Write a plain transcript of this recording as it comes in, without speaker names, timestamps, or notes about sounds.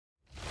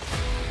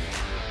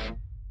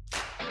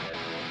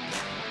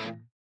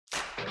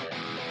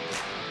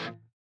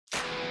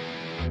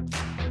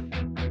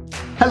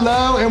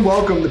Hello and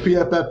welcome to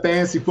PFF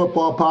Fantasy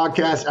Football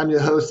Podcast. I'm your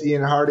host,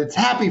 Ian Hart. It's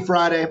Happy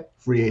Friday.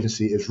 Free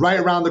agency is right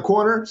around the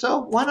corner,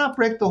 so why not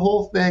break the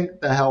whole thing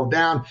the hell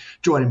down?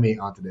 Joining me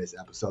on today's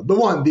episode, the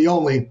one, the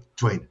only,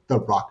 Dwayne "The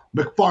Rock"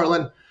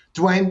 McFarland.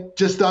 Dwayne,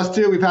 just us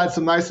two. We've had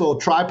some nice little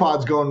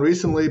tripods going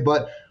recently,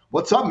 but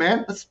what's up,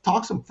 man? Let's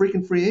talk some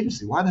freaking free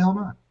agency. Why the hell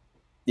not?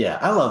 Yeah,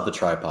 I love the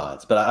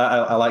tripods, but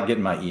I like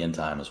getting my Ian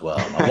time as well.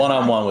 My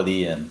one-on-one with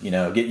Ian,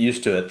 get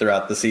used to it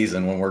throughout the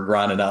season when we're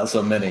grinding out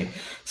so many.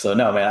 So,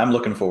 no, man, I'm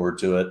looking forward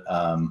to it.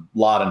 A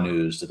lot of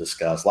news to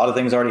discuss. A lot of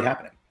things already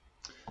happening.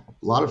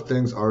 A lot of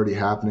things already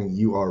happening.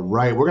 You are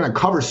right. We're going to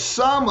cover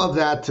some of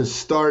that to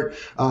start,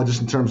 just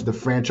in terms of the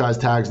franchise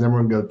tags. And then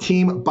we're going to go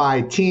team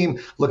by team,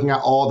 looking at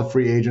all the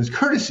free agents,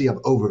 courtesy of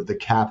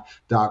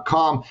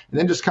overthecap.com. And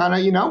then just kind of,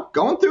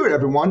 going through it,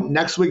 everyone.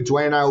 Next week,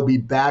 Dwayne and I will be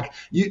back.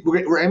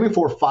 We're aiming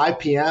for 5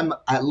 p.m.,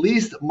 at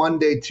least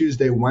Monday,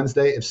 Tuesday,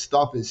 Wednesday. If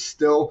stuff is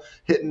still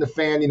hitting the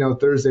fan,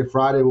 Thursday,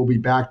 Friday, we'll be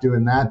back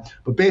doing that.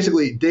 But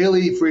basically,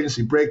 daily free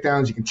agency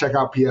breakdowns. You can check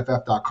out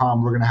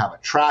pff.com. We're going to have a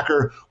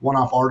tracker,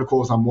 one-off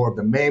articles on more of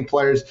the main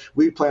players.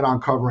 We plan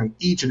on covering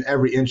each and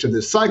every inch of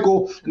this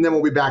cycle, and then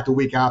we'll be back the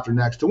week after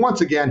next to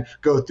once again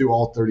go through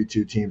all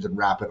 32 teams and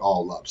wrap it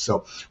all up.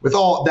 So with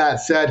all that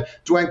said,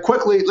 Dwayne,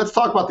 quickly, let's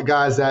talk about the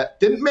guys that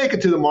didn't make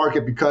it to the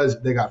market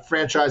because they got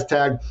franchise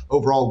tagged.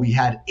 Overall, we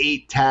had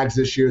 8 tags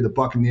this year. The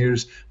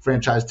Buccaneers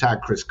franchise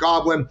tag Chris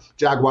Godwin,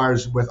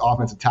 Jaguars with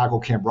offensive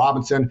tackle Cam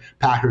Robinson,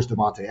 Packers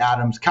Devontae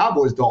Adams,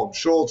 Cowboys Dalton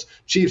Schultz,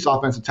 Chiefs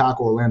offensive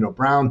tackle Orlando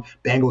Brown,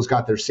 Bengals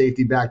got their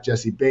safety back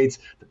Jesse Bates,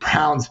 the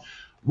Browns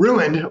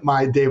ruined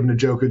my David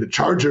Njoku, the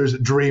Chargers'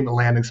 dream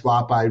landing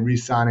spot by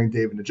re-signing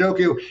David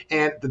Njoku,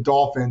 and the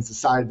Dolphins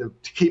decided to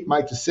keep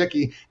Mike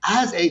Gesicki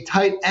as a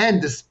tight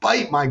end,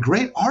 despite my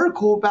great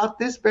article about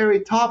this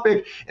very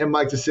topic. And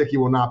Mike Gesicki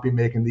will not be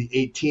making the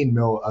 $18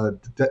 million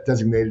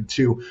designated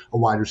to a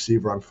wide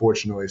receiver,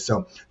 unfortunately.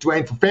 So,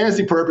 Dwayne, for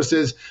fantasy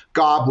purposes,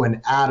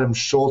 Godwin, Adams,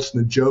 Schultz,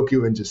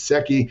 Njoku, and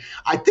Gesicki.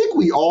 I think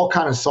we all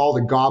kind of saw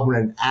the Godwin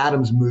and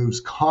Adams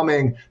moves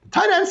coming.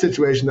 Tight end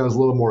situation, though, is a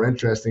little more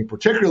interesting,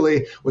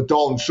 particularly with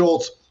Dalton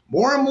Schultz.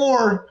 More and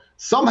more,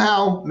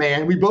 somehow,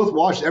 man, we both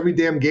watched every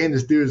damn game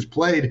this dude has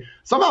played.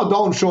 Somehow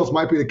Dalton Schultz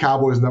might be the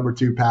Cowboys' number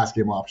 2 pass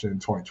game option in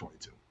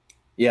 2022.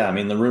 Yeah, I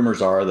mean, the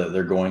rumors are that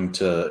they're going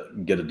to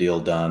get a deal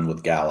done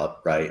with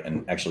Gallup, right,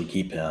 and actually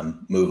keep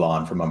him, move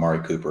on from Amari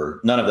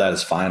Cooper. None of that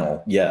is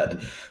final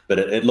yet, but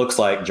it looks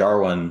like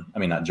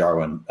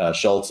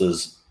Schultz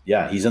is –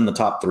 yeah, he's in the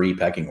top 3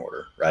 pecking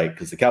order, right?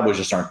 Because the Cowboys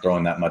just aren't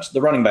throwing that much. The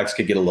running backs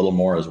could get a little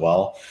more as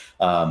well.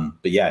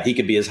 But yeah, he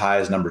could be as high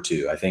as number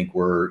 2. I think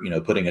we're,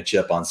 putting a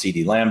chip on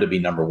CeeDee Lamb to be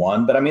number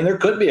 1. But I mean, there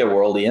could be a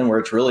world, Ian, where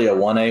it's really a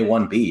 1A,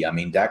 1B. I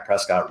mean, Dak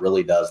Prescott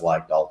really does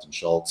like Dalton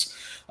Schultz.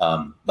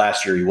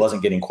 Last year, he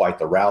wasn't getting quite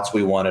the routes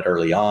we wanted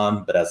early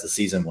on. But as the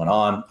season went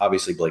on,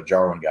 obviously Blake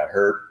Jarwin got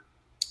hurt.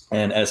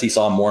 And as he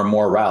saw more and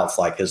more routes,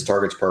 like his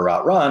targets per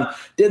route run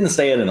didn't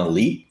stay at an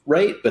elite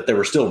rate, but they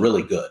were still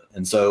really good.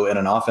 And so in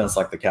an offense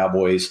like the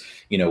Cowboys,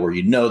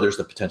 where there's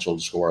the potential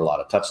to score a lot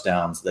of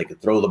touchdowns, they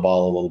could throw the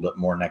ball a little bit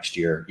more next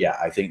year. Yeah,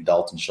 I think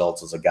Dalton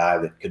Schultz is a guy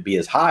that could be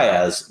as high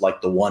as like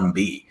the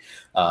 1B.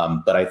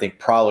 But I think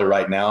probably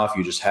right now, if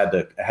you just had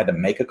to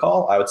make a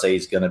call, I would say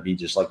he's going to be,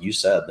 just like you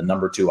said, the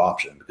number 2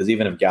 option. Because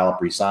even if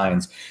Gallup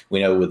resigns,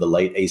 we know with the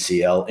late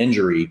ACL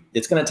injury,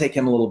 it's going to take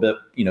him a little bit,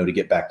 to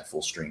get back to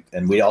full strength.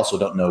 And we also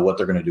don't know what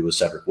they're going to do with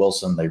Cedric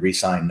Wilson. They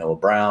re-signed Noah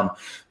Brown,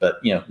 but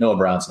Noah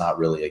Brown's not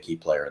really a key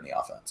player in the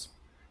offense.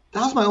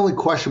 That was my only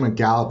question with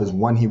Gallup, is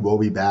when he will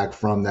be back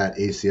from that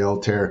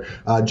ACL tear.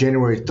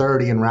 January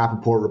 30, and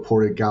Rappaport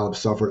reported Gallup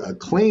suffered a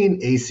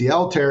clean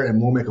ACL tear and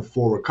will make a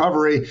full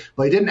recovery,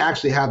 but he didn't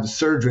actually have the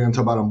surgery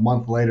until about a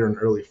month later in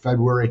early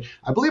February.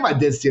 I believe I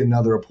did see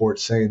another report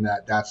saying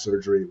that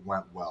surgery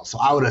went well. So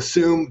I would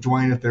assume,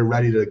 Dwayne, if they're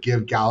ready to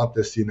give Gallup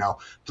this,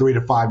 3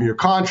 to 5 year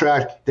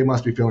contract, they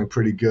must be feeling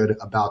pretty good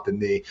about the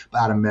knee.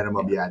 But at a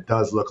minimum, yeah, it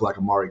does look like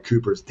Amari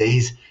Cooper's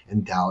days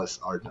in Dallas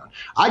are done.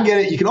 I get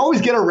it. You can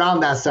always get around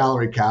that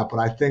salary cap, but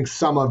I think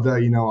some of the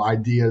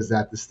ideas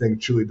that this thing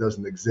truly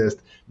doesn't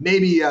exist,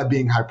 maybe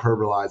being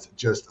hyperbolized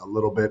just a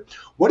little bit.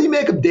 What do you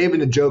make of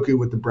David Njoku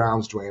with the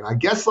Browns, Dwayne? I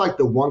guess like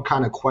the one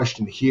kind of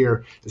question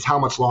here is how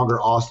much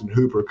longer Austin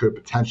Hooper could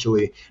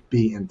potentially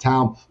be in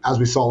town. As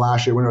we saw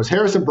last year when it was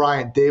Harrison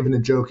Bryant, David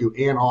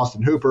Njoku, and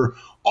Austin Hooper,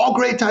 all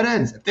great tight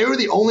ends. If they were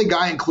the only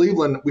guy in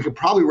Cleveland, we could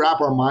probably wrap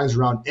our minds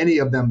around any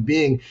of them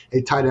being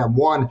a tight end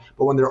 1.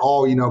 But when they're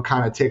all,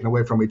 kind of taken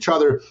away from each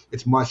other,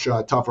 it's much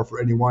tougher for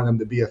any one of them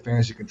to be a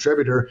fantasy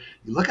contributor.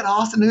 You look at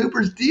Austin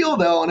Hooper's deal,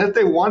 though, and if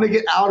they want to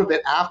get out of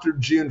it after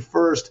June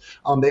 1st,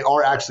 they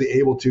are actually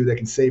able to. They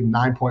can save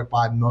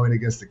 $9.5 million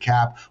against the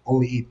cap,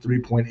 only eat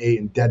 $3.8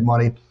 in dead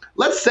money.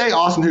 Let's say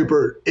Austin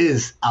Hooper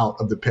is out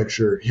of the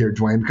picture here,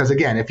 Dwayne, because,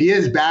 again, if he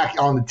is back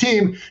on the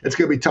team, it's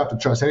going to be tough to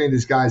trust any of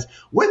these guys.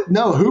 With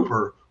no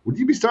Hooper, would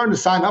you be starting to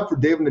sign up for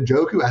David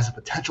Njoku as a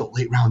potential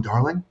late-round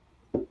darling?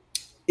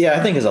 Yeah,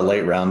 I think as a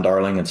late round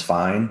darling, it's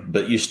fine,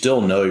 but you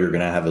still know you're going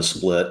to have a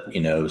split,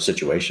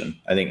 situation.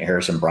 I think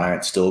Harrison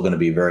Bryant's still going to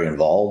be very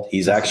involved.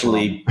 He's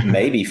actually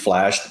maybe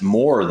flashed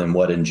more than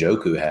what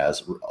Njoku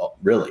has,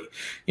 really.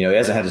 He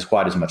hasn't had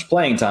quite as much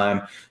playing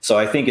time. So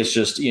I think it's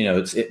just,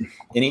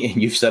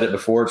 you've said it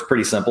before, it's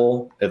pretty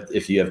simple.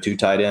 If you have two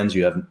tight ends,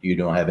 you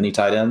don't have any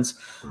tight ends.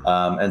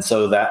 And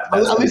so that's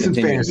at least in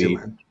fantasy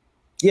land.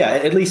 Yeah,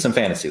 at least in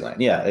fantasy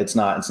land. Yeah, it's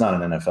not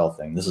an NFL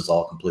thing. This is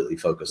all completely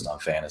focused on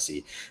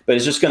fantasy. But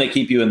it's just going to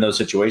keep you in those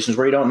situations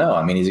where you don't know.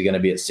 I mean, is he going to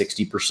be at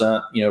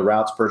 60%,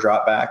 routes per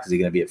drop back? Is he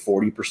going to be at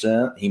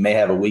 40%? He may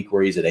have a week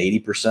where he's at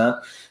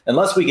 80%.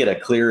 Unless we get a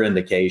clear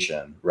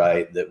indication,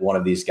 right, that one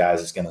of these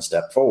guys is going to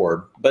step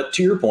forward. But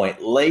to your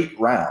point, late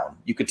round,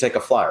 you could take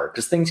a flyer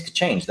because things could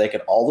change. They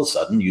could all of a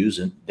sudden use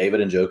David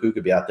Njoku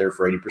could be out there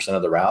for 80%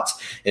 of the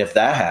routes. If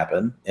that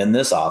happened in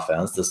this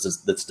offense,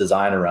 that's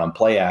designed around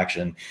play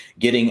action,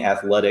 getting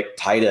athletic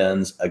tight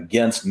ends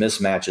against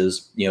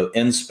mismatches,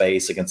 in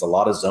space against a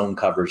lot of zone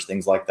coverage,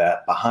 things like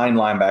that, behind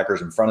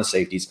linebackers, in front of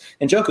safeties.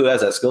 Njoku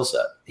has that skill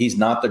set. He's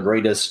not the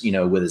greatest,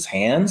 with his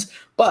hands,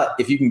 but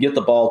if you can get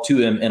the ball to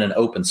him in an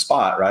open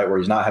spot, right, where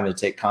he's not having to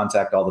take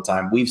contact all the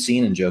time, we've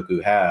seen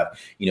Njoku have,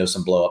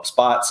 some blow up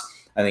spots.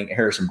 I think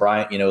Harrison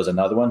Bryant, is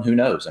another one. Who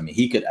knows? I mean,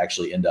 he could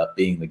actually end up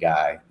being the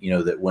guy,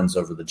 that wins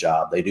over the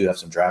job. They do have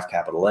some draft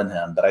capital in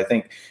him, but I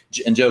think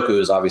Njoku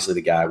is obviously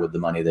the guy with the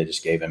money they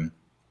just gave him,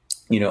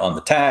 on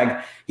the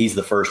tag. He's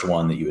the first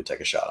one that you would take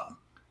a shot on.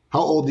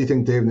 How old do you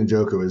think David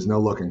Njoku is? No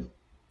looking.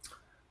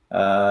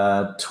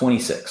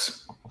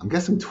 26. I'm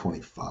guessing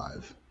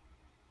 25.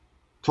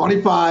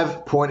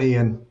 25, point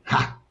Ian.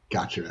 Ha,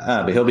 got your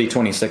ass. But he'll be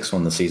 26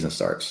 when the season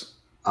starts.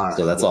 All right,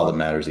 so that's all that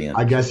matters, Ian.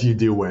 I guess you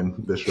do win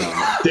this round.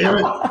 Damn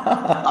it.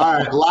 All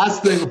right,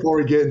 last thing before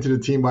we get into the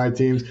team by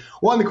teams,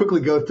 wanted to quickly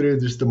go through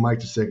just the Mike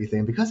Gesicki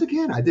thing because,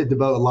 again, I did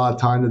devote a lot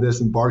of time to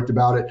this and barked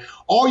about it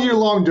all year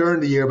long during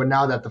the year, but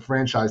now that the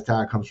franchise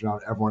tag comes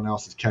around, everyone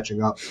else is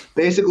catching up.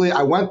 Basically,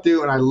 I went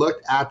through and I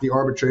looked at the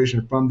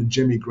arbitration from the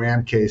Jimmy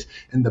Graham case,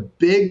 and the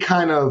big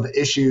kind of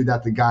issue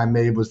that the guy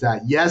made was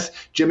that, yes,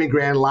 Jimmy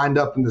Graham lined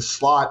up in the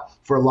slot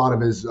for a lot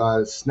of his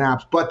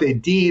snaps, but they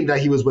deemed that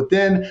he was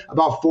within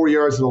about 4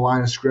 yards of the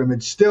line of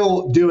scrimmage,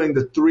 still doing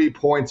the 3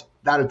 points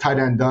that a tight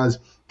end does: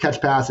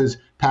 catch passes,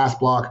 pass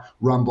block,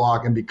 run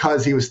block. And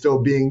because he was still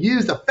being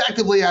used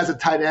effectively as a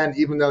tight end,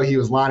 even though he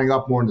was lining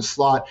up more in the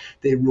slot,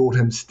 they ruled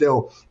him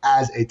still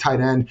as a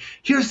tight end.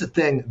 Here's the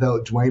thing,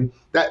 though, Dwayne,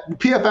 that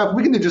PFF,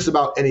 we can do just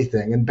about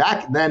anything. And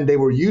back then, they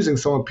were using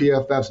some of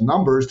PFF's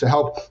numbers to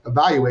help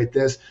evaluate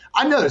this.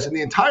 I noticed in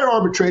the entire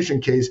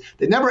arbitration case,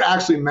 they never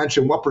actually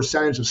mentioned what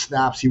percentage of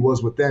snaps he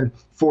was within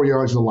 4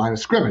 yards of the line of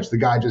scrimmage. The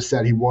guy just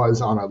said he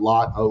was on a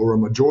lot or a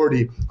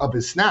majority of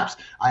his snaps.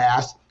 I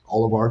asked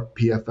all of our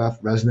PFF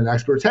resident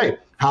experts, hey,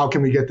 how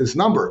can we get this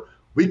number?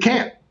 We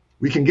can't.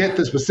 We can get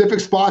the specific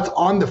spots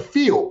on the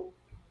field.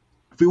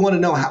 If we want to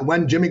know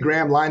when Jimmy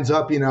Graham lines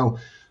up,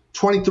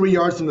 23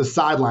 yards from the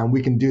sideline,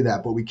 we can do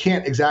that. But we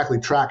can't exactly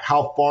track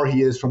how far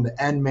he is from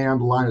the end man on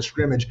the line of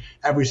scrimmage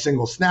every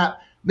single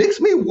snap.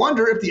 Makes me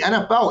wonder if the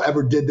NFL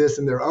ever did this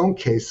in their own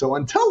case. So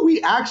until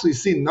we actually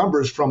see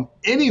numbers from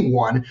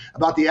anyone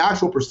about the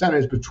actual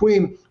percentage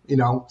between,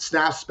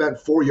 snaps spent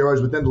 4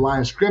 yards within the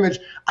line of scrimmage,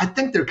 I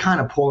think they're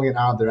kind of pulling it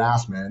out of their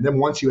ass, man. And then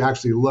once you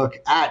actually look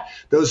at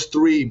those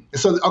three,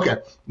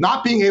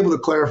 not being able to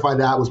clarify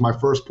that was my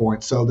first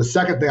point. So the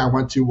second thing I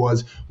went to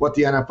was what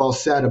the NFL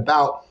said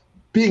about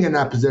being in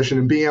that position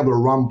and being able to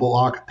run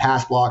block,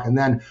 pass block, and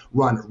then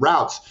run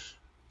routes.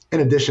 In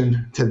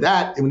addition to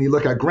that, when you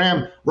look at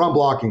Graham, run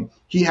blocking,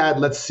 he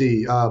had,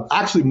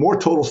 actually more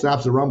total snaps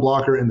as a run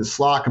blocker in the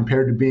slot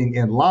compared to being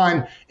in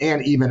line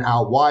and even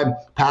out wide.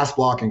 Pass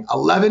blocking,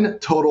 11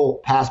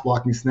 total pass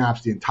blocking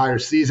snaps the entire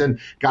season.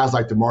 Guys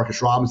like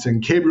Demarcus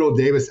Robinson, Gabriel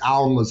Davis,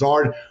 Allen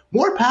Lazard,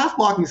 more pass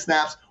blocking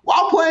snaps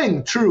while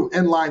playing true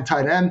inline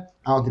tight end.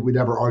 I don't think we'd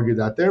ever argue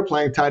that they're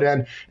playing tight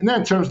end. And then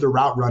in terms of the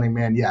route running,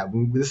 man,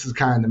 this is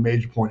kind of the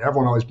major point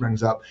everyone always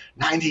brings up.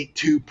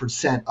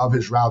 92% of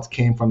his routes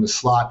came from the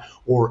slot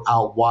or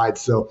out wide.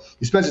 So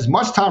he spends as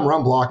much time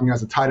run blocking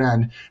as a tight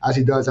end as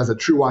he does as a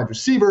true wide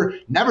receiver,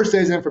 never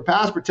stays in for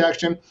pass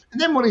protection. And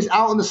then when he's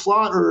out in the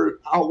slot or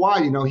out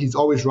wide, he's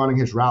always running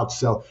his routes.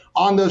 So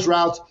on those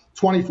routes,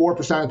 24%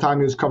 of the time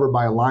he was covered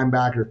by a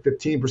linebacker,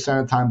 15%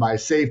 of the time by a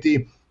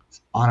safety.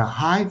 On a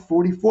high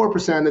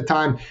 44% of the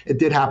time, it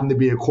did happen to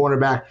be a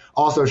cornerback.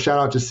 Also, shout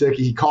out to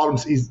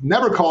Gesicki. He's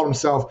never called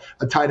himself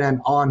a tight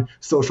end on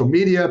social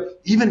media,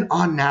 even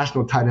on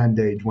National Tight End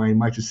Day. Dwayne,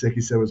 Mike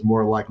Gesicki said it was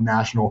more like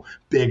National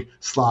Big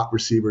Slot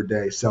Receiver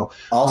Day. So,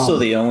 also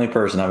the only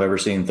person I've ever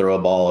seen throw a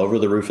ball over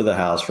the roof of the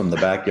house from the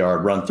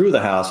backyard, run through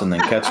the house, and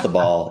then catch the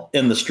ball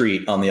in the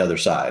street on the other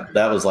side.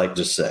 That was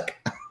just sick.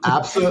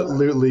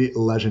 Absolutely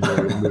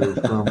legendary move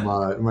from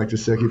Mike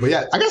Gesicki. But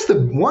yeah, I guess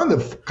one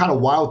of the kind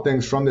of wild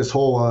things from this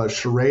whole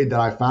charade that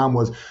I found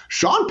was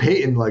Sean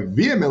Payton like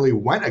vehemently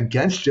went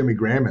against Jimmy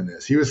Graham in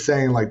this. He was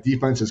saying like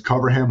defenses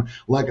cover him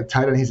like a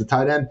tight end. He's a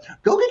tight end.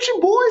 Go get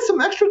your boy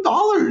some extra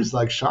dollars.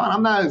 Like Sean,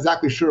 I'm not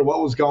exactly sure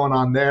what was going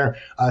on there.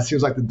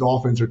 Seems like the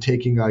Dolphins are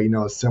taking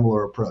a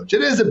similar approach.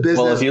 It is a business.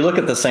 Well, if you look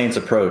at the Saints'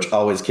 approach,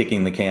 always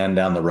kicking the can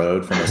down the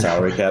road from a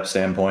salary cap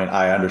standpoint,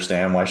 I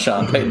understand why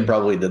Sean Payton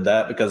probably did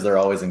that, because they're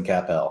always in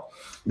cap hell.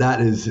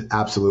 That is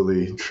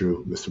absolutely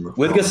true, Mr. McFarland.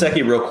 With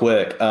Gesicki, real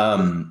quick,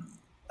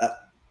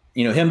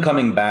 him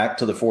coming back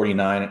to the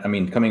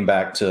 49, coming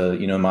back to,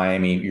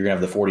 Miami, you're going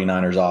to have the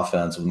 49ers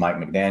offense with Mike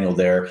McDaniel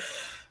there.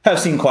 Have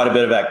seen quite a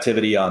bit of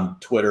activity on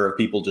Twitter of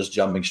people just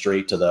jumping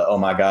straight to the, oh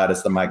my God,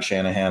 it's the Mike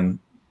Shanahan,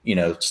 /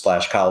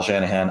 Kyle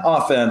Shanahan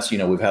offense.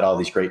 We've had all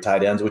these great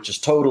tight ends, which is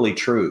totally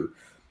true.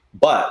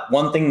 But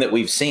one thing that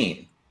we've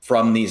seen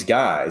from these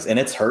guys, and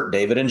it's hurt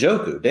David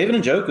Njoku. David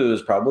Njoku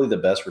is probably the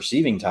best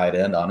receiving tight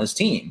end on his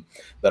team,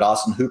 but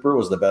Austin Hooper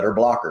was the better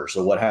blocker.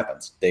 So what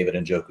happens? David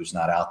Njoku's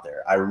not out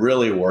there. I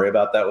really worry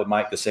about that with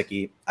Mike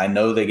Gesicki. I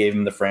know they gave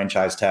him the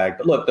franchise tag,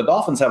 but look, the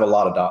Dolphins have a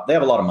lot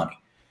of money.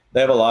 They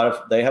have a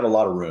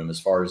lot of room as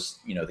far as,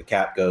 the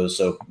cap goes.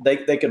 So they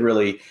could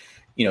really,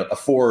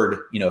 afford,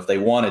 if they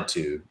wanted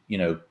to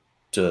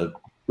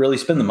really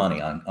spend the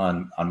money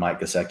on Mike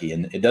Gesicki.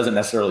 And it doesn't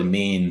necessarily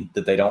mean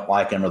that they don't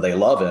like him or they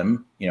love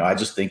him. I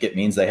just think it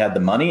means they had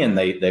the money and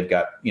they've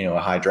got, a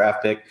high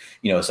draft pick,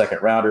 a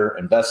second rounder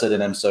invested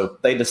in him. So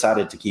they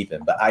decided to keep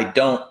him. But I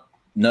don't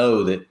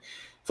know that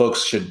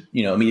folks should,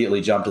 immediately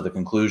jump to the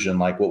conclusion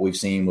like what we've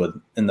seen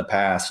in the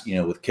past,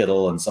 with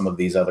Kittle and some of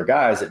these other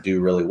guys that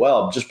do really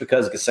well, just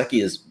because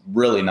Gesicki is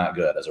really not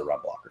good as a run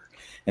blocker.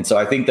 And so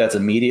I think that's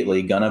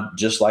immediately going to,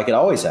 just like it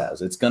always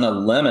has, it's going to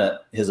limit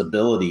his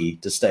ability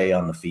to stay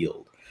on the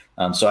field.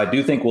 So I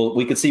do think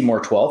we could see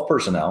more 12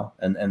 personnel,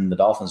 and the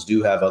Dolphins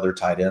do have other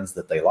tight ends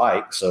that they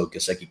like. So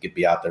Gesicki could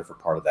be out there for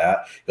part of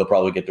that. He'll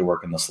probably get to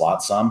work in the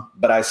slot some,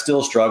 but I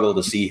still struggle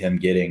to see him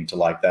getting to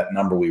like that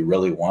number we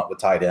really want with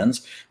tight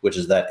ends, which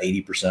is that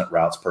 80%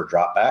 routes per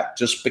drop back,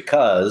 just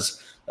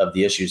because of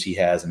the issues he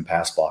has in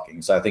pass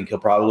blocking. So I think he'll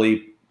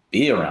probably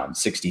be around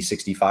 60,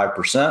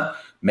 65%,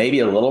 maybe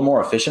a little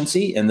more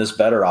efficiency in this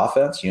better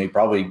offense. He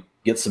probably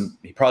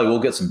will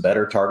get some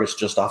better targets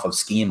just off of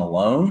scheme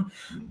alone,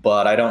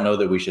 but I don't know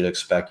that we should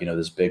expect,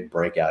 this big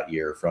breakout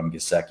year from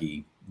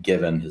Gesicki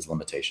given his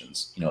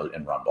limitations,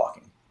 in run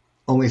blocking.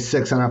 Only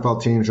 6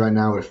 NFL teams right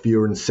now with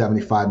fewer than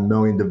 $75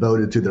 million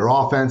devoted to their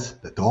offense.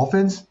 The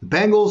Dolphins, the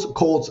Bengals,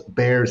 Colts,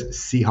 Bears,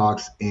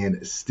 Seahawks, and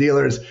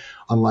Steelers.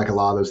 Unlike a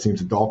lot of those teams,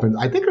 the Dolphins,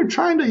 I think, are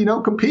trying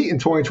to, compete in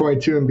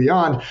 2022 and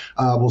beyond.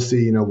 We'll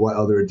see, what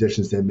other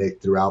additions they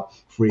make throughout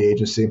free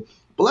agency.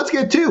 But let's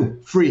get to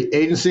free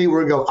agency.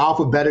 We're going to go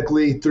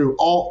alphabetically through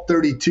all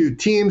 32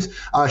 teams.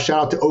 Shout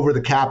out to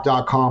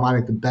overthecap.com. I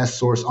think the best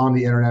source on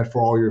the internet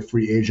for all your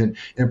free agent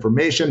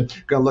information.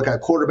 Going to look at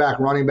quarterback,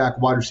 running back,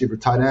 wide receiver,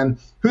 tight end.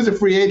 Who's a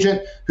free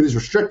agent? Who's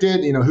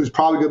restricted? Who's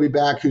probably going to be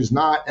back? Who's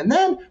not? And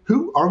then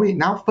who are we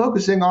now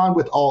focusing on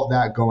with all of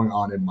that going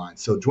on in mind?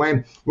 So,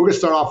 Dwayne, we're going to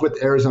start off with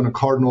the Arizona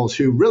Cardinals,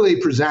 who really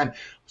present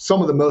some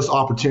of the most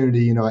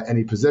opportunity, at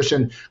any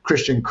position.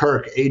 Christian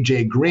Kirk,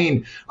 AJ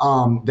Green,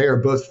 they are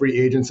both free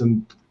agents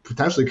and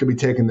potentially could be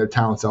taking their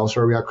talents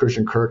elsewhere. We got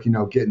Christian Kirk,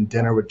 getting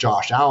dinner with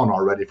Josh Allen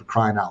already, for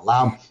crying out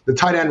loud. The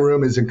tight end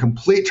room is in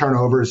complete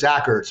turnover.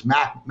 Zach Ertz,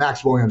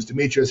 Max Williams,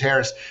 Demetrius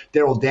Harris,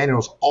 Darrell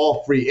Daniels,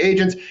 all free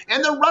agents.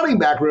 And the running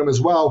back room as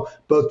well,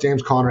 both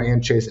James Conner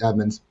and Chase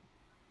Edmonds,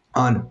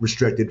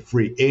 unrestricted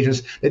free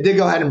agents. They did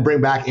go ahead and bring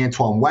back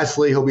Antoine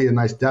Wesley. He'll be a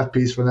nice depth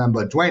piece for them.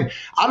 But Dwayne,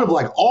 out of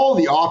like all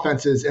the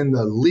offenses in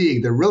the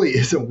league, there really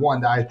isn't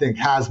one that I think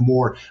has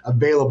more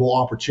available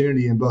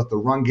opportunity in both the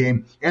run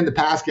game and the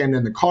pass game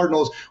than the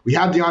Cardinals. We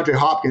have DeAndre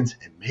Hopkins,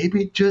 and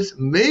maybe, just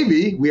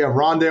maybe, we have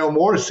Rondale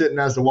Moore sitting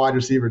as the wide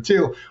receiver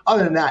too.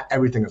 Other than that,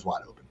 everything is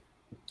wide open.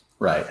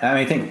 Right.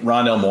 I think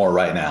Rondale Moore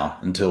right now,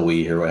 until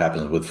we hear what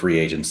happens with free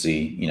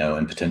agency,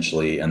 and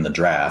potentially in the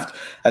draft,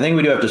 I think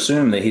we do have to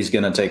assume that he's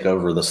going to take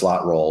over the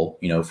slot role,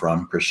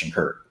 from Christian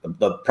Kirk.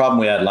 The problem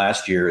we had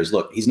last year is,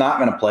 look, he's not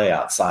going to play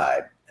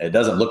outside. It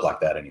doesn't look like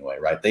that anyway,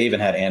 right? They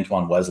even had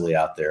Antoine Wesley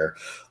out there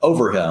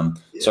over him.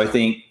 Yeah. So I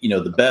think,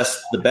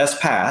 the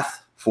best path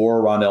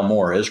for Rondale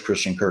Moore is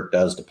Christian Kirk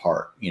does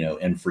depart,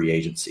 in free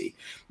agency.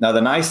 Now,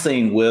 the nice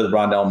thing with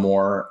Rondale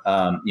Moore,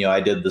 I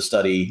did the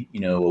study,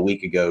 a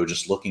week ago,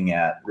 just looking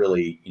at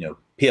really,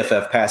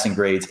 PFF passing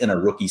grades in a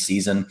rookie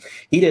season.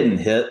 He didn't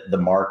hit the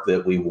mark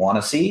that we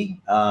want to see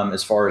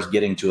as far as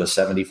getting to a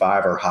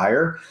 75 or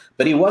higher,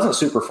 but he wasn't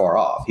super far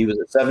off. He was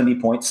at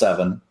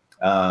 70.7.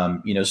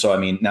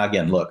 So, now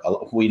again,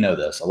 look, we know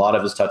this. A lot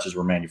of his touches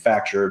were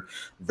manufactured,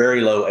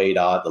 very low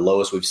ADOT, the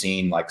lowest we've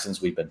seen,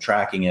 since we've been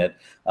tracking it.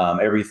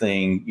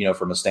 Everything,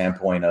 from a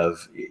standpoint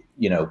of,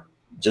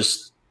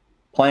 just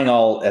playing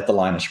all at the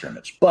line of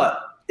scrimmage.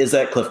 But is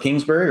that Cliff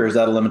Kingsbury or is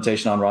that a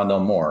limitation on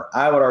Rondale Moore?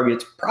 I would argue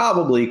it's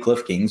probably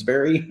Cliff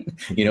Kingsbury.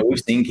 We've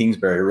seen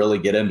Kingsbury really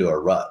get into a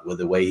rut with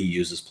the way he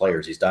uses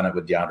players. He's done it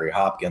with DeAndre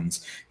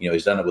Hopkins.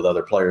 He's done it with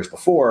other players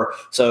before.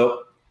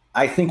 So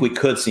I think we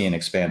could see an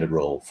expanded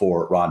role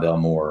for Rondale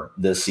Moore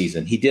this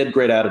season. He did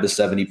grade out at a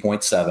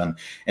 70.7.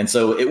 And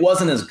so it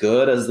wasn't as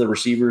good as the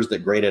receivers that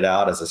graded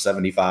out as a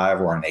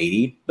 75 or an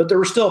 80, but there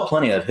were still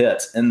plenty of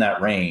hits in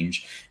that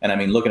range. And I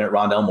mean, looking at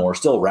Rondale Moore,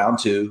 still round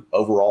 2,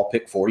 overall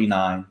pick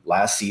 49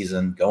 last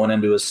season, going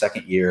into his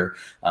second year.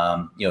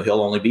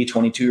 He'll only be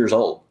 22 years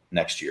old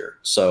next year.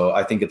 So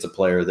I think it's a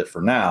player that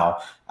for now,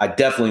 I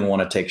definitely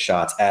want to take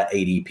shots at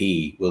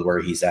ADP with where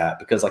he's at,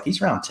 because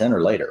he's around 10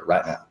 or later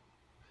right now.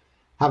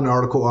 Have an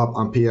article up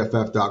on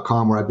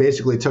pff.com where I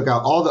basically took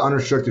out all the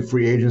unrestricted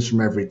free agents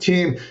from every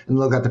team and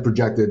look at the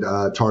projected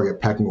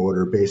target pecking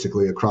order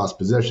basically across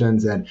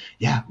positions. And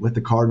yeah, with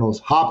the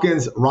Cardinals,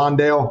 Hopkins,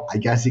 Rondale, I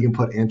guess you can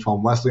put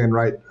Antoine Wesley in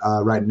right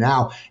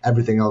now.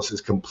 Everything else is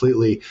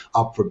completely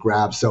up for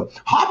grabs. So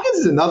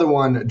Hopkins is another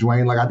one,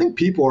 Dwayne. I think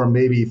people are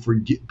maybe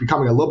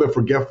becoming a little bit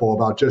forgetful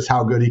about just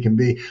how good he can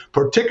be,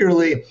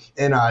 particularly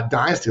in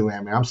Dynasty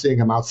land. I'm seeing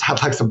him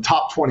outside some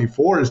top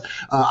 24s,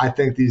 I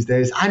think, these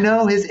days. I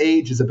know his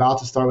age is about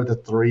to start with a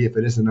 3 if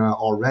it isn't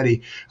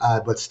already.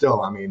 But still,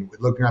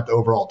 looking at the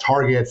overall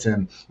targets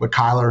and with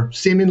Kyler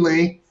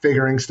seemingly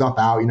figuring stuff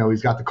out,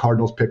 he's got the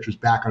Cardinals pictures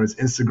back on his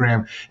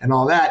Instagram and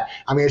all that.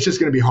 It's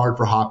just going to be hard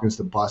for Hopkins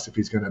to bust if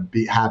he's going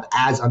to have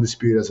as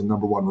undisputed as a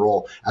number 1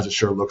 role as it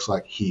sure looks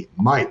like he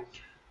might.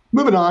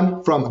 Moving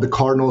on from the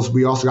Cardinals,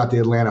 we also got the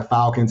Atlanta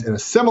Falcons in a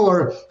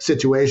similar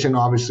situation.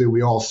 Obviously,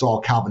 we all saw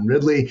Calvin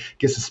Ridley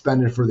get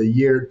suspended for the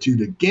year due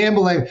to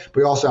gambling, but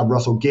we also have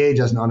Russell Gage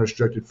as an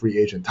unrestricted free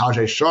agent.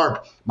 Tajay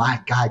Sharp, my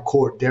guy,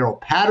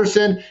 Cordero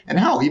Patterson, and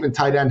hell, even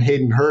tight end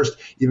Hayden Hurst,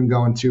 even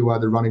going to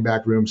the running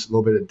back rooms, a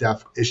little bit of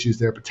depth issues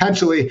there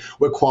potentially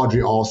with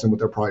Quadri Allison, but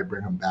they'll probably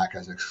bring him back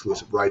as an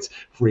exclusive rights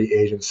free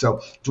agent. So,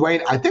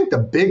 Dwayne, I think the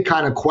big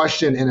kind of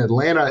question in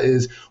Atlanta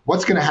is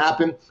what's going to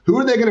happen? Who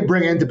are they going to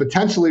bring in to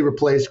potentially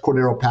replace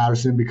Cordero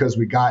Patterson, because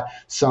we got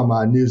some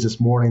news this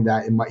morning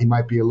that he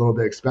might be a little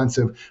bit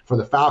expensive for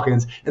the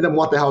Falcons. And then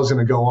what the hell is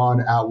going to go on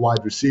at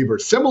wide receiver?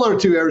 Similar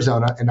to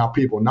Arizona, and now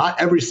people, not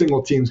every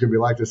single team is going to be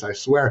like this, I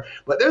swear,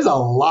 but there's a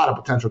lot of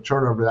potential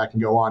turnover that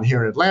can go on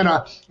here in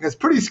Atlanta. And it's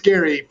pretty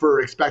scary for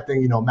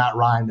expecting, Matt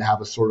Ryan to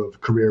have a sort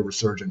of career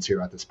resurgence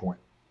here at this point.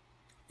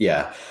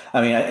 Yeah.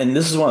 And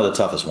this is one of the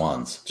toughest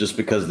ones, just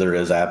because there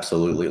is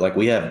absolutely,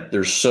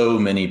 there's so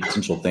many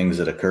potential things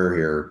that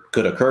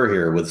could occur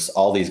here with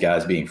all these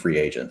guys being free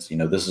agents.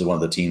 This is one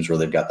of the teams where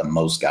they've got the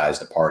most guys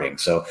departing.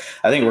 So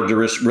I think we're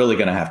just really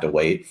going to have to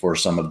wait for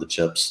some of the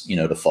chips,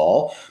 to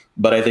fall.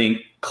 But I think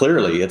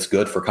clearly it's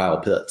good for Kyle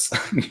Pitts.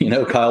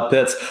 Kyle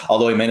Pitts,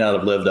 although he may not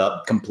have lived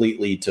up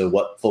completely to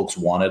what folks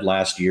wanted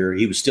last year,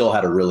 he still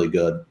had a really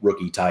good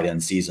rookie tight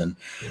end season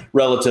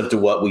relative to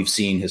what we've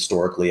seen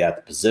historically at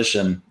the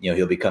position.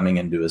 He'll be coming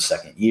into his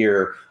second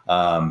year.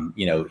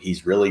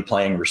 He's really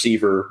playing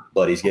receiver,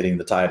 but he's getting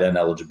the tight end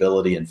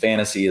eligibility in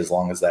fantasy as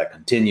long as that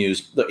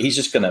continues.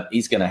 He's going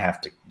to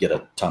have to get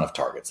a ton of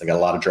targets. They got a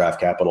lot of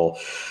draft capital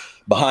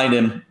behind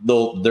him.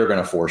 They're going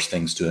to force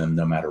things to him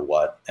no matter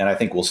what. And I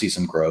think we'll see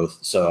some growth.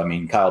 So,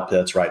 Kyle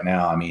Pitts right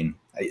now,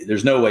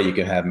 there's no way you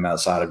can have him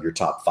outside of your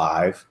top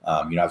 5.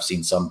 I've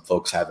seen some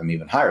folks have him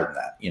even higher than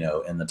that,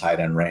 in the tight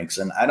end ranks.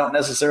 And I don't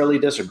necessarily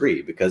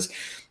disagree, because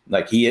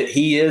he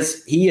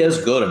is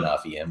good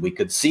enough, Ian. We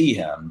could see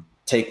him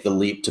take the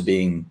leap to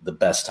being the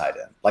best tight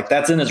end.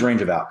 That's in his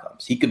range of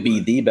outcomes. He could be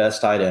the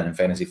best tight end in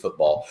fantasy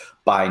football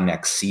by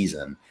next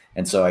season.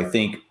 And so I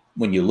think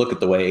when you look at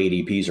the way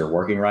ADPs are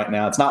working right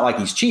now, it's not like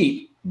he's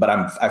cheap, but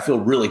I feel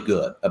really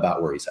good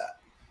about where he's at.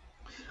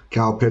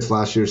 Kyle Pitts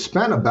last year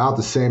spent about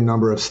the same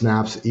number of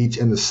snaps each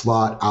in the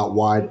slot, out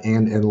wide,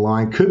 and in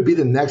line. Could be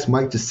the next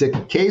Mike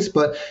Gesicki case,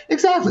 but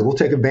exactly, we'll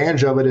take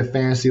advantage of it if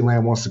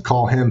Fantasyland wants to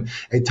call him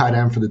a tight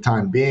end for the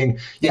time being.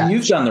 Yeah, and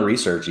you've done the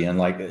research, Ian.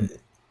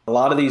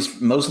 Most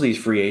of these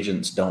free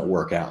agents don't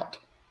work out.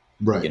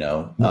 Right.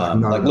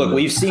 Look,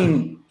 we've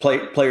seen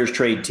players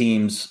trade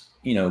teams,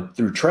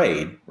 through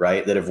trade,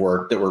 right, that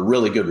were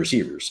really good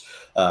receivers.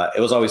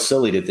 It was always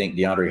silly to think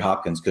DeAndre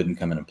Hopkins couldn't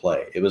come in and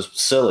play. It was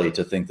silly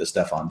to think that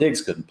Stephon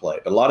Diggs couldn't play.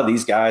 But a lot of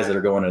these guys that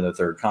are going into their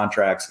third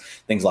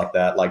contracts, things like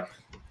that,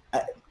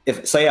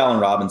 if, say, Allen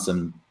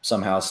Robinson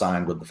somehow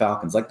signed with the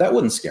Falcons, that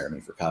wouldn't scare me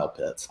for Kyle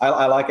Pitts.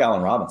 I like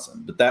Allen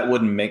Robinson, but that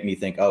wouldn't make me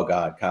think, oh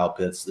God, Kyle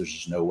Pitts, there's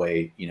just no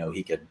way,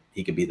 he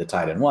could be the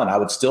tight end 1. I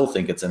would still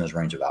think it's in his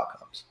range of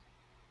outcomes.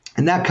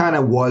 And that kind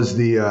of was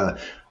the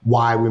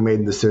why we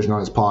made the decision on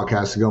this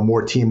podcast to go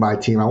more team by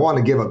team. I want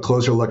to give a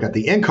closer look at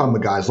the income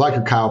of guys like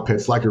your Kyle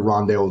Pitts, like your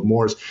Rondale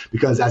Moores,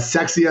 because as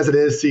sexy as it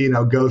is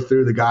to go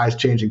through the guys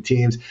changing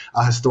teams,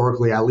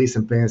 historically, at least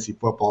in fantasy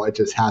football, it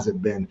just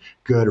hasn't been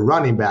good.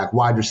 Running back,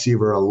 wide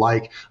receiver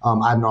alike.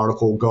 I had an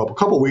article go up a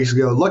couple weeks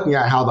ago looking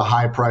at how the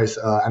high price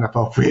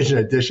NFL free agent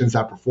additions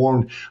have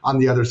performed on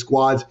the other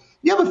squads.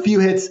 You have a few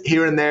hits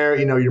here and there.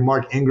 Your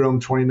Mark Ingram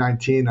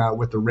 2019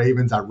 with the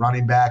Ravens at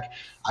running back.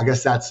 I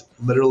guess that's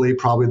literally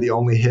probably the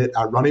only hit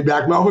at running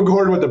back. Melvin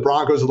Gordon with the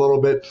Broncos a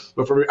little bit.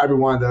 But for every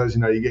one of those,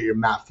 you get your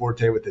Matt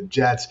Forte with the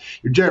Jets,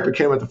 your Jared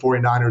McKinnon with the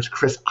 49ers,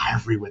 Chris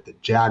Ivory with the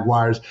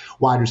Jaguars.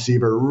 Wide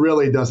receiver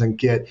really doesn't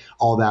get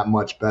all that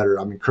much better.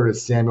 I mean,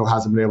 Curtis Samuel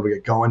hasn't been able to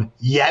get going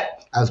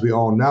yet, as we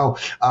all know.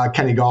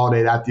 Kenny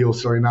Golladay, that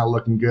deal's certainly not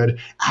looking good.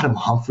 Adam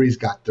Humphries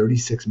got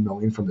 $36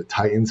 million from the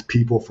Titans.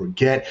 People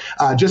forget.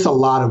 Just a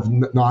lot of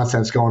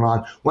nonsense going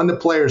on when the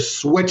player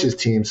switches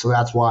teams. So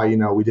that's why,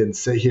 we didn't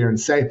sit here and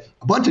say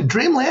a bunch of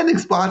dream landing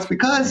spots,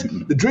 because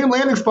the dream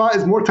landing spot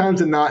is more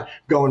times than not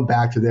going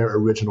back to their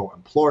original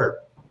employer.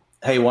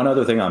 Hey, one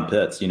other thing on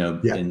Pitts,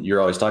 and you're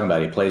always talking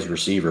about he plays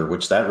receiver,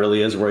 which that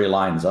really is where he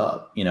lines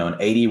up, an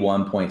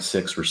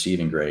 81.6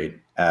 receiving grade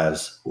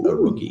as a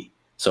rookie.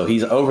 So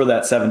he's over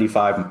that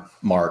 75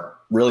 mark,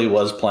 really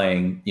was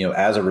playing,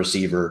 as a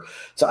receiver.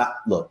 So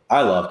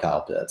I love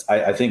Kyle Pitts.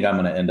 I think I'm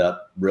going to end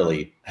up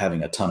really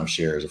having a ton of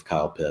shares of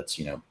Kyle Pitts,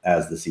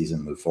 as the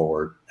season moves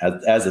forward.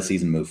 As the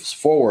season moves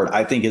forward,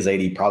 I think his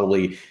AD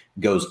probably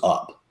goes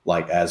up,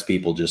 like as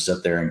people just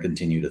sit there and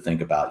continue to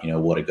think about,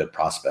 what a good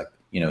prospect,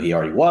 he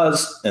already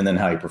was, and then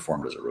how he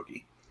performed as a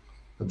rookie.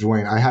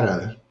 Dwayne, I had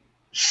a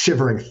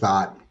shivering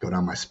thought go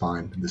down my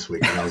spine this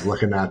week when I was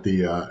looking at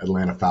the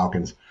Atlanta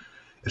Falcons.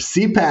 If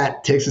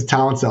CPAT takes his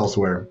talents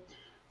elsewhere,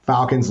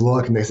 Falcons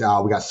look and they say,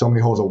 we got so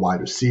many holes at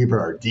wide receiver.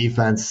 Our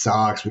defense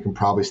sucks. We can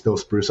probably still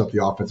spruce up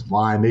the offensive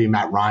line. Maybe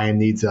Matt Ryan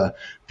needs a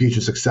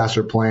future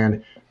successor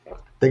plan.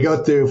 They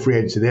go through free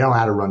agency. They don't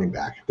add a running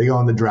back. They go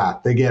in the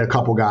draft. They get a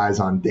couple guys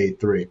on day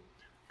 3.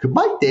 Could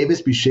Mike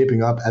Davis be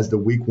shaping up as the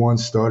week 1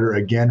 starter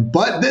again?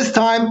 But this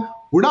time,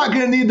 we're not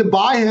going to need to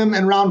buy him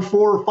in round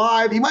 4 or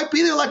 5. He might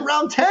be there like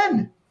round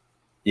 10.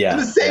 Yeah. In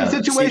the same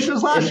situation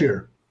as last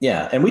year.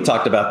 Yeah, and we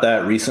talked about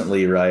that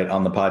recently, right,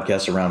 on the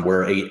podcast around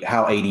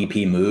how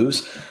ADP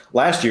moves.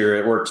 Last year,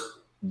 it worked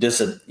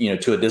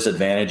to a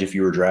disadvantage if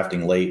you were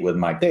drafting late with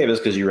Mike Davis,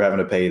 because you were having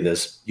to pay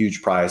this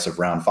huge price of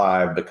round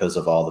 5 because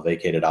of all the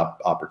vacated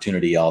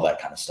opportunity, all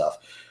that kind of stuff.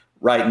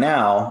 Right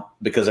now,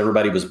 because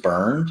everybody was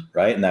burned,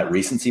 right, and that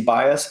recency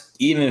bias,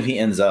 even if he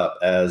ends up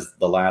as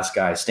the last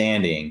guy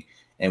standing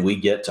and we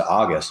get to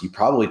August,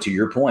 to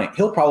your point,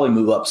 he'll probably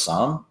move up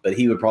some, but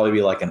he would probably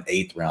be like an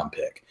 8th round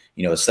pick.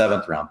 A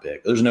 7th round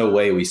pick. There's no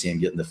way we see him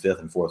get in the 5th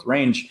and 4th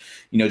range,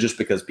 just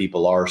because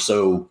people are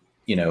so,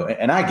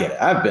 and I get it.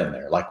 I've been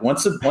there. Like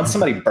once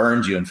somebody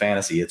burns you in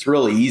fantasy, it's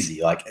really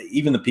easy. Like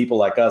even the people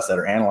like us that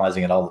are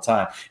analyzing it all the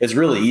time, it's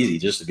really easy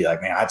just to be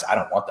like, man, I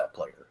don't want that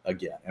player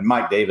again. And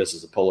Mike Davis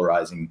is a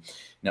polarizing,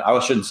 I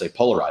shouldn't say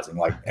polarizing,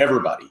 like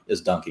everybody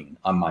is dunking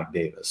on Mike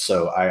Davis.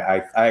 So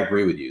I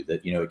agree with you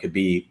that, it could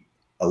be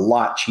a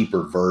lot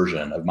cheaper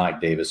version of Mike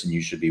Davis, and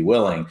you should be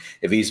willing,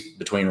 if he's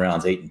between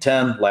rounds 8 and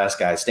 10, last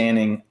guy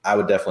standing, I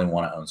would definitely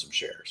want to own some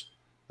shares.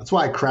 That's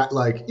why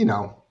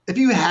if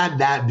you had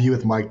that view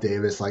with Mike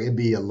Davis, it'd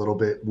be a little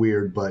bit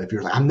weird, but if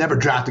you're like, I'm never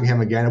drafting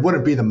him again, it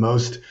wouldn't be the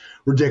most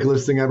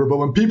ridiculous thing ever. But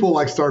when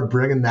people start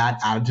bringing that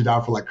attitude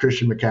out for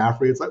Christian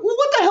McCaffrey, it's like, well,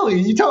 what the hell are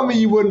you telling me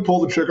you wouldn't pull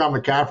the trigger on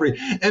McCaffrey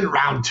in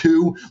round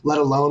 2, let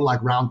alone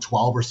round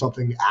 12 or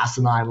something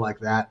asinine like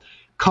that?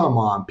 Come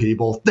on,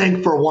 people.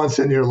 Think for once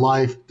in your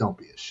life. Don't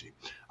be a sheep.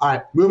 All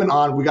right, moving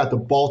on. We got the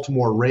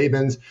Baltimore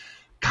Ravens.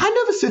 Kind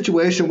of a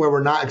situation where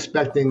we're not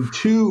expecting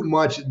too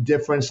much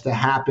difference to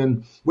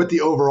happen with the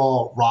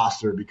overall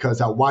roster,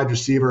 because at wide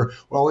receiver,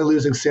 we're only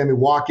losing Sammy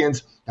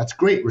Watkins. That's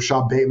great.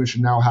 Rashad Bateman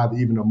should now have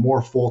even a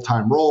more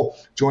full-time role,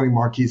 joining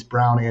Marquise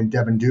Brown and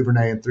Devin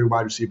Duvernay in 3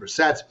 wide receiver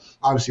sets.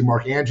 Obviously,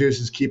 Mark Andrews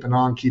is keeping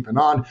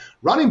on.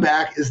 Running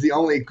back is the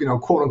only,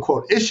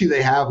 quote-unquote issue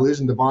they have,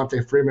 losing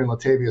Devontae Freeman and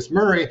Latavius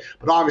Murray,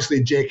 but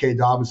obviously J.K.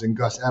 Dobbins and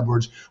Gus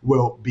Edwards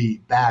will be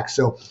back.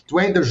 So,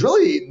 Dwayne, there's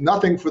really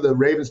nothing for the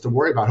Ravens to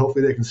worry about.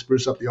 Hopefully they can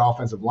spruce up the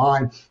offensive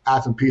line,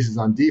 add some pieces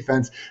on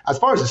defense. As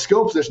far as the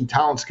skill position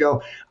talents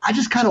go, I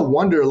just kind of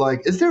wonder,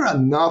 is there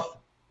enough?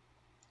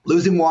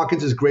 Losing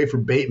Watkins is great for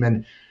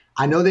Bateman.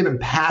 I know they've been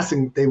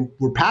passing. They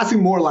were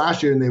passing more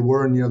last year than they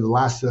were in the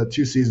last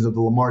 2 seasons of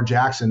the Lamar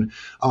Jackson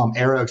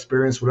era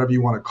experience, whatever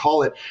you want to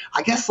call it.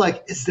 I guess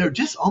is there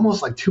just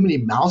almost too many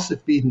mouths to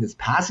feed in this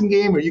passing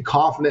game? Are you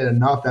confident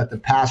enough that the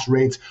pass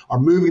rates are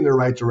moving in the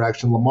right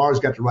direction? Lamar's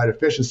got the right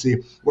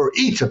efficiency, where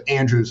each of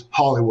Andrews,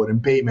 Hollywood,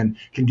 and Bateman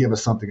can give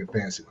us something in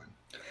Fantasyland.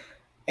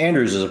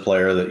 Andrews is a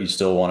player that you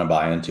still want to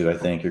buy into. I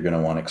think you're going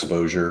to want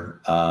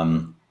exposure.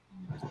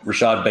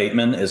 Rashad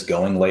Bateman is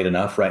going late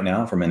enough right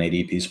now from an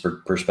ADP's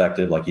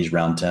perspective, he's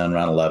round 10,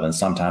 round 11,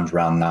 sometimes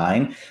round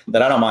 9,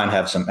 that I don't mind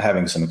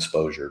having some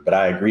exposure. But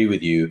I agree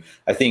with you.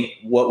 I think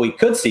what we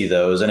could see,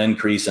 though, is an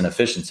increase in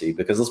efficiency,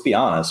 because let's be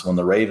honest, when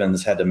the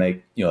Ravens had to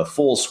make a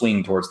full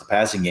swing towards the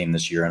passing game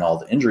this year and all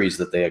the injuries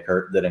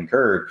that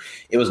incurred,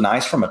 it was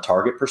nice from a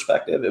target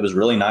perspective. It was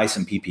really nice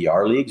in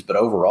PPR leagues, but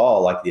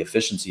overall, the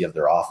efficiency of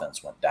their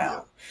offense went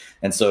down.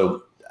 And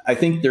so I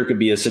think there could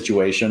be a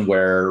situation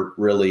where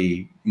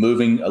really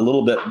moving a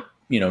little bit,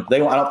 I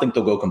don't think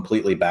they'll go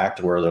completely back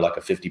to where they're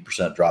a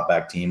 50% drop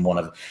back team.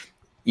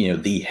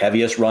 the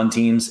heaviest run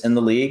teams in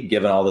the league,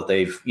 given all that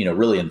they've,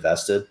 really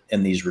invested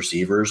in these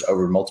receivers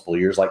over multiple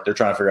years. Like they're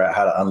trying to figure out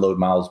how to unload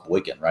Miles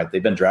Boykin, right?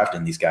 They've been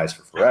drafting these guys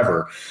for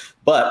forever.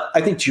 But I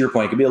think to your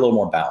point, it could be a little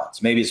more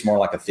balanced. Maybe it's more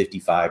like a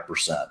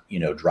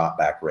 55%, drop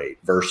back rate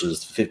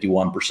versus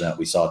 51%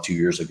 we saw 2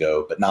 years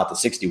ago, but not the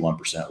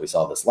 61% we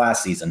saw this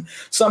last season.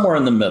 Somewhere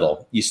in the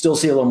middle, you still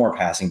see a little more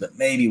passing, but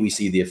maybe we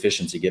see the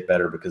efficiency get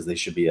better because they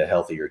should be a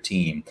healthier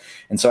team.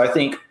 And so I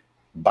think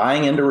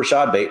buying into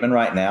Rashad Bateman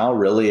right now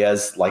really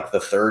as like the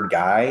third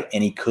guy,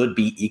 and he could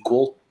be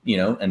equal,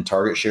 and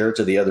target share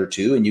to the other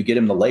two, and you get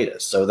him the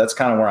latest. So that's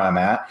kind of where I'm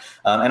at.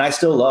 And I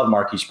still love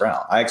Marquise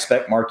Brown. I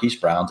expect Marquise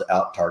Brown to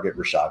out-target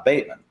Rashad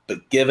Bateman.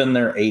 But given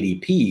their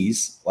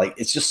ADPs, like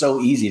it's just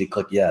so easy to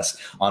click yes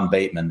on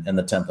Bateman in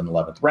the 10th and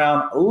 11th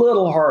round. A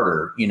little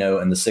harder, in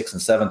the 6th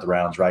and 7th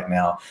rounds right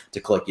now to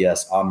click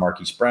yes on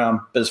Marquise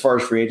Brown. But as far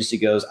as free agency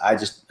goes,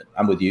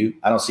 I'm with you.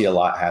 I don't see a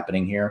lot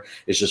happening here.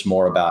 It's just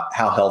more about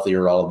how healthy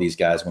are all of these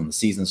guys when the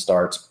season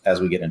starts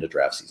as we get into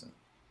draft season.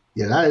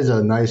 Yeah, that is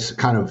a nice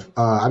kind of,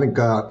 I think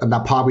in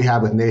that pod we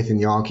had with Nathan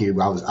Yonke,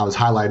 I was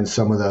highlighting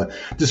some of the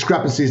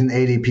discrepancies in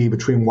ADP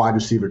between wide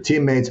receiver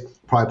teammates.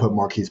 Probably put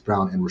Marquise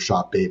Brown and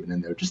Rashad Bateman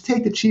in there. Just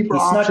take the cheaper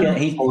option.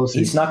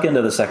 He snuck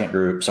into the second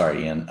group.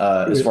 Sorry, Ian.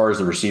 As far as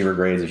the receiver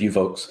grades, if you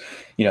folks,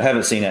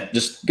 haven't seen it,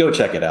 just go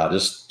check it out.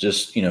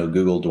 Just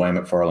Google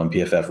Dwayne McFarland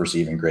PFF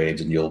receiving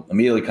grades, and you'll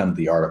immediately come to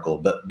the article.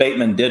 But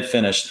Bateman did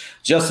finish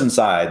just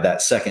inside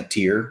that second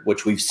tier,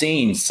 which we've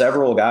seen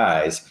several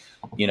guys.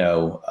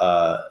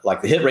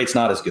 Like the hit rate's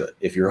not as good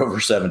if you're over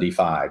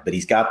 75, but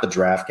he's got the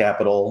draft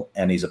capital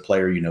and he's a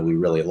player, we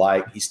really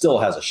like. He still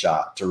has a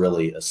shot to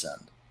really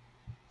ascend.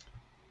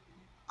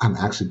 I'm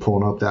actually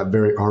pulling up that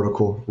very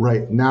article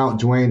right now.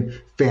 Dwayne,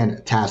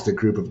 fantastic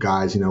group of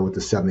guys, with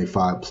the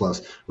 75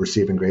 plus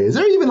receiving grade. Is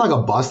there even like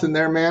a bust in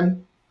there,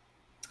 man?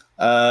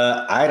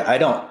 I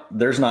don't,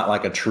 there's not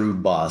like a true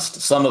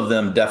bust. Some of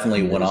them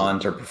definitely went on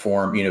to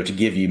perform, to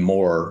give you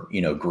more,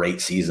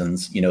 great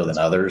seasons, than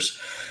others.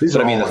 These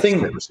are all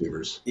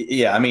receivers.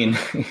 Yeah. I mean,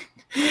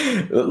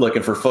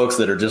 looking for folks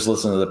that are just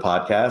listening to the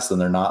podcast and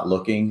they're not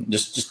looking,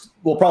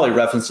 we'll probably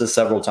reference this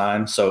several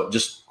times. So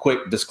just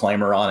quick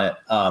disclaimer on it.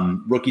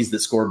 Rookies that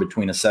scored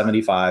between a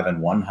 75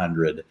 and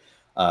 100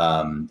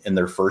 in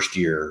their first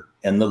year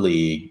in the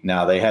league.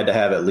 Now they had to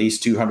have at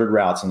least 200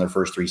 routes in their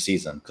first 3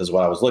 seasons, because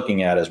what I was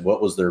looking at is what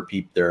was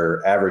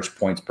their average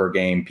points per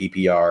game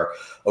PPR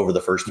over the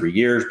first 3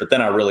 years. But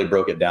then I really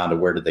broke it down to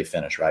where did they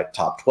finish, right?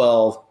 Top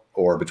 12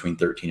 or between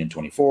 13 and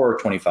 24,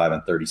 25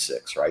 and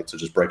 36, right? So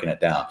just breaking it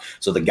down.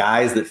 So the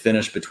guys that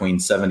finished between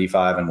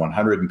 75 and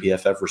 100 in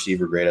PFF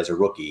receiver grade as a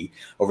rookie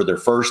over their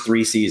first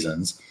 3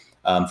 seasons,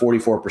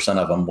 44%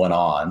 of them went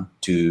on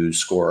to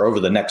score over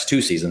the next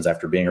 2 seasons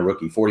after being a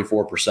rookie.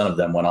 44% of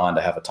them went on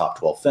to have a top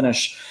 12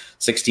 finish.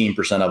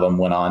 16% of them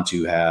went on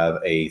to have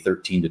a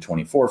 13 to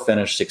 24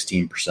 finish,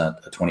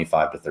 16% a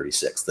 25 to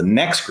 36. The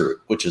next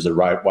group, which is a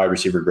wide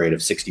receiver grade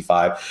of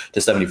 65 to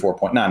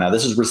 74.9. Now,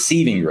 this is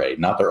receiving grade,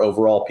 not their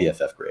overall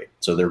PFF grade.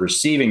 So their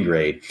receiving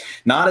grade,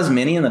 not as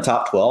many in the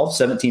top 12,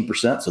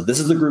 17%. So this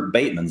is the group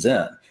Bateman's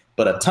in.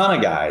 But a ton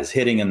of guys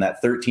hitting in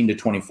that 13 to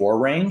 24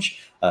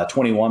 range,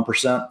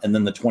 21%, and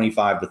then the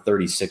 25 to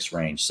 36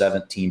 range,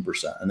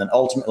 17%. And then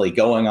ultimately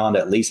going on to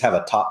at least have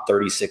a top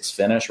 36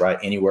 finish, right?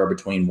 Anywhere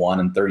between 1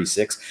 and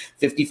 36.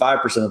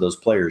 55% of those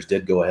players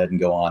did go ahead and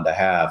go on to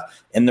have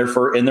in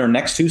their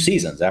next 2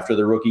 seasons after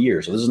their rookie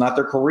year. So this is not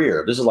their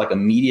career. This is like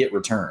immediate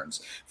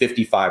returns,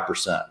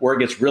 55%. Where it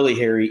gets really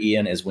hairy,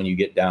 Ian, is when you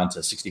get down to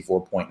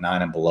 64.9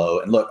 and below.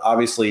 And look,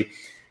 obviously,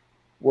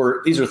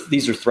 these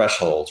are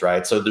thresholds,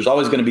 right? So there's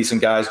always going to be some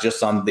guys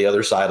just on the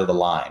other side of the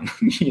line,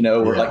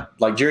 where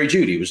like Jerry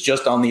Jeudy was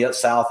just on the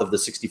south of the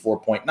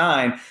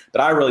 64.9, but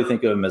I really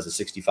think of him as a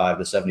 65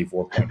 to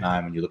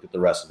 74.9 when you look at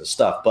the rest of his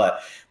stuff. But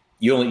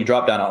you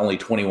drop down to only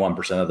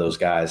 21% of those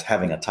guys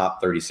having a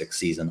top 36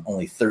 season,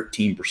 only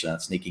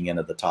 13% sneaking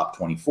into the top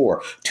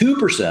 24.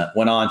 2%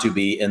 went on to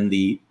be in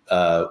the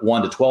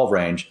 1 to 12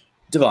 range.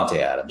 Devontae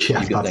Adams. You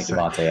could think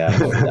Devontae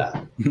Adams with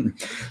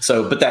that.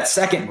 So, but that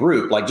second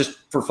group, like just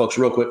for folks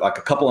real quick, like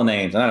a couple of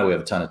names, and I know we have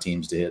a ton of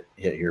teams to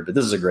hit here, but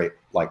this is a great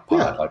pod.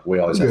 Yeah, like we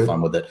always have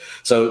fun with it.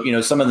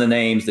 So, some of the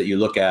names that you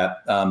look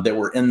at that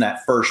were in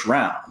that first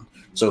round.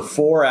 So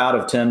 4 out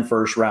of 10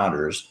 first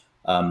rounders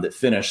that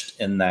finished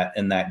in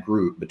that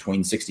group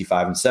between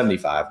 65 and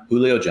 75,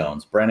 Julio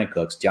Jones, Brandon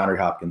Cooks, DeAndre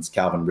Hopkins,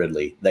 Calvin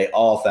Ridley, they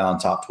all found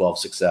top 12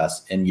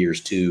 success in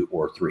years 2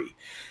 or 3.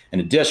 In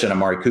addition,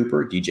 Amari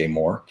Cooper, DJ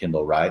Moore,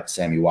 Kendall Wright,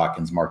 Sammy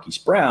Watkins, Marquise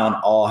Brown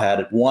all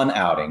had one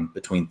outing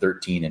between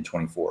 13 and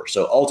 24.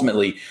 So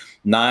ultimately,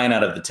 9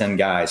 out of the 10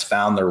 guys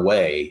found their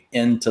way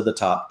into the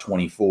top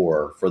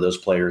 24 for those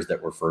players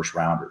that were first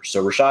rounders.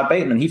 So Rashad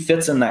Bateman, he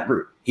fits in that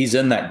group. He's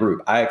in that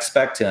group. I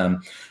expect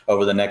him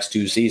over the next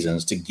 2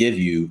 seasons to give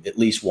you at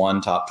least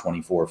one top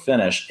 24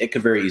 finish. It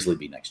could very easily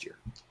be next year.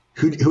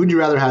 Who would you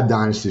rather have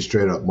dynasty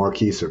straight up,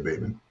 Marquise or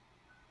Bateman?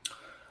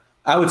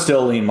 I would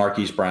still lean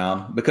Marquise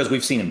Brown because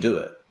we've seen him do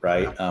it,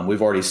 right? Yeah.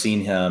 We've already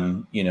seen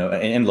him,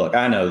 and look,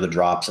 I know the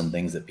drops and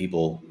things that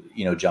people,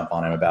 jump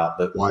on him about,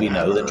 but Why we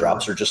know not? that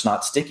drops are just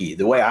not sticky.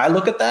 The way I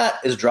look at that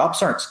is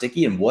drops aren't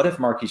sticky. And what if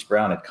Marquise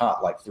Brown had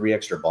caught like 3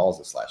 extra balls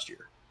this last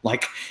year?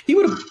 Like he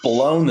would have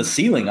blown the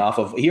ceiling off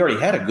of, he already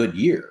had a good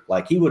year.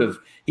 Like he would have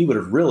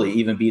really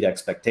even beat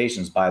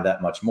expectations by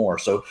that much more.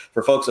 So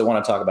for folks that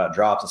want to talk about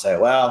drops and say,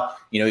 well,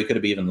 he could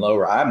have been even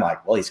lower. I'm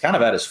like, well, he's kind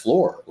of at his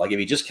floor. Like if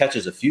he just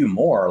catches a few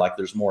more, like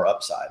there's more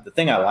upside. The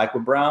thing I like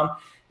with Brown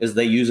is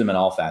they use him in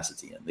all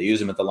facets. They use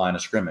him at the line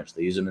of scrimmage.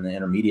 They use him in the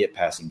intermediate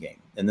passing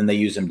game. And then they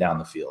use him down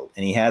the field.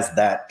 And he has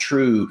that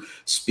true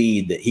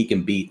speed that he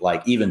can beat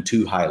like even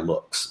 2 high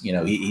looks.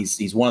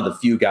 He's one of the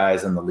few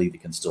guys in the league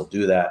that can still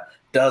do that.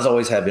 Does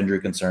always have injury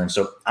concerns.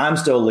 So I'm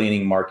still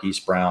leaning Marquise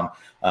Brown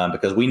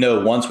because we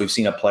know once we've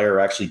seen a player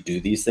actually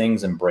do these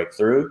things and break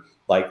through,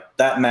 like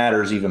that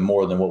matters even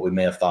more than what we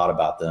may have thought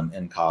about them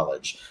in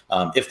college.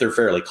 If they're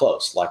fairly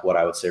close, like what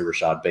I would say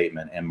Rashad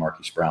Bateman and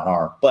Marquise Brown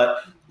are. But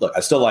look,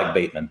 I still like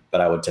Bateman, but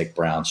I would take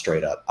Brown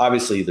straight up.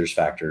 Obviously, there's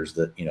factors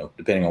that,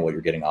 depending on what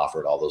you're getting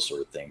offered, all those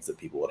sort of things that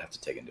people would have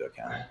to take into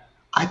account.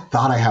 I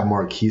thought I had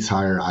Marquise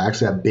higher. I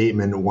actually have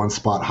Bateman 1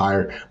 spot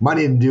higher. Might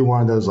need to do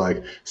one of those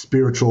like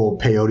spiritual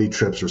peyote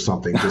trips or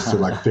something just to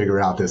like figure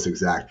out this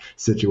exact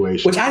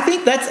situation. Which I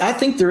think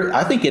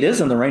it is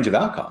in the range of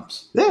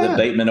outcomes. Yeah. That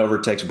Bateman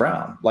overtakes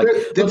Brown. Like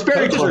it's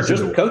very close.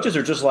 Coaches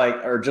are just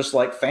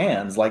like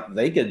fans. Like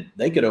they could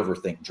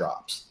overthink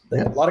drops.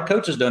 Yeah. A lot of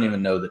coaches don't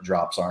even know that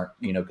drops aren't,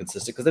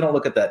 consistent because they don't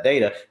look at that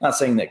data. Not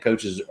saying that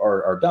coaches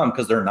are dumb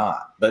because they're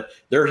not, but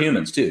they're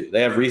humans too.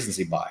 They have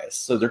recency bias.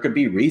 So there could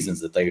be reasons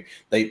that they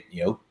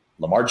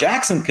Lamar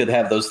Jackson could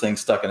have those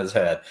things stuck in his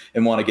head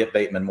and want to get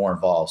Bateman more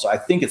involved. So I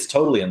think it's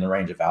totally in the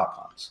range of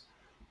outcomes.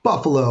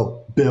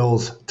 Buffalo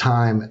Bills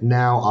time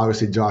now.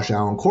 Obviously, Josh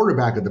Allen,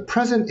 quarterback of the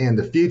present and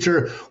the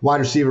future. Wide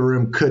receiver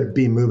room could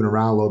be moving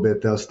around a little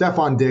bit, though.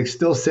 Stephon Diggs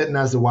still sitting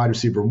as the wide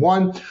receiver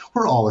 1.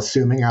 We're all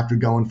assuming after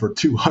going for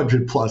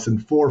 200 plus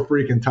and 4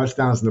 freaking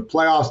touchdowns in the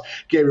playoffs,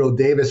 Gabriel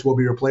Davis will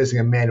be replacing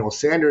Emmanuel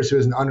Sanders, who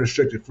is an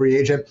unrestricted free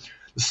agent.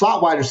 The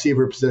slot wide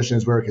receiver position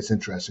is where it gets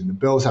interesting. The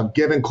Bills have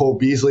given Cole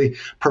Beasley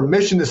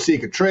permission to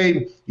seek a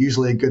trade,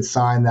 usually a good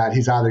sign that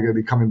he's either going to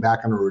be coming back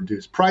on a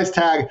reduced price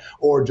tag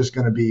or just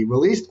going to be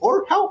released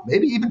or, hell,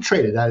 maybe even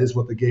traded. That is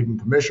what they gave him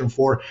permission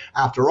for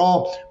after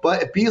all.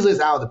 But if Beasley is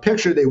out of the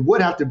picture, they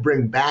would have to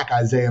bring back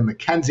Isaiah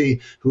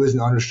McKenzie, who is an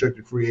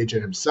unrestricted free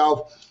agent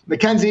himself.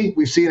 McKenzie,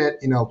 we've seen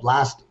it,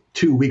 last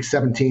 2 week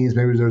 17s,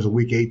 maybe there's a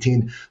week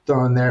 18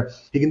 thrown there.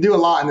 He can do a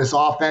lot in this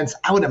offense.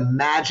 I would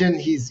imagine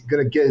he's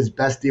going to get his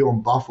best deal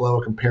in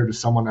Buffalo compared to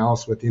someone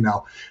else with,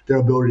 their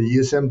ability to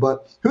use him.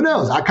 But who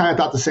knows? I kind of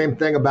thought the same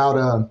thing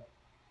about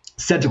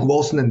Cedric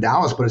Wilson in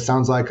Dallas, but it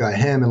sounds like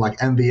him and like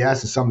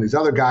MVS and some of these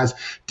other guys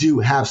do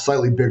have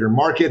slightly bigger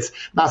markets.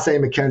 Not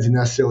saying McKenzie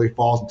necessarily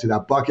falls into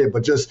that bucket,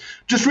 but just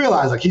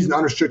realize like he's an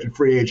unrestricted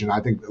free agent.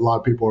 I think a lot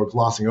of people are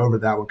glossing over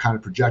that. We're kind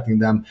of projecting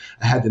them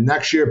ahead to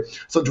next year.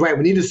 So Dwayne,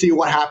 we need to see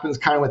what happens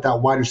kind of with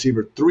that wide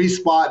receiver 3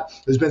 spot.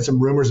 There's been some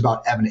rumors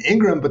about Evan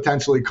Ingram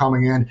potentially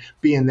coming in,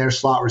 being their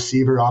slot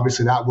receiver.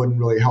 Obviously that wouldn't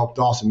really help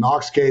Dawson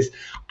Knox's case.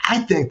 I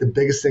think the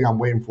biggest thing I'm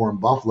waiting for in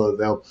Buffalo,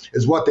 though,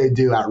 is what they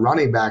do at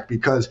running back,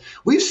 because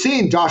we've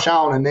seen Josh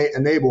Allen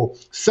enable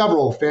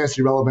several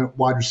fantasy-relevant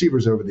wide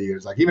receivers over the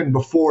years. Like even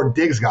before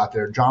Diggs got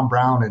there, John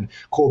Brown and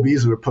Cole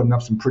Beasley were putting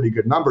up some pretty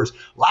good numbers.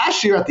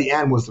 Last year at the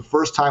end was the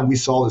first time we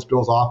saw this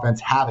Bills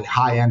offense have a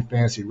high-end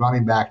fantasy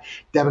running back.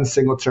 Devin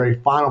Singletary,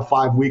 final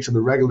 5 weeks of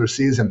the regular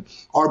season,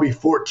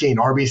 RB14,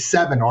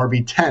 RB7,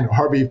 RB10,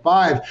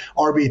 RB5,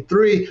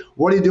 RB3.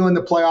 What do you do in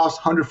the playoffs?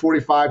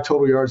 145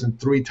 total yards and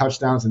 3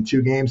 touchdowns in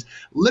 2 games.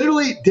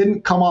 Literally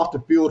didn't come off the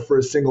field for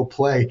a single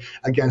play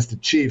against the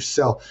Chiefs.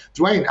 So,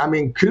 Dwayne, I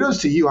mean, kudos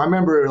to you. I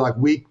remember like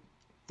week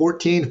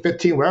 14,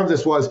 15, wherever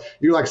this was,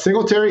 you're like,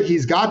 Singletary,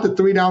 he's got the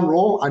 3-down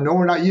roll. I know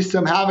we're not used to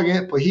him having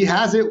it, but he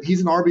has it.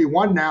 He's an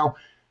RB1 now.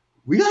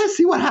 We got to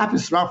see what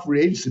happens throughout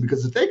free agency,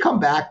 because if they come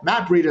back,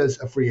 Matt Breida is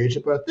a free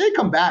agent, but if they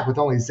come back with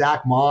only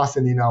Zach Moss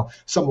and,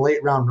 some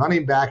late round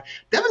running back,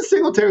 Devin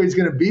Singletary is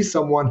going to be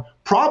someone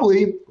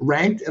probably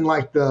ranked in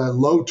like the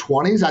low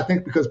 20s, I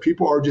think, because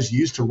people are just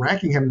used to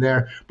ranking him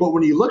there. But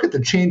when you look at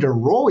the change of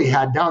role he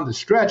had down the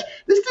stretch,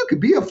 this dude could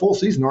be a full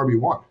season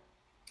RB1.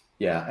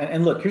 Yeah.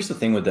 And look, here's the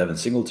thing with Devin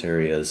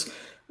Singletary is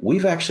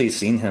we've actually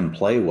seen him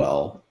play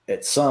well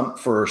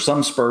for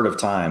some spurt of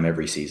time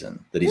every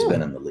season that he's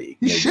been in the league.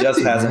 He just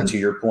hasn't, to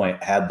your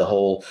point, had the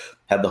whole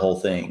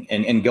thing.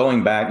 And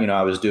going back,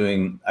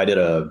 I did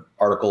a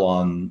article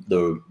on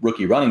the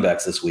rookie running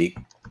backs this week.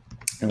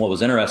 And what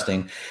was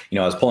interesting, I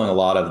was pulling a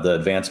lot of the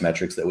advanced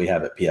metrics that we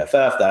have at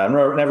PFF that I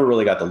never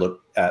really got to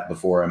look at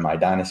before in my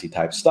dynasty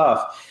type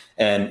stuff.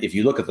 And if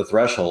you look at the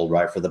threshold,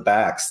 right, for the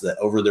backs that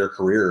over their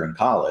career in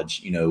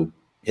college,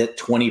 hit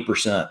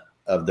 20%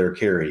 of their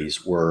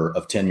carries were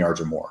of 10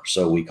 yards or more.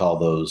 So we call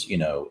those,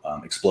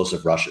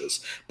 explosive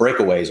rushes.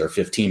 Breakaways are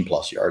 15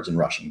 plus yards in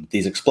rushing.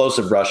 These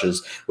explosive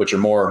rushes, which are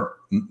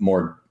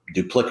more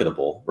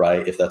duplicatable,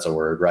 right? If that's a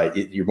word, right?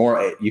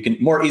 You can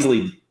more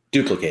easily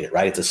duplicate it,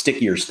 right? It's a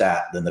stickier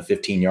stat than the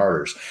 15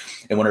 yarders.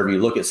 And whenever you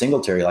look at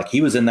Singletary, like he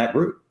was in that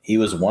group. he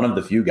was one of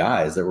the few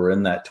guys that were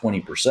in that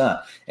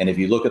 20%. And if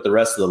you look at the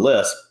rest of the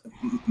list,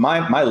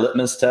 my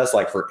litmus test,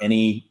 like for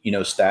any,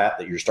 stat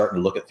that you're starting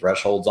to look at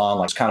thresholds on,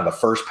 like kind of a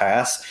first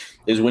pass,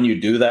 is when you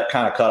do that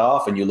kind of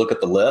cutoff and you look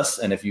at the list.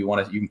 And if you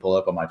want to, you can pull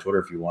up on my Twitter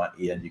if you want,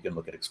 Ian, you can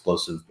look at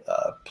explosive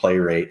play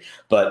rate.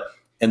 But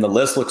and the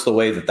list looks the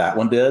way that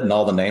one did and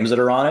all the names that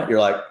are on it, you're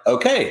like,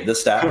 okay,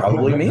 this stat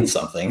probably means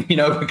something,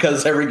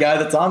 because every guy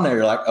that's on there,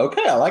 you're like,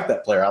 okay, I like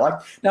that player.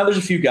 Now there's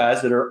a few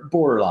guys that are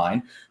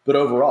borderline, but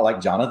overall, like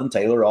Jonathan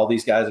Taylor, all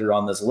these guys that are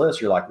on this list,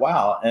 you're like,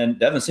 wow. And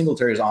Devin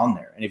Singletary is on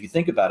there. And if you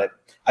think about it,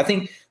 I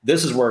think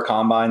this is where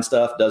combine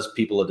stuff does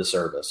people a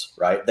disservice,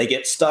 right? They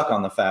get stuck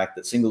on the fact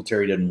that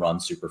Singletary didn't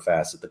run super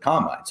fast at the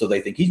combine. So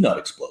they think he's not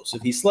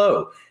explosive. He's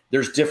slow.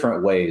 There's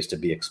different ways to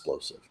be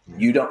explosive.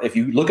 If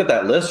you look at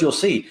that list, you'll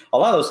see a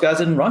lot of those guys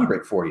didn't run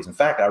great 40s. In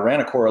fact, I ran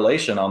a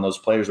correlation on those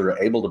players that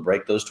are able to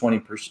break those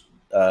 20%,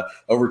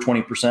 over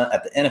 20%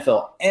 at the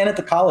NFL and at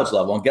the college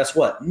level. And guess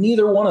what?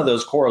 Neither one of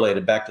those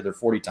correlated back to their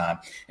 40 time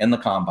in the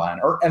combine,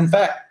 or in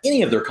fact,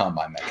 any of their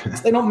combine metrics.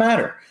 They don't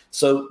matter.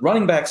 So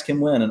running backs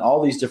can win in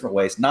all these different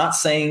ways. Not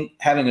saying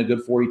having a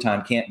good 40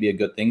 time can't be a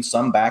good thing.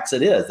 Some backs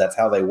it is. That's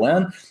how they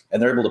win,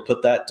 and they're able to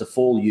put that to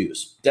full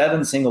use.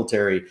 Devin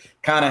Singletary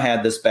kind of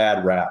had this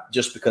bad rap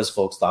just because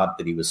folks thought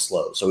that he was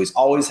slow. So he's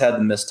always had the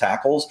missed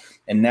tackles,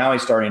 and now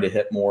he's starting to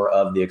hit more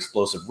of the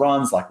explosive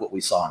runs like what we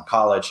saw in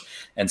college.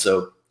 And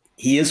so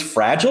he is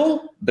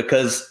fragile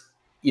because,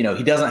 he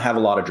doesn't have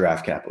a lot of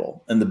draft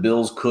capital, and the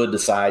Bills could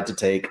decide to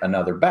take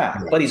another back.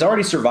 Right. But he's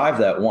already survived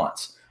that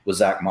once with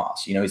Zach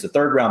Moss. He's a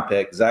third-round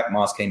pick. Zach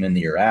Moss came in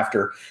the year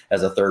after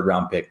as a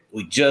third-round pick.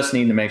 We just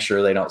need to make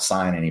sure they don't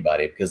sign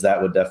anybody, because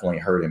that would definitely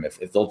hurt him.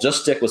 If they'll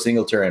just stick with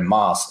Singletary and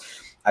Moss,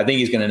 I think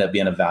he's going to end up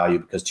being a value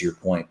because, to your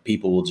point,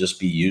 people will just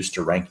be used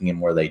to ranking him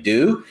where they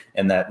do,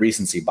 and that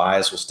recency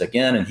bias will stick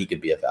in, and he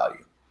could be a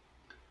value.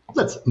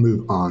 Let's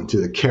move on to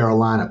the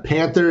Carolina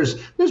Panthers.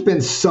 There's been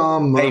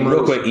some Hey,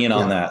 real quick, Ian,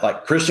 on that.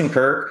 Like Christian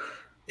Kirk,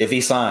 if he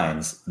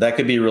signs, that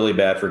could be really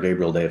bad for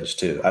Gabriel Davis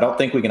too. I don't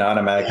think we can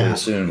automatically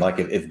assume, like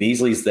if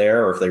Beasley's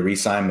there or if they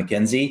re-sign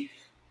McKenzie,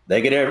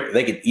 they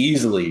could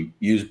easily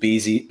use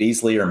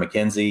Beasley or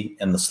McKenzie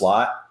in the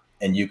slot,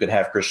 and you could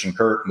have Christian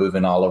Kirk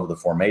moving all over the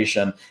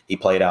formation. He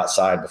played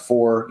outside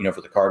before,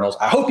 for the Cardinals.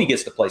 I hope he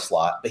gets to play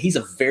slot, but he's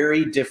a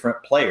very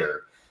different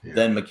player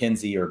than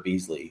McKenzie or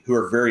Beasley, who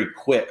are very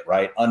quick,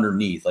 right,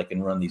 underneath. Like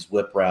can run these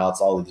whip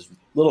routes, all of these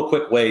little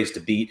quick ways to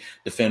beat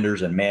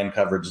defenders in man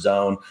coverage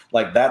zone.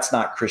 Like that's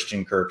not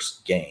Christian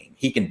Kirk's game.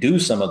 He can do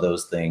some of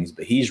those things,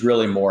 but he's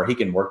really more, he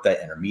can work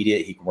that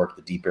intermediate. He can work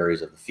the deep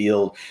areas of the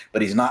field,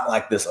 but he's not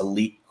like this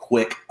elite,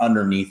 quick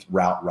underneath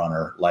route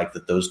runner like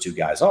that those two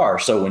guys are.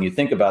 So when you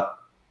think about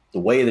the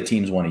way the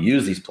teams want to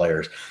use these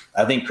players,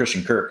 I think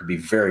Christian Kirk could be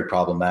very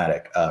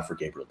problematic for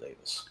Gabriel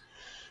Davis.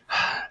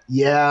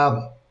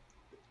 Yeah.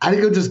 I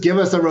think it'll just give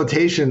us a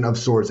rotation of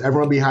sorts,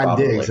 everyone behind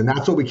Probably. Diggs, and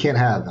that's what we can't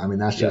have. I mean,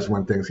 that's just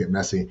when things get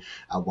messy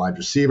at wide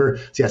receiver.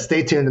 So,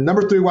 stay tuned. The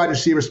number 3 wide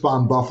receiver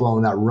spot in Buffalo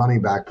in that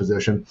running back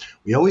position.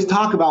 We always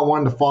talk about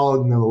wanting to follow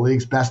the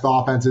league's best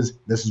offenses.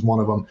 This is one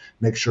of them.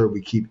 Make sure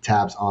we keep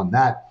tabs on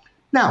that.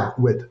 Now,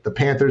 with the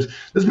Panthers,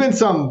 there's been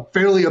some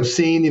fairly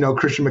obscene,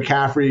 Christian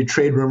McCaffrey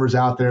trade rumors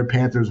out there.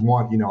 Panthers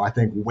want, I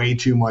think way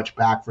too much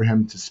back for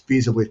him to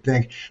feasibly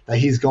think that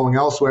he's going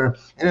elsewhere.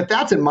 And if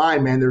that's in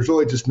mind, man, there's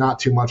really just not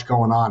too much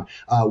going on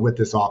with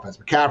this offense.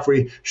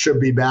 McCaffrey should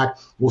be back.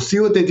 We'll see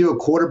what they do at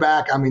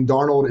quarterback. I mean,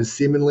 Darnold is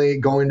seemingly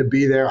going to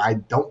be there. I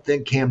don't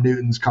think Cam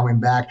Newton's coming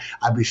back.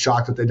 I'd be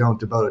shocked if they don't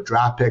devote a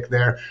draft pick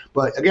there.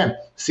 But again,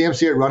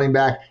 CMC at running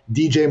back,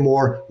 DJ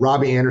Moore,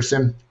 Robbie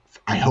Anderson.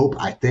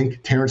 I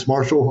think Terrence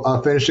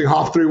Marshall finishing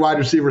off 3 wide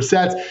receiver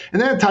sets.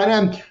 And then at tight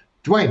end,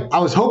 Dwayne, I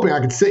was hoping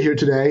I could sit here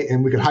today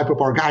and we could hype up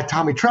our guy,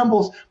 Tommy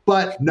Trembles,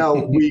 but no,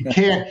 we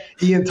can't.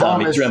 Ian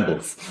Thomas.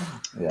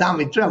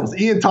 Tommy Trembles.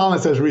 Ian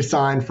Thomas has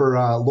re-signed for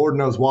Lord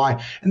knows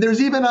why. And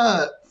there's even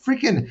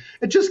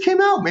it just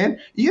came out, man.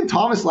 Ian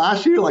Thomas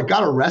last year,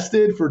 got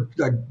arrested for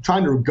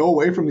trying to go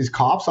away from these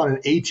cops on an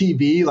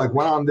ATV,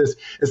 went on this,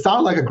 it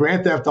sounded like a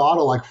Grand Theft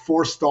Auto,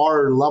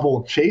 4-star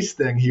level chase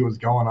thing he was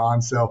going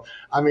on. So,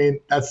 I mean,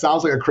 that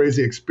sounds like a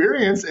crazy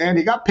experience, and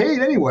he got paid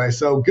anyway.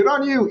 So good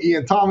on you,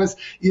 Ian Thomas.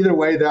 Either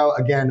way, though,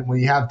 again, when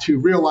you have 2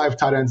 real-life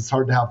tight ends, it's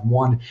hard to have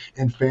one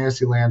in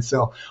fantasy land.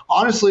 So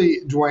honestly,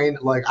 Dwayne,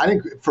 I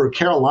think for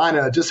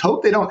Carolina, just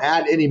hope they don't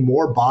add any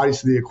more bodies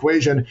to the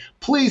equation.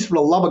 Please, for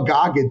the love of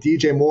God, get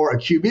DJ Moore a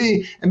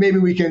QB, and maybe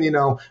we can,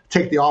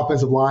 take the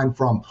offensive line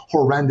from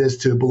horrendous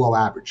to below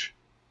average.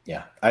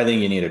 Yeah, I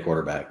think you need a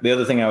quarterback. The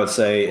other thing I would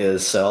say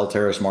is sell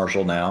Terrace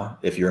Marshall now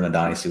if you're in a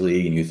dynasty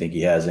league and you think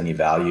he has any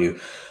value.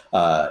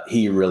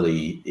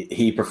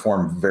 He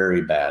performed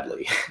very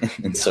badly.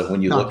 And so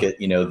when you look at,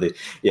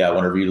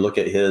 whenever you look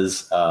at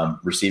his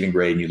receiving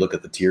grade and you look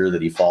at the tier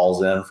that he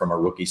falls in from a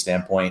rookie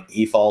standpoint,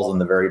 he falls in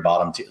the very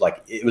bottom tier.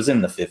 It was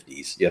in the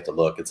 50s. You have to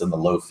look. It's in the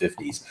low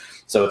 50s.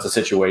 So it's a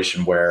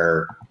situation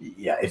where,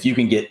 if you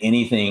can get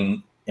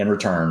anything in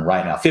return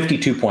right now.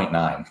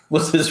 52.9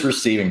 was his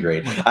receiving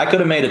grade. I could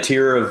have made a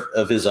tier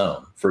of his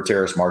own for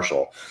Terrace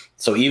Marshall.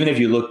 So even if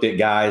you looked at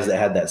guys that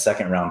had that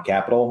second round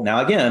capital,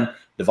 now again,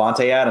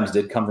 Davante Adams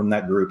did come from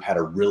that group, had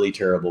a really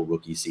terrible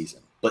rookie season.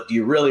 But do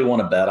you really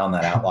want to bet on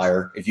that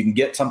outlier? If you can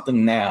get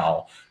something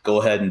now, go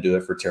ahead and do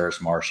it for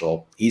Terrace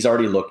Marshall. He's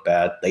already looked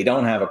bad. They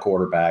don't have a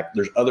quarterback.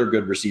 There's other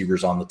good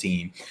receivers on the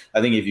team.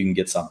 I think if you can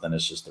get something,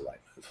 it's just the right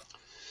move.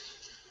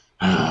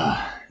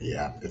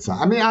 Yeah, it's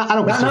not. I mean, I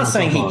don't. I'm not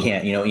saying he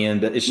can't,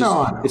 Ian, but it's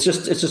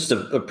just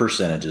a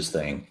percentages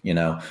thing.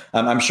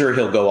 I'm sure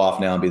he'll go off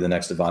now and be the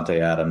next Davante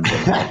Adams.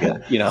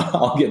 And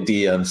I'll get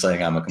DMs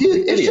saying I'm a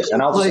complete idiot,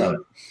 and I'll just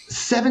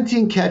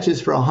 17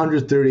 catches for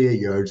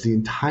 138 yards the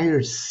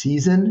entire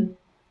season.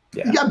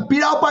 Yeah. You got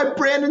beat out by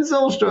Brandon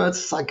Zylstra.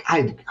 It's like,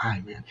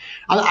 man.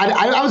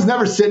 I was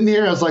never sitting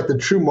here as like the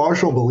true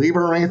Marshall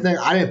believer or anything.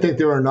 I didn't think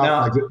there were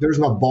enough, there's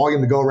enough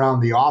volume to go around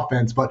the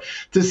offense. But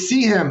to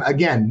see him,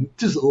 again,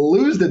 just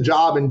lose the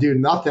job and do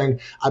nothing.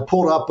 I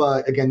pulled up,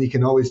 again, you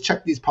can always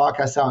check these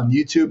podcasts out on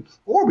YouTube,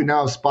 or we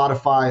now have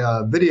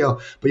Spotify video.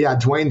 But yeah,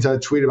 Dwayne's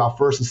tweeted about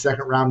first and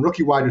second round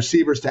rookie wide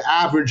receivers to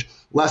average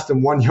less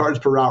than 1 yards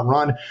per route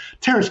run.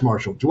 Terrace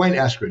Marshall, Dwayne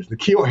Eskridge,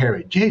 N'Keal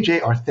Harry, J.J.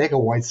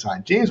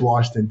 Arcega-Whiteside, James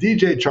Washington,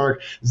 DJ Chark,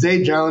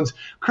 Zay Jones,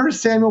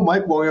 Curtis Samuel,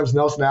 Mike Williams,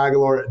 Nelson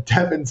Aguilar,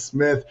 Devin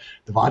Smith,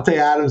 Davante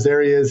Adams,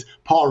 there he is,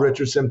 Paul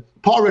Richardson.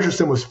 Paul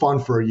Richardson was fun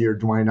for a year,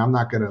 Dwayne. I'm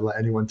not going to let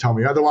anyone tell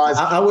me otherwise.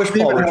 I wish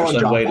Paul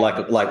Richardson weighed like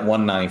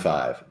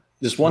 195.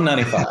 Just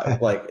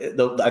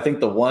 195. I think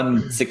the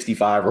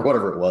 165 or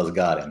whatever it was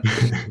got him.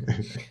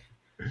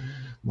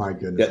 My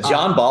goodness. Yeah,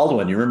 John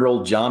Baldwin. You remember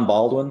old John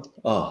Baldwin?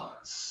 Oh,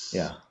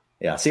 yeah.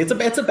 Yeah. See, it's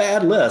a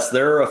bad list.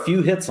 There are a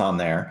few hits on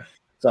there.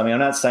 So, I mean, I'm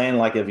not saying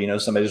like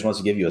if, somebody just wants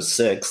to give you a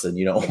 6 and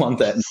you don't want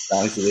that in the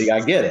Dynasty League,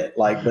 I get it.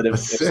 But if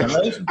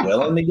somebody's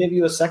willing to give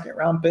you a second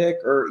round pick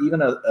or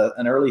even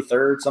an early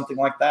third, something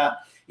like that,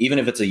 even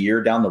if it's a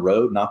year down the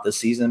road, not this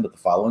season, but the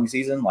following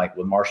season, like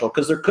with Marshall,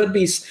 because there could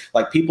be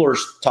people are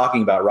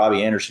talking about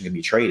Robbie Anderson could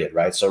be traded,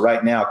 right? So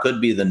right now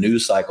could be the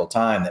news cycle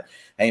time that,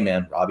 hey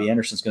man, Robbie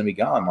Anderson's going to be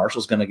gone.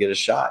 Marshall's going to get a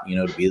shot,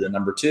 to be the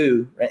number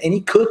 2, and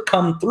he could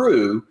come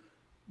through,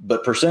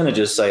 but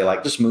percentages say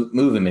just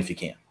move him if you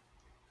can.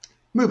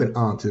 Moving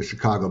on to the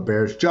Chicago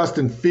Bears,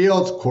 Justin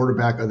Fields,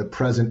 quarterback of the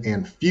present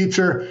and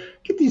future.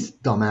 Get these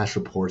dumbass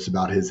reports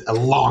about his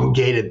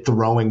elongated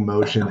throwing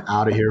motion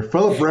out of here.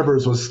 Phillip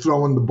Rivers was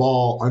throwing the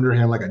ball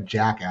underhand like a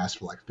jackass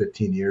for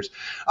 15 years.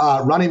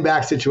 Running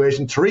back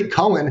situation, Tariq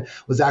Cohen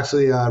was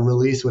actually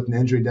released with an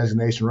injury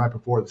designation right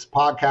before this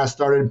podcast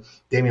started.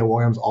 Damian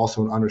Williams,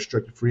 also an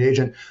unrestricted free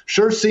agent.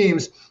 Sure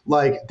seems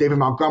like David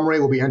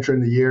Montgomery will be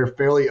entering the year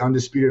fairly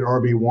undisputed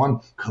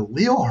RB1.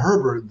 Khalil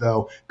Herbert,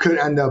 though, could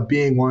end up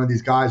being one of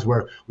these guys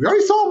where we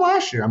already saw him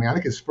last year. I mean, I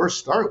think his first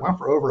start went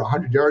for over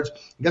 100 yards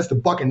against the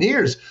Buccaneers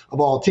of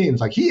all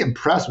teams. He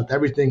impressed with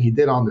everything he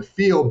did on the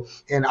field,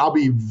 and I'll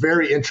be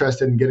very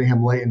interested in getting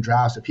him late in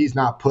drafts if he's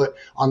not put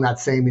on that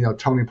same,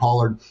 Tony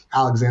Pollard,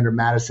 Alexander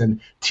Madison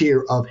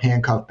tier of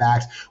handcuff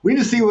backs. We need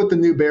to see what the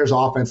new Bears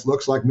offense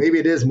looks like. Maybe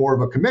it is more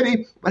of a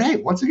committee, but hey,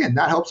 once again,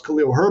 that helps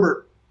Khalil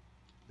Herbert.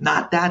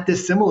 Not that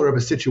dissimilar of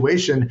a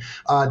situation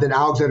than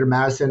Alexander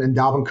Madison and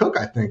Dalvin Cook,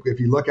 I think. If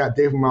you look at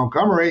David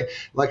Montgomery,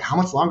 how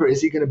much longer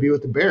is he going to be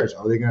with the Bears?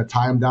 Are they going to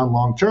tie him down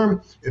long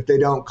term? If they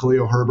don't,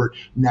 Khalil Herbert,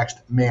 next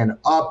man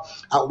up.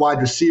 At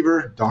wide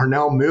receiver,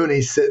 Darnell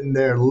Mooney sitting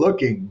there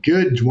looking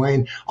good,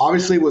 Dwayne.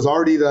 Obviously was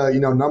already the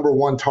number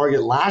 1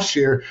 target last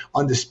year,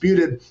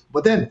 undisputed.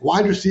 But then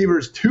wide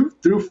receivers 2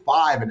 through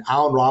 5, and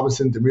Allen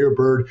Robinson, Damiere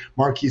Byrd,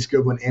 Marquise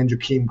Goodwin, and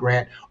Jakeem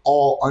Grant,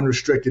 all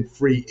unrestricted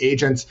free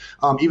agents.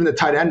 Even the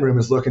tight end room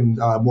is looking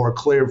more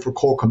clear for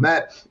Cole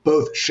Kmet.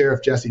 Both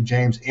Sheriff Jesse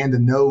James and the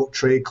no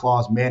trade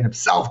clause man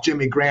himself,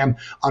 Jimmy Graham,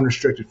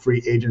 unrestricted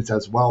free agents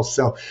as well.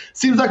 So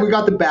seems like we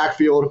got the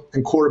backfield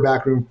and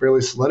quarterback room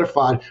fairly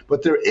solidified,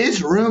 but there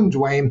is room,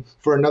 Dwayne,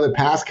 for another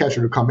pass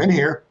catcher to come in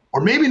here,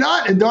 or maybe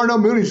not, and Darnell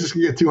Mooney's just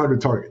going to get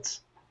 200 targets.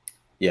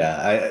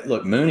 Yeah,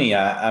 look, Mooney,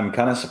 I'm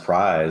kind of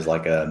surprised.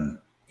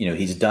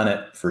 He's done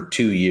it for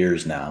 2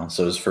 years now.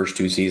 So his first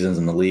 2 seasons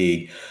in the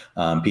league,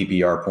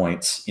 PPR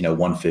points,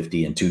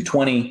 150 and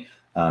 220.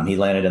 He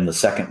landed in the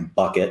second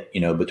bucket,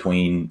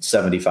 between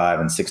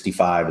 75 and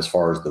 65 as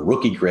far as the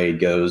rookie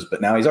grade goes.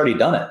 But now he's already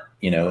done it,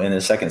 in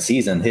his second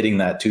season, hitting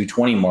that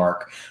 220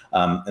 mark.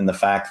 And the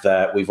fact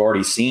that we've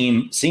already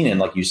seen him,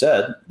 like you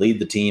said, lead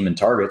the team in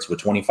targets with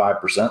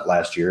 25%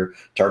 last year,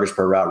 targets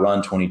per route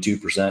run,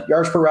 22%,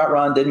 yards per route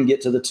run didn't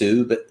get to the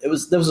 2, but there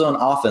was an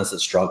offense that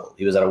struggled.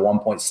 He was at a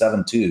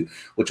 1.72,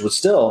 which was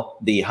still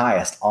the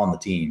highest on the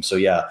team. So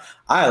yeah,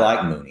 I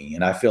like Mooney,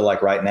 and I feel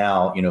like right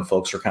now,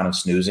 folks are kind of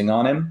snoozing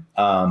on him.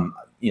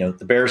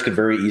 The Bears could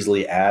very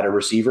easily add a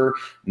receiver.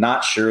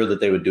 Not sure that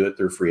they would do it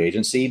through free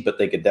agency, but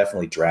they could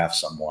definitely draft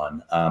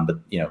someone. But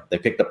they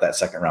picked up that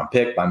second round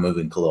pick by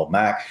moving Khalil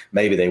Mack.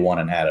 Maybe they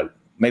want to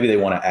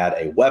add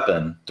a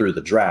weapon through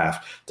the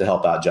draft to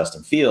help out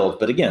Justin Fields.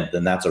 But again,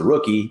 then that's a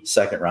rookie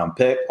second round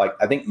pick.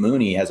 I think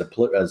Mooney has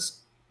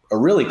a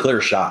really clear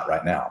shot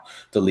right now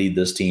to lead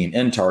this team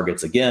in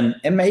targets again,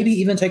 and maybe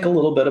even take a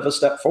little bit of a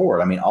step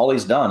forward. I mean, all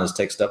he's done is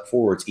take step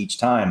forwards each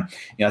time.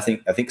 I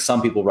think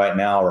some people right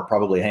now are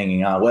probably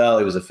hanging on, well,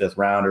 he was a 5th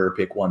rounder,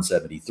 pick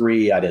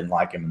 173. I didn't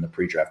like him in the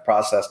pre-draft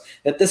process.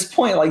 At this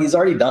point, like, he's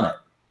already done it.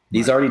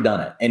 He's already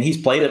done it. And he's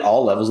played at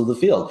all levels of the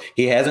field.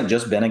 He hasn't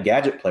just been a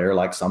gadget player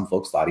like some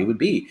folks thought he would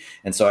be.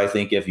 And so I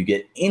think if you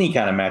get any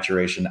kind of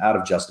maturation out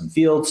of Justin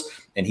Fields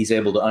and he's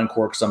able to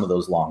uncork some of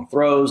those long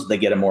throws, they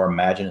get a more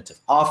imaginative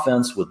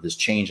offense with this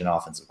change in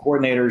offensive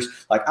coordinators.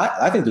 Like,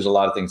 I think there's a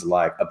lot of things to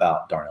like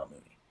about Darnell Mooney.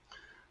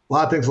 A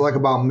lot of things I like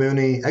about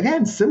Mooney.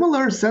 Again,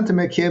 similar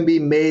sentiment can be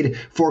made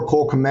for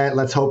Cole Kmet.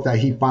 Let's hope that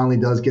he finally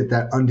does get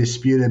that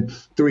undisputed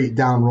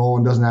 3-down roll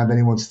and doesn't have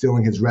anyone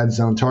stealing his red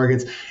zone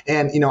targets.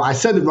 And, I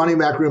said the running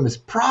back room is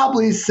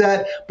probably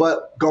set,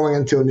 but going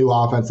into a new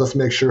offense, let's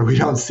make sure we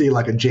don't see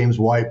like a James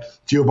White,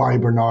 Giovanni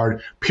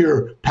Bernard,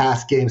 pure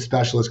pass game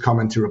specialist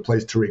coming to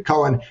replace Tariq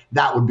Cohen.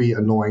 That would be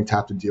annoying to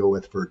have to deal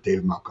with for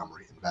David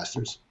Montgomery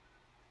investors.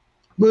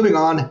 Moving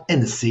on in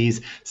the C's,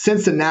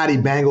 Cincinnati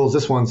Bengals.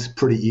 This one's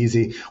pretty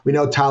easy. We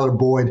know Tyler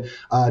Boyd,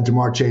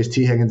 Jamar Chase,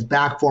 T. Higgins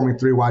back forming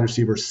 3 wide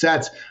receiver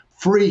sets.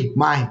 Free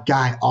my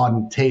guy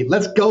Auden Tate.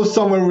 Let's go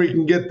somewhere where we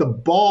can get the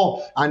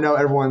ball. I know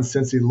everyone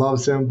since he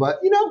loves him, but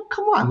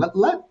come on,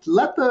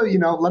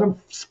 let him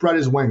spread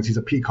his wings. He's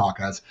a peacock,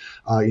 as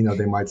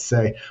they might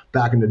say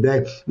back in the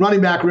day. Running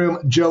back room,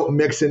 Joe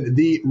Mixon,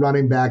 the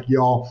running back,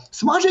 y'all.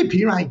 Samaje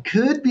Perine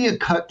could be a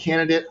cut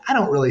candidate. I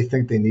don't really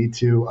think they need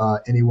to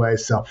anyway,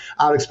 so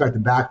I would expect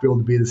the backfield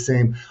to be the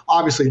same.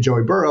 Obviously,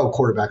 Joey Burrow,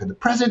 quarterback of the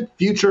present,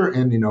 future,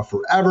 and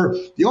forever.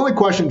 The only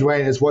question,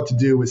 Dwayne, is what to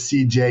do with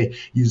CJ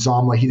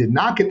Uzomah. He did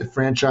not get the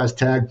franchise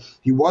tag.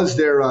 He was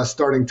their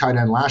starting tight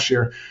end last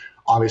year,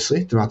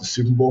 obviously, throughout the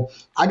Super Bowl.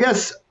 I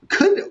guess,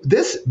 could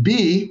this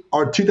be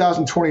our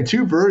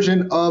 2022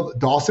 version of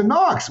Dawson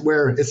Knox,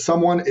 where it's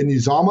someone in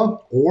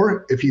Uzomah,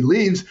 or if he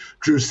leaves,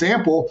 Drew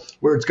Sample,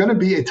 where it's going to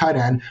be a tight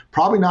end,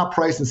 probably not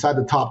priced inside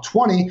the top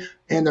 20,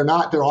 and their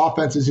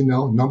offense is,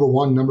 number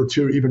 1, number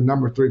 2, even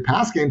number 3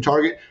 pass game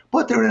target,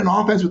 but they're in an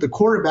offense with a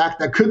quarterback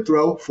that could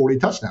throw 40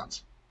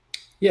 touchdowns.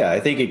 Yeah,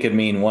 I think it could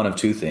mean one of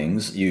two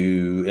things.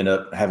 You end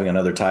up having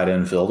another tight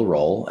end fill the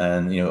role,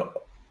 and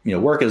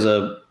work as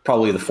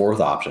probably the 4th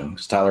option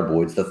because Tyler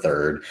Boyd's the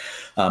 3rd.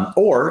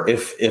 Or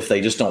if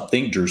they just don't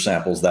think Drew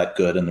Sample's that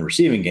good in the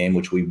receiving game,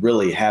 which we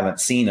really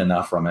haven't seen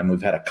enough from him.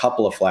 We've had a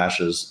couple of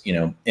flashes,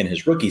 in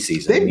his rookie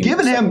season. They've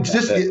given him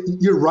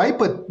you're right,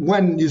 but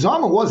when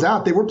Uzomah was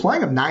out, they were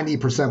playing him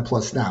 90%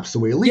 plus snaps. So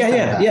we at least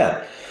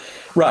yeah.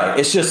 Right.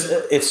 It's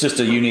just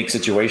a unique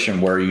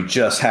situation where you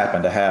just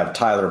happen to have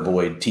Tyler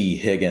Boyd, T.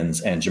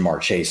 Higgins, and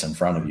Jamar Chase in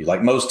front of you.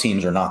 Like, most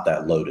teams are not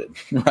that loaded,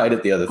 right,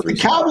 at the other 3 The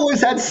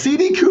Cowboys had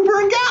CD Cooper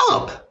and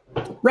Gallup.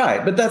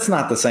 Right, but that's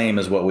not the same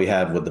as what we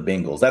had with the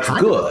Bengals. That's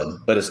good,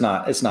 but it's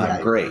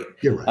not great.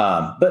 You're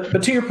right.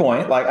 But to your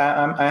point, like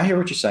I hear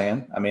what you're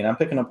saying. I mean, I'm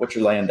picking up what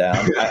you're laying down.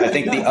 I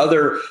think the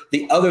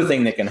other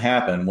thing that can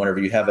happen whenever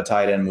you have a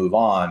tight end move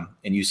on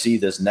and you see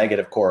this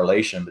negative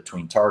correlation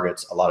between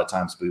targets, a lot of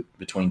times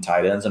between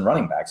tight ends and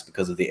running backs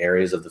because of the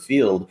areas of the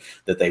field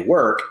that they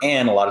work,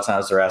 and a lot of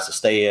times they're asked to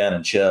stay in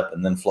and chip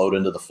and then float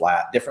into the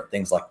flat, different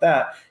things like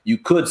that. You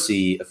could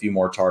see a few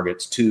more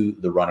targets to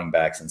the running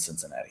backs in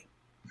Cincinnati.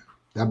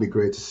 That'd be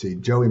great to see.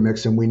 Joey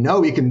Mixon, we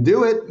know he can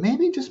do it.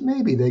 Maybe, just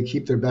maybe, they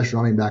keep their best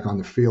running back on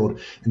the field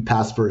in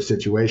pass-first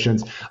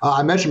situations.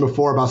 I mentioned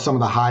before about some of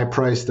the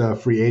high-priced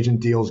free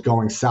agent deals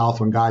going south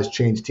when guys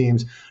change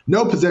teams.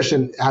 No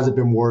position hasn't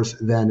been worse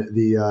than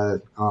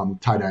the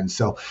tight ends.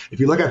 So if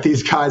you look at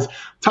these guys,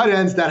 tight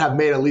ends that have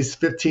made at least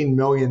 $15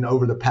 million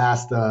over the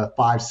past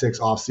 5-6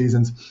 off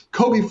seasons: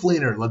 Coby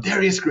Fleener,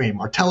 Ladarius Green,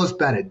 Martellus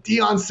Bennett,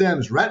 Deion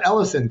Sims, Rhett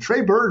Ellison,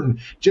 Trey Burton,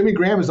 Jimmy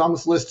Graham is on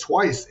this list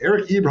twice,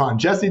 Eric Ebron,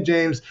 Jesse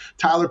James,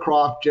 Tyler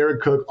Kroft,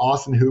 Jared Cook,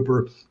 Austin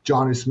Hooper,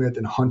 Jonnu Smith,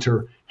 and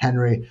Hunter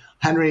Henry.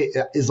 Henry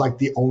is like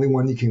the only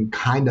one you can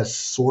kind of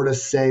sort of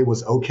say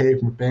was okay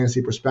from a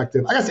fantasy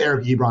perspective. I guess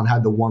Eric Ebron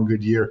had the one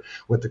good year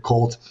with the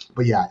Colts.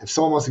 But yeah, if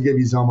someone wants to give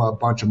Uzomah a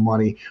bunch of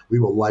money, we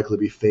will likely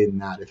be fading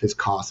that if his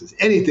cost is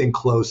anything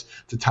close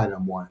to tight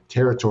end 1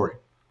 territory.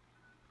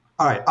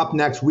 All right, up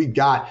next, we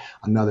got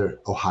another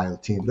Ohio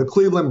team, the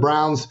Cleveland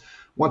Browns.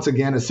 Once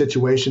again, a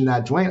situation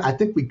that, Dwayne, I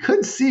think we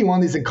could see one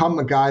of these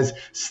incumbent guys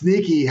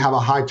sneaky have a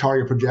high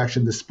target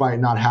projection despite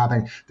not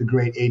having the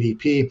great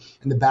ADP.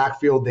 In the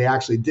backfield, they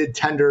actually did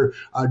tender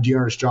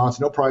Dearness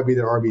Johnson. He'll probably be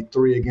their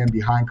RB3 again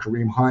behind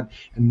Kareem Hunt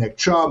and Nick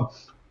Chubb.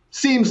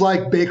 Seems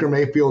like Baker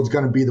Mayfield's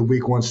going to be the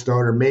week 1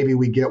 starter. Maybe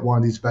we get one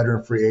of these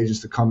veteran free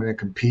agents to come in and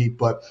compete.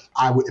 But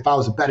if I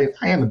was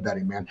I am a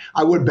betting man,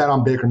 I would bet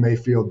on Baker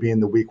Mayfield being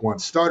the week 1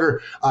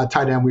 starter.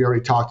 Tight end, we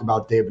already talked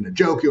about David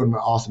Njoku and the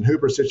Austin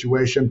Hooper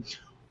situation.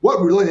 What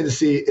we really need to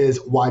see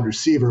is wide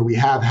receiver. We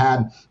have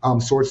had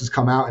sources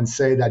come out and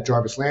say that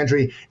Jarvis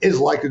Landry is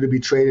likely to be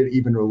traded,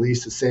 even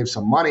released to save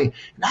some money.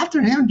 And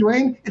after him,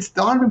 Dwayne, it's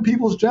Donovan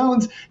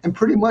Peoples-Jones and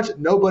pretty much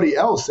nobody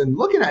else. And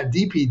looking at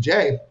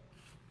DPJ,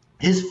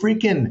 his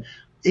freaking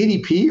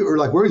ADP or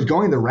like where he's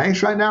going in the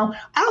ranks right now,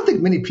 I don't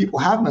think many people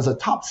have him as a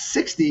top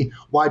 60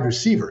 wide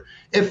receiver.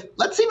 If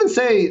let's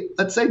say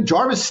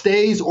Jarvis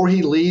stays or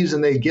he leaves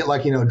and they get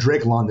like,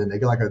 Drake London, they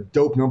get like a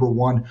dope number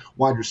 1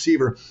 wide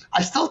receiver,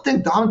 I still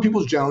think Donovan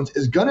Peoples-Jones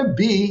is going to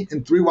be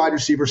in 3 wide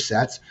receiver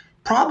sets.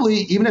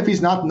 Probably, even if he's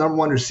not the number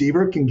 1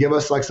 receiver, can give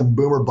us like some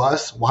boomer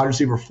bust, wide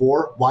receiver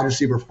 4, wide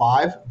receiver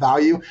 5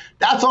 value.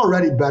 That's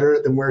already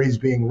better than where he's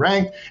being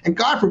ranked. And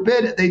God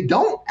forbid they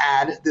don't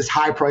add this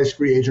high-priced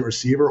free agent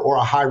receiver or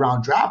a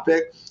high-round draft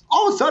pick.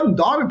 All of a sudden,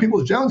 Donovan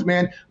Peoples-Jones,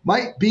 man,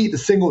 might be the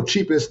single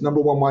cheapest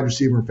number 1 wide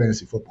receiver in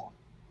fantasy football.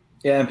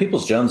 Yeah, and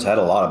Peoples-Jones had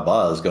a lot of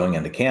buzz going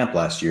into camp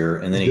last year,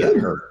 and then he got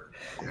hurt.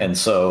 And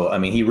so, I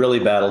mean, he really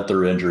battled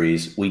through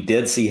injuries. We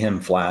did see him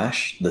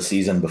flash the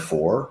season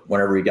before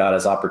whenever he got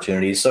his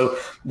opportunities. So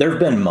there have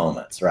been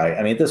moments, right?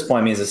 I mean, at this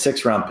point, he's a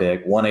 6th-round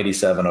pick,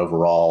 187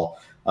 overall.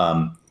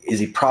 Is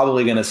he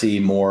probably going to see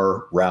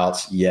more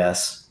routes?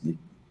 Yes.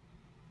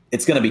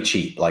 It's going to be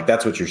cheap. Like,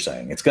 that's what you're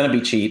saying. It's going to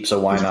be cheap, so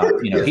why not?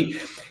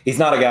 He's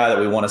not a guy that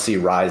we want to see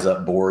rise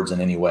up boards in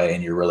any way,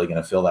 and you're really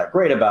going to feel that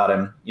great about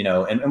him,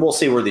 and we'll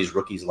see where these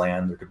rookies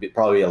land. There could be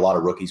probably a lot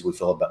of rookies we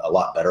feel a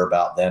lot better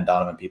about than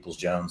Donovan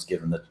Peoples-Jones,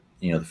 given the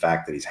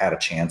fact that he's had a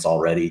chance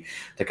already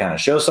to kind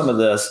of show some of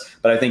this.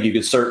 But I think you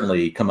could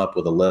certainly come up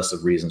with a list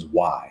of reasons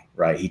why,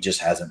 right? He just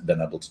hasn't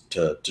been able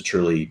to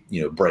truly,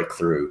 break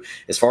through.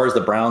 As far as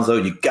the Browns, though,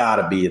 you got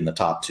to be in the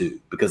top 2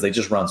 because they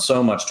just run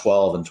so much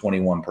 12 and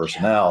 21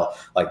 personnel.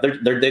 Like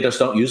they just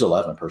don't use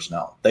 11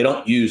 personnel. They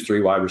don't use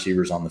 3 wide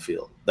receivers on the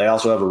field. They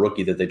also have a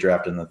rookie that they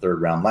drafted in the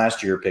 3rd round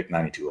last year, picked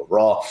 92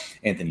 overall,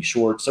 Anthony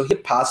Schwartz. So he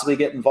could possibly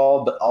get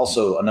involved, but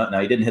also now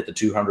he didn't hit the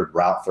 200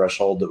 route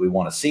threshold that we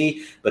want to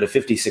see, but a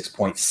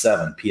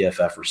 56.7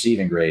 PFF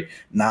receiving grade,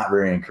 not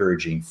very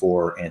encouraging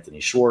for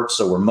Anthony Schwartz.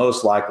 So we're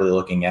most likely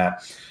looking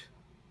at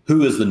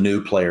who is the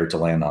new player to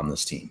land on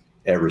this team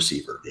at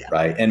receiver,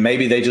 right? And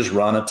maybe they just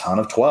run a ton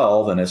of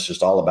 12 and it's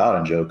just all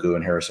about Njoku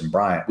and Harrison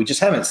Bryant. We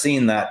just haven't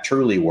seen that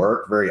truly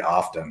work very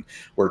often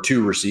where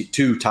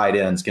two tight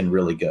ends can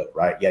really go,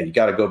 right? Yeah, you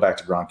got to go back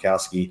to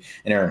Gronkowski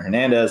and Aaron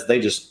Hernandez.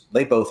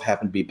 They both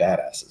happen to be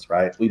badasses,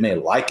 right? We may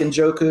like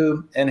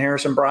Njoku and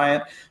Harrison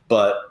Bryant,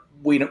 but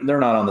they're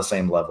not on the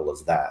same level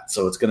as that.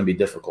 So it's going to be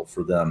difficult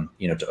for them,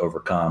 to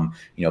overcome,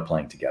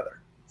 playing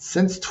together.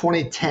 Since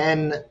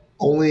 2010,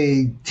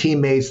 only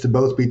teammates to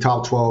both be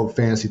top 12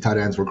 fantasy tight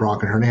ends were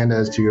Gronk and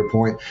Hernandez, to your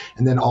point.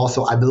 And then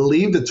also, I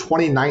believe the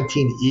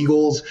 2019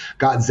 Eagles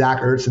got Zach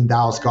Ertz and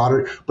Dallas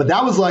Goedert. But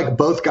that was like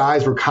both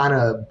guys were kind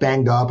of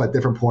banged up at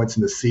different points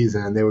in the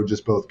season, and they were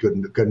just both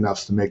good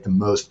enough to make the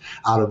most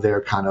out of their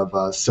kind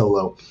of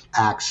solo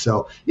acts.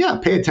 So, yeah,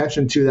 pay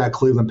attention to that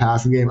Cleveland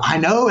passing game. I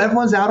know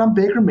everyone's out on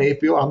Baker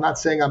Mayfield. I'm not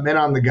saying I'm in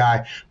on the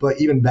guy, but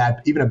even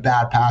a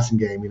bad passing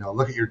game,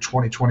 look at your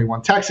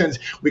 2021 Texans.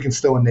 We can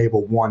still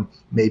enable 1,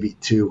 maybe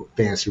 2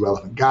 fantasy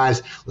relevant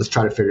guys. Let's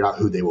try to figure out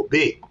who they will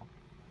be.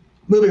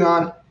 Moving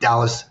on,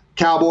 Dallas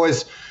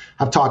Cowboys.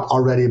 I've talked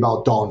already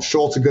about Dalton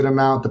Schultz a good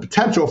amount. The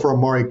potential for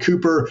Amari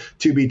Cooper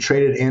to be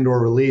traded and or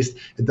released.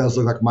 It does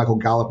look like Michael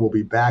Gallup will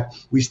be back.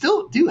 We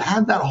still do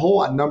have that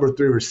hole at number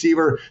 3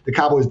 receiver. The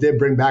Cowboys did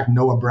bring back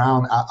Noah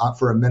Brown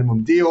for a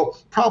minimum deal.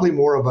 Probably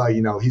more of a,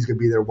 he's going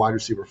to be their wide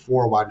receiver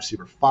 4, wide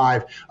receiver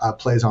 5,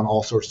 plays on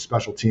all sorts of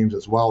special teams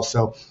as well.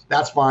 So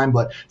that's fine.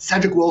 But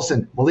Cedric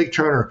Wilson, Malik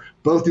Turner,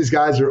 both these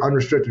guys are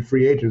unrestricted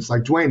free agents.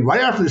 Like Dwayne, right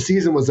after the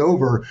season was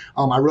over,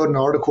 I wrote an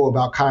article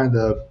about kind of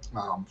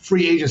the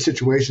free agent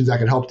situations that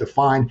could help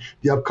define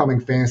the upcoming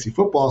fantasy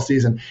football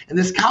season. And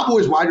this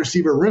Cowboys wide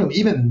receiver room,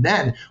 even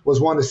then, was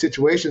one of the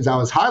situations I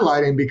was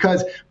highlighting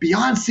because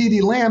beyond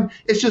CeeDee Lamb,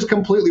 it's just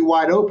completely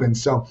wide open.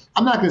 So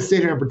I'm not going to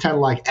sit here and pretend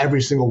like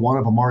every single one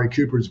of Amari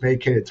Cooper's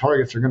vacated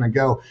targets are going to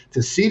go to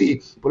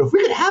CeeDee. But if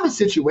we could have a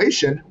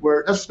situation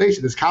where, let's face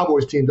it, this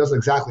Cowboys team doesn't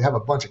exactly have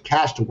a bunch of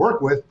cash to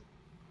work with,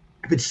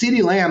 if it's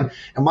CeeDee Lamb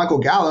and Michael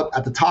Gallup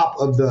at the top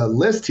of the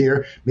list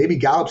here, maybe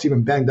Gallup's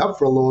even banged up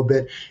for a little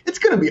bit, it's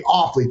going to be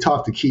awfully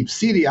tough to keep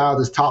CeeDee out of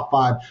this top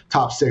 5,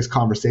 top 6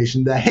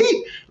 conversation. The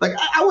hate, like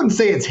I wouldn't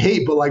say it's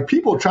hate, but like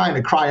people trying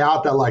to cry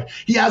out that like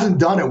he hasn't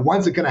done it.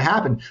 When's it going to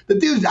happen? The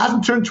dude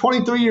hasn't turned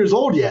 23 years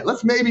old yet.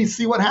 Let's maybe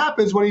see what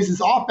happens when he's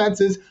his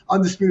offense's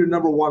undisputed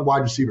number 1 wide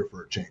receiver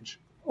for a change.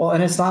 Well,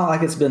 and it's not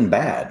like it's been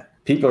bad.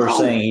 People are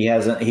saying he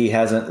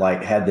hasn't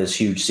like had this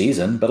huge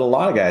season, but a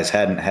lot of guys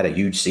hadn't had a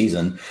huge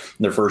season in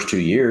their first 2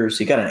 years.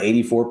 He got an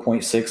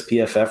 84.6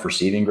 PFF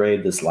receiving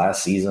grade this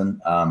last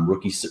season,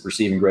 rookie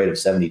receiving grade of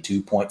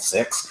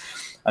 72.6.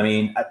 I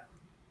mean,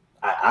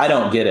 I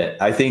don't get it.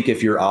 I think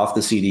if you're off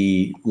the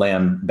CeeDee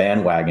Lamb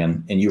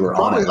bandwagon and you were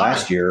on it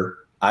last year,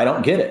 I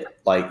don't get it.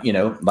 Like,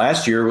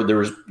 last year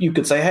you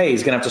could say, hey,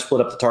 he's going to have to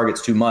split up the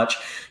targets too much.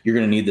 You're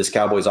going to need this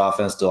Cowboys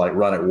offense to like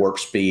run at warp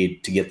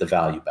speed to get the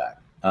value back.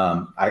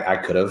 I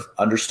could have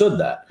understood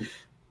that.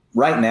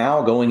 Right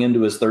now, going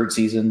into his 3rd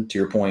season, to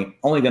your point,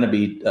 only going to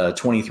be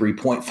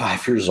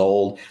 23.5 years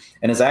old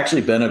and has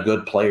actually been a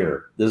good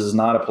player. This is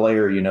not a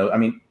player, I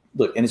mean,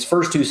 look, in his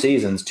first 2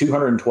 seasons,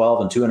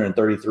 212 and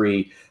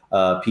 233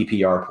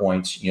 PPR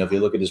points. If you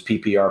look at his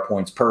PPR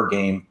points per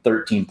game,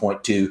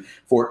 13.2,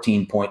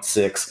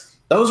 14.6.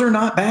 Those are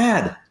not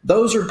bad.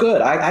 Those are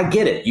good. I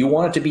get it. You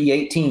want it to be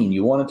 18.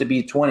 You want it to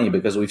be 20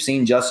 because we've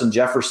seen Justin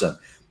Jefferson.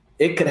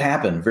 It could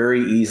happen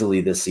very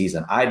easily this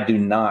season. I do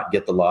not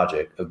get the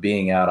logic of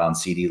being out on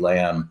CeeDee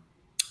Lamb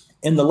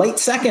in the late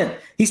second.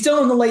 He's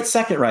still in the late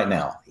second right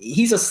now.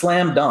 He's a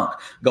slam dunk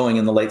going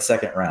in the late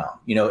second round.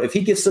 If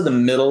he gets to the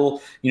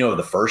middle, of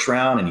the first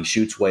round and he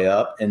shoots way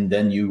up and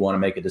then you want to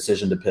make a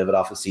decision to pivot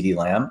off of CeeDee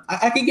Lamb,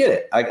 I can get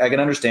it. I can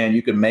understand.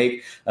 You can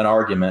make an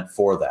argument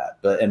for that.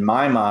 But in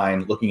my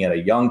mind, looking at a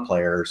young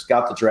player, who's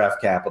got the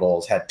draft capital,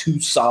 has had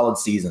 2 solid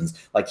seasons,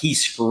 like he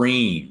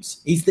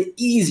screams. He's the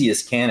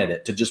easiest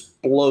candidate to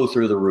just blow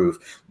through the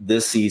roof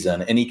this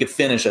season. And he could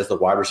finish as the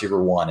wide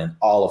receiver 1 in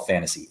all of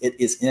fantasy. It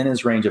is in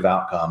his range of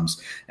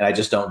outcomes. And I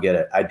just don't get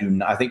it.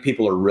 I think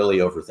people are really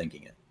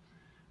overthinking it.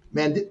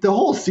 Man, the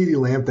whole CeeDee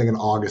Lamb thing in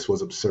August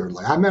was absurd.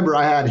 Like, I remember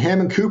I had him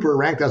and Cooper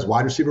ranked as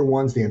wide receiver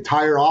 1s the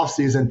entire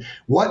offseason.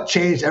 What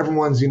changed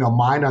everyone's,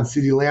 mind on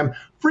CeeDee Lamb?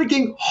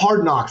 Freaking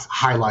Hard Knocks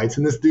highlights,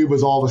 and this dude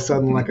was all of a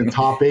sudden like a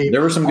top 8.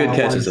 There were some good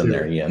catches in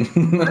there, Ian.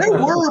 There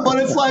were, but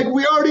it's like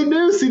we already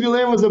knew CeeDee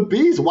Lamb was a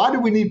beast. Why do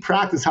we need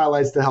practice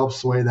highlights to help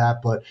sway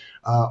that? But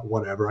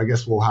whatever. I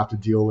guess we'll have to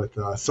deal with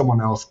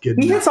someone else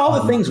getting. He hits all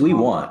the things we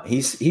want.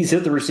 He's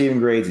hit the receiving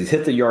grades. He's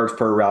hit the yards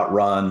per route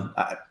run.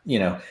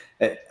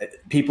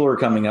 People are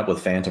coming up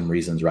with phantom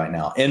reasons right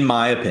now. In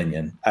my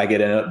opinion, I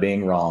could end up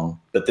being wrong,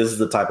 but this is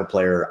the type of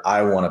player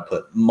I want to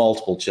put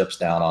multiple chips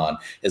down on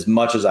as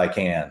much as I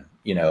can.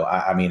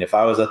 If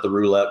I was at the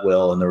roulette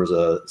wheel and there was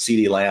a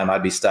CeeDee Lamb,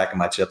 I'd be stacking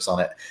my chips on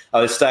it.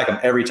 I would stack them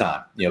every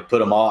time. Put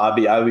them all. I'd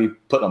be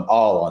putting them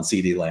all on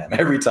CeeDee Lamb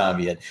every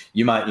time.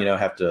 You might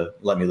have to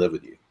let me live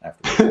with you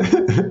after.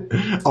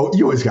 Oh,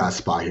 you always got a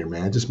spot here,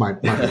 man. Just my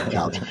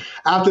couch.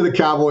 After the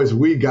Cowboys,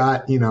 we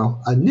got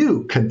a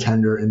new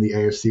contender in the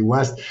AFC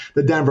West,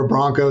 the Denver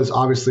Broncos.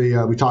 Obviously,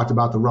 we talked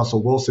about the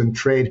Russell Wilson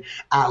trade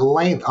at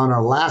length on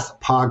our last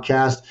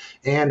podcast.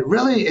 And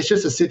really, it's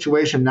just a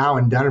situation now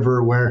in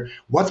Denver where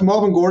what's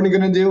Melvin Gordon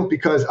going to do?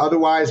 Because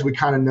otherwise, we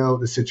kind of know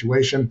the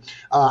situation.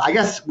 I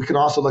guess we could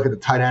also look at the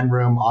tight end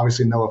room.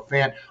 Obviously, Noah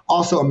Fant,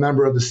 also a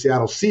member of the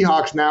Seattle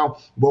Seahawks now.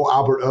 Will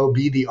Albert O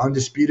be the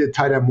undisputed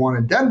tight end 1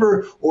 in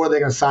Denver, or are they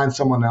going to sign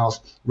someone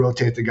else,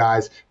 rotate the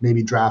guys,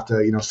 maybe draft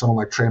someone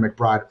like Trey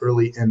McBride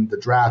early in the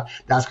draft?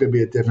 That's going to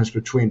be a difference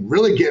between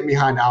really getting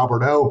behind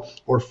Albert O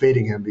or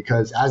fading him,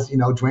 because as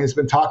Dwayne's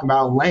been talking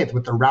about at length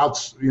with the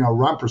routes,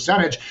 run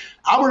percentage,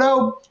 Albert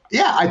O,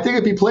 yeah, I think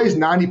if he plays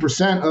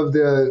 90% of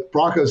the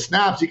Broncos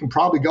snaps, he can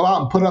probably go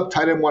out and put up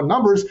tight end 1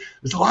 numbers.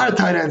 There's a lot of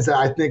tight ends that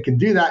I think can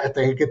do that if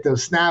they get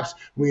those snaps.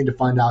 We need to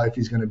find out if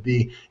he's going to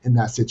be in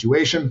that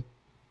situation.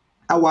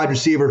 At wide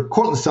receiver,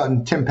 Courtland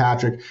Sutton, Tim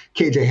Patrick,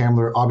 KJ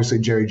Hamler, obviously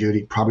Jerry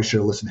Jeudy. Probably should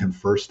have listened to him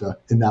first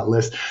in that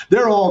list.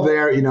 They're all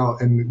there,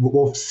 and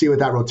we'll see what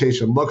that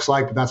rotation looks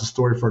like, but that's a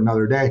story for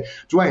another day.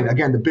 Dwayne,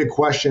 again, the big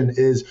question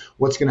is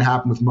what's going to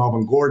happen with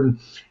Melvin Gordon.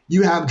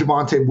 You have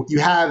Javonte. You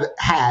have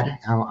had,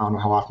 I don't know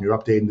how often you're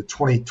updating the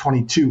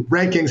 2022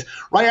 rankings.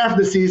 Right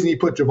after the season, you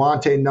put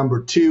Javonte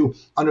number 2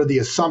 under the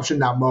assumption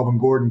that Melvin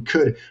Gordon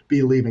could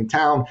be leaving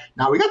town.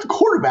 Now, we got the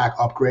quarterback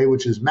upgrade,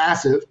 which is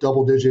massive,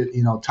 double-digit,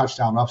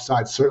 touchdown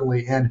upside,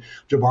 certainly, and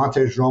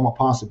Javonte's realm of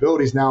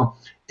possibilities. Now,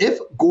 if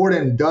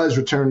Gordon does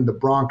return to the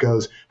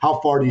Broncos,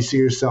 how far do you see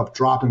yourself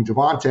dropping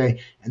Javonte?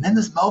 And then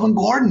does Melvin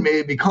Gordon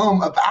maybe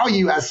become a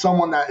value as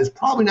someone that is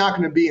probably not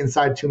going to be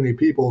inside too many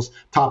people's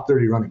top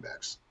 30 running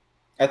backs?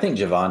 I think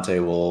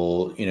Javonte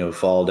will,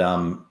 fall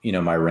down,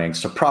 my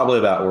ranks to probably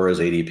about where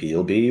his ADP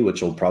will be,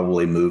 which will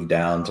probably move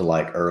down to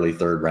like early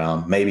 3rd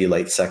round, maybe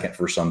late 2nd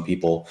for some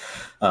people.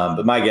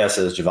 But my guess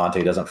is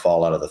Javonte doesn't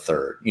fall out of the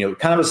 3rd.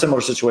 Kind of a similar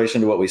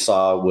situation to what we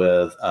saw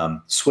with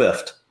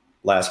Swift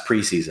last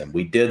preseason.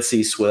 We did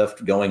see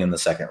Swift going in the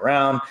 2nd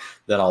round.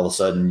 Then all of a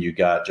sudden you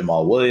got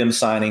Jamal Williams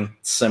signing,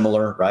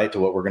 similar, right, to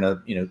what we're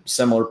going to,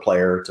 similar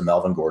player to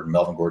Melvin Gordon.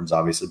 Melvin Gordon's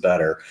obviously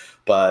better,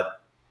 but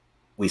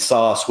we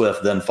saw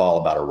Swift then fall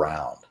about a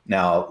round.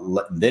 Now,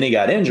 then he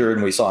got injured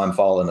and we saw him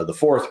fall into the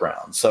 4th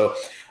round. So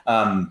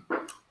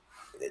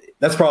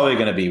that's probably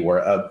going to be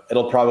where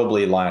it'll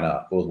probably line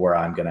up with where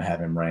I'm going to have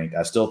him ranked.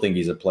 I still think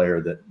he's a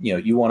player that,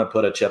 you want to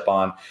put a chip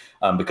on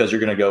because you're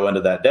going to go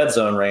into that dead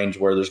zone range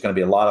where there's going to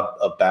be a lot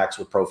of backs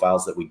with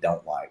profiles that we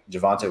don't like.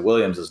 Javonte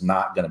Williams is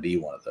not going to be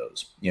one of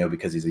those,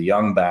 because he's a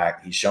young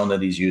back. He's shown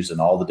that he's used in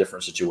all the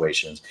different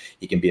situations.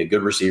 He can be a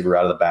good receiver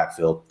out of the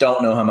backfield.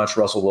 Don't know how much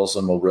Russell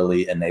Wilson will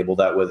really enable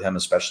that with him,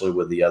 especially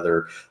with the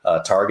other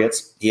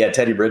targets. He had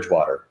Teddy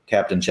Bridgewater,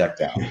 captain check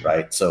down,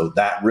 right? So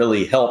that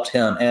really helped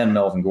him and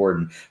Melvin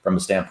Gordon from a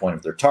standpoint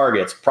of their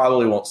targets.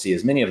 Probably won't see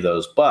as many of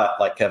those, but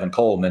like Kevin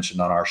Cole mentioned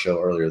on our show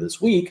earlier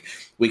this week,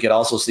 we could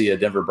also see a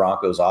Denver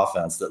Broncos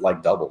offense that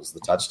like doubles the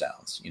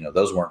touchdowns.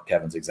 Those weren't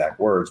Kevin's exact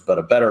words, but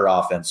a better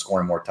offense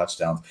scoring more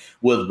touchdowns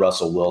with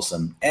Russell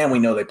Wilson. And we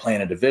know they play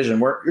in a division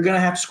where you're going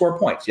to have to score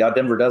points. Yeah,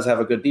 Denver does have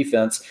a good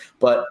defense,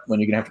 but when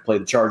you're going to have to play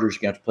the Chargers,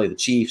 you're going to have to play the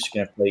Chiefs, you're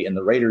going to have to play, and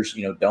the Raiders,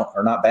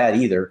 are not bad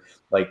either.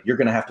 Like, you're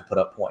going to have to put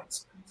up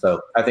points.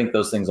 So I think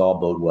those things all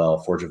bode well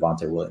for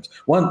Javonte Williams.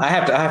 I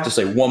have to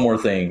say one more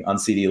thing on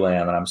CeeDee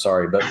Lamb, and I'm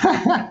sorry, but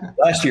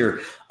last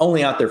year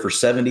only out there for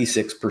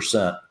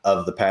 76%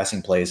 of the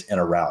passing plays in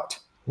a route.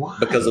 Why?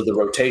 Because of the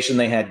rotation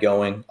they had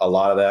going. A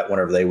lot of that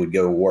whenever they would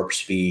go warp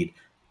speed.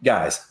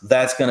 Guys,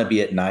 that's going to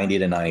be at 90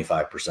 to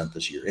 95%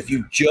 this year. If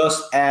you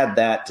just add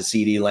that to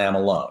CeeDee Lamb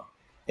alone,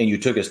 and you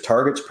took his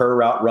targets per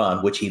route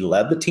run, which he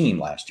led the team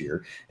last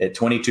year at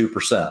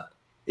 22%,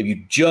 if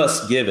you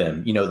just give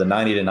him, the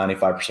 90 to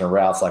 95%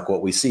 routes like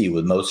what we see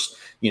with most,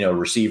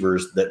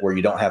 receivers that where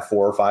you don't have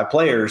 4 or 5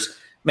 players,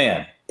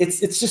 man,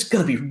 it's just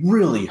going to be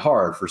really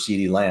hard for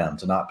CeeDee Lamb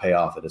to not pay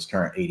off at his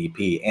current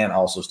ADP and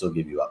also still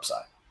give you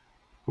upside.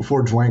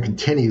 Before Dwayne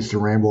continues to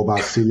ramble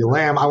about CeeDee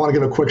Lamb, I want to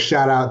give a quick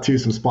shout out to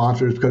some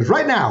sponsors because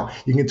right now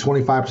you can get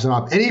 25%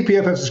 off any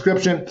PFF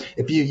subscription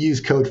if you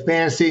use code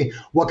FANTASY.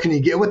 What can you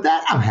get with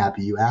that? I'm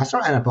happy you asked.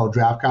 Our NFL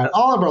Draft Guide,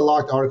 all of our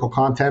locked article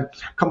content,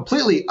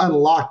 completely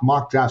unlocked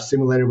mock draft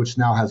simulator, which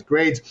now has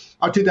grades,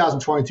 our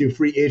 2022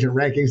 free agent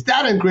rankings,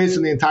 data and grades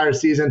from the entire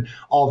season,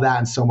 all that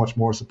and so much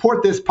more.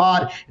 Support this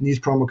pod and use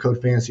promo code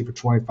FANTASY for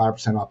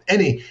 25% off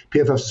any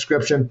PFF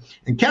subscription.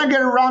 And can I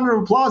get a round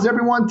of applause,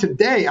 everyone?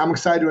 Today, I'm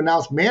excited to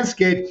announce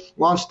Manscaped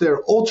launched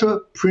their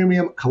Ultra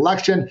Premium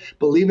Collection.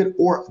 Believe it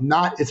or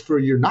not, it's for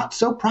your not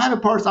so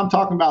private parts. I'm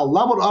talking about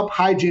leveled up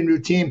hygiene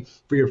routine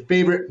for your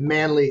favorite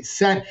manly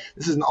scent.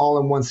 This is an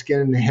all-in-one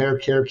skin and hair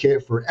care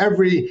kit for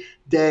every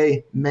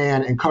day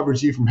man and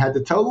covers you from head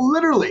to toe.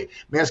 Literally,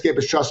 Manscaped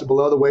is trusted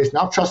below the waist.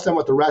 Now trust them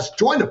with the rest.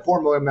 Join the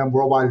 4 million men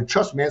worldwide who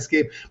trust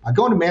Manscaped by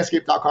going to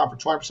manscaped.com for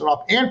 20%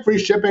 off and free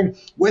shipping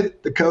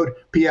with the code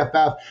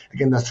PFF.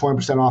 Again, that's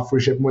 20% off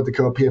free shipping with the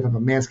code PFF at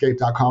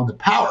manscaped.com. The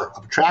power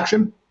of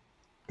attraction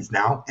is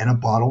now in a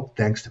bottle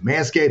thanks to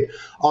Manscaped.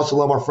 Also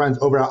love our friends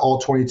over at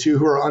All-22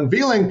 who are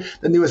unveiling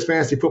the newest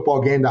fantasy football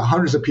game that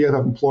hundreds of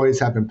PFF employees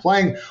have been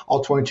playing.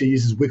 All-22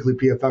 uses weekly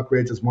PFF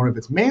grades as one of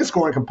its main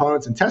scoring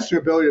components and tests your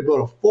ability to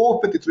build a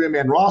full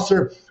 53-man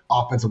roster,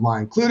 offensive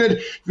line included.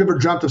 If you've ever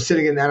dreamt of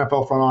sitting in the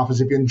NFL front office,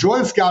 if you enjoy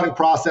the scouting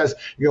process,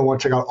 you're going to want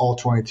to check out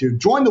All-22.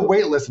 Join the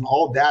waitlist on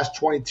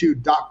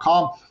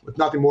all-22.com with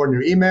nothing more than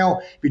your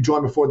email. If you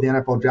join before the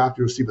NFL draft,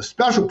 you'll receive a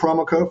special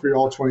promo code for your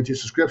All-22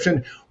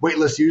 subscription.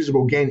 Waitlist users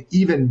will gain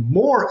even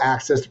more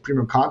access to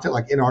premium content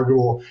like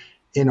inaugural.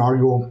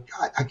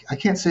 I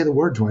can't say the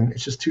word, Dwayne.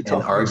 It's just too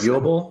tough.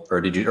 Inarguable? Or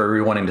were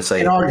you wanting to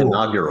say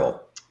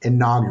inaugural?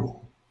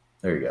 Inaugural.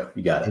 There you go.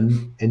 You got it.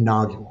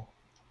 Inaugural.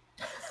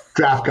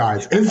 Draft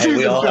guides. Hey,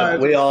 we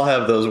all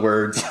have those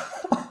words.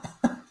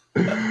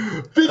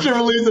 Feature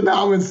release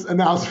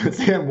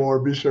announcements and more.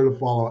 Be sure to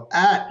follow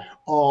at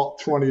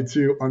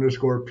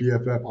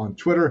all22_PFF on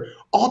Twitter.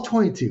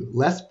 All22,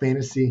 less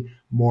fantasy,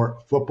 more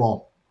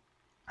football.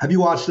 Have you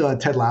watched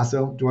Ted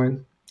Lasso,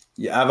 Dwayne?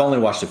 Yeah, I've only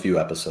watched a few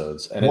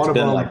episodes, and it's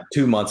been like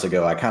 2 months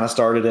ago. I kind of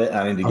started it.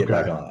 I need to get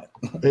back on it.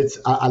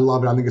 I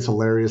love it. I think it's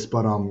hilarious.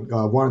 But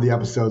one of the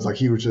episodes, like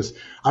he was just,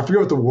 I forget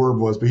what the word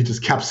was, but he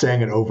just kept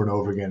saying it over and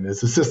over again.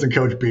 His assistant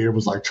coach Beard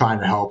was like trying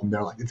to help, and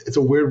they're like, it's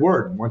a weird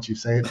word. And once you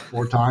say it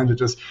 4 times, it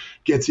just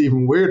gets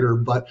even weirder.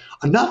 But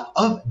enough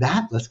of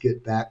that. Let's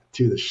get back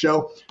to the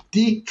show.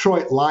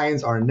 Detroit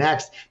Lions are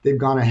next. They've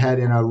gone ahead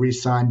and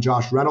re-signed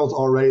Josh Reynolds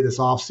already this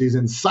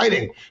offseason,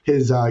 citing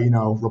his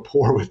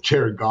rapport with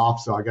Jared Goff.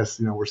 So I guess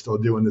we're still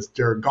doing this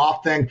Jared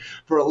Goff thing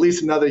for at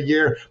least another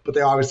year. But they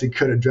obviously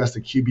could address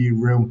the QB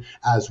room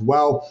as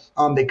well.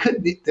 They're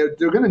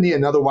going to need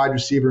another wide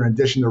receiver in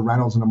addition to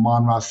Reynolds and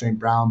Amon-Ra St.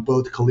 Brown.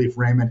 Both Khalif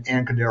Raymond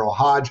and Kadero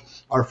Hodge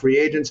are free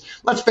agents.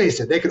 Let's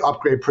face it, they could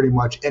upgrade pretty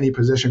much any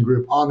position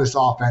group on this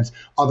offense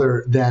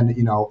other than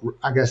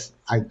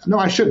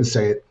I shouldn't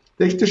say it.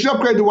 They should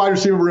upgrade the wide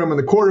receiver room and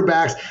the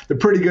quarterbacks. They're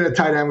pretty good at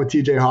tight end with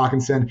TJ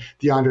Hawkinson,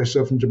 DeAndre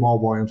Swift, and Jamal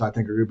Williams. I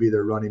think are going to be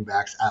their running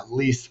backs at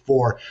least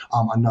for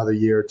another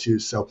year or two.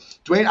 So,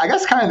 Dwayne, I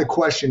guess kind of the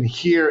question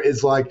here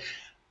is like,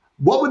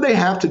 what would they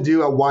have to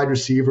do at wide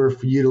receiver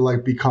for you to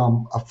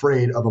become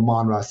afraid of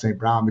Amon-Ra St.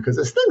 Brown? Because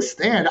as things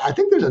stand, I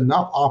think there's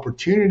enough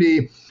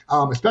opportunity,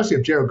 especially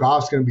if Jared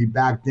Goff's going to be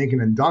back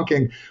dinking and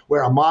dunking,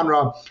 where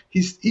Amon-Ra,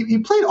 he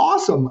played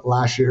awesome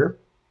last year.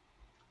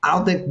 I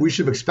don't think we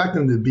should expect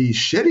him to be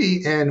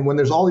shitty. And when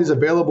there's all these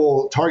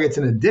available targets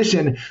in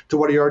addition to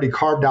what he already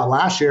carved out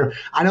last year,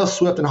 I know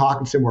Swift and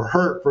Hawkinson were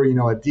hurt for,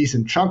 a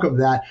decent chunk of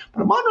that.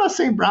 But Amon-Ra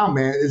St. Brown,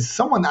 man, is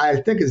someone that I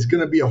think is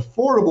going to be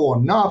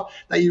affordable enough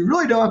that you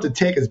really don't have to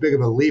take as big of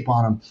a leap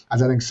on him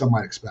as I think some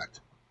might expect.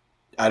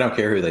 I don't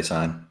care who they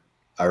sign.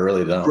 I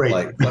really don't.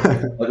 Great.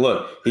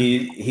 Look,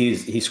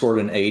 he scored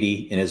an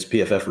 80 in his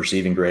PFF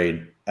receiving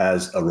grade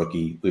as a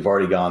rookie. We've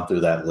already gone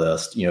through that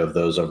list, of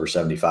those over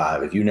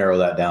 75. If you narrow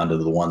that down to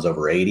the ones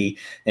over 80,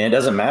 and it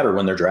doesn't matter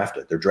when they're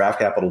drafted. Their draft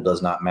capital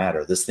does not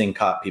matter. This thing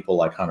caught people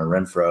like Hunter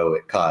Renfrow.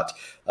 It caught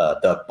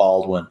Doug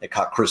Baldwin. It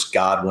caught Chris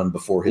Godwin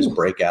before his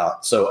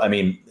breakout. So,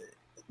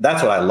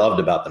 that's what I loved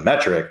about the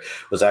metric,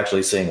 was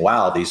actually seeing,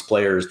 wow, these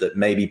players that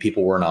maybe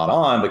people were not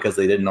on because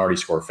they didn't already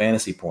score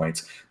fantasy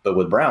points. But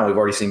with Brown, we've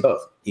already seen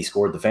both. He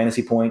scored the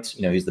fantasy points.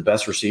 He's the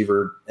best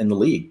receiver in the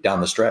league down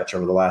the stretch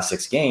over the last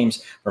 6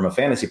 games from a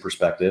fantasy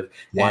perspective.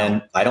 Wow.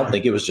 And I don't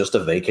think it was just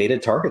a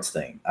vacated targets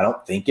thing. I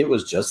don't think it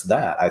was just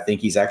that. I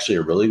think he's actually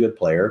a really good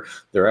player.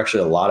 There are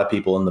actually a lot of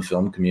people in the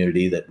film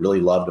community that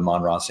really loved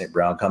Amon-Ra St.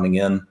 Brown coming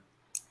in,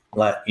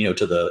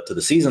 to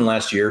the season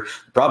last year.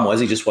 The problem was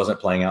he just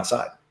wasn't playing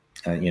outside.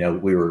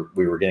 And, we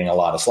were getting a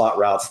lot of slot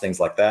routes, things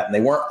like that. And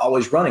they weren't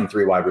always running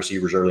 3 wide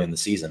receivers early in the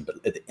season.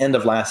 But at the end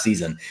of last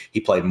season, he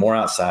played more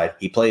outside.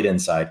 He played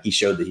inside. He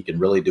showed that he can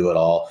really do it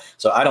all.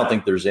 So I don't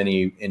think there's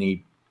any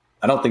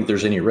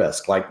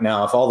risk. Like,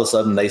 now, if all of a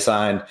sudden they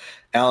signed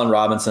Allen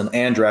Robinson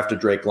and drafted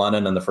Drake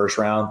London in the first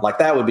round, like,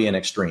 that would be an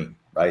extreme,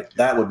 right?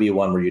 That would be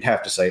one where you'd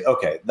have to say,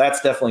 okay,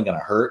 that's definitely going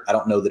to hurt. I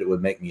don't know that it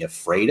would make me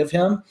afraid of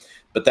him,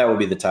 but that would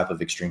be the type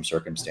of extreme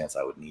circumstance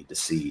I would need to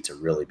see to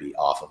really be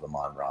off of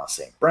Amon-Ra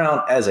St.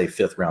 Brown as a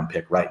 5th round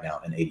pick right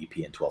now in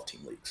ADP in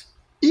 12-team leagues.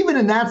 Even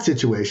in that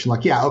situation,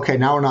 like, yeah, okay,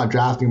 now we're not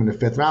drafting him in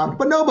the 5th round,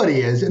 but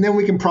nobody is. And then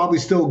we can probably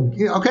still,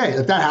 okay,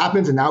 if that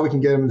happens and now we can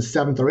get him in the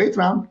 7th or 8th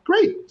round,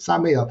 great,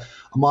 sign me up.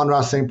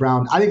 Amon-Ra St.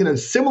 Brown, I think in a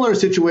similar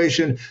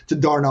situation to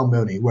Darnell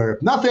Mooney, where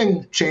if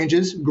nothing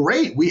changes,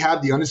 great. We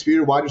have the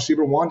undisputed wide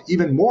receiver 1,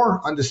 even more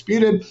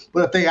undisputed.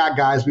 But if they add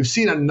guys, we've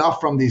seen enough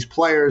from these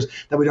players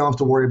that we don't have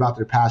to worry about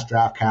their past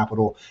draft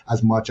capital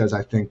as much as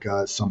I think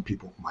some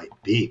people might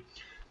be.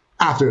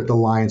 After the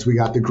Lions, we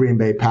got the Green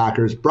Bay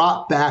Packers,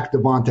 brought back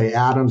Davante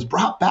Adams,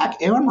 brought back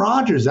Aaron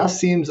Rodgers. That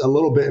seems a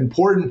little bit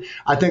important.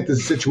 I think the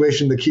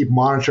situation to keep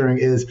monitoring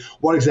is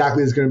what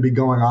exactly is going to be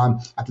going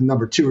on at the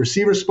number 2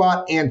 receiver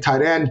spot and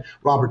tight end.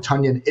 Robert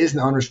Tonyan is an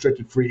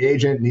unrestricted free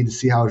agent. Need to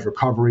see how his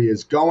recovery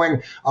is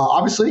going.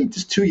 Obviously,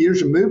 just 2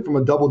 years removed from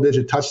a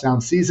double-digit touchdown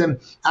season.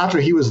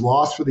 After he was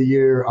lost for the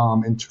year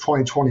in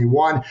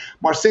 2021,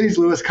 Mercedes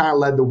Lewis kind of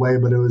led the way,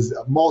 but it was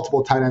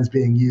multiple tight ends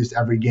being used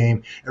every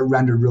game. It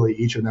rendered really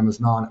each of them as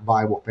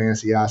non-viable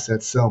fantasy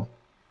assets. So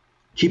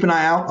keep an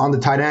eye out on the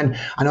tight end.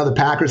 I know the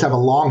Packers have a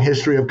long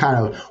history of kind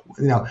of,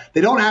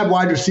 they don't add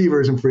wide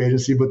receivers in free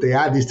agency, but they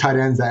add these tight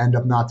ends that end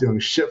up not doing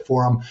shit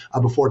for them.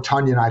 Before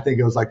Tonyan, I think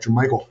it was like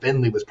Jermichael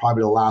Finley was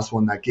probably the last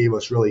one that gave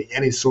us really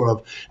any sort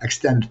of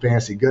extended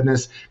fantasy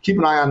goodness. Keep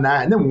an eye on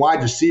that. And then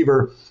wide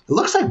receiver, it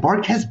looks like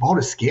Marquez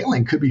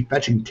Valdes-Scantling could be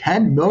fetching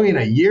 $10 million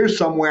a year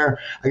somewhere.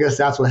 I guess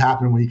that's what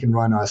happened when you can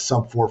run a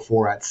sub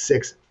 4.4 at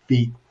 6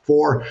 feet.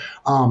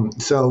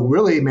 So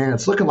really, man,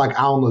 it's looking like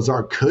Allen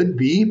Lazard could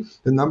be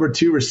the number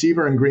 2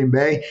 receiver in Green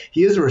Bay.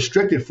 He is a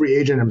restricted free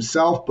agent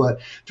himself, but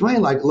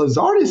Dwayne, like,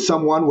 Lazard is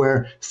someone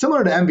where,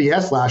 similar to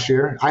MVS last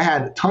year, I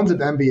had tons of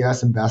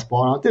MVS in best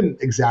ball. Now, it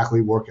didn't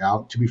exactly work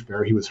out. To be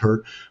fair, he was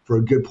hurt for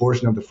a good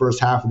portion of the first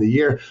half of the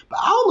year. But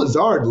Allen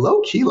Lazard,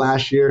 low key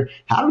last year,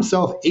 had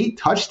himself 8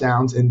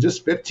 touchdowns in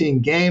just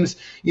 15 games.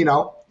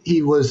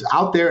 He was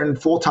out there in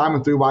full time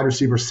in 3 wide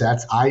receiver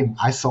sets.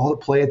 I saw the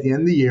play at the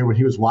end of the year when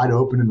he was wide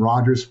open and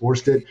Rodgers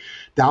forced it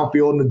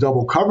downfield into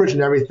double coverage and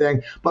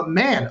everything. But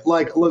man,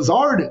 like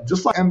Lazard,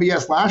 just like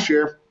MVS last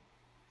year,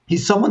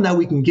 he's someone that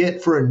we can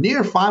get for a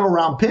near final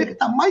round pick.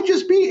 That might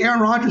just be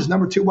Aaron Rodgers'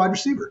 number 2 wide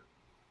receiver.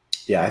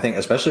 Yeah, I think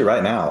especially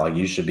right now, like,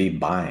 you should be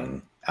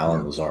buying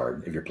Allen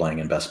Lazard if you're playing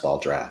in best ball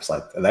drafts.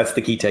 Like, that's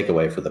the key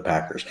takeaway for the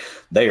Packers.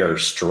 They are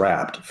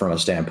strapped from a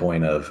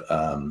standpoint of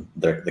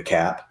the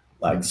cap.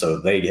 So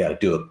they got to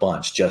do a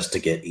bunch just to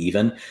get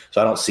even. So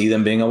I don't see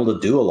them being able to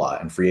do a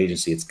lot in free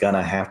agency. It's going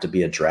to have to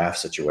be a draft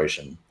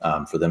situation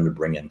for them to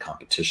bring in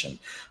competition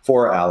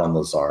for Allen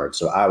Lazard.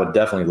 So I would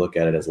definitely look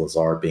at it as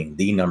Lazard being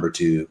the number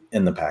 2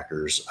 in the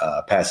Packers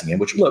passing game,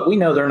 which, look, we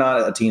know they're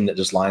not a team that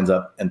just lines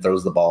up and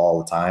throws the ball all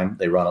the time.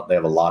 They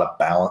have a lot of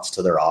balance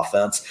to their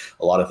offense.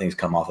 A lot of things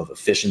come off of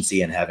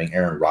efficiency and having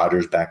Aaron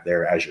Rodgers back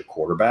there as your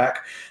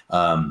quarterback.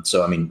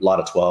 So, I mean, a lot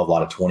of 12, a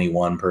lot of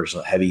 21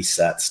 person heavy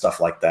sets, stuff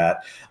like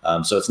that.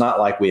 So it's not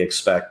like we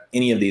expect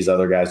any of these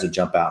other guys to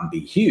jump out and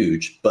be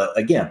huge. But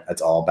again,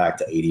 it's all back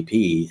to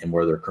ADP and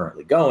where they're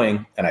currently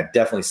going. And I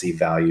definitely see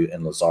value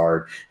in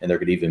Lazard. And there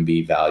could even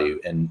be value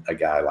in a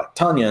guy like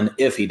Tonyan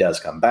if he does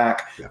come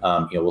back.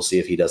 Yeah. We'll see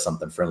if he does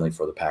something friendly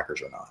for the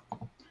Packers or not.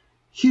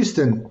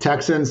 Houston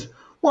Texans.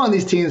 One of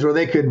these teams where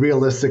they could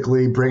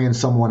realistically bring in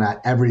someone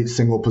at every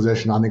single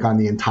position, I think, on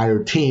the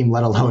entire team,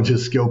 let alone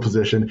just skill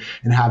position,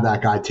 and have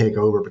that guy take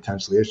over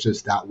potentially. It's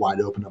just that wide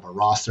open of a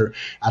roster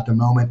at the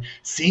moment.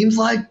 Seems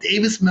like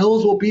Davis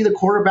Mills will be the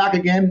quarterback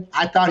again.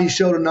 I thought he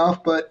showed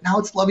enough, but now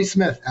it's Lovie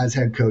Smith as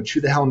head coach. Who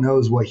the hell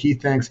knows what he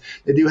thinks?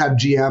 They do have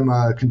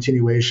GM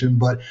continuation,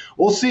 but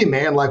we'll see,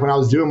 man. Like, when I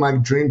was doing my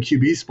dream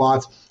QB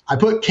spots, I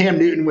put Cam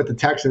Newton with the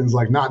Texans,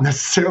 like, not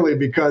necessarily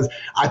because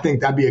I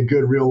think that'd be a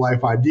good real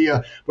life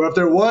idea, but if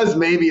there was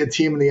maybe a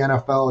team in the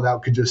NFL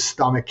that could just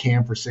stomach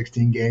Cam for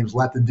 16 games,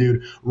 let the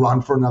dude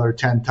run for another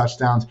 10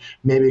 touchdowns,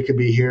 maybe it could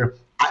be here.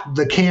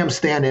 the Cam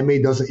stand in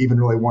me doesn't even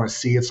really want to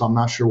see it, so I'm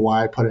not sure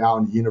why I put it out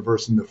in the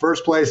universe in the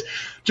first place.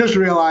 Just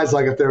realize,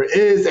 like, if there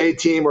is a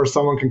team or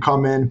someone can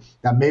come in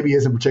that maybe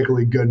isn't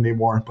particularly good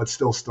anymore, but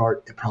still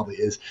start, it probably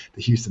is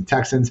the Houston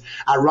Texans.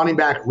 At running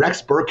back,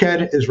 Rex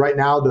Burkhead is right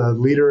now the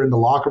leader in the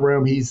locker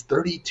room. He's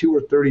 32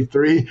 or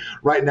 33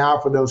 right now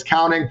for those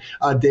counting.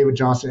 David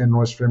Johnson and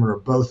Royce Freeman are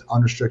both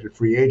unrestricted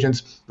free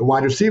agents. The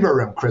wide receiver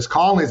room, Chris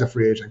Conley is a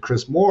free agent.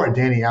 Chris Moore,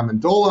 Danny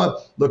Amendola,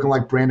 looking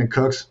like Brandon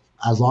Cooks,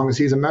 as long as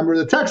he's a member of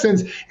the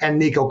Texans, and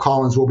Nico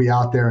Collins will be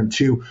out there in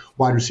 2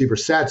 wide receiver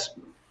sets.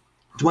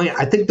 Dwayne,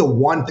 I think the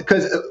one,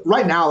 because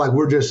right now, like,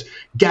 we're just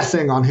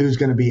guessing on who's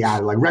going to be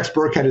added. Like, Rex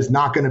Burkhead is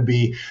not going to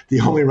be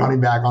the only running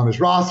back on this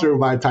roster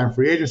by the time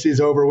free agency is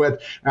over with.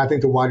 And I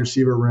think the wide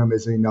receiver room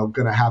is, going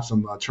to have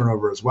some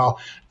turnover as well.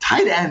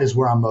 Tight end is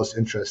where I'm most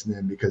interested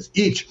in, because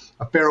each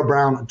of Pharaoh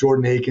Brown,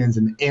 Jordan Akins,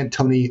 and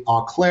Anthony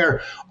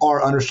Auclair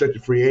are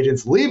unrestricted free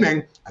agents,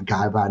 leaving a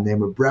guy by the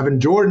name of Brevin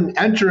Jordan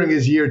entering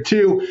his year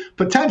 2,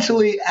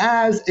 potentially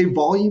as a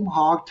volume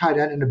hog tight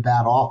end in a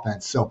bad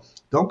offense. So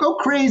don't go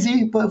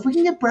crazy, but if we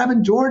can get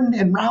Brevin Jordan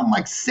in round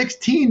like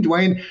 16,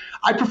 Dwayne,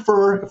 I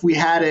prefer if we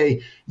had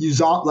if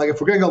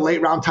we're going to go late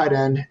round tight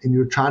end and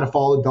you're trying to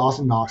follow the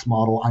Dawson Knox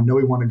model. I know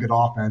we want a good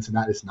offense, and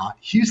that is not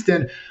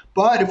Houston.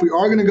 But if we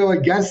are going to go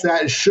against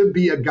that, it should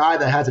be a guy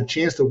that has a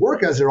chance to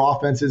work as their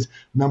offense's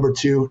number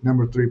 2,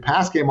 number 3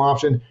 pass game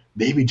option.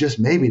 Maybe, just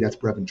maybe, that's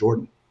Brevin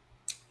Jordan.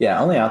 Yeah,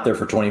 only out there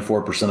for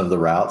 24% of the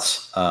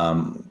routes,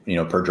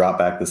 per drop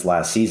back this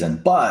last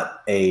season,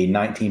 but a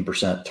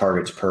 19%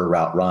 targets per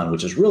route run,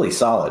 which is really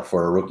solid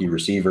for a rookie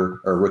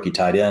receiver or rookie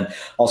tight end.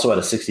 Also at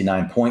a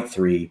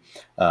 69.3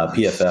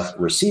 PFF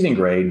receiving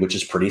grade, which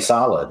is pretty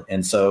solid.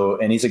 And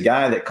he's a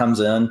guy that comes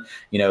in,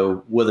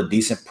 with a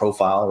decent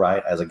profile,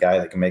 right, as a guy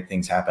that can make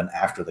things happen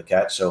after the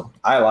catch. So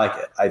I like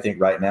it. I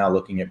think right now,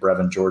 looking at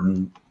Brevin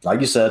Jordan, like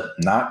you said,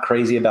 not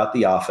crazy about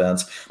the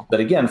offense, but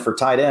again, for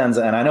tight ends,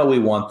 and I know we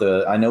want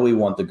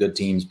the good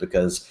teams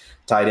because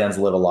tight ends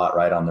live a lot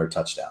right on their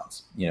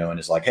touchdowns, and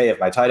it's like, hey, if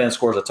my tight end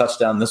scores a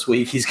touchdown this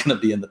week, he's going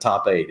to be in the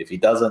top 8. If he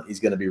doesn't, he's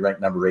going to be ranked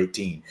number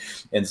 18.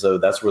 And so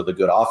that's where the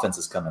good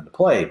offenses come into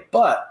play.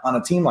 But on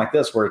a team like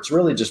this, where it's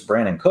really just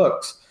Brandon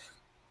Cooks,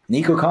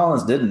 Nico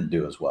Collins didn't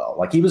do as well.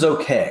 Like, he was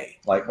okay.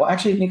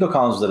 Actually, Nico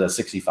Collins was at a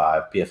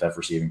 65 PFF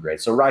receiving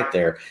grade. So right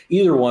there,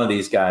 either one of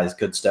these guys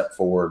could step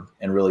forward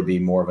and really be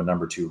more of a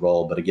number 2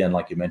 role. But again,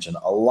 like you mentioned,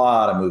 a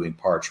lot of moving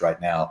parts right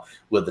now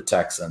with the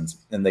Texans,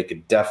 and they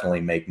could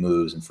definitely make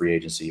moves in free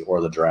agency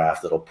or the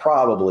draft. That'll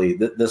probably,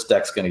 this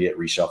deck's going to get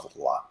reshuffled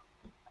a lot.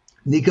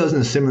 Nico's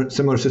in a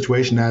similar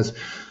situation as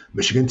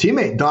Michigan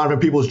teammate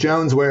Donovan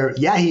Peoples-Jones, where,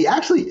 yeah, he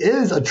actually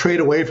is a trade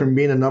away from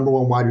being a number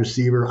 1 wide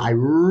receiver. I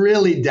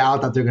really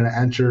doubt that they're going to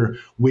enter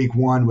week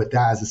 1 with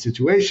that as a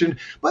situation.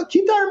 But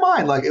keep that in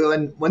mind. Like,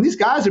 when these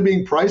guys are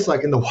being priced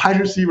like in the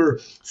wide receiver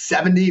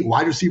 70,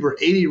 wide receiver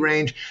 80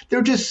 range,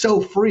 they're just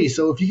so free.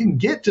 So if you can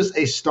get just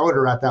a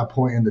starter at that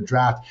point in the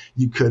draft,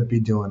 you could be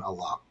doing a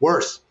lot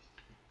worse.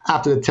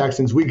 After the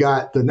Texans, we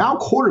got the now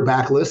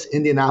quarterbackless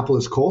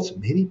Indianapolis Colts.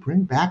 Maybe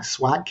bring back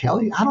Swag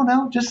Kelly. I don't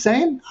know. Just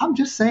saying. I'm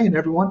just saying,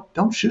 everyone.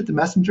 Don't shoot the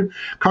messenger.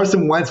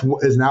 Carson Wentz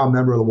is now a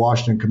member of the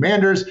Washington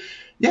Commanders.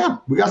 Yeah,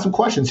 we got some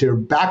questions here.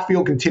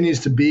 Backfield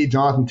continues to be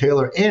Jonathan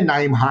Taylor and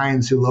Nyheim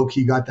Hines, who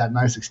low-key got that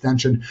nice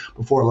extension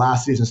before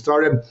last season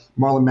started.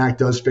 Marlon Mack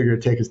does figure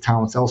to take his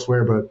talents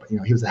elsewhere, but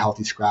he was a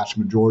healthy scratch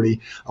majority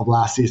of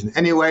last season.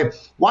 Anyway,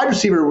 wide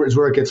receiver is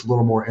where it gets a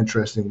little more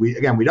interesting. We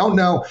don't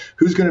know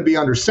who's going to be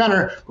under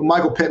center, but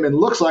Michael Pittman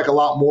looks like a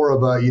lot more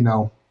of a,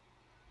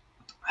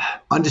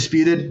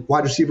 undisputed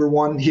wide receiver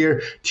 1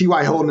 here.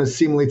 T.Y. Hilton is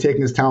seemingly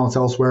taking his talents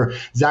elsewhere.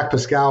 Zach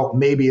Pascal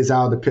maybe is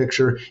out of the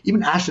picture.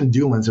 Even Ashton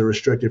Dulins a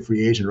restricted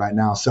free agent right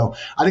now. So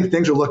I think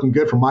things are looking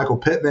good for Michael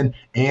Pittman,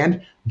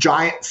 and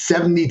giant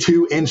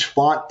 72-inch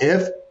font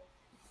if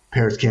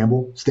Paris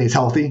Campbell stays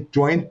healthy.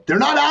 Dwayne, they're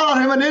not out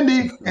on him in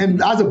Indy.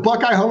 And as a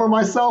Buckeye homer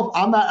myself,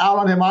 I'm not out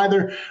on him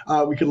either.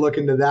 We could look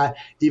into that.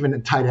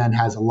 Even tight end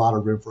has a lot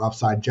of room for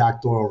upside.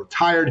 Jack Doyle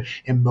retired,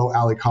 and Mo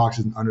Alley-Cox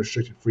is an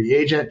unrestricted free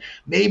agent.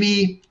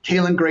 Maybe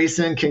Kalen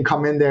Grayson can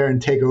come in there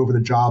and take over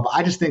the job.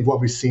 I just think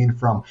what we've seen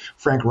from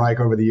Frank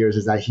Reich over the years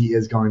is that he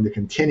is going to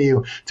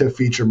continue to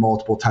feature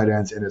multiple tight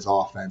ends in his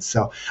offense.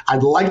 So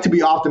I'd like to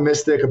be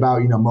optimistic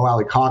about, Mo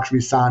Alley-Cox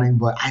re-signing,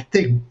 but I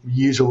think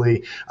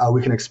usually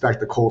we can expect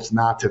the Colts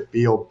not to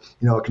field,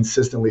 a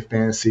consistently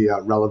fantasy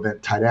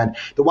relevant tight end.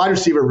 The wide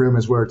receiver room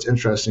is where it's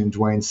interesting,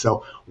 Dwayne.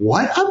 So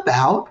what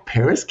about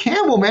Paris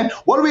Campbell, man?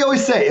 What do we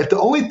always say? If the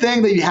only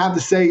thing that you have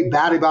to say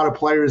bad about a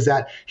player is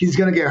that he's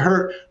going to get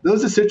hurt,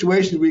 those are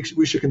situations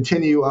we should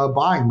continue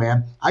buying,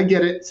 man. I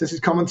get it. Since he's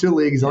coming to the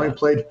league, he's only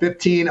played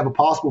 15 of a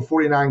possible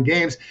 49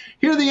 games.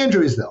 Here are the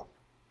injuries, though.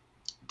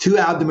 2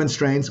 abdomen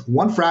strains,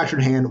 1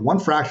 fractured hand, 1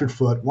 fractured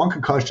foot, 1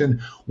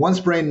 concussion, 1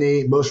 sprained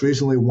knee, most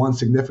recently 1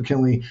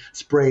 significantly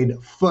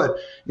sprained foot.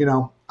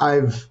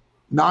 I've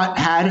not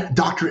had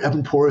Dr.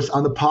 Evan Porras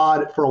on the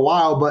pod for a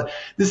while, but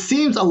this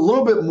seems a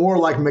little bit more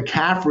like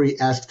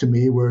McCaffrey-esque to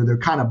me, where they're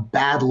kind of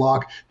bad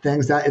luck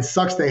things that it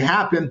sucks they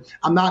happen.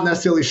 I'm not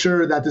necessarily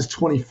sure that this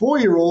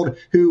 24-year-old,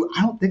 who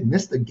I don't think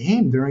missed a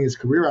game during his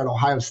career at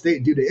Ohio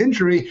State due to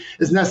injury,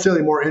 is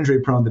necessarily more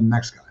injury-prone than the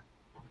next guy.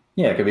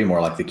 Yeah, it could be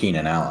more like the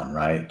Keenan Allen,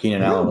 right?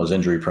 Keenan Allen was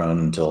injury prone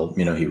until,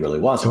 he really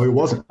wasn't. So he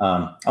wasn't.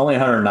 Only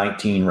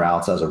 119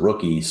 routes as a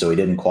rookie, so he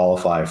didn't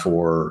qualify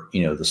for,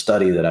 the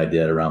study that I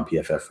did around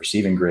PFF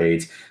receiving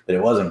grades, but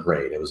it wasn't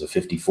great. It was a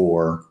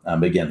 54.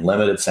 But again,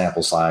 limited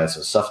sample size.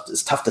 So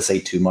it's tough to say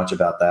too much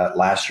about that.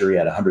 Last year he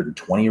had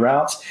 120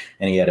 routes,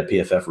 and he had a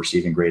PFF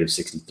receiving grade of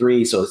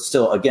 63. So it's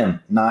still, again,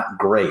 not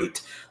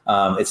great.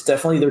 It's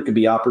definitely, there could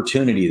be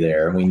opportunity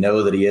there. And we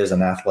know that he is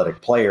an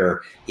athletic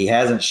player. He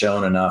hasn't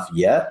shown enough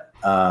yet.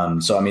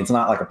 So, it's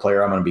not like a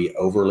player I'm going to be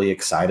overly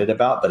excited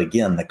about. But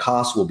again, the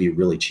cost will be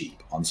really cheap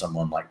on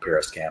someone like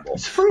Paris Campbell.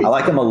 I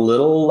like him a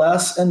little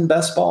less in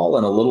best ball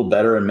and a little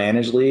better in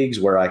managed leagues,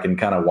 where I can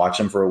kind of watch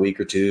him for a week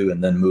or two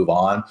and then move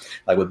on.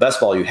 Like with best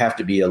ball, you have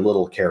to be a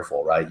little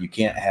careful, right? You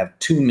can't have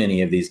too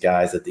many of these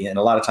guys at the end.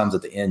 A lot of times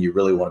at the end, you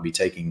really want to be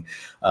taking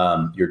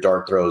your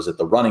dart throws at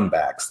the running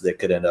backs that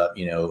could end up,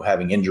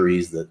 having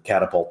injuries that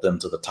catapult them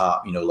to the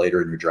top,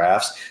 later in your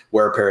drafts,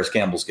 where Paris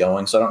Campbell's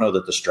going. So I don't know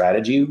that the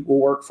strategy will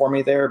work for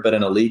me there, but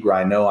in a league where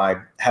I know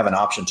I have an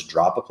option to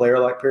drop a player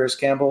like Paris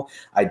Campbell,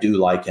 I do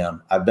like him.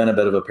 I've been a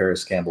bit of a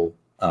Paris Campbell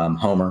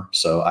homer,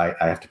 so I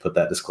have to put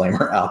that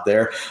disclaimer out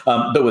there.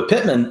 But with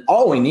Pittman,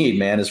 all we need,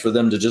 man, is for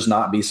them to just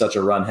not be such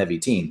a run-heavy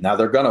team. Now,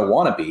 they're going to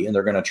want to be, and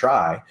they're going to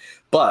try,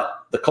 but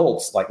the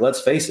Colts, let's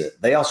face it,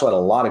 they also had a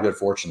lot of good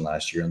fortune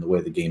last year in the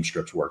way the game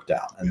scripts worked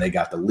out, and they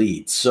got the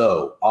lead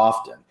so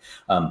often.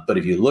 But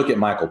if you look at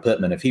Michael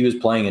Pittman, if he was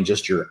playing in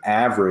just your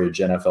average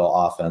NFL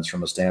offense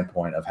from a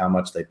standpoint of how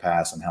much they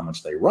pass and how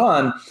much they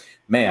run,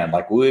 man,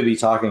 we would be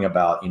talking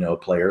about, a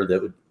player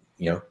that would,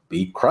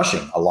 be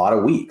crushing a lot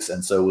of weeks.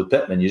 And so with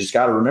Pittman, you just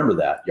got to remember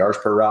that yards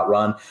per route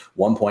run,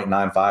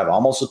 1.95,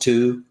 almost a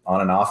 2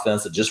 on an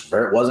offense that just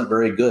wasn't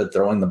very good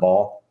throwing the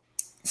ball.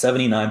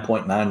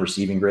 79.9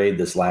 receiving grade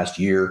this last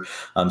year.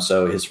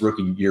 So his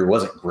rookie year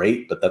wasn't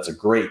great, but that's a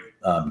great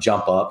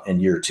jump up in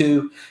year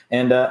 2.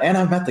 And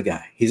I've met the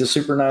guy. He's a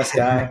super nice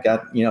guy.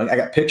 I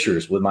got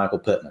pictures with Michael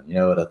Pittman,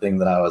 at a thing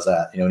that I was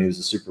at, and he was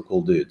a super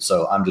cool dude.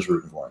 So I'm just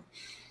rooting for him.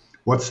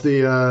 What's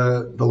the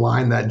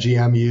line that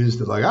GM used?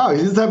 It's like, oh,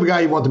 he's the type of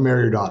guy you want to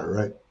marry your daughter,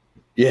 right?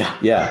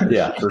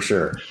 Yeah, for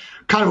sure.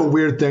 Kind of a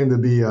weird thing to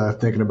be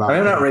thinking about.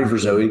 I'm not ready for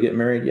Zoe to get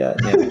married yet.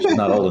 She's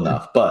not old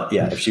enough. But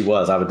yeah, if she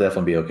was, I would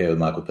definitely be okay with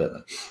Michael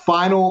Pittman.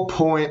 Final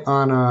point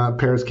on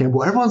Paris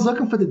Campbell. Everyone's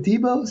looking for the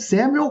Deebo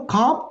Samuel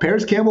comp.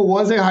 Paris Campbell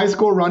was a high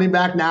school running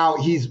back. Now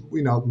he's,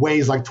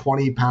 weighs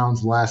 20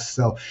 pounds less.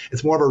 So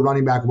it's more of a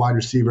running back wide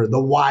receiver,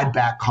 the wide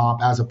back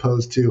comp, as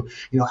opposed to,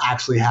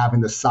 actually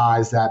having the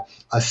size that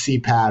a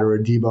CPAT or a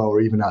Deebo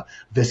or even a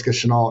Visca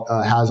Chenault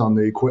has on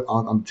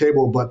the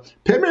table. But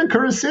Pittman and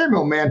Curtis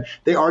Samuel, man,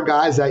 they are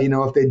guys that,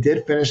 if they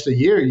did finish the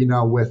year,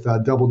 with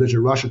double-digit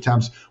rush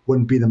attempts,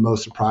 wouldn't be the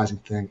most surprising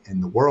thing in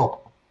the world.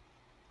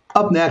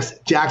 Up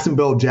next,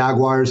 Jacksonville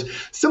Jaguars.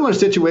 Similar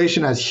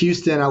situation as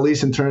Houston, at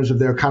least in terms of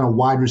their kind of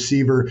wide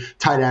receiver,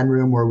 tight end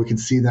room, where we can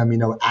see them,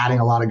 adding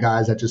a lot of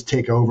guys that just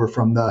take over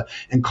from the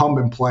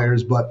incumbent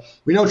players. But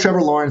we know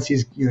Trevor Lawrence,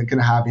 he's going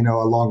to have, a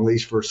long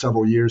leash for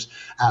several years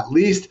at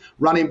least.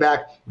 Running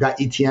back, we got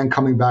ETN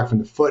coming back from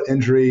the foot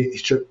injury. He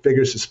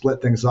figures to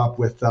split things up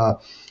with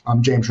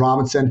James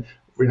Robinson.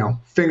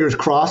 Fingers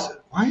crossed.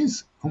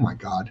 Oh my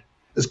God.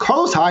 Is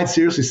Carlos Hyde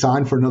seriously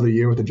signed for another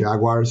year with the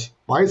Jaguars?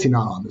 Why is he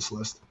not on this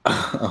list?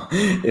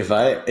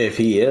 If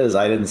he is,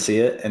 I didn't see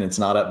it, and it's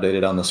not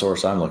updated on the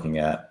source I'm looking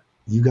at.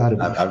 You got it.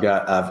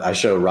 I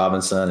show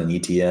Robinson and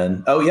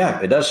ETN. Oh yeah,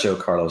 it does show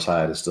Carlos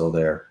Hyde is still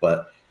there,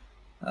 but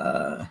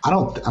I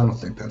don't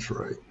think that's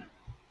right.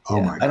 Oh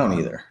my God. I don't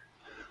either.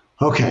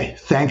 Okay,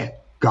 thank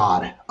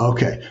God.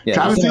 Okay, yeah,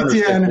 Travis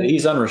Etienne.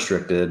 He's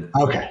unrestricted.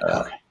 Okay.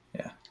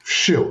 Yeah.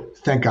 Shoot.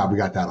 Thank God we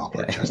got that off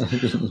our chest.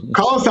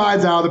 Carlos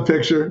Hyde's out of the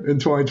picture in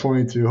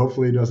 2022.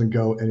 Hopefully he doesn't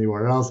go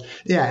anywhere else.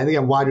 Yeah, and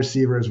again, wide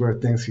receiver is where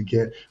things could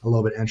get a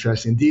little bit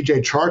interesting.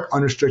 DJ Chark,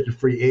 unrestricted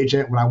free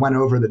agent. When I went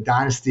over the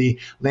dynasty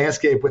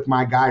landscape with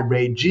my guy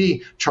Ray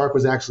G, Chark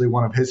was actually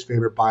one of his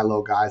favorite buy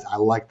low guys. I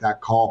like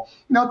that call.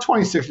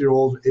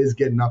 26-year-old is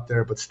getting up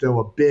there, but still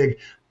a big,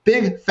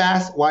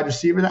 fast wide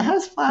receiver that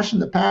has flashed in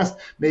the past.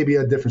 Maybe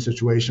a different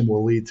situation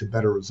will lead to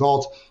better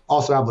results.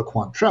 Also have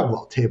Laquan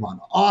Treadwell, Tavon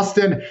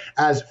Austin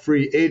as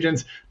free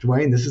agents.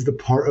 Dwayne, this is the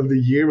part of the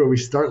year where we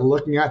start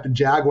looking at the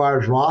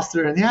Jaguars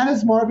roster. And yeah,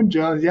 there's Marvin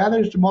Jones. Yeah,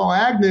 there's Jamal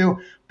Agnew.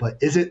 But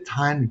is it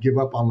time to give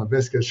up on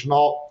Laviska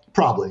Shenault?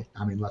 Probably.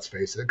 I mean, let's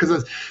face it.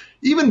 Because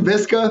even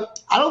Visca,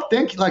 I don't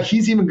think like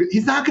he's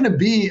not going to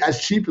be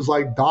as cheap as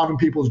like Donovan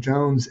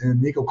Peoples-Jones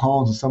and Nico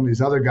Collins and some of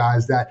these other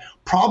guys that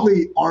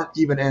probably aren't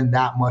even in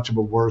that much of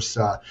a worse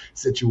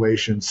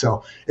situation.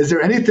 So is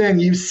there anything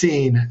you've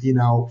seen,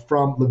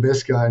 from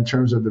Laviska in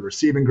terms of the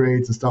receiving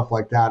grades and stuff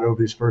like that over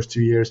these first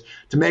 2 years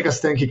to make us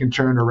think he can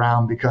turn it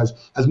around? Because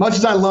as much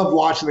as I love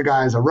watching the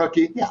guy as a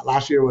rookie,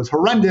 last year was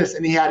horrendous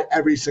and he had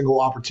every single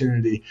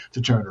opportunity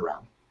to turn it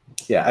around.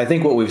 Yeah, I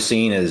think what we've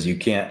seen is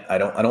I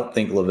don't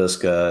think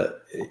Laviska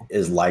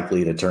is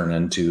likely to turn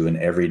into an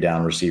every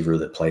down receiver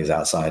that plays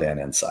outside and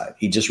inside.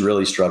 He just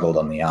really struggled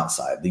on the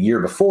outside. The year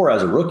before,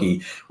 as a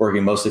rookie,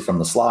 working mostly from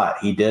the slot,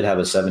 he did have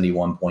a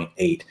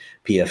 71.8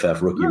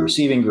 PFF rookie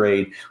receiving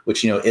grade,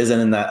 which, isn't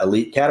in that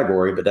elite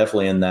category, but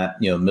definitely in that,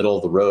 middle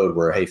of the road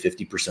where, hey,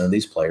 50% of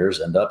these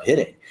players end up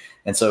hitting.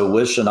 And so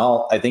with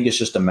Shenault, I think it's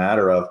just a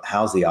matter of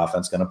how's the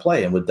offense going to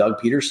play. And with Doug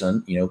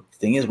Peterson, the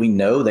thing is we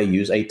know they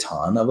use a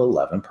ton of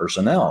 11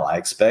 personnel. I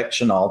expect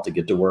Shenault to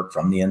get to work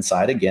from the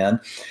inside again.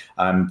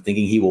 I'm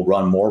thinking he will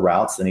run more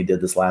routes than he did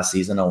this last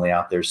season, only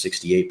out there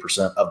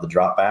 68% of the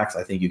dropbacks.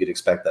 I think you could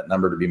expect that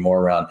number to be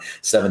more around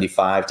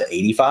 75 to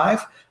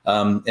 85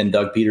 in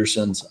Doug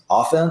Peterson's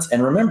offense.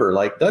 And remember,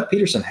 like Doug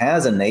Peterson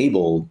has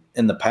enabled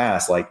in the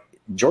past, like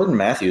Jordan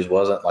Matthews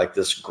wasn't like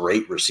this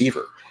great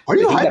receiver. Are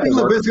you hyping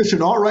Laviska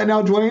Shenault right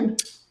now, Dwayne?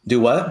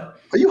 Do what?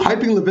 Are you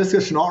hyping Laviska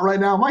Shenault right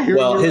now? Am I hearing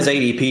Well, his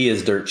ADP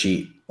is dirt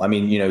cheap. I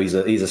mean, he's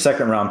a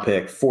second round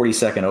pick,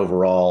 42nd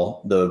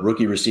overall. The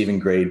rookie receiving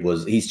grade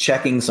he's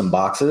checking some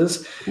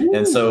boxes. Ooh.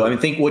 And so, I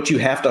think what you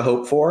have to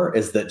hope for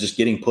is that just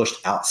getting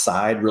pushed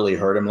outside really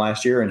hurt him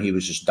last year. And he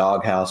was just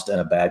doghoused in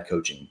a bad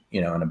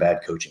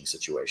coaching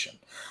situation.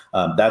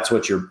 That's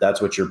what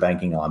you're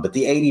banking on. But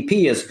the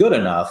ADP is good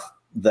enough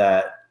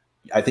that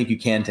I think you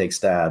can take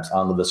stabs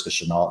on Laviska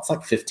Shenault. It's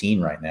like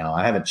 15 right now.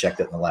 I haven't checked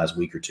it in the last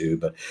week or two,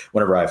 but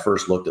whenever I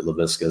first looked at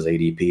Laviska's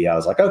ADP, I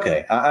was like,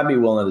 okay, I'd be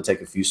willing to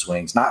take a few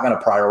swings. Not going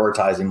to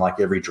prioritize him like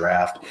every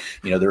draft.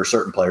 There are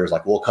certain players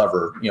like we'll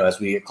cover, as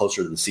we get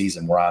closer to the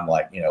season where I'm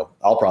like,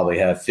 I'll probably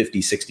have 50,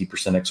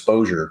 60%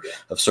 exposure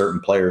of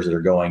certain players that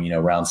are going,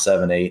 round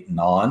 7, 8 and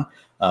on.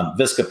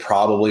 Visca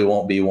probably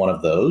won't be one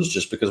of those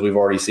just because we've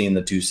already seen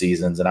the 2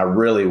 seasons. And I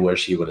really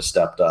wish he would have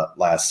stepped up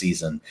last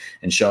season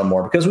and shown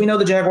more because we know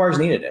the Jaguars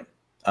needed him.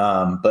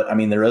 But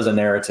there is a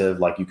narrative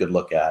like you could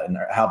look at and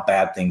how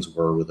bad things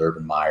were with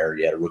Urban Meyer.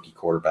 You had a rookie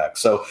quarterback.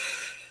 So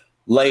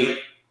late,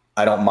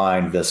 I don't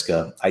mind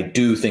Visca. I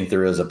do think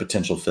there is a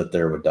potential fit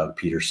there with Doug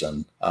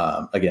Peterson.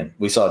 Again,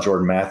 we saw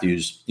Jordan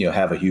Matthews,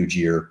 have a huge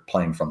year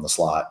playing from the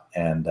slot.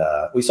 And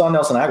we saw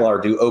Nelson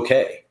Aguilar do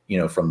okay.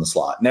 From the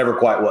slot. Never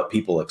quite what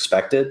people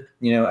expected,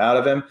 out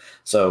of him.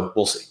 So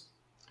we'll see.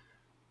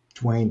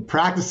 Dwayne,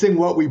 practicing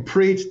what we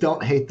preach.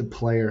 Don't hate the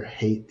player,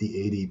 hate the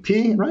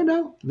ADP. Right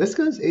now,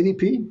 Visca's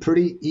ADP,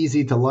 pretty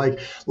easy to like.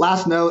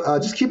 Last note,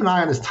 just keep an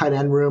eye on his tight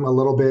end room a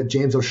little bit.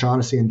 James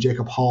O'Shaughnessy and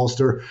Jacob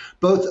Hollister,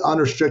 both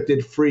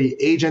unrestricted free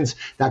agents.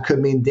 That could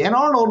mean Dan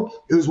Arnold,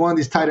 who's one of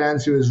these tight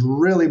ends who is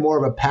really more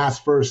of a pass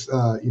first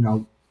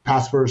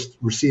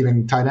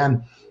receiving tight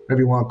end,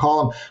 whatever you want to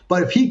call him.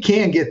 But if he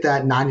can get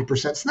that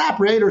 90% snap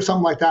rate or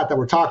something like that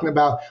we're talking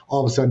about,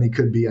 all of a sudden he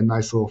could be a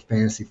nice little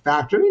fantasy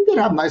factor. And he did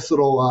have a nice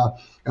little,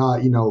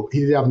 he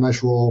did have a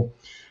nice role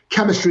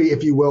chemistry,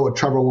 if you will, with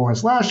Trevor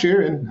Lawrence last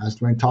year. And as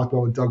Dwayne talked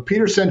about with Doug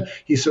Peterson,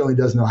 he certainly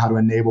does know how to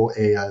enable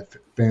a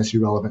fantasy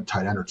relevant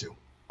tight end or two.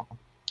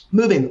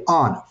 Moving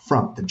on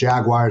from the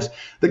Jaguars,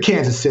 the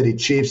Kansas City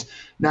Chiefs.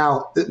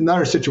 Now,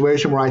 another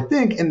situation where I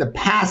think in the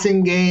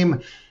passing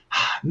game,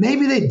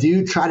 maybe they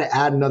do try to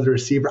add another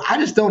receiver. I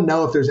just don't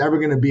know if there's ever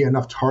going to be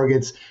enough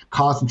targets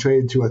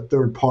concentrated to a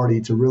third party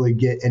to really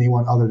get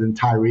anyone other than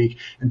Tyreek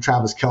and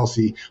Travis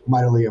Kelce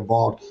mightily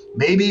involved.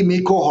 Maybe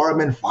Mecole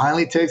Hardman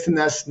finally takes the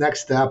next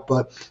step,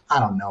 but I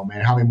don't know,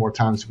 man. How many more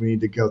times do we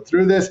need to go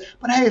through this?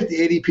 But hey, if the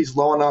ADP is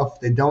low enough,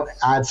 they don't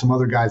add some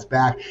other guys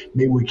back,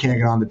 maybe we can't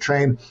get on the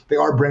train. They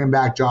are bringing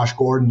back Josh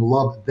Gordon.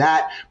 Love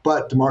that.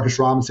 But Demarcus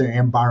Robinson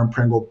and Byron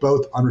Pringle,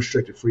 both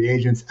unrestricted free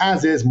agents,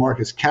 as is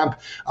Marcus Kemp.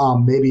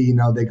 Maybe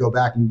they go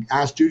back and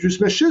ask Juju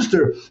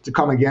Smith-Schuster to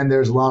come again.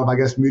 There's a lot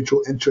of,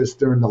 mutual interest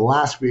during the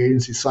last free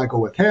agency cycle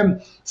with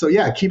him. So,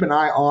 yeah, keep an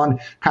eye on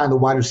kind of the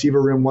wide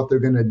receiver room, what they're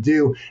going to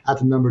do at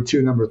the number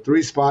 2, number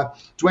 3 spot.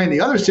 Dwayne,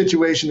 the other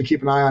situation to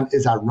keep an eye on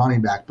is at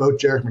running back. Both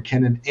Jerick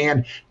McKinnon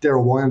and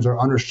Darrell Williams are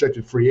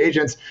unrestricted free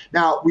agents.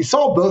 Now, we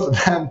saw both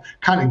of them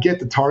kind of get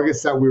the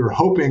targets that we were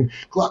hoping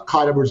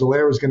Clyde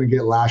Edwards-Helaire was going to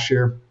get last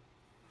year.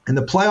 In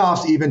the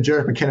playoffs, even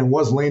Jerick McKinnon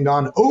was leaned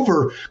on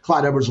over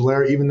Clyde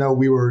Edwards-Helaire, even though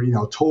we were,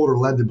 told or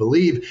led to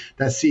believe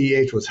that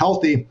CEH was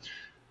healthy.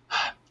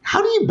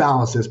 How do you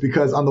balance this?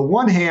 Because on the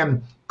one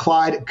hand,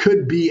 Clyde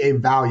could be a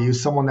value,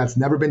 someone that's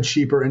never been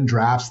cheaper in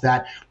drafts,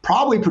 that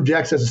probably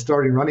projects as a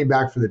starting running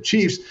back for the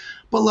Chiefs.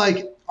 But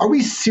are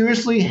we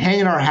seriously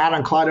hanging our hat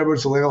on Clyde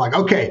Edwards-Helaire? Like,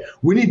 okay,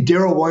 we need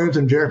Darrell Williams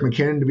and Jerick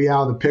McKinnon to be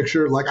out of the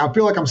picture. Like, I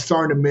feel like I'm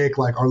starting to make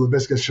like our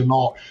Laviska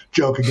Shenault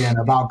joke again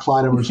about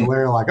Clyde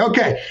Edwards-Helaire. Like,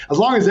 okay, as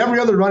long as every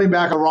other running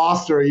back on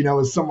roster,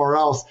 is somewhere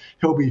else,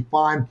 he'll be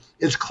fine.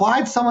 Is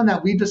Clyde someone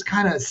that we've just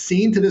kind of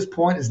seen to this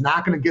point is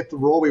not going to get the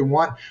role we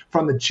want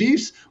from the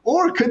Chiefs?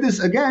 Or could this,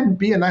 again,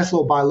 be a nice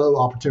little buy low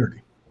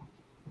opportunity?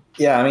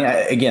 Yeah, I mean,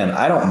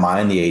 I don't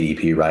mind the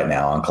ADP right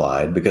now on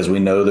Clyde because we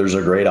know there's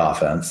a great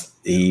offense.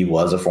 He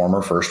was a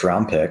former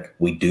first-round pick.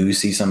 We do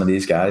see some of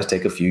these guys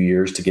take a few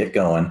years to get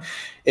going.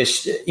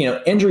 It's,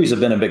 injuries have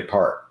been a big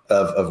part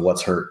of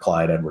what's hurt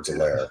Clyde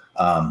Edwards-Helaire.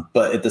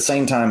 But at the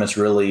same time,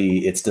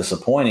 it's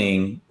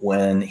disappointing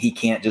when he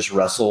can't just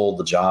wrestle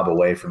the job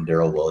away from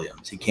Darrell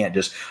Williams. He can't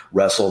just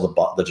wrestle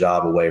the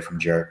job away from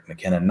Jerick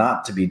McKinnon.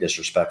 Not to be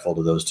disrespectful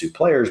to those two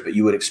players, but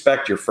you would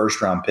expect your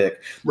first-round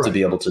pick to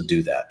be able to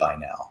do that by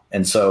now.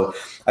 And so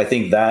I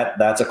think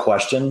that's a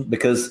question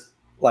because,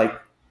 like,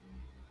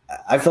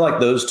 I feel like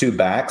those two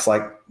backs,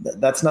 like,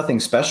 that's nothing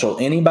special.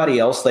 Anybody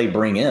else they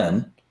bring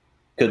in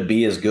could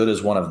be as good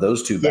as one of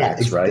those two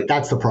backs, right?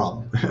 That's the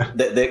problem.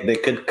 they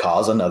could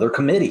cause another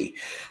committee.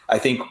 I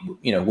think,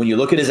 when you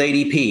look at his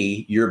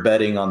ADP, you're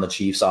betting on the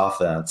Chiefs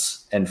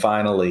offense. And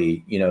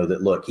finally,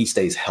 that, look, he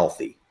stays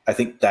healthy. I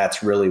think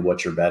that's really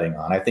what you're betting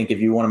on. I think if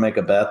you want to make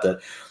a bet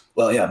that,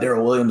 well, yeah,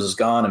 Darrell Williams is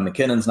gone and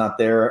McKinnon's not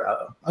there.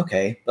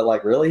 Okay. But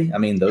like, really? I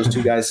mean, those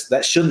two guys,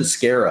 that shouldn't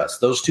scare us.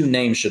 Those two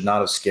names should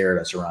not have scared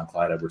us around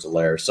Clyde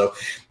Edwards-Helaire. So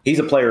he's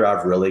a player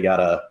I've really got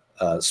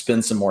to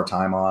spend some more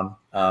time on.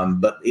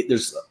 But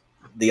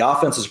the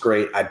offense is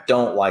great. I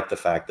don't like the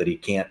fact that he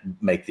can't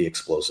make the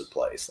explosive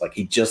plays. Like,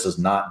 he just has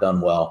not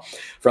done well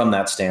from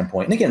that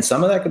standpoint. And again,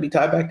 some of that could be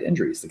tied back to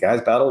injuries. The guy's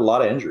battled a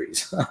lot of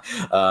injuries.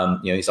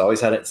 He's always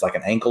had it's like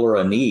an ankle or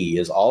a knee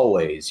is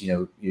always,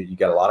 you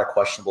got a lot of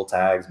questionable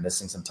tags,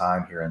 missing some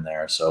time here and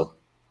there. So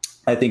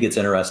I think it's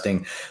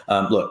interesting.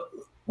 Look,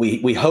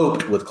 we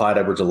hoped with Clyde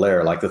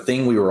Edwards-Helaire, like the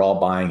thing we were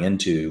all buying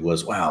into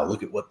was, wow,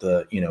 look at what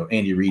the,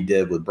 Andy Reid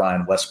did with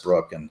Brian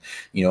Westbrook and,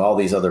 all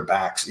these other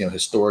backs,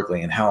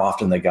 historically, and how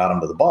often they got him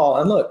to the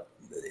ball. And look,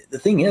 the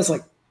thing is,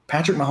 like,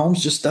 Patrick Mahomes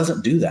just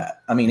doesn't do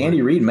that. I mean,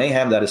 Andy Reid may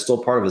have that as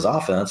still part of his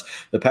offense,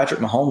 but Patrick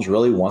Mahomes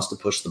really wants to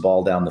push the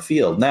ball down the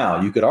field. Now,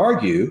 you could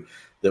argue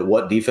that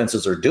what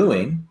defenses are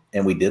doing,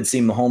 and we did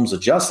see Mahomes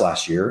adjust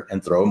last year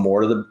and throw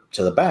more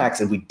to the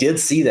backs, and we did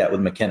see that with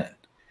McKinnon,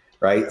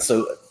 right?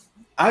 So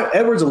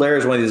Edwards-Helaire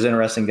is one of these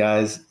interesting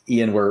guys,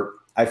 Ian, where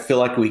I feel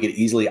like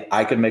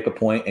I could make a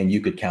point and you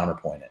could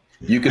counterpoint it.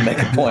 You could make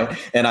a point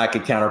and I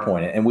could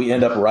counterpoint it. And we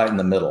end up right in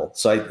the middle.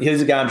 So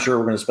he's a guy I'm sure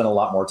we're going to spend a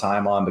lot more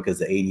time on because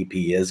the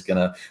ADP is going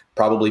to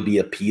probably be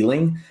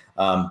appealing.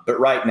 But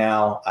right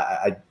now,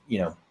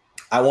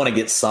 I want to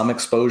get some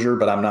exposure,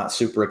 but I'm not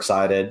super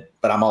excited.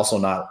 But I'm also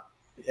not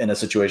in a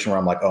situation where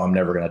I'm like, oh, I'm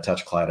never going to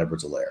touch Clyde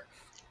Edwards-Helaire.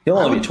 He'll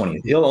only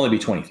be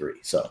 23.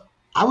 So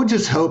I would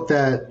just hope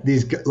that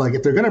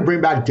if they're going to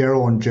bring back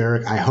Darrell and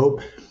Jerick, I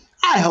hope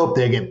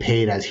they get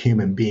paid as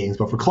human beings.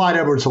 But for Clyde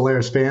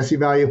Edwards-Helaire's fantasy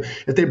value,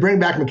 if they bring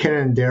back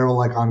McKinnon and Darrell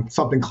like on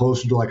something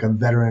closer to like a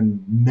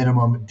veteran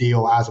minimum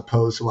deal as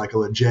opposed to like a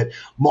legit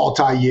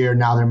multi-year,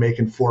 now they're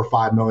making $4 or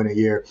 $5 million a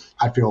year,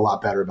 I'd feel a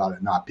lot better about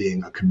it not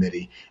being a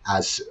committee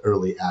as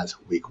early as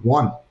week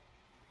 1.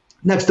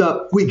 Next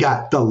up, we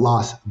got the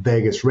Las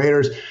Vegas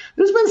Raiders.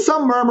 There's been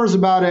some murmurs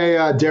about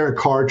a Derek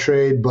Carr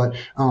trade, but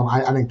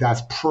I think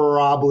that's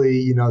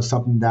probably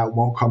something that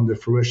won't come to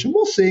fruition.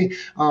 We'll see.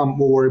 We'll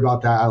worry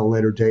about that at a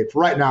later date. For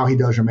right now, he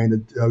does remain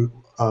the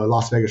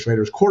Las Vegas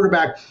Raiders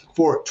quarterback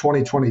for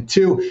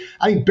 2022.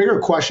 I think bigger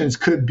questions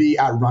could be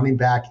at running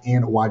back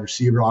and wide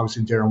receiver.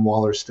 Obviously, Darren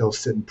Waller is still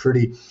sitting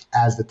pretty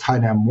as the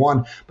tight end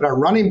 1. But at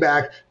running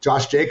back,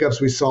 Josh Jacobs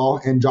we saw,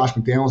 and Josh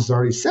McDaniels has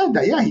already said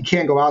that, yeah, he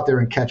can go out there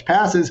and catch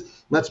passes.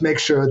 Let's make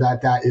sure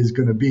that is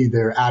going to be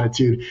their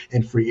attitude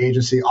in free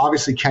agency.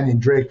 Obviously, Kenyon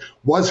Drake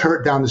was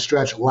hurt down the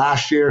stretch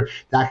last year.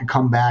 That could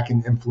come back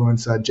and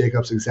influence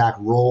Jacobs' exact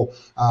role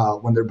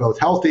when they're both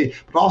healthy.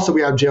 But also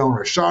we have Jalen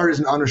Richard as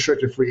an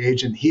unrestricted free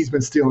agent. He's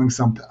been stealing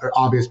some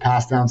obvious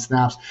pass down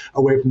snaps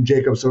away from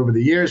Jacobs over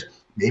the years.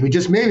 Maybe,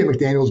 just maybe,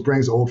 McDaniels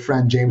brings old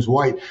friend James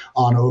White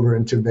on over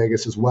into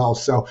Vegas as well.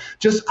 So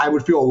I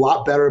would feel a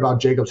lot better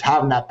about Jacobs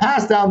having that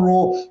pass down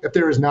role if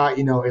there is not,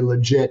 a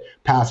legit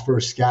pass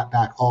first scat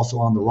back also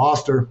on the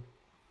roster.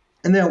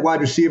 And then wide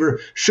receiver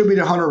should be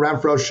the Hunter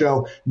Renfrow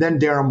show, then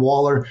Darren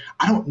Waller.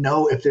 I don't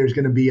know if there's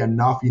going to be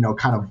enough,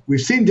 we've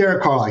seen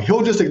Derek Carr, like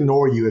he'll just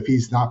ignore you if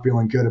he's not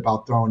feeling good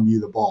about throwing you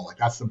the ball. Like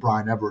that's the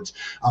Brian Edwards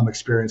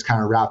experience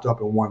kind of wrapped up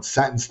in one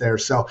sentence there.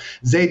 So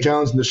Zay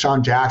Jones and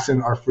Deshaun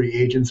Jackson are free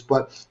agents,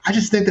 but I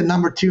just think the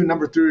number 2,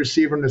 number 3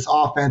 receiver in this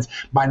offense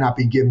might not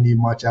be giving you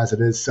much as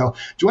it is. So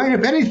Dwayne,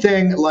 if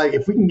anything, like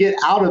if we can get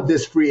out of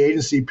this free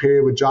agency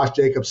period with Josh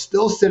Jacobs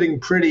still sitting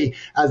pretty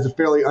as the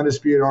fairly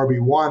undisputed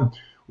RB1,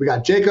 we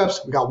got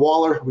Jacobs, we got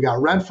Waller, we got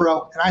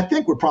Renfrow, and I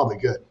think we're probably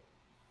good.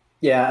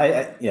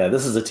 Yeah,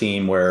 this is a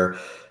team where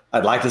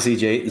I'd like to see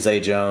Zay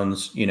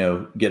Jones,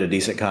 get a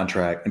decent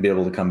contract and be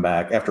able to come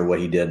back after what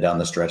he did down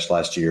the stretch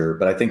last year.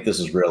 But I think this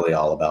is really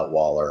all about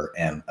Waller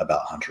and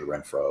about Hunter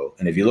Renfrow.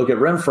 And if you look at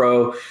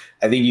Renfrow,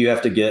 I think you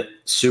have to get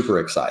super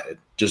excited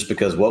just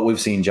because what we've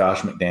seen Josh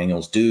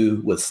McDaniels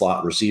do with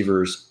slot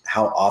receivers,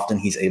 how often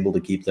he's able to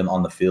keep them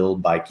on the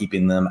field by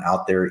keeping them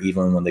out there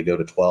even when they go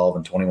to 12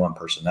 and 21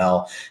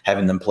 personnel,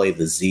 having them play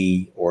the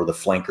Z or the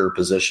flanker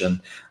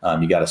position.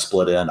 You got a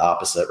split end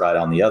opposite right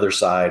on the other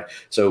side.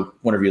 So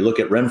whenever you look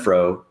at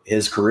Renfrow,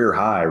 his career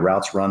high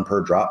routes run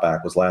per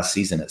dropback was last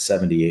season at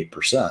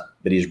 78%,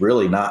 but he's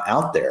really not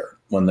out there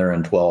when they're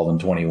in 12 and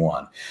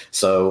 21.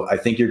 So I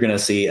think you're going to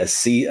see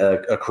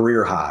a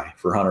career high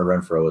for Hunter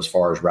Renfrow as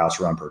far as routes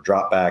run per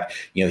dropback.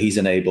 He's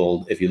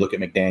enabled, if you look at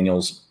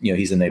McDaniels,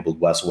 he's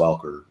enabled Wes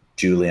Welker,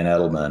 Julian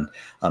Edelman,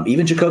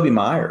 even Jacoby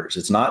Myers.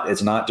 It's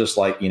not just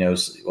like,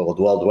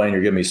 Dwayne,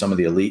 you're giving me some of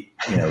the elite,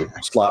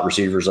 slot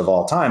receivers of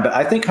all time. But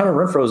I think Hunter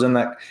Renfrow in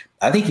that.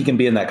 I think he can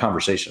be in that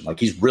conversation. Like,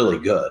 he's really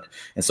good.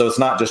 And so it's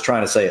not just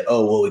trying to say,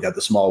 oh, well, we got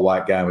the small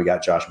white guy and we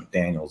got Josh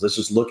McDaniels. It's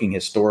just looking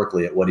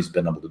historically at what he's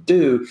been able to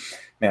do.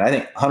 Man, I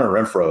think Hunter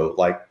Renfrow,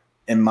 like,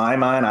 in my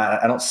mind,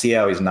 I don't see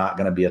how he's not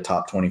going to be a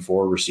top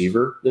 24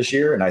 receiver this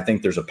year. And I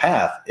think there's a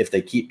path, if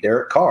they keep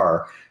Derek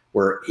Carr,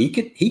 where he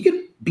could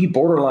be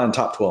borderline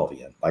top 12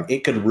 again. Like,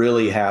 it could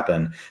really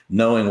happen,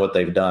 knowing what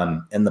they've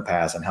done in the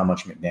past and how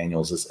much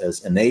McDaniels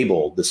has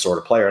enabled this sort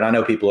of player. And I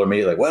know people are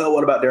immediately like, well,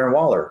 what about Darren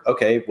Waller?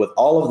 Okay, with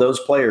all of those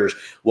players,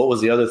 what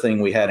was the other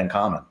thing we had in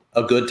common?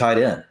 A good tight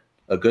end.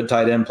 A good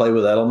tight end played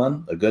with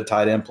Edelman. A good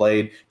tight end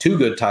played, two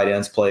good tight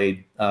ends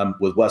played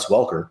with Wes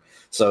Welker.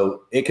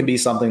 So it can be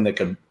something that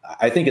could,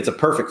 I think it's a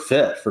perfect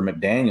fit for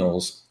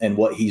McDaniels and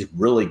what he's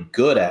really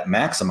good at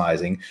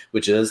maximizing,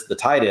 which is the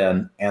tight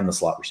end and the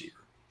slot receiver.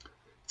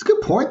 It's a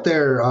good point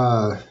there,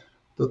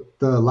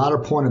 the latter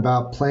point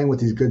about playing with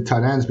these good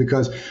tight ends,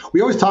 because we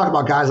always talk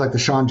about guys like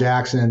Deshaun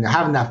Jackson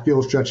having that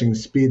field stretching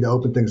speed to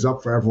open things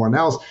up for everyone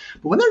else.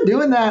 But when they're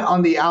doing that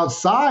on the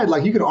outside,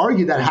 like, you could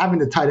argue that having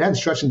the tight end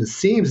stretching the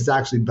seams is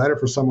actually better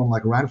for someone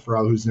like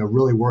Renfrow, who's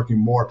really working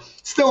more,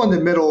 still in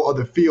the middle of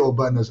the field,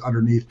 but in those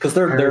underneath. Because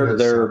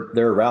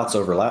their routes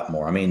overlap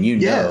more. I mean,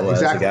 exactly.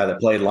 As a guy that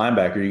played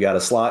linebacker, you got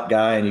a slot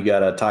guy and you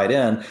got a tight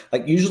end.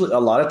 Like, usually, a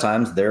lot of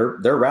times, their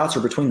routes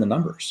are between the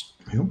numbers.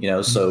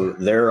 So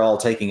they're all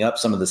taking up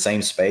some of the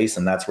same space,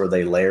 and that's where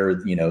they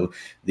layer,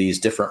 these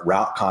different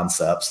route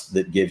concepts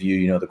that give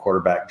you, the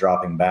quarterback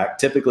dropping back,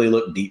 typically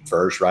look deep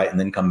first, right, and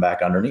then come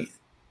back underneath.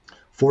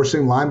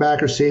 Forcing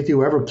linebacker, safety,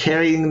 whoever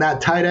carrying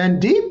that tight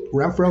end deep.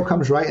 Renfrow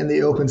comes right in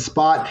the open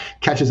spot,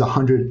 catches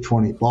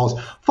 120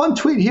 balls. Fun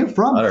tweet here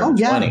from,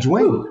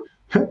 Dwayne.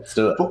 Let's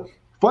do it.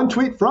 Fun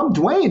tweet from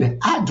Dwayne,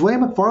 at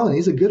Dwayne McFarland.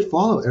 He's a good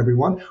follow,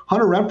 everyone.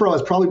 Hunter Renfrow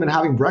has probably been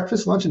having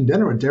breakfast, lunch, and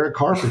dinner with Derek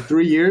Carr for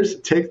 3 years.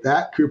 Take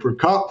that, Cooper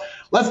Kupp.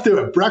 Let's do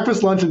it.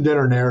 Breakfast, lunch, and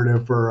dinner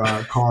narrative for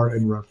Carr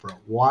and Renfrow.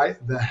 Why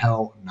the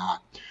hell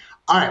not?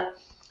 All right,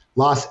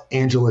 Los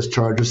Angeles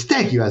Chargers.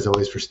 Thank you, as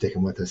always, for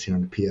sticking with us here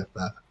on the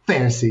PFF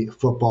Fantasy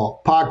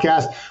Football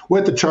Podcast.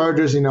 With the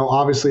Chargers,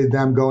 obviously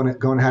them going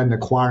ahead and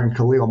acquiring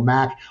Khalil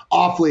Mack.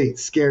 Awfully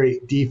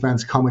scary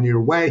defense coming your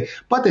way,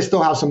 but they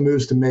still have some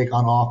moves to make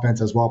on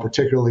offense as well,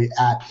 particularly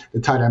at the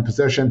tight end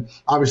position.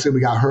 Obviously, we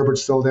got Herbert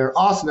still there.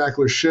 Austin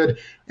Eckler should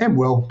and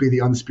will be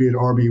the undisputed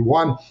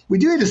RB1. We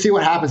do need to see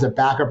what happens at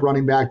backup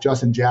running back.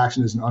 Justin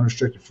Jackson is an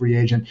unrestricted free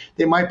agent.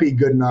 They might be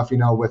good enough,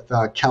 with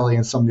Kelly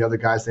and some of the other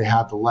guys they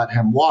have to let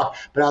him walk.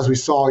 But as we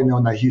saw, in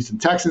that Houston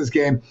Texans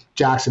game,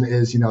 Jackson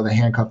is, the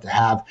handcuff to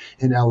have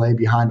in LA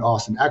behind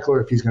Austin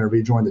Eckler if he's going to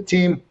rejoin the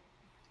team.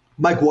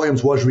 Mike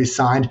Williams was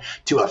re-signed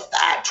to a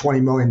fat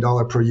 $20 million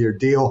per year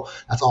deal.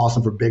 That's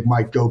awesome for Big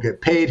Mike. Go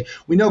get paid.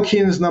 We know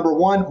Keenan's number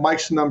one.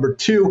 Mike's number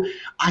two.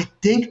 I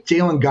think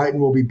Jalen Guyton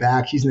will be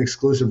back. He's an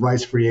exclusive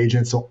rights free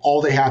agent, so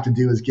all they have to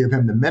do is give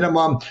him the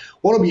minimum.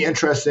 What will be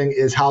interesting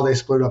is how they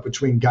split up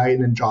between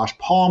Guyton and Josh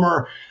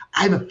Palmer.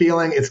 I have a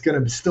feeling it's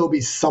going to still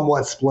be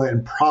somewhat split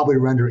and probably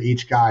render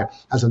each guy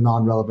as a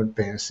non-relevant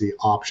fantasy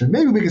option.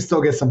 Maybe we can still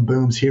get some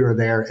booms here or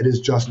there. It is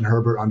Justin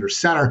Herbert under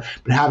center,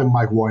 but having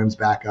Mike Williams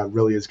back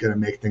really is going to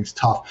make things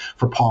tough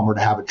for Palmer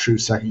to have a true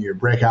second-year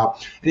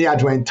breakout. And yeah,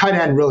 Dwayne, tight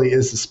end really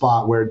is the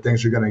spot where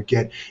things are going to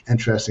get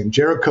interesting.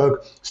 Jared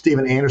Cook,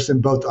 Steven Anderson,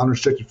 both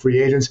unrestricted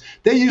free agents.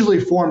 They usually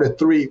formed a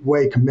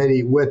three-way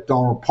committee with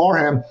Donald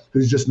Parham,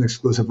 who's just an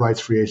exclusive rights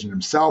free agent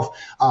himself.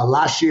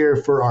 Last year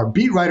for our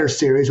Beat Writer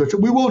series, which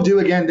we will do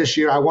again this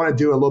year. I want to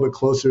do a little bit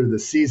closer to the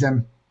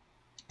season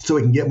so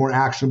we can get more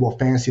actionable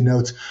fantasy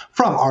notes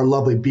from our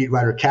lovely beat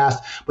writer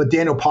cast. But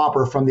Daniel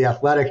Popper from The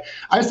Athletic,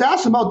 I just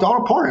asked him about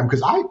Donald Parham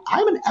because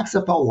I'm an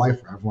XFL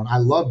lifer, everyone. I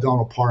love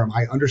Donald Parham.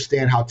 I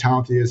understand how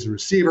talented he is as a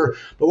receiver.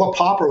 But what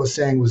Popper was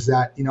saying was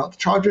that, the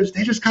Chargers,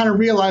 they just kind of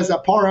realized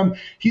that Parham,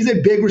 he's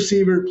a big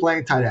receiver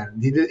playing tight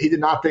end. He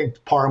did not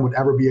think Parham would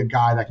ever be a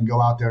guy that can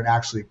go out there and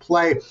actually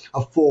play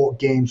a full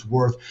game's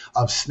worth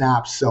of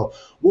snaps. So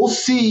we'll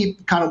see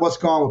kind of what's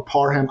going on with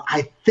Parham.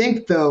 I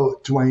think, though,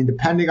 Dwayne,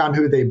 depending on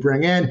who they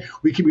bring in, in,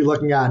 we could be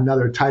looking at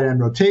another tight end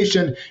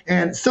rotation.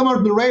 And similar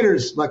to the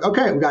Raiders, like,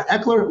 okay, we got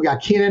Eckler, we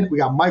got Keenan, we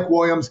got Mike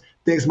Williams.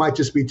 Things might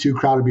just be too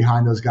crowded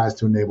behind those guys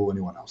to enable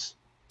anyone else.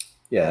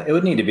 Yeah, it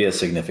would need to be a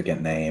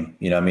significant name.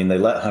 I mean, they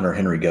let Hunter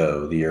Henry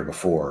go the year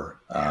before,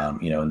 and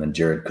then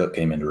Jared Cook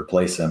came in to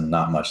replace him.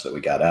 Not much that we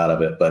got out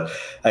of it. But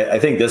I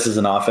think this is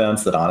an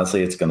offense that,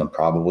 honestly, it's going to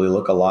probably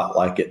look a lot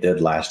like it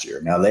did last year.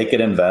 Now, they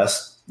could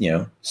invest,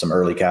 some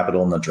early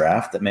capital in the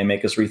draft that may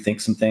make us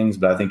rethink some things.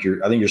 But I think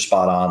you're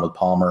spot on with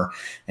Palmer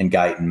and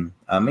Guyton.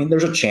 I mean,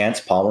 there's a chance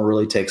Palmer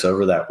really takes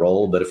over that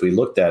role. But if we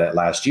looked at it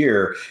last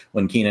year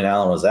when Keenan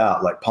Allen was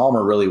out, like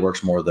Palmer really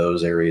works more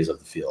those areas of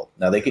the field.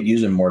 Now, they could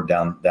use him more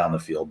down the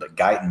field, but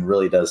Guyton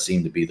really does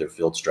seem to be their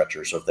field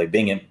stretcher. So if they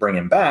bring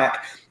him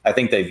back, I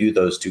think they view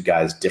those two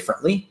guys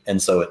differently.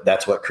 And so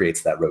that's what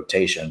creates that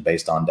rotation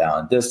based on down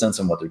and distance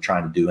and what they're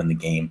trying to do in the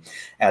game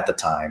at the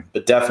time.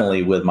 But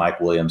definitely with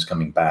Mike Williams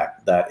coming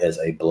back, that is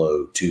a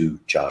blow to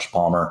Josh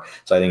Palmer.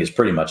 So I think it's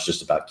pretty much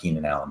just about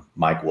Keenan Allen,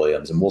 Mike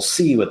Williams, and we'll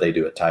see what they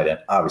do at tight end.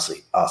 Obviously,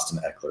 Austin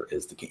Eckler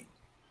is the king.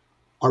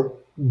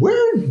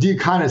 Where do you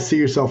kind of see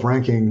yourself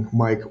ranking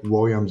Mike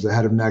Williams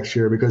ahead of next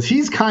year? Because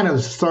he's kind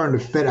of starting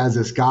to fit as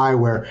this guy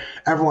where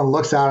everyone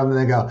looks at him and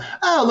they go,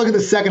 oh, look at the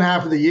second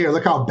half of the year.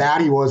 Look how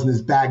bad he was in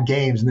his bad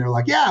games. And they're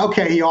like, yeah,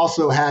 okay, he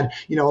also had,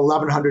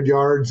 1,100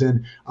 yards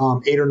and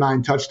 8 or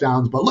 9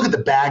 touchdowns. But look at the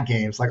bad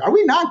games. Like, are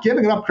we not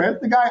giving enough credit to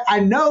the guy? I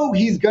know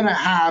he's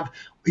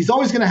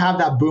always going to have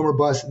that boomer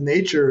bust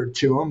nature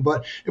to him.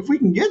 But if we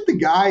can get the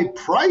guy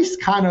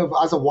priced kind of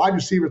as a wide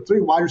receiver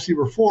 3, wide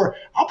receiver 4,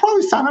 I'll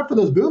probably sign up for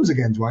those booms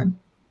again, Dwayne.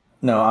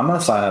 No, I'm going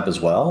to sign up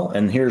as well.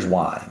 And here's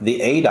why. The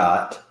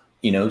ADOT,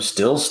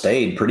 still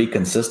stayed pretty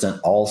consistent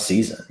all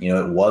season.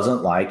 It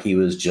wasn't like he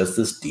was just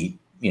this deep,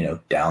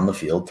 down the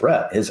field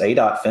threat. His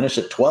ADOT finished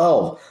at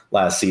 12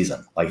 last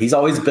season. Like he's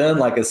always been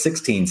like a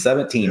 16,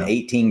 17,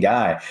 18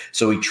 guy.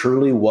 So he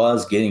truly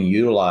was getting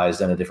utilized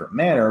in a different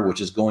manner,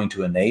 which is going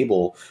to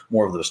enable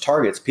more of those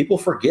targets. People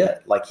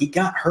forget, like he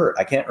got hurt.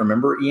 I can't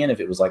remember, Ian, if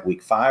it was like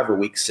week 5 or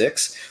week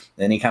 6.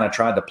 Then he kind of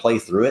tried to play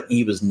through it. And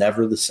he was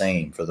never the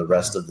same for the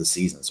rest of the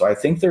season. So I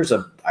think there's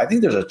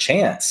a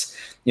chance,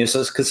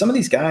 so because some of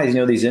these guys,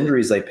 these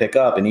injuries they pick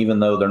up, and even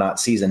though they're not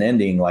season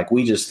ending, like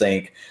we just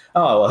think,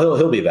 oh, well,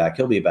 he'll be back.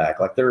 He'll be back.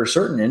 Like there are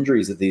certain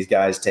injuries that these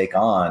guys take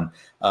on,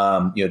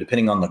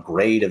 depending on the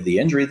grade of the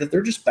injury, that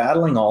they're just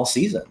battling all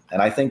season.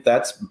 And I think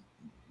that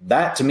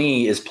to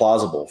me is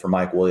plausible for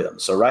Mike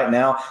Williams. So right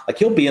now, like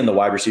he'll be in the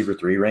wide receiver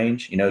 3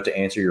 range, to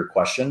answer your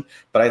question.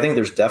 But I think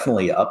there's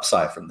definitely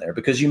upside from there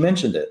because you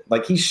mentioned it.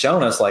 Like he's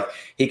shown us like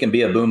he can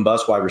be a boom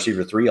bust wide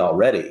receiver 3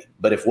 already.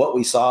 But if what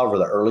we saw over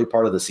the early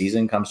part of the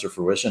season comes to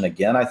fruition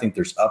again, I think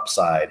there's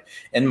upside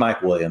in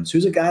Mike Williams,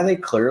 who's a guy they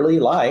clearly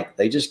like.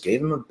 They just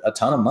gave him a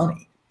ton of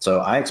money. So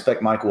I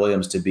expect Mike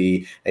Williams to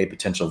be a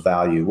potential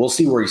value. We'll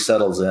see where he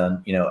settles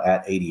in,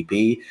 at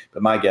ADP.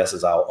 But my guess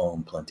is I'll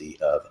own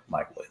plenty of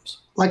Mike Williams.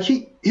 Like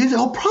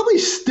he'll probably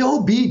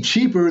still be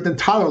cheaper than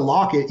Tyler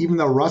Lockett, even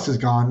though Russ is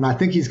gone. And I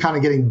think he's kind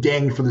of getting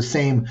dinged for the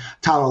same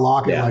Tyler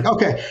Lockett. Yeah. Like,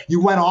 okay,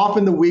 you went off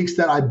in the weeks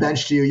that I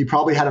benched you. You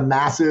probably had a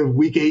massive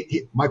week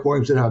 8. Mike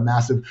Williams did have a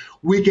massive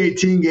week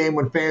 18 game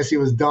when fantasy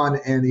was done.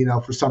 And,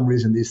 for some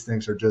reason, these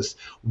things are just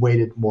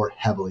weighted more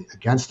heavily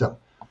against him.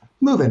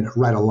 Moving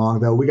right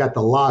along, though, we got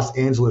the Los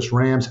Angeles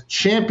Rams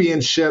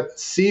championship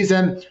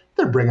season.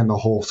 They're bringing the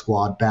whole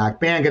squad back.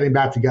 Band getting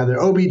back together.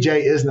 OBJ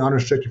is an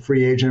unrestricted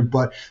free agent,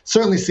 but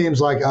certainly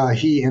seems like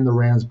he and the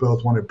Rams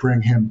both want to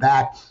bring him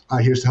back.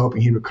 Here's to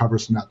hoping he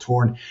recovers from that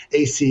torn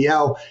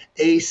ACL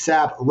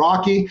ASAP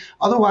Rocky.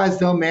 Otherwise,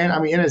 though, man,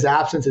 in his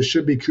absence, it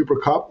should be Cooper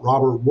Kupp,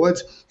 Robert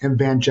Woods, and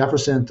Van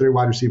Jefferson, 3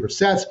 wide receiver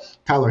sets.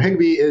 Tyler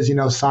Higbee is,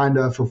 signed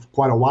for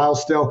quite a while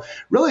still.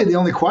 Really, the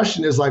only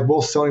question is,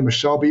 will Sony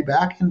Michel be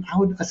back? And I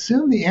would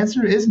assume the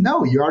answer is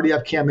no. You already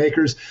have Cam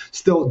Akers,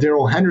 still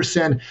Darrell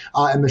Henderson,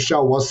 and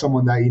Michel was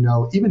someone that,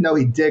 even though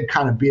he did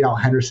kind of beat out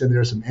Henderson,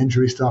 there's some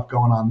injury stuff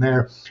going on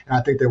there. And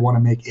I think they want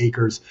to make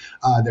Akers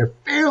their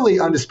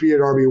fairly undisputed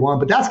RB1.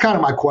 But that's kind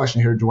of my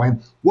question here,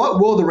 Dwayne. What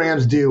will the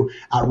Rams do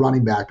at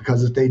running back?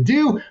 Because if they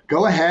do,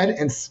 go ahead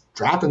and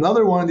draft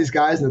another one of these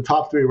guys in the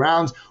top 3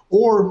 rounds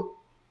or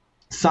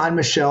sign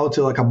Michel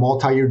to like a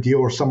multi-year deal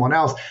or someone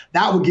else.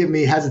 That would give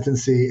me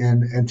hesitancy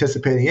in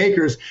anticipating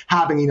Akers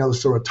having,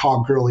 sort of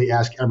Todd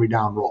Gurley-esque every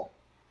down role.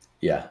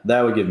 Yeah,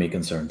 that would give me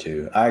concern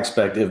too. I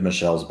expect if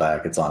Michel's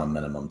back, it's on a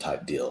minimum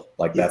type deal.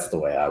 Like that's the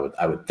way I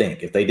would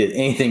think. If they did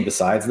anything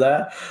besides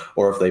that,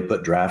 or if they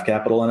put draft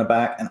capital in it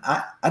back, and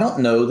I don't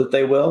know that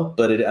they will,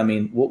 but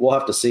we'll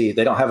have to see.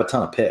 They don't have a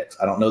ton of picks.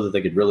 I don't know that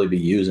they could really be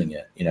using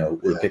it,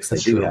 with the picks they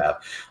do have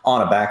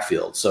on a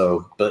backfield.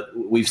 So, but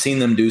we've seen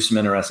them do some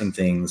interesting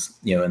things,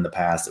 in the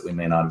past that we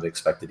may not have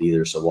expected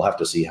either. So we'll have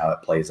to see how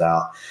it plays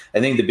out. I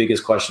think the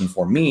biggest question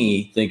for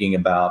me, thinking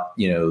about,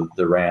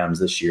 the Rams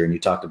this year, and you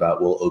talked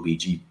about will OBJ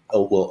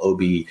will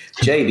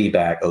OBJ be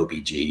back?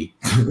 OBG.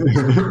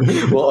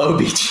 Will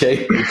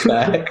OBJ be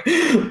back?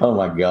 Oh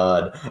my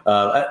God.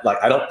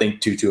 I don't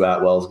think Tutu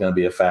Atwell is going to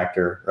be a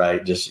factor,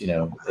 right? Just,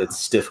 it's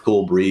stiff,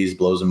 cool breeze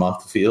blows him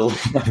off the field.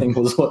 I think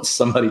was what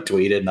somebody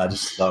tweeted, and I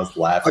was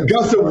laughing. A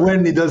gust of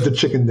wind, he does the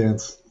chicken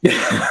dance.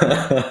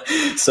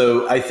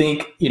 So I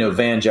think,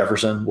 Van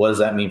Jefferson, what does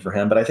that mean for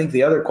him? But I think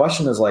the other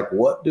question is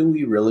what do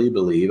we really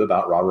believe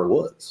about Robert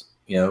Woods?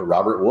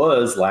 Robert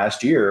Woods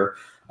last year,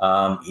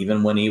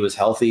 even when he was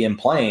healthy and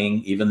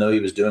playing, even though he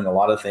was doing a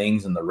lot of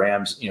things and the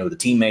Rams, the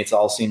teammates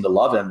all seemed to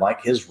love him,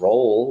 his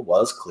role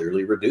was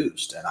clearly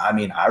reduced. And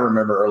I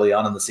remember early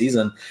on in the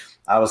season,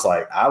 I was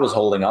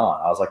holding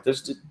on. I was like,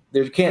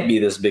 there can't be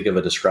this big of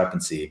a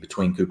discrepancy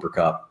between Cooper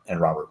Kupp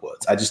and Robert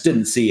Woods. I just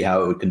didn't see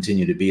how it would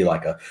continue to be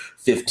a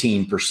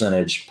 15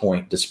 percentage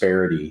point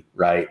disparity,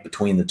 right,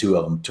 between the two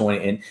of them.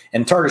 20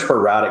 and targets per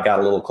route, it got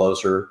a little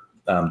closer.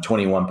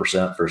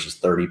 21% versus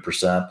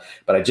 30%,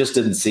 but I just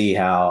didn't see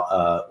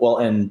how,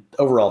 and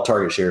overall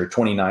target share,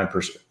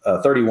 29%,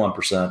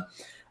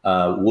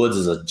 31%,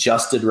 Woods'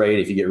 adjusted rate,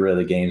 if you get rid of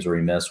the games where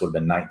he missed, would have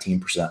been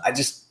 19%.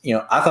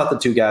 I thought the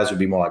two guys would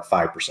be more like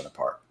 5%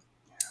 apart.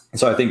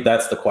 So I think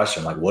that's the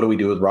question. What do we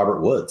do with Robert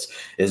Woods?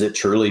 Is it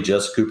truly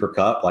just Cooper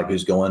Kupp,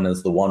 who's going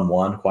as the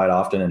 1-1 quite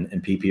often in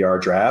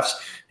PPR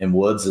drafts, and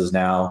Woods is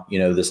now,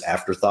 this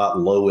afterthought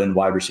low-end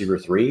wide receiver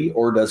 3,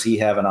 or does he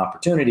have an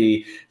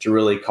opportunity to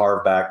really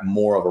carve back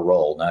more of a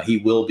role? Now, he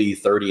will be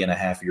 30 and a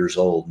half years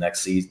old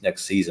next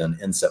season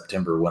in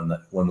September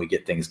when we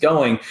get things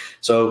going.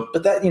 So,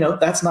 but that,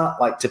 that's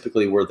not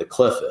typically where the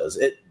cliff is.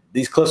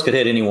 These cliffs could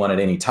hit anyone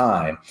at any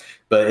time,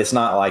 but it's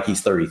not like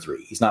he's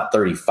 33. He's not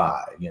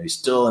 35. He's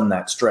still in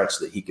that stretch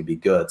that he could be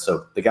good.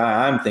 So the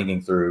guy I'm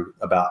thinking through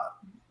about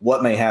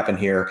what may happen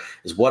here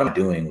is what I'm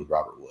doing with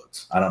Robert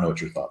Woods. I don't know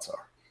what your thoughts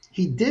are.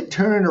 He did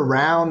turn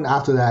around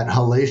after that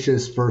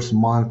hellacious first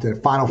month, the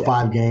final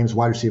 5 games,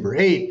 wide receiver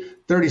 8,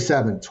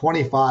 37,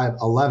 25,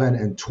 11,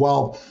 and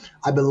 12.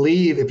 I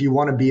believe if you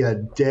want to be a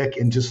dick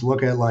and just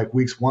look at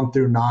weeks 1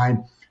 through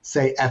 9,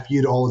 say F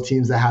you to all the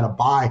teams that had a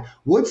bye,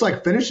 Woods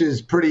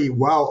finishes pretty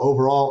well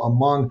overall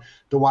among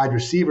the wide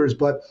receivers,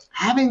 but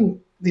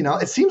having,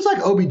 it seems like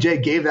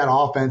OBJ gave that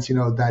offense,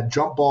 that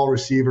jump ball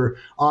receiver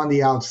on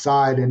the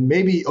outside, and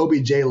maybe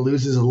OBJ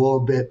loses a little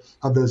bit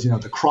of those,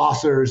 the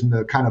crossers and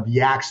the kind of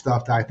yak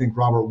stuff that I think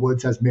Robert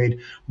Woods has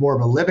made more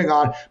of a living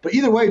on. But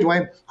either way,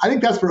 Dwayne, I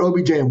think that's for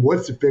OBJ and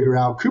Woods to figure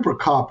out. Cooper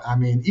Kupp,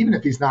 even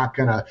if he's not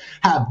going to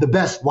have the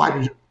best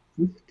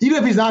even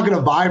if he's not going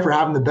to vie for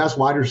having the best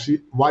wide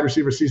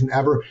receiver season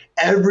ever,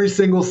 every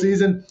single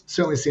season,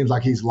 certainly seems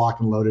like he's locked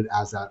and loaded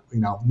as that,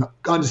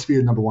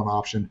 undisputed number 1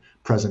 option,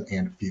 present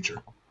and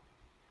future.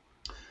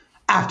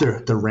 After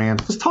the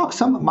Rams, let's talk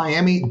some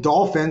Miami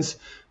Dolphins.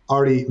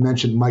 Already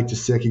mentioned Mike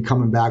Gesicki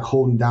coming back,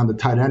 holding down the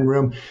tight end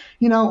room.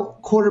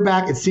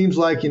 Quarterback, it seems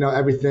like,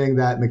 everything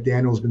that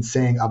McDaniel's been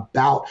saying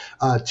about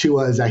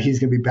Tua is that he's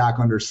going to be back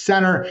under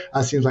center.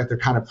 Seems like they're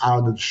kind of out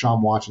of the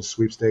Deshaun Watson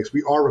sweepstakes.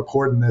 We are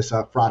recording this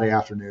Friday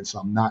afternoon, so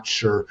I'm not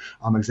sure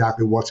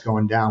exactly what's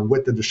going down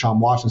with the Deshaun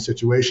Watson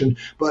situation.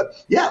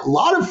 But yeah, a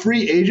lot of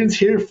free agents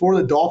here for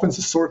the Dolphins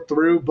to sort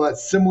through, but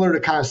similar to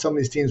kind of some of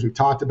these teams we've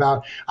talked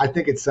about, I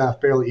think it's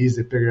fairly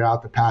easy to figure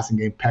out the passing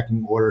game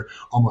pecking order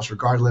almost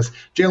regardless.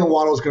 Jalen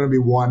Waddle is going to be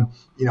one.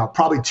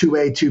 Probably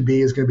 2A,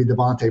 2B is going to be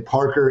Devontae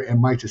Parker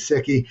and Mike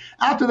Gesicki.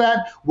 After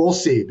that, we'll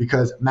see,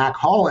 because Mac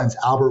Hollins,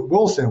 Albert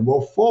Wilson,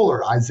 Will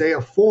Fuller,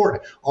 Isaiah Ford,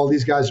 all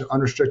these guys are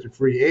unrestricted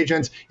free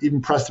agents.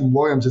 Even Preston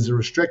Williams is a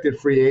restricted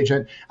free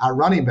agent at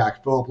running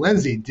back. Philip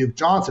Lindsay, Duke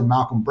Johnson,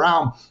 Malcolm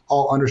Brown,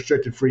 all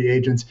unrestricted free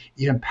agents.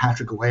 Even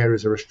Patrick Laird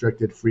is a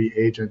restricted free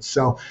agent.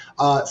 So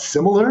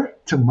similar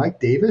to Mike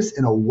Davis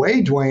in a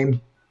way,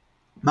 Dwayne,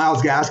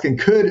 Myles Gaskin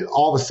could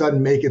all of a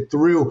sudden make it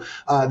through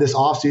this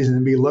offseason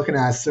and be looking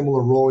at a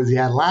similar role as he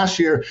had last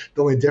year.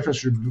 The only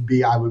difference would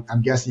be I'm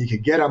guessing you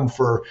could get him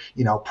for,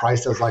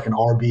 priced as an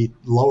RB,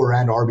 lower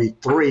end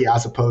RB3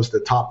 as opposed to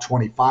the top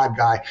 25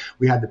 guy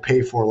we had to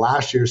pay for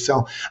last year.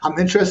 So I'm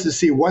interested to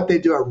see what they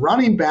do at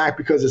running back,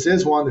 because this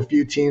is one of the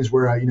few teams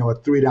where, a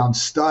 3-down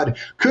stud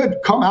could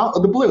come out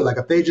of the blue.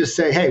 If they just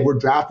say, hey, we're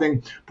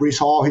drafting Breece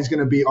Hall, he's going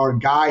to be our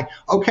guy.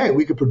 Okay,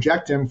 we could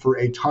project him for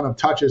a ton of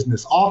touches in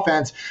this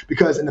offense,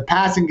 because in the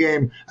passing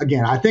game,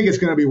 again, I think it's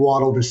going to be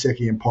Waddle,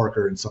 Gesicki, and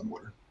Parker in some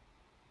order.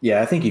 Yeah,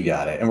 I think you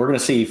got it. And we're going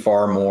to see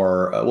far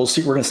more. We're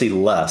going to see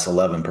less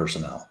 11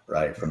 personnel,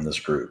 right, from this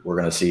group. We're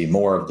going to see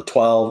more of the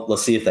 12.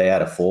 Let's see if they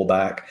add a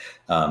fullback.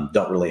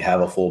 Don't really have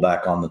a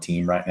fullback on the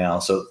team right now.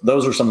 So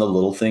those are some of the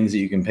little things that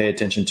you can pay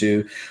attention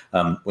to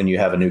when you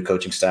have a new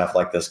coaching staff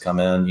like this come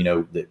in,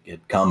 that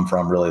had come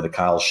from really the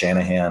Kyle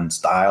Shanahan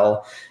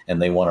style, and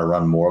they want to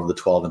run more of the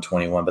 12 and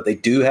 21. But they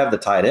do have the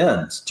tight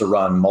ends to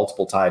run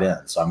multiple tight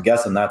ends. So I'm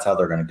guessing that's how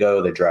they're going to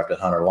go. They drafted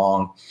Hunter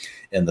Long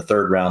in the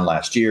 3rd round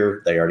last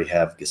year. They already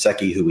have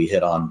Gesicki, who we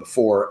hit on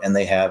before, and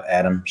they have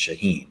Adam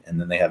Shaheen. And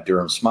then they have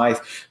Durham Smythe,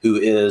 who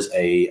is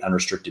a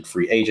unrestricted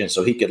free agent,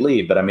 so he could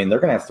leave. But, they're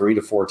going to have 3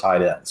 to 4 tight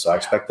tight ends. So I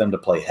expect them to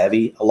play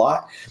heavy a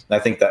lot. And I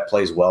think that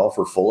plays well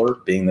for Fuller,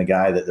 being the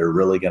guy that they're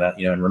really going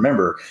to, and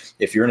remember,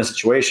 if you're in a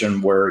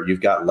situation where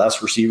you've got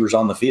less receivers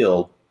on the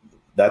field,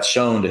 that's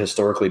shown to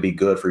historically be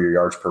good for your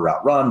yards per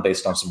route run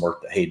based on some work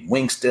that Hayden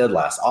Winks did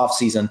last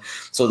offseason.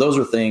 So those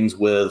are things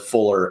with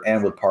Fuller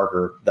and with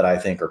Parker that I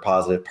think are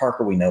positive.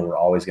 Parker, we know we're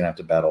always going to have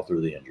to battle through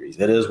the injuries.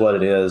 It is what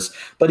it is.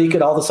 But he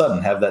could all of a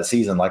sudden have that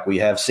season like we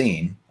have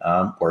seen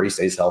where he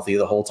stays healthy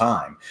the whole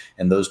time.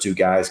 And those two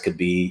guys could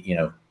be,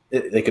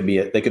 they could be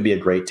a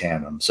great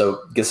tandem. So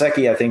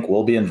Gesicki, I think,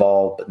 will be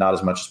involved, but not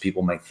as much as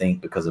people might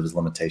think because of his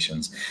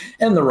limitations.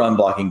 And the run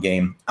blocking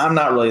game, I'm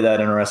not really that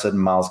interested in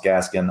Myles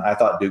Gaskin. I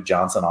thought Duke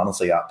Johnson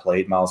honestly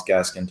outplayed Myles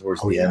Gaskin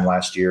towards the end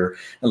last year.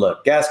 And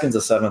look, Gaskin's a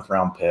 7th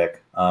round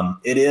pick.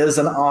 It is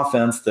an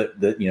offense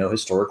that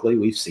historically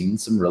we've seen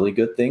some really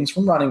good things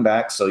from running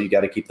backs. So you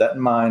got to keep that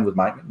in mind with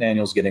Mike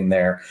McDaniels getting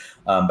there.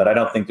 But I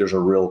don't think there's a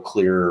real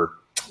clear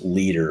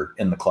leader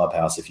in the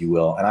clubhouse, if you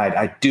will. And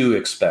I do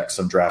expect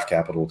some draft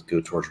capital to go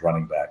towards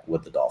running back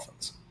with the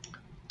Dolphins.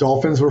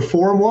 Dolphins were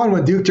 4-1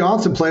 when Duke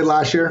Johnson played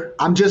last year.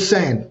 I'm just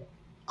saying.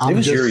 It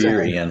was your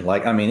year, Ian.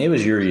 It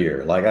was your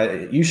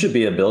year. You should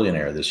be a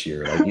billionaire this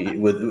year.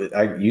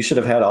 You should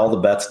have had all the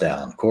bets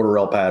down.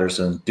 Cordarrelle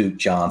Patterson, Duke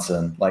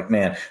Johnson.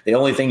 The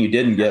only thing you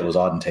didn't get was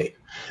Auden Tate.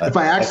 If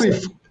I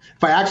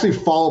actually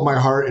followed my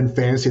heart in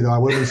fantasy, though, I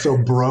would have been so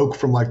broke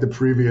from the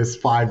previous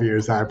 5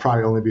 years that I'd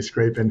probably only be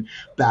scraping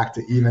back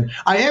to even.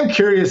 I am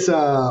curious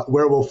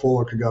where Will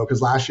Fuller could go,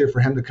 because last year for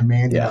him to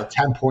command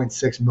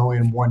 $10.6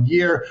 million 1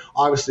 year,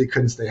 obviously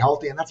couldn't stay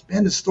healthy, and that's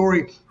been the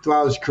story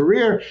throughout his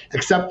career,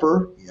 except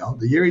for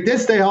the year he did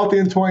stay healthy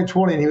in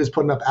 2020, and he was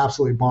putting up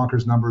absolutely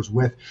bonkers numbers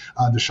with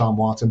Deshaun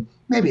Watson.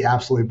 Maybe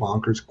absolutely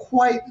bonkers,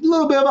 quite a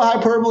little bit of a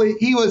hyperbole.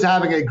 He was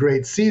having a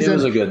great season.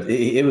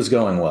 It was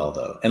going well,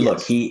 though. And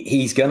look,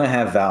 he's going to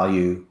have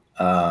value.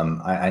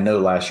 I know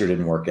last year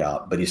didn't work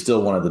out, but he's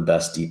still one of the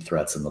best deep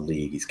threats in the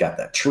league. He's got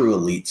that true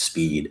elite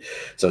speed.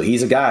 So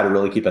he's a guy to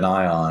really keep an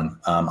eye on.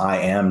 I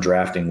am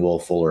drafting Will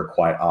Fuller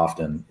quite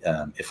often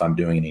if I'm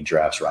doing any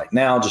drafts right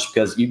now, just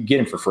because you get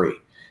him for free.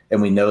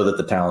 And we know that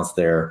the talent's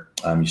there.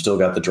 You still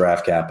got the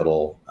draft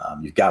capital.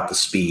 You've got the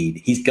speed.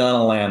 He's going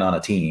to land on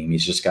a team.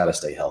 He's just got to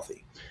stay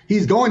healthy.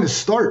 He's going to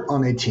start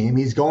on a team.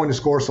 He's going to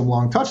score some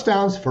long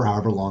touchdowns for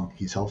however long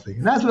he's healthy.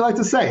 And as we like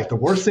to say, if the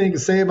worst thing you can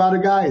say about a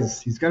guy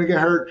is he's going to get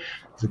hurt,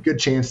 there's a good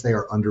chance they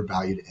are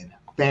undervalued in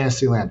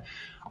Fantasyland.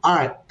 All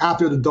right,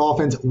 after the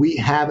Dolphins, we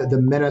have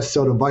the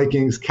Minnesota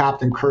Vikings.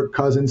 Captain Kirk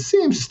Cousins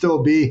seems to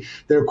still be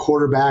their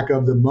quarterback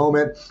of the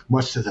moment,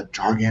 much to the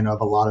jargon of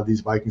a lot of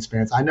these Vikings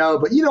fans. I know,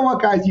 but you know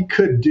what, guys? You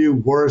could do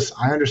worse.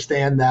 I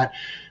understand that.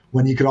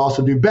 When you could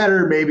also do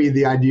better, maybe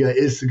the idea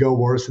is to go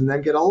worse and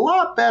then get a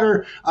lot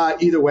better.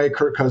 Either way,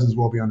 Kirk Cousins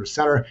will be under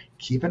center.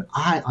 Keep an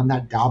eye on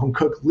that Dalvin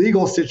Cook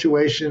legal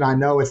situation. I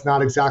know it's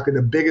not exactly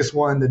the biggest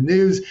one in the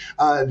news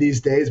these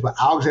days, but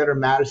Alexander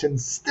Mattison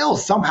still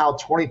somehow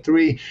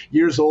 23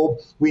 years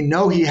old. We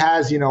know he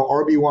has,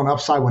 RB1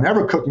 upside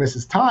whenever Cook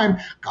misses time.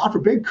 God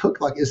forbid Cook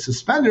is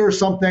suspended or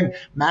something.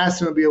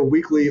 Mattison will be a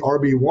weekly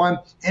RB1.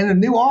 And a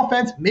new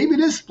offense, maybe it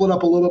is split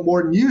up a little bit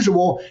more than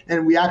usual,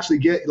 and we actually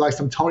get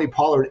some Tony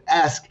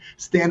Pollard-esque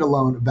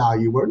standalone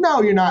value where,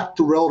 no, you're not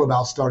thrilled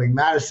about starting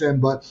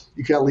Mattison, but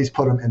you can at least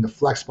put him in the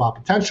flex spot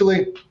potentially.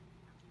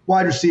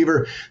 Wide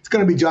receiver, it's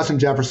going to be Justin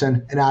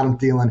Jefferson and Adam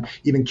Thielen.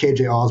 Even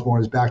KJ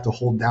Osborne is back to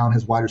hold down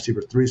his wide receiver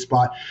 3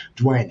 spot.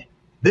 Dwayne,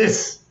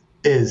 this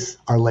is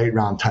our late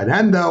round tight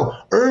end, though.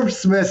 Irv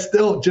Smith,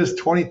 still just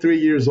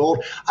 23 years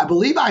old. I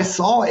believe I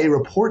saw a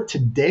report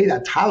today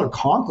that Tyler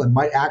Conklin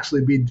might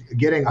actually be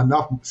getting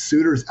enough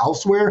suitors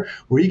elsewhere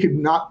where he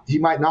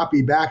might not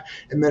be back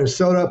in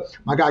Minnesota.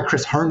 My guy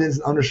Chris Herndon's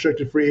an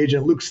unrestricted free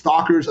agent. Luke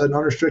Stalker's an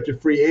unrestricted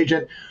free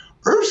agent.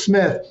 Irv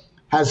Smith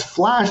has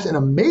flashed in a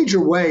major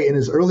way in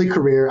his early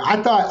career.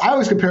 I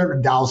always compared him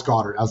to Dallas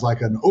Goedert as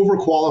an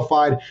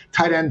overqualified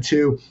tight end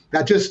 2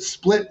 that just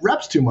split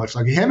reps too much.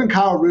 Him and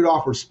Kyle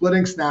Rudolph were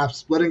splitting snaps,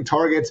 splitting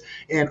targets,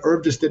 and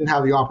Irv just didn't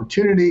have the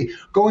opportunity.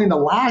 Going into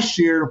last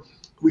year,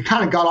 we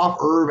kind of got off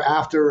Irv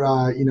after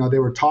they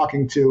were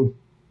talking to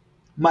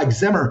Mike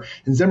Zimmer,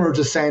 and Zimmer was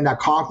just saying that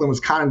Conklin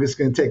was kind of just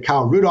going to take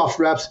Kyle Rudolph's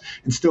reps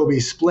and still be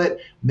split.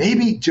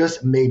 Maybe,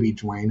 just maybe,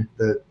 Dwayne,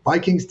 the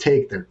Vikings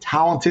take their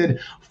talented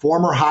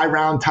former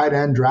high-round tight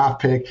end draft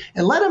pick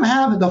and let him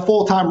have the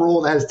full-time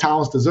role that his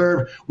talents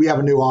deserve. We have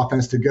a new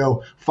offense to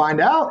go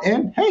find out.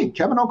 And, hey,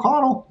 Kevin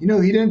O'Connell,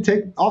 he didn't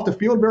take off the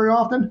field very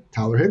often.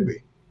 Tyler Higbee.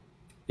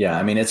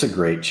 Yeah, it's a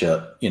great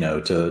chip,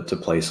 to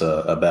place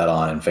a bet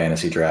on in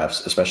fantasy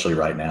drafts, especially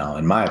right now,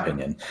 in my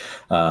opinion.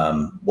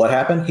 What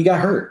happened? He got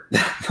hurt.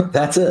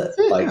 That's it.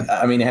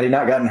 Had he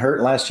not gotten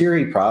hurt last year,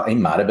 he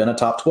might have been a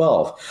top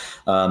 12.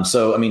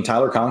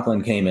 Tyler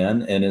Conklin came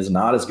in and is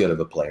not as good of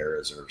a player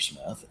as Irv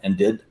Smith and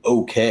did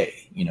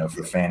okay.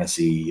 for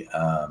fantasy,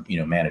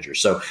 managers.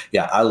 So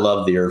yeah, I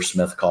love the Irv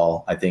Smith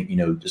call. I think,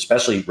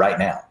 especially right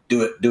now,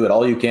 do it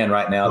all you can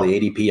right now. The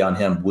ADP on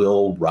him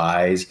will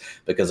rise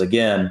because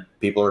again,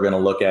 people are going to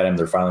look at him.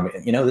 They're finally,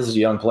 this is a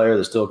young player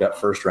that still got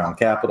first round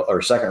capital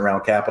or second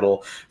round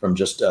capital from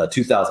just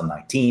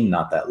 2019,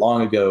 not that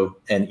long ago.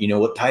 And you know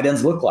what tight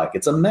ends look like?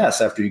 It's a mess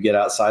after you get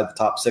outside the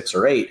top 6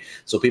 or 8.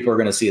 So people are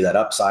going to see that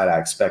upside. I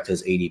expect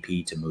his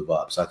ADP to move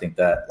up. So I think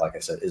that, like I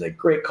said, is a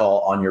great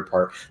call on your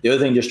part. The other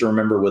thing just to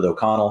remember with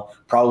O'Connell,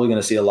 probably going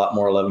to see a lot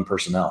more 11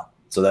 personnel.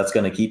 So that's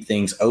going to keep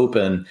things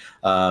open,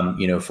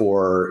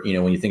 for,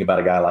 when you think about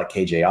a guy like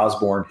KJ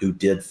Osborne, who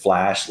did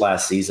flash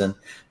last season.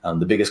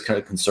 The biggest kind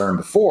of concern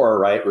before,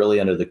 right, really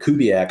under the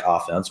Kubiak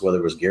offense, whether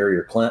it was Gary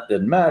or Clint,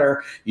 didn't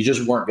matter. You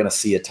just weren't going to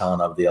see a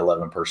ton of the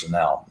 11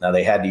 personnel. Now,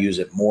 they had to use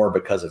it more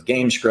because of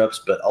game scripts,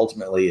 but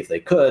ultimately, if they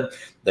could,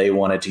 they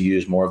wanted to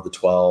use more of the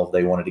 12.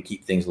 They wanted to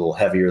keep things a little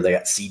heavier. They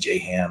got CJ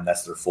Ham.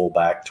 That's their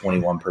fullback,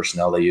 21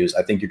 personnel they use.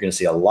 I think you're going to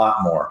see a lot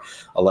more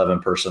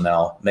 11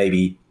 personnel,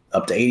 maybe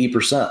up to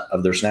 80%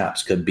 of their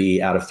snaps could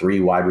be out of 3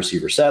 wide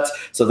receiver sets.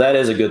 So that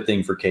is a good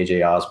thing for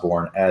KJ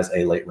Osborne as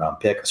a late round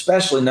pick,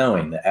 especially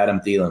knowing that Adam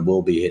Thielen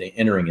will be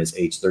entering his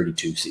age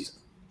 32 season.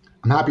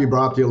 I'm happy you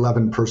brought up the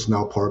 11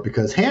 personnel part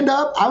because, hand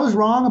up, I was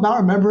wrong about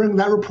remembering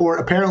that report.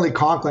 Apparently,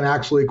 Conklin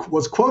actually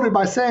was quoted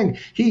by saying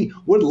he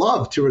would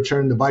love to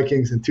return to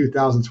Vikings in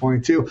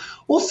 2022.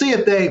 We'll see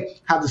if they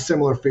have a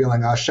similar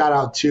feeling. Shout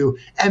out to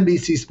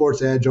NBC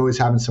Sports Edge, always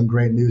having some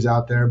great news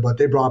out there. But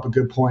they brought up a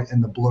good point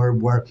in the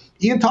blurb where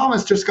Ian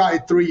Thomas just got a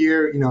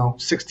 3-year,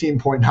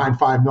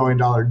 $16.95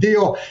 million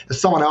deal. If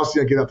someone else is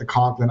going to get up to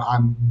Conklin,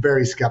 I'm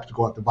very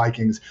skeptical at the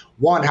Vikings.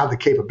 1, have the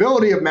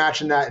capability of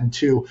matching that, and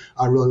 2,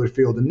 I really would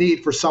feel the need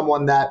for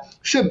someone that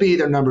should be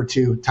their number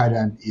 2 tight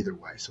end either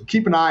way. So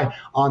keep an eye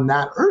on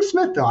that. Irv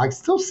Smith, though, I'm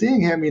still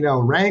seeing him,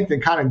 ranked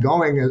and kind of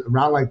going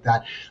around like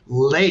that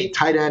late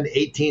tight end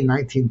 18,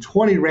 19,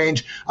 20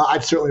 range.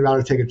 I'd certainly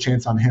rather take a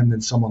chance on him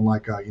than someone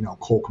like,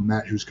 Cole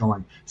Kmet, who's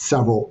going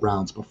several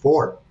rounds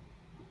before.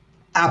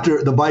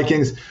 After the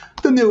Vikings,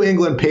 the New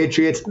England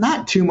Patriots,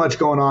 not too much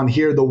going on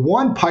here. The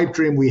one pipe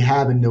dream we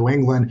have in New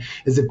England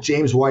is if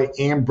James White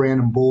and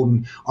Brandon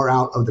Bolden are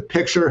out of the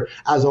picture.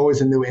 As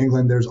always in New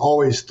England, there's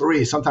always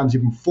 3, sometimes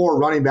even 4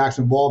 running backs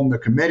involved in the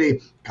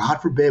committee. God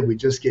forbid we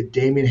just get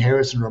Damian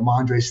Harris and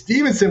Ramondre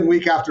Stevenson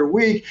week after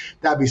week.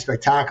 That'd be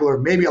spectacular.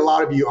 Maybe a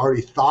lot of you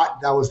already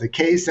thought that was the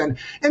case. And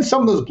in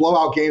some of those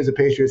blowout games the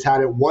Patriots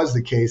had, it was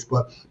the case.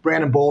 But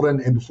Brandon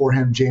Bolden and before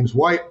him, James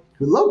White,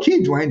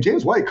 low-key, Dwayne,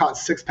 James White caught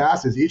 6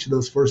 passes each of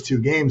those first 2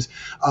 games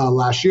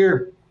last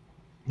year.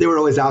 They were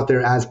always out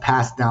there as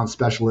pass down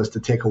specialists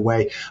to take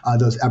away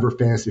those ever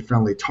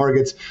fantasy-friendly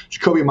targets.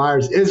 Jakobi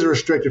Meyers is a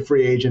restricted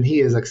free agent. He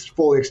is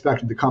fully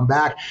expected to come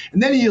back.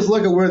 And then you just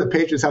look at where the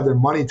Patriots have their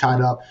money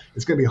tied up.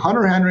 It's going to be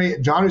Hunter Henry,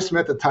 Jonnu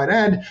Smith at tight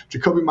end,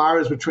 Jakobi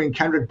Meyers between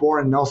Kendrick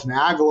Bourne and Nelson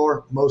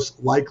Aguilar,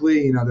 most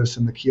likely. There's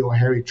some N'Keal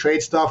Harry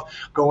trade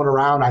stuff going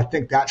around. I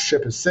think that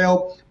ship has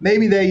sailed.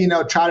 Maybe they,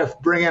 try to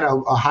bring in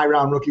a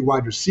high-round rookie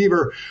wide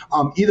receiver.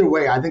 Either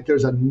way, I think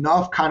there's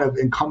enough kind of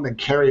incumbent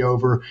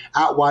carryover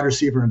at wide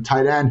receiver and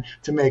tight end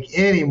to make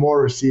any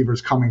more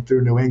receivers coming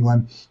through New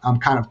England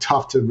kind of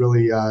tough to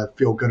really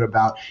feel good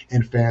about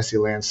in fantasy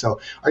land. So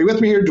are you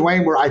with me here,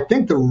 Dwayne, where I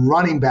think the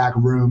running back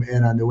room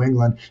in New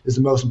England is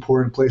the most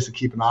important place to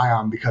keep an eye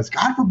on because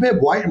God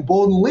forbid White and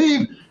Bolden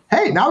leave.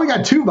 Hey, now we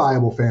got 2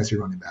 viable fantasy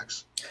running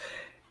backs.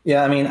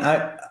 Yeah, I mean,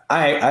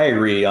 I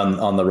agree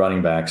on the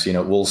running backs.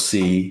 We'll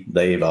see.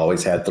 They've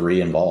always had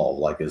 3 involved.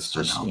 Like it's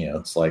just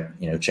it's like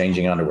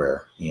changing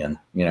underwear, Ian.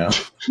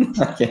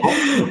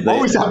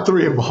 Always have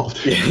 3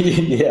 involved.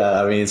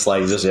 Yeah, I mean it's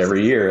like just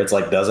every year. It's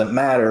like doesn't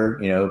matter.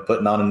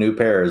 Putting on a new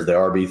pair is the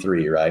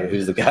RB3, right?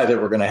 Who's the guy that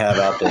we're going to have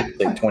out there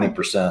take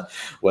 20%?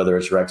 Whether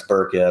it's Rex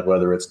Burkhead,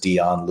 whether it's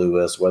Dion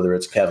Lewis, whether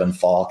it's Kevin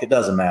Falk, it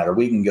doesn't matter.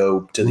 We can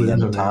go to the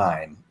end of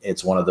time.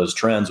 It's one of those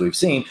trends we've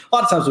seen. A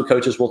lot of times with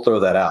coaches, we'll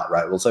throw that out,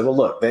 right? We'll say, well,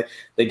 look,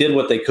 they did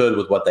what they could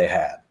with what they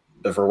had.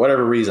 But for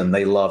whatever reason,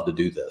 they love to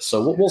do this.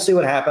 So we'll see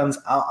what happens.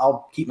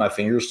 I'll keep my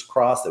fingers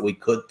crossed that we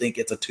could think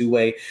it's a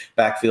 2-way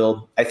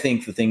backfield. I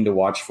think the thing to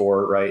watch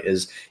for, right,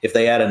 is if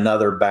they add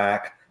another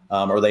back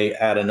or they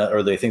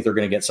think they're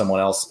going to get someone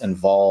else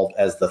involved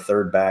as the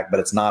third back, but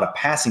it's not a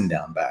passing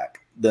down back,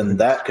 then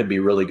that could be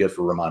really good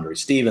for Ramondre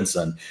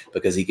Stevenson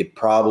because he could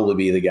probably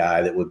be the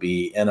guy that would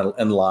be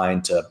in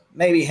line to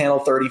maybe handle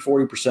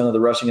 30-40% of the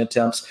rushing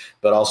attempts,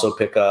 but also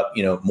pick up,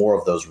 more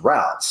of those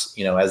routes,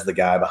 as the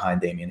guy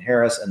behind Damian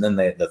Harris. And then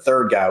the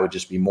third guy would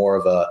just be more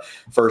of a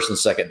first and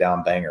second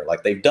down banger.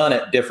 Like they've done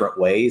it different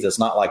ways. It's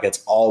not like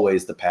it's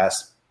always the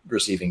pass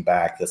receiving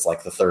back that's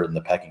like the third in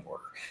the pecking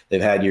order.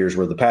 They've had years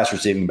where the pass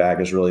receiving back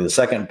is really the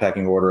second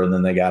pecking order, and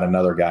then they got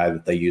another guy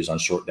that they use on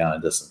short down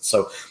and distance.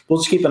 So we'll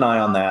just keep an eye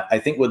on that. I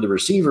think with the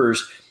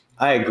receivers,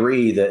 I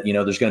agree that,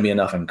 there's going to be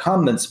enough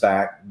incumbents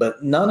back,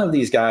 but none of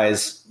these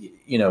guys,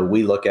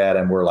 we look at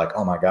and we're like,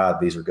 oh my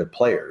God, these are good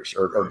players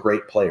or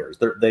great players.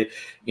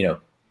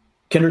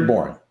 Kendrick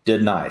Bourne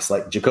did nice.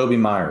 Like Jacoby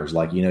Myers,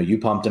 like, you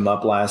pumped him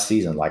up last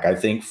season. Like, I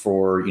think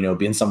for,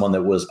 being someone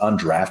that was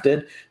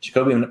undrafted,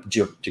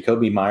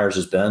 Jacoby Myers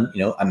has been,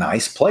 a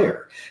nice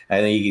player. I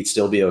think he'd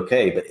still be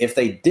okay. But if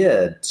they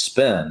did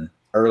spend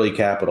early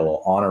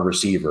capital on a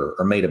receiver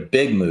or made a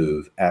big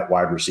move at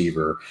wide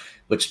receiver,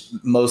 which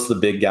most of the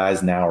big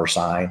guys now are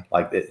signed,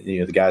 like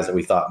the guys that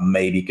we thought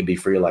maybe could be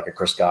free, like a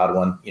Chris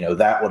Godwin,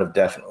 that would have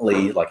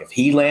definitely, like if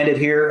he landed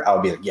here, I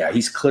would be like, yeah,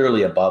 he's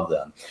clearly above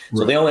them. Right.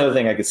 So the only other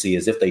thing I could see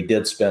is if they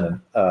did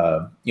spend,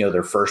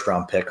 their first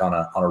round pick on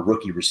a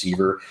rookie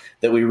receiver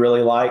that we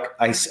really like,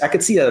 I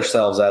could see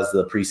ourselves as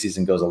the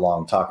preseason goes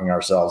along, talking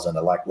ourselves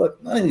into like,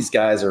 look, none of these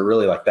guys are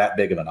really like that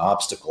big of an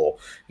obstacle.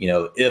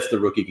 If the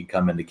rookie could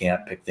come into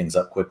camp, pick things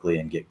up quickly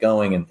and get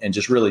going and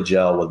just really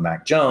gel with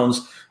Mac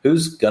Jones,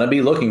 who's going to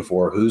be looking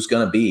for, who's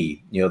going to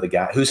be, the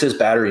guy who's his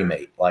battery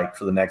mate, like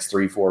for the next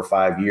 3, 4,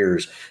 5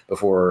 years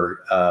before,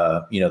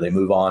 they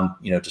move on,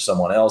 to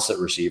someone else at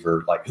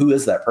receiver. Like, who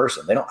is that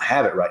person? They don't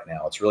have it right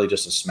now. It's really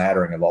just a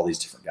smattering of all these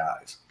different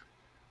guys.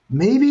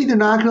 Maybe they're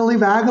not going to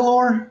leave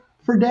Aguilar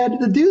for dead.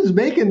 The dude's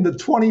making the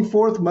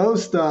 24th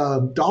most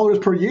dollars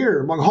per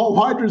year among all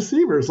wide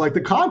receivers. Like,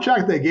 the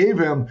contract they gave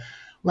him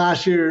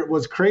last year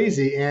was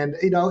crazy. And,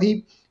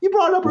 he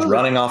brought up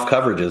running off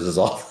coverages is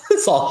all.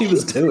 That's all he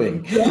was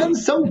doing. Done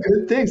some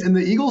good things. In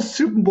the Eagles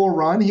Super Bowl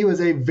run, he was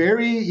a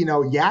very,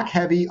 yak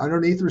heavy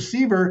underneath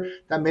receiver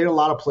that made a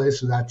lot of plays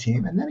for that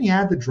team. And then he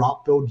had the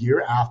drop filled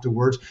year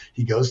afterwards.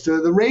 He goes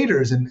to the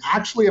Raiders and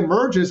actually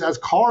emerges as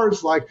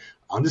Carr's like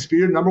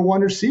undisputed number one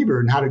receiver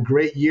and had a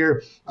great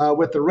year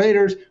with the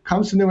Raiders,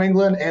 comes to New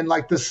England. And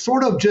like the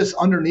sort of just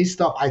underneath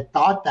stuff I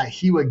thought that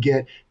he would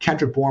get,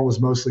 Kendrick Bourne was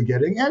mostly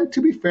getting. And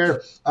to be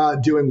fair,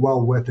 doing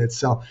well with it.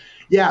 So,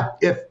 yeah,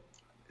 if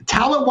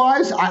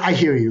talent-wise, I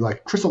hear you.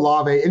 Like Chris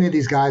Olave, any of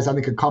these guys, I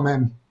think could come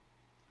in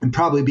and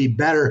probably be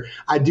better.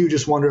 I do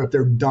just wonder if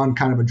they're done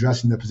kind of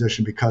addressing the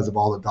position because of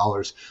all the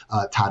dollars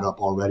tied up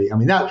already. I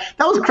mean, that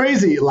was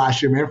crazy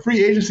last year, man.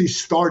 Free agency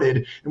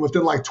started, and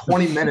within like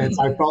 20 minutes,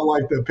 I felt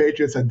like the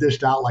Patriots had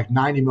dished out like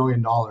 $90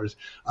 million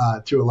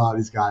to a lot of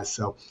these guys.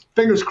 So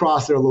fingers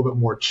crossed they're a little bit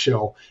more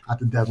chill at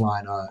the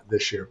deadline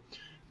this year.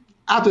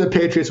 After the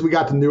Patriots, we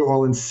got the New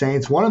Orleans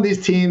Saints. One of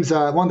these teams,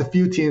 one of the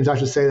few teams, I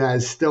should say, that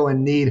is still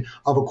in need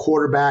of a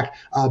quarterback.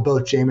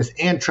 Both Jameis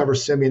and Trevor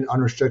Siemian,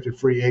 unrestricted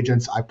free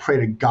agents. I pray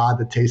to God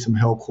the Taysom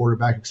Hill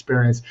quarterback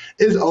experience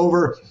is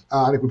over.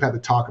 I think we've had to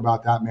talk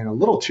about that, man, a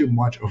little too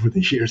much over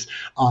the years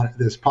on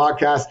this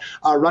podcast.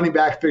 Running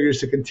back figures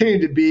to continue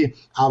to be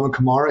Alvin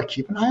Kamara.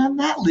 Keep an eye on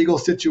that legal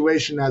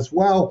situation as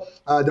well.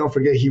 Don't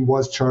forget he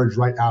was charged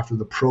right after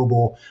the Pro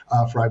Bowl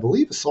for, I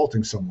believe,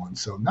 assaulting someone.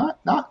 So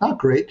not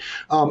great.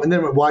 And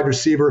then at wide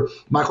receiver,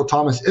 Michael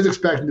Thomas is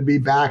expected to be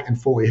back and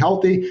fully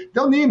healthy.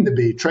 They'll need him to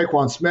be.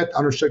 Tre'Quan Smith,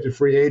 unrestricted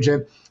free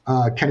agent.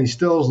 Kenny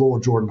Stills, Lil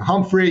Jordan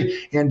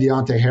Humphrey, and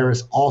Deontay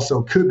Harris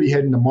also could be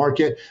hitting the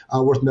market.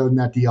 Worth noting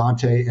that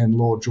Deontay and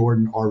Lil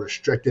Jordan are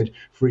restricted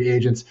free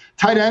agents.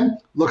 Tight end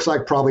looks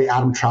like probably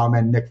Adam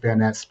Trautman, Nick Van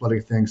Ness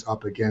splitting things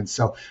up again.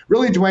 So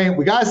really, Dwayne,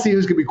 we got to see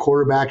who's going to be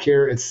quarterback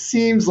here. It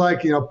seems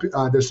like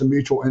there's some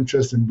mutual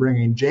interest in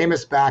bringing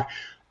Jameis back.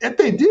 If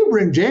they do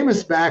bring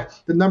Jameis back,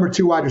 the number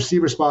 2 wide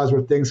receiver spot is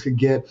where things could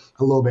get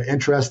a little bit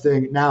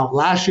interesting. Now,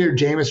 last year,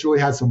 Jameis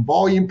really had some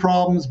volume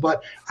problems,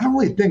 but I don't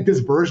really think this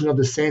version of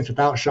the Saints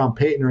without Sean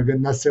Payton are going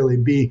to necessarily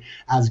be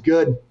as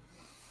good.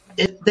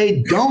 If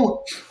they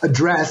don't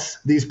address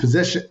these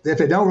positions, if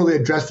they don't really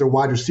address their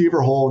wide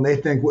receiver hole and they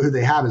think who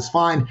they have is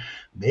fine,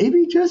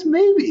 maybe, just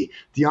maybe,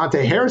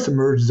 Deontay Harris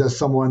emerges as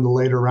someone in the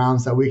later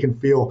rounds that we can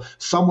feel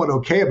somewhat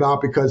okay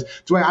about because,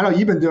 Dwayne, I know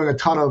you've been doing a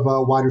ton of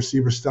wide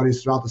receiver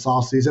studies throughout this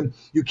offseason.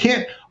 You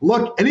can't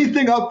look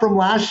anything up from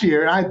last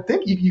year, and I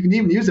think you can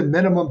even use a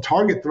minimum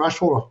target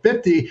threshold of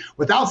 50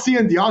 without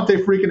seeing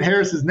Deontay freaking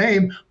Harris's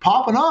name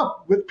popping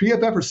up with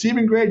PFF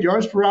receiving grade,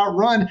 yards per route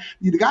run.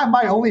 The guy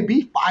might only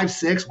be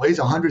 5'6", weighs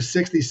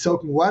 160,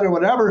 soaking wet or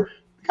whatever.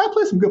 The guy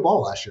played some good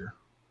ball last year.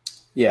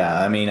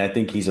 Yeah, I mean, I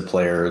think he's a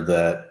player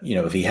that,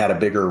 if he had a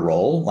bigger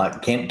role,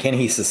 like can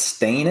he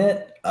sustain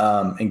it?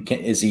 And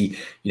can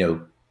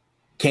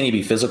he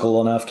be physical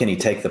enough? Can he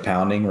take the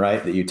pounding,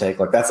 right, that you take?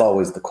 Like, that's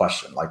always the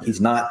question. Like,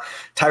 he's not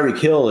 – Tyreek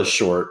Hill is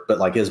short, but,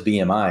 like, his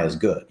BMI is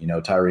good.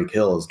 Tyreek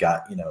Hill has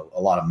got, a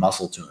lot of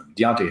muscle to him.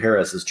 Deontay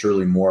Harris is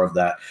truly more of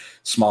that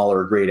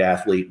smaller, great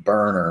athlete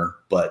burner,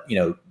 but,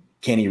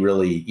 can he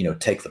really,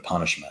 take the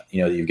punishment,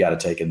 that you've got to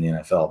take in the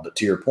NFL? But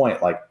to your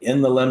point, like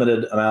in the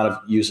limited amount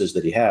of usage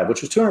that he had, which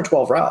was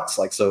 212 routes,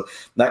 like, so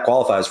that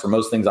qualifies for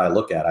most things I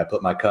look at. I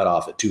put my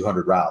cutoff at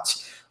 200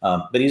 routes.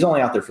 But he's only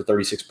out there for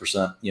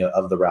 36%,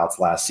 of the routes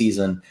last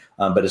season.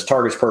 But his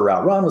targets per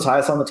route run was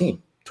highest on the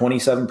team.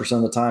 27%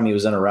 of the time he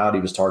was in a route,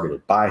 he was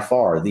targeted. By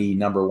far the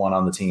number one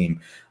on the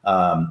team,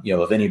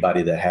 of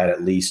anybody that had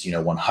at least,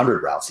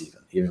 100 routes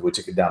even if we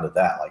took it down to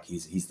that, like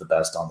he's the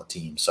best on the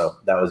team. So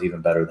that was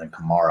even better than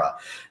Kamara.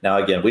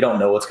 Now, again, we don't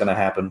know what's going to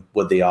happen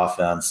with the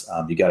offense.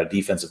 You got a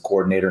defensive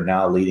coordinator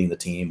now leading the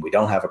team. We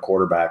don't have a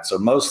quarterback. So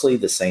mostly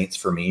the Saints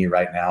for me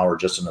right now are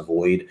just an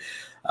avoid.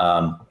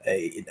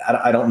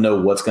 I don't know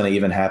what's going to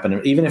even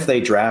happen, even if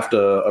they draft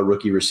a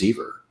rookie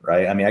receiver,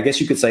 right? I mean, I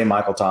guess you could say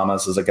Michael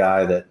Thomas is a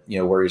guy that,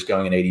 where he's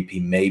going in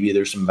ADP, maybe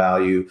there's some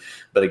value.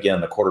 But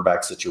again, the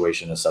quarterback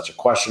situation is such a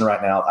question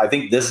right now. I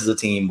think this is a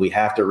team we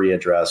have to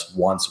readdress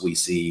once we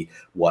see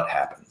what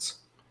happens.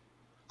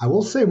 I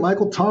will say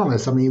Michael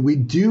Thomas, I mean, we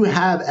do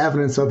have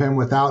evidence of him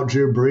without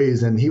Drew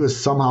Brees, and he was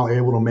somehow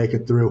able to make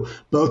it through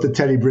both the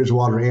Teddy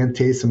Bridgewater and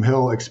Taysom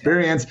Hill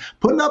experience,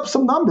 putting up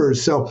some numbers.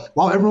 So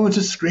while everyone was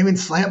just screaming,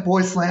 slant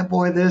boy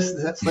this,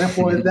 that slant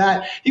boy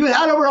that, he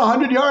had over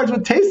 100 yards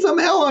with Taysom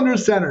Hill under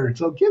center.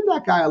 So give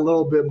that guy a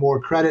little bit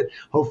more credit.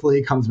 Hopefully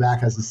he comes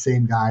back as the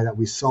same guy that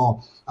we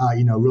saw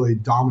really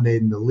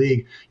dominating the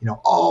league,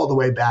 all the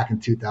way back in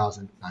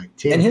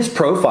 2019. And his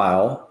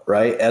profile,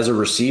 right, as a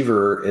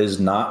receiver is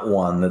not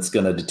one that's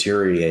going to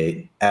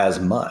deteriorate as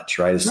much,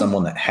 right, as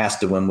someone that has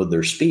to win with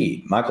their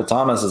speed. Michael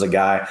Thomas is a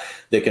guy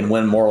that can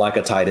win more like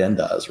a tight end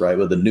does, right,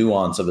 with the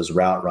nuance of his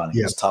route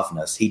running, his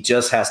toughness. He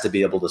just has to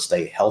be able to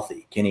stay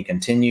healthy. Can he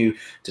continue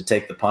to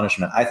take the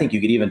punishment? I think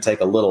you could even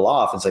take a little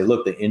off and say,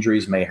 look, the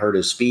injuries may hurt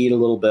his speed a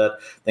little bit,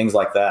 things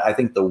like that. I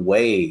think the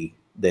way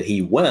that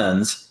he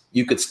wins,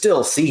 you could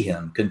still see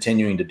him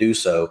continuing to do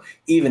so,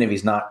 even if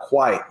he's not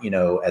quite,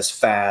 as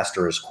fast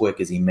or as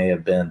quick as he may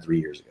have been 3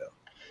 years ago.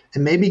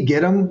 And maybe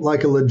get him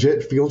like a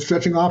legit field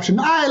stretching option.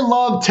 I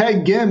love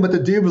Ted Ginn, but the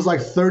dude was like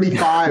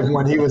 35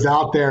 when he was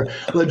out there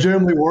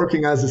legitimately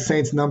working as the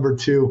Saints' number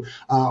 2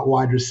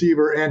 wide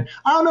receiver. And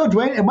I don't know,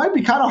 Dwayne, it might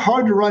be kind of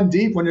hard to run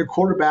deep when your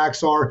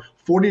quarterbacks are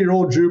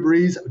 40-year-old Drew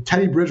Brees,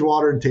 Teddy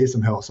Bridgewater, and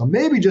Taysom Hill. So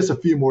maybe just a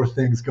few more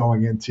things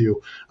going into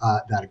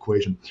that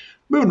equation.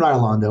 Moving right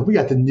along, though, we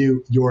got the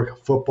New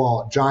York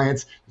Football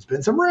Giants. There's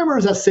been some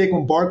rumors that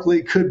Saquon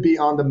Barkley could be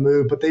on the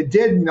move, but they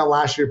did,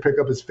 last year pick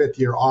up his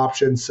 5th-year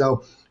option.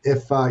 So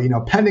if,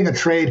 pending a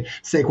trade,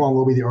 Saquon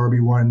will be the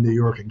RB1 in New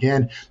York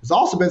again. There's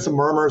also been some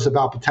murmurs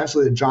about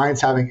potentially the Giants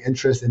having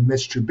interest in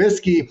Mitch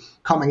Trubisky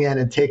coming in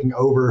and taking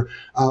over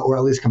or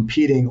at least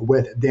competing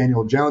with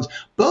Daniel Jones.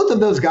 Both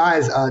of those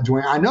guys,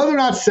 Dwayne, I know they're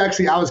not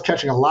sexy. I was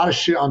catching a lot of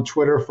shit on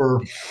Twitter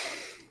for,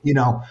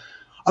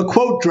 a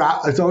quote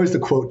draft. It's always the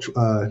quote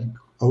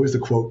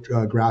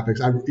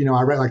graphics.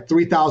 I write like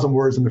 3,000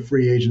 words in the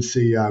free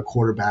agency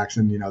quarterbacks,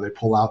 and they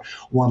pull out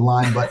one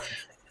line. But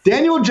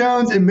Daniel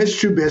Jones and Mitch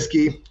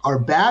Trubisky are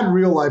bad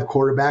real life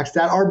quarterbacks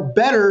that are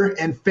better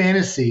in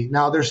fantasy.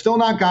 Now they're still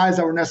not guys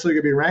that we're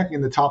necessarily going to be ranking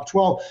in the top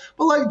 12.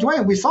 But like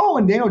Dwayne, we saw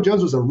when Daniel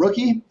Jones was a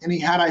rookie, and he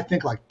had I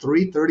think like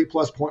 3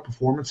 30-plus point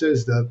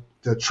performances.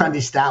 The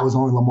trendy stat was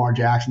only Lamar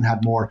Jackson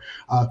had more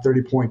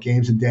 30-point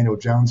games than Daniel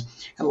Jones.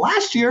 And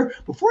last year,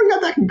 before he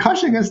got that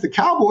concussion against the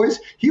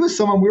Cowboys, he was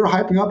someone we were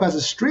hyping up as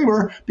a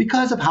streamer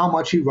because of how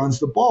much he runs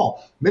the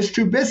ball. Mitch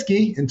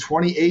Trubisky in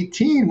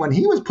 2018, when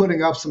he was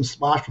putting up some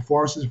splash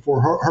performances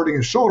before hurting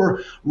his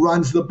shoulder,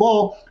 runs the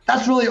ball.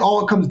 That's really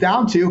all it comes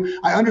down to.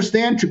 I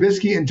understand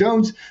Trubisky and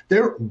Jones,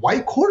 they're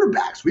white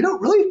quarterbacks. We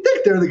don't really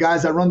think they're the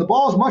guys that run the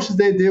ball as much as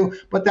they do,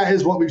 but that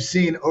is what we've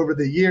seen over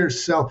the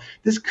years. So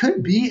this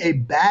could be a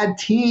bad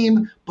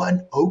team, but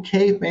an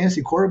okay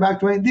fantasy quarterback.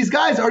 Dwayne, these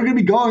guys are going to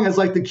be going as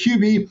like the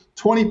QB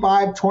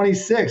 25,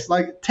 26.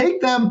 Like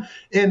take them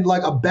in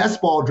like a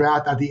best ball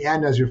draft at the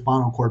end as your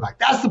final quarterback.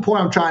 That's the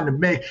point I'm trying to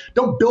make.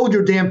 Don't build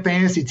your damn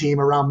fantasy team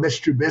around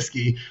Mitch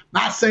Trubisky.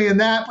 Not saying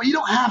that, but you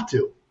don't have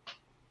to.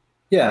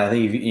 Yeah, I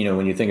think,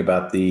 when you think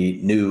about the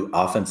new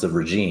offensive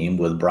regime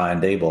with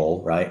Brian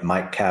Daboll, right?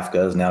 Mike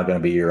Kafka is now going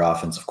to be your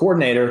offensive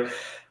coordinator.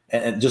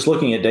 And just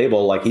looking at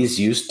Daboll, like he's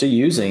used to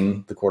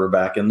using the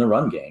quarterback in the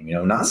run game.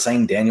 Not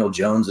saying Daniel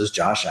Jones is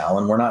Josh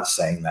Allen. We're not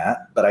saying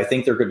that. But I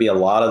think there could be a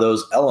lot of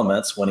those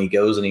elements when he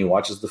goes and he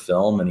watches the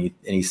film and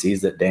he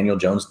sees that Daniel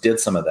Jones did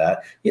some of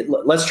that.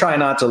 Let's try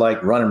not to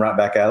like run him right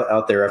back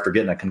out there after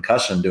getting a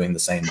concussion doing the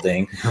same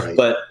thing. Right.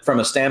 But from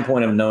a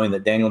standpoint of knowing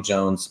that Daniel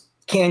Jones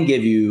can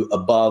give you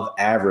above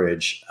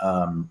average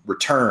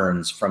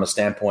returns from a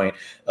standpoint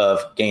of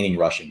gaining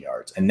rushing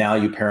yards. And now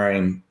you pair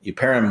him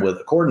with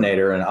a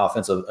coordinator and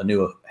a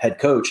new head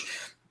coach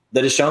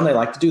that has shown they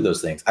like to do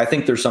those things. I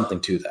think there's something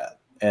to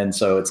that. And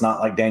so it's not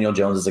like Daniel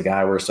Jones is a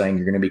guy we're saying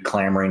you're going to be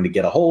clamoring to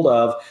get a hold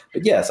of.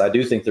 But yes, I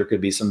do think there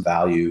could be some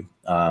value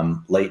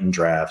late in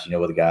drafts,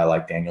 with a guy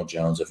like Daniel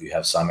Jones, if you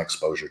have some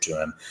exposure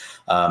to him.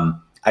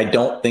 I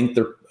don't think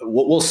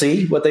we'll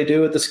see what they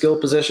do at the skill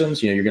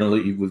positions.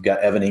 We've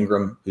got Evan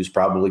Ingram, who's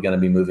probably going to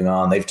be moving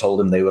on. They've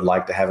told him they would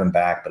like to have him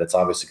back, but it's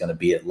obviously going to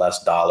be at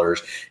less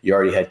dollars. You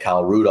already had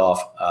Kyle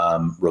Rudolph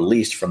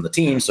released from the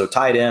team, so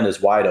tight end is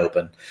wide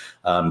open.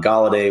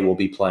 Galladay will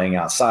be playing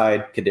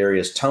outside.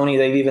 Kadarius Toney,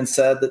 they've even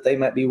said that they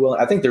might be willing.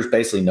 I think there's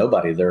basically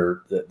nobody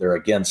they're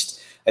against.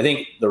 I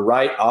think the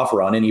right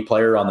offer on any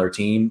player on their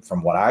team,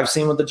 from what I've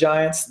seen with the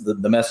Giants,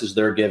 the message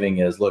they're giving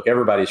is, look,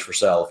 everybody's for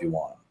sale if you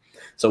want them.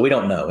 So we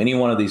don't know. Any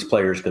one of these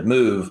players could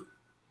move.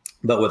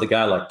 But with a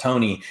guy like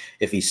Toney,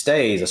 if he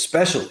stays,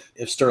 especially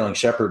if Sterling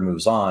Shepard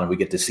moves on, we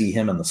get to see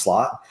him in the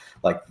slot.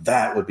 Like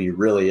that would be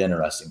really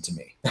interesting to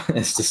me,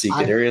 is to see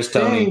Kadarius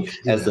Toney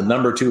as the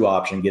number 2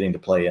 option getting to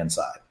play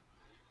inside.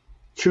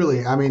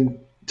 Truly. I mean,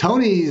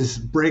 Tony's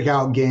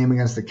breakout game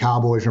against the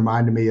Cowboys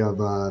reminded me of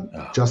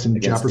Justin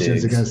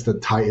Jefferson's against the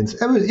Titans.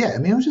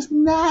 It was just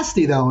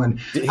nasty though. And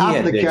he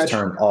had the catch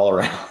turned all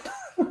around.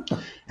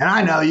 And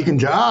I know you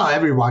can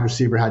every wide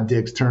receiver had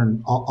Diggs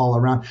turn all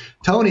around.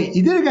 Tony,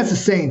 he did against the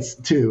Saints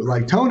too.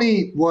 Like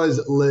Tony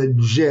was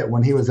legit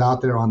when he was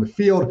out there on the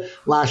field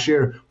last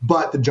year,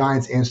 but the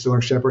Giants and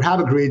Sterling Shepard have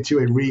agreed to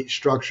a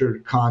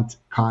restructured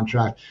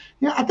contract.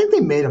 Yeah, I think they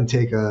made him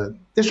take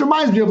this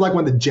reminds me of like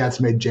when the Jets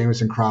made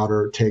Jamison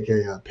Crowder take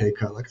a pay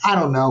cut. Like, I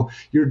don't know.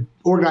 Your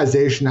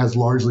organization has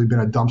largely been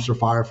a dumpster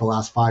fire for the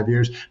last 5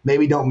 years.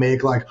 Maybe don't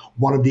make like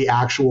one of the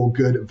actual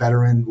good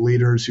veteran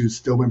leaders who's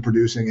still been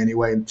producing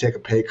anyway and take a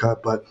pay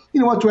cut. But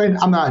you know what,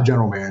 Dwayne? I'm not a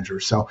general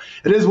manager, so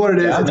it is what it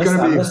is. Yeah,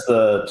 I missed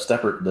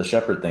the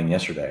Shepard thing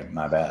yesterday.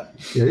 My bad.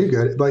 Yeah, you're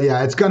good. But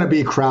yeah, it's going to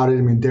be crowded.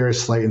 I mean,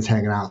 Darius Slayton's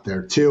hanging out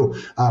there too.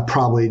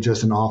 Probably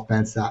just an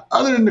offense that,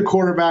 other than the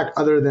quarterback,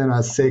 other than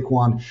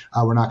Saquon,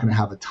 we're not going to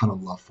have a ton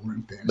of love for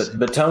him.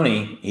 But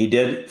Tony, he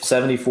did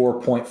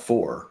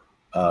 74.4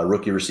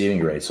 rookie receiving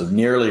rate, so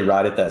nearly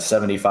right at that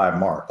 75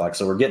 mark. Like,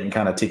 so we're getting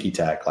kind of ticky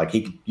tack. Like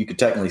you could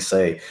technically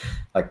say,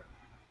 like,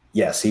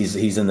 yes,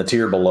 he's in the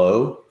tier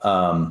below,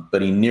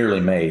 but he nearly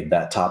made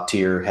that top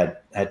tier.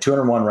 Had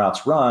 201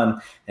 routes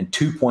run and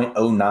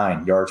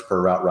 2.09 yards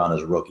per route run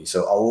as a rookie.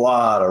 So a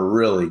lot of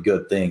really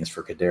good things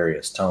for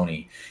Kadarius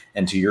Toney.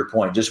 And to your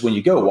point, just when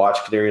you go watch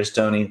Kadarius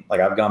Toney, like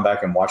I've gone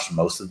back and watched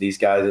most of these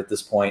guys at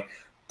this point,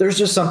 there's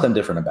just something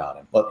different about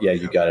him. Well, yeah,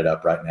 you got it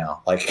up right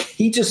now. Like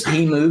he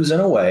moves in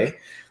a way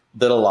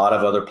that a lot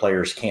of other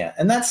players can't.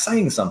 And that's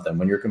saying something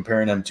when you're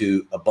comparing him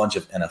to a bunch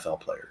of NFL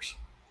players.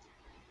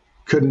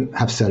 Couldn't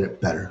have said it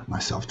better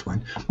myself,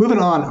 Dwayne. Moving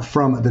on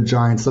from the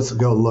Giants, let's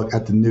go look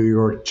at the New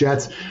York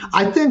Jets.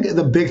 I think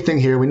the big thing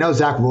here, we know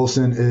Zach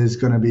Wilson is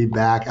going to be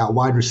back at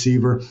wide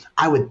receiver.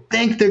 I would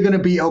think they're going to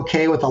be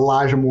okay with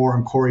Elijah Moore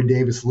and Corey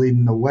Davis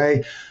leading the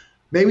way.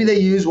 Maybe they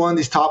use one of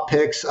these top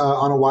picks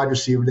on a wide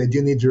receiver. They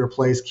do need to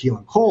replace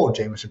Keelan Cole,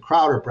 Jamison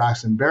Crowder,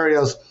 Braxton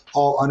Berrios,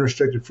 all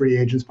unrestricted free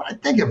agents. But I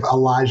think if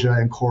Elijah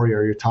and Corey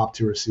are your top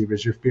two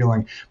receivers, you're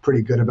feeling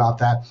pretty good about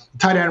that. The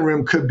tight end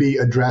room could be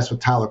addressed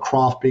with Tyler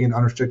Kroft being an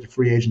unrestricted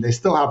free agent. They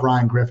still have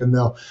Ryan Griffin,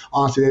 though.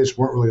 Honestly, they just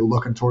weren't really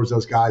looking towards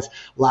those guys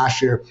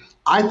last year.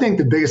 I think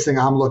the biggest thing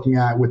I'm looking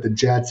at with the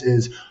Jets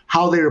is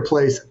how they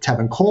replace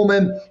Tevin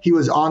Coleman. He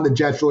was on the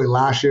Jets really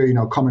last year,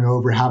 coming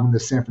over, having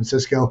the San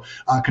Francisco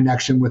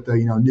connection with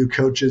the, new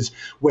coaches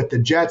with the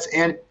Jets.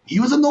 And he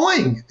was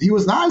annoying. He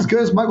was not as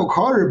good as Michael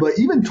Carter, but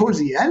even towards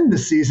the end of the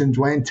season,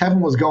 Dwayne,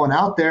 Tevin was going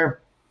out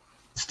there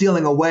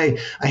stealing away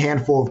a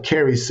handful of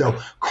carries. So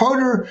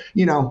Carter,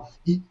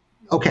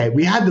 okay,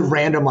 we had the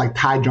random like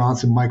Ty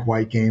Johnson, Mike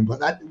White game,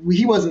 but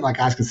he wasn't like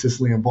as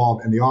consistently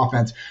involved in the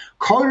offense.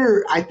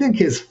 Carter, I think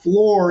his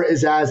floor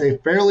is as a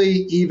fairly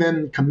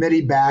even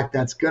committee back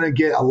that's going to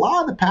get a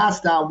lot of the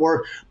pass down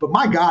work. But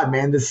my God,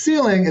 man, the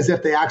ceiling is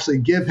if they actually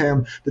give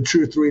him the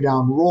true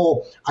 3-down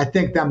role. I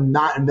think them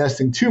not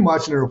investing too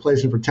much in a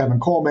replacement for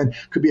Tevin Coleman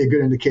could be a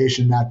good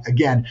indication that,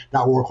 again,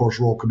 that workhorse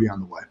role could be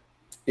on the way.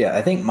 Yeah,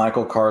 I think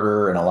Michael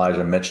Carter and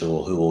Elijah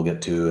Mitchell, who we'll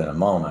get to in a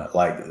moment,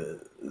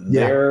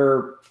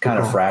 they're kind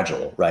of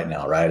fragile right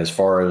now, right? As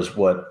far as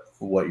what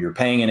you're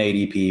paying in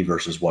ADP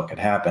versus what could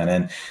happen.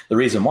 And the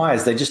reason why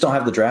is they just don't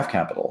have the draft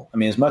capital. I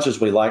mean, as much as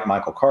we like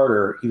Michael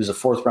Carter, he was a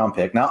 4th round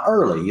pick. Now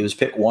early, he was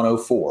pick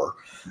 104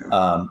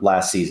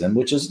 last season,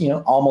 which is,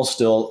 almost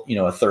still,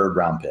 a 3rd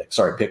round pick.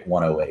 Sorry, pick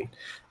 108.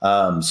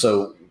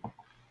 So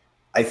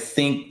I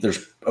think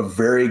there's a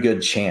very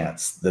good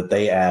chance that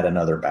they add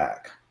another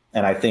back.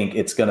 And I think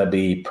it's going to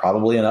be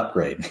probably an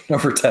upgrade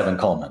over Tevin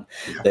Coleman.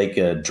 Yeah. They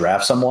could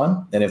draft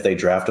someone, and if they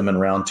draft him in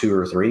round 2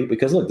 or 3,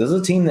 because look, this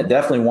is a team that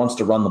definitely wants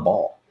to run the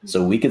ball.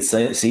 So we could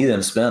see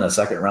them spend a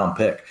 2nd round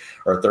pick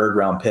or a 3rd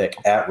round pick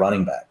at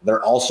running back.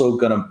 They're also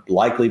going to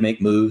likely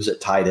make moves at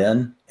tight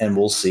end, and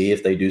we'll see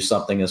if they do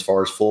something as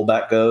far as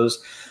fullback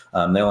goes.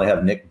 They only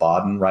have Nick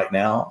Bodden right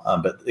now.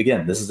 But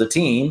again, this is a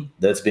team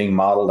that's being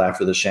modeled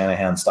after the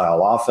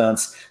Shanahan-style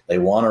offense. They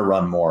want to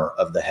run more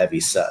of the heavy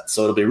set.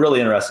 So it'll be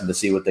really interesting to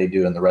see what they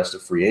do in the rest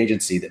of free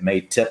agency that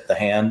may tip the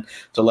hand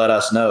to let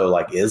us know,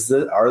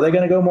 are they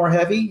going to go more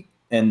heavy?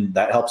 And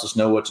that helps us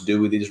know what to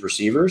do with these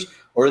receivers,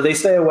 or do they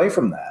stay away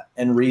from that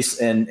and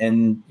re-sign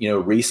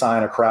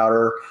a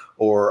Crowder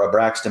or a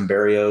Braxton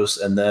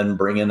Berrios and then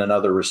bring in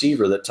another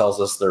receiver that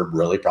tells us they're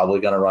really probably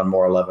going to run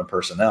more 11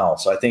 personnel.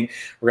 So I think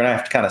we're going to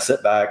have to kind of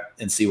sit back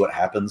and see what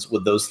happens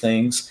with those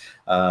things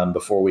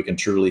before we can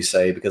truly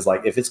say, because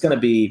if it's going to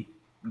be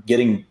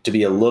getting to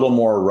be a little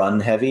more run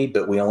heavy,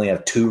 but we only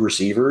have 2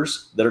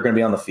 receivers that are going to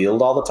be on the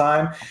field all the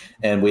time,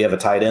 and we have a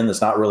tight end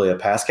that's not really a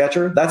pass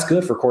catcher, that's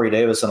good for Corey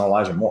Davis and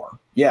Elijah Moore.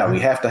 Yeah, we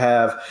have to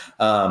have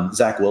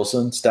Zach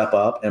Wilson step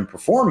up and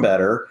perform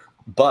better,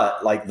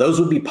 But like those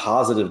would be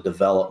positive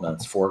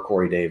developments for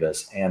Corey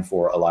Davis and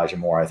for Elijah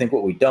Moore. I think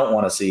what we don't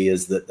want to see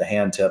is that the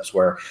hand tips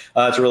where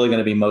it's really going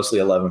to be mostly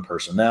 11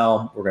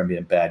 personnel. We're going to be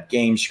in bad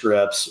game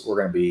scripts. We're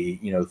going to be,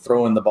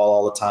 throwing the ball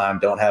all the time.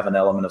 Don't have an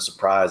element of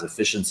surprise.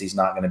 Efficiency is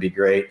not going to be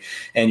great.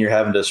 And you're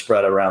having to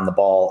spread around the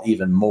ball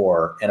even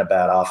more in a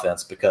bad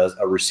offense because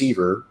a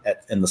receiver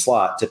in the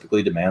slot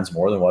typically demands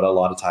more than what a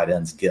lot of tight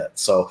ends get.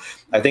 So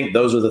I think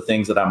those are the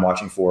things that I'm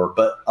watching for.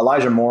 But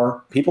Elijah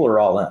Moore, people are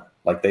all in.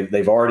 Like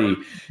they've already,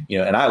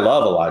 and I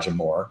love Elijah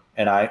Moore,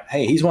 and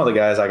he's one of the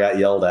guys I got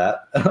yelled at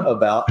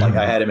about. Like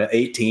I had him at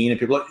 18, and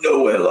people are like,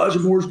 no way, Elijah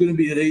Moore's going to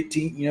be at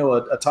 18,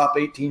 a top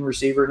 18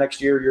 receiver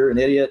next year. You're an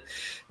idiot.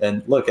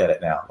 And look at it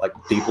now. Like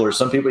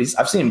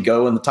I've seen him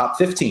go in the top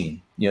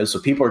 15. So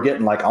people are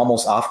getting like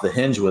almost off the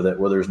hinge with it,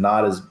 where there's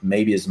not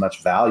maybe as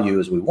much value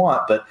as we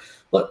want. But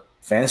look,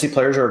 fantasy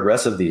players are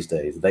aggressive these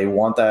days. They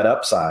want that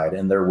upside,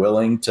 and they're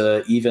willing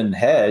to even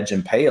hedge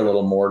and pay a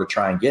little more to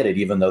try and get it,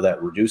 even though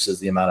that reduces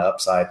the amount of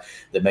upside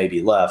that may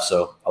be left.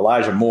 So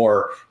Elijah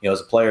Moore,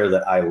 is a player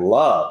that I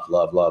love.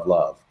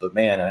 But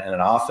man, in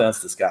an offense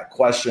that's got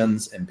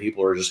questions and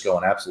people are just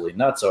going absolutely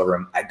nuts over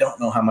him, I don't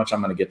know how much I'm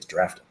going to get to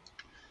draft him.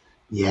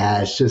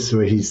 Yeah, it's just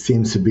where he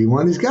seems to be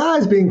one of these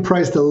guys being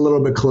priced a little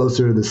bit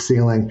closer to the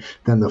ceiling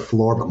than the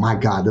floor. But my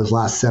God, those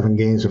last 7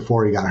 games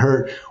before he got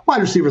hurt,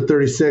 wide receiver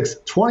 36,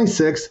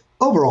 26,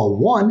 overall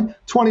 1,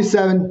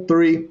 27,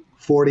 3,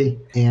 40,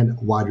 and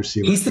wide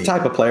receiver. He's the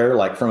type of player,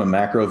 like from a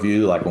macro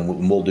view, like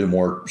when we'll do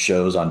more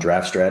shows on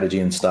draft strategy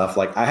and stuff,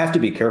 like I have to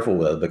be careful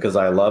with because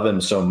I love him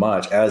so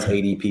much. As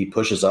ADP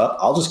pushes up,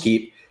 I'll just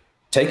keep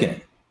taking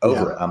it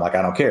over it. I'm like,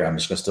 I don't care. I'm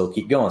just going to still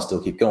keep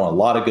going. A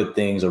lot of good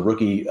things. A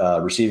rookie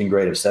receiving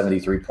grade of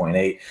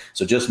 73.8.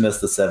 So just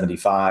missed the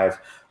 75.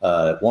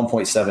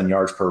 1.7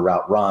 yards per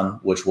route run,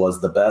 which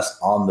was the best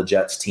on the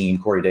Jets team.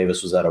 Corey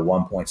Davis was at a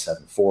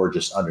 1.74,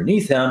 just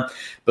underneath him.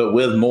 But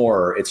with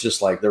Moore, it's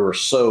just like there were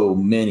so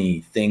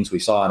many things we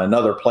saw. And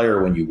another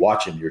player, when you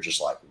watch him, you're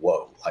just like,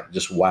 whoa, like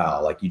just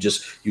wow. Like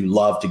you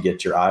love to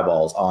get your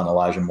eyeballs on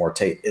Elijah Moore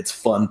tape. It's a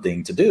fun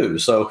thing to do.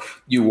 So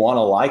you want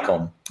to like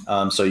him.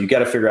 So you got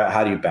to figure out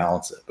how do you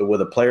balance it. But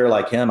with a player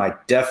like him, I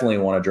definitely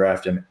want to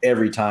draft him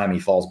every time he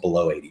falls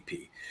below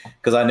ADP.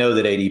 Because I know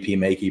that ADP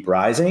may keep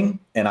rising,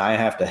 and I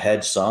have to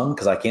hedge some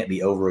because I can't be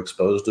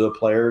overexposed to a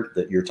player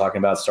that you're talking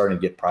about starting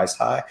to get priced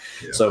high.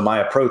 Yeah. So my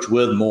approach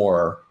with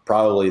Moore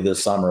probably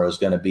this summer is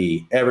going to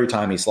be every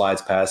time he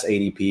slides past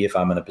ADP, if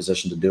I'm in a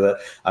position to do it,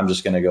 I'm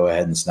just going to go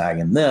ahead and snag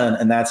him then,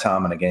 and that's how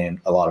I'm going to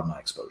gain a lot of my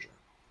exposure.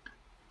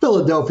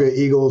 Philadelphia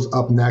Eagles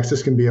up next.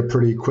 This can be a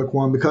pretty quick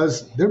one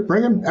because they're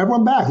bringing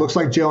everyone back. Looks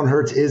like Jalen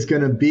Hurts is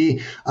going to be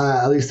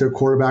at least their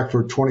quarterback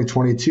for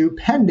 2022,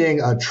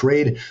 pending a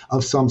trade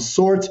of some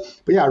sort.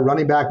 But yeah,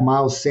 running back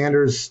Miles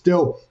Sanders,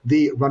 still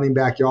the running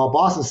back, y'all.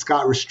 Boston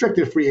Scott,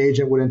 restricted free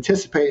agent, would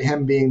anticipate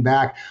him being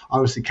back.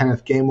 Obviously,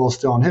 Kenneth Gainwell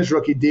still on his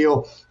rookie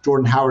deal.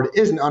 Jordan Howard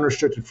is an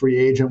unrestricted free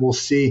agent. We'll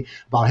see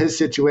about his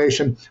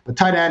situation. But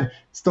tight end,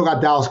 still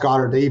got Dallas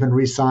Goedert. They even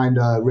re-signed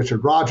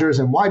Richard Rodgers.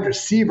 And wide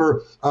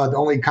receiver, the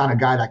only kind of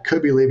guy that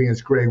could be leaving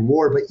is Greg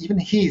Ward, but even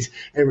he's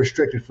a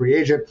restricted free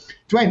agent.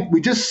 Dwayne,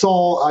 we just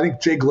saw, I think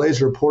Jay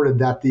Glazer reported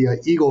that the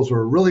Eagles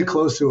were really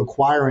close to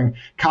acquiring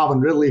Calvin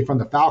Ridley from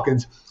the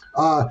Falcons.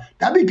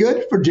 That'd be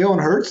good for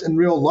Jalen Hurts in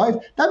real life.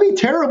 That'd be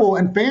terrible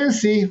in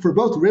fantasy for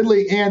both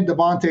Ridley and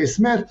Devontae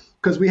Smith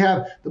because we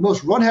have the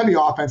most run-heavy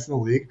offense in the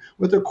league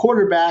with a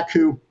quarterback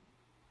who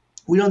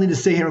we don't need to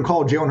sit here and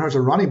call Jalen Hurts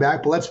a running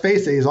back, but let's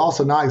face it, he's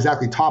also not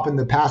exactly topping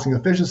the passing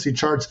efficiency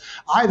charts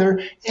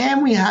either.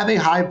 And we have a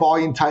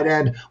high-volume tight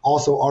end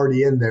also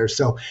already in there.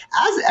 So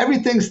as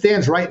everything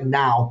stands right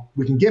now,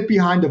 we can get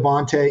behind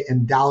Devontae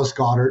and Dallas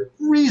Goedert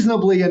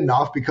reasonably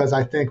enough because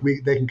I think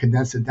they can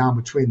condense it down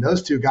between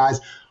those two guys.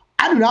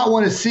 I do not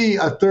want to see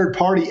a third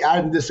party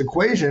added in this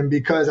equation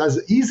because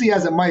as easy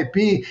as it might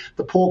be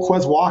to pull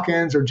Quez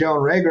Watkins or Jalen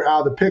Reagor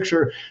out of the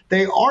picture,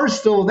 they are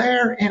still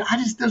there. And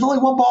there's only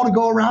one ball to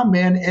go around,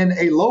 man, in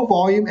a low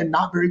volume and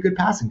not very good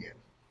passing game.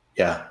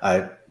 Yeah,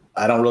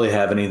 I don't really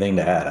have anything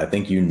to add. I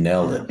think you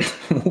nailed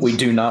it. We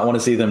do not want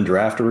to see them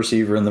draft a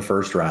receiver in the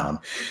first round.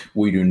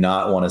 We do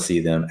not want to see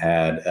them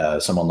add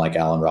someone like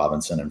Allen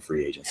Robinson in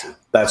free agency.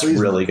 That's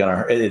really going to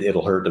hurt.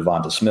 It'll hurt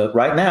Devonta Smith.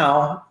 Right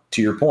now,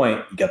 to your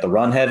point, you got the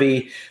run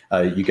heavy,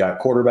 you got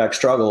quarterback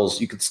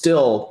struggles. You could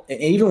still, and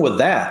even with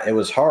that, it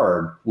was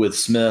hard with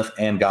Smith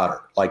and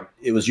Goddard. Like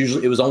it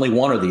was only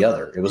one or the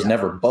other. It was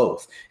never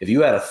both. If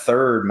you had a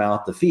third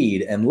mouth to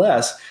feed,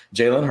 unless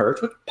Jalen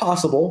Hurts, which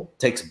possible,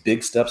 takes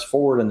big steps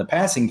forward in the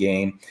passing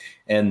game,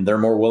 and they're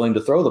more willing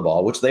to throw the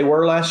ball, which they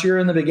were last year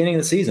in the beginning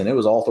of the season. It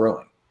was all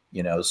throwing.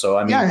 So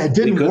I mean, yeah, it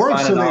didn't work,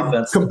 so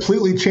they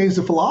completely changed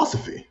the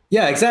philosophy.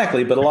 Yeah,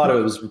 exactly. But a lot of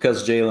it was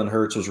because Jalen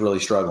Hurts was really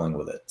struggling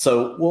with it.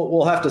 So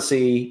we'll have to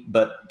see.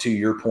 But to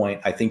your point,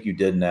 I think you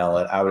did nail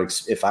it. I would,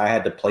 if I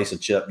had to place a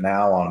chip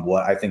now on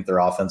what I think their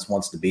offense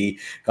wants to be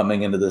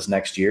coming into this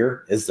next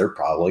year, is they're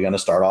probably going to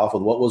start off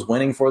with what was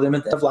winning for them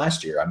at the end of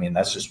last year. I mean,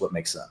 that's just what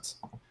makes sense.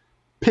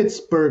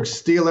 Pittsburgh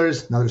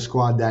Steelers, another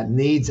squad that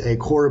needs a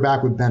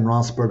quarterback with Ben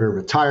Roethlisberger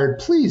retired.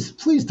 Please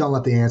don't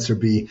let the answer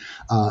be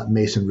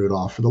Mason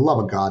Rudolph. For the love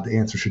of God, the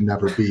answer should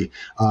never be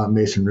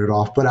Mason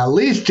Rudolph. But at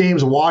least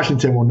James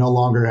Washington will no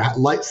longer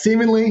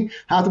seemingly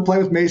have to play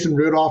with Mason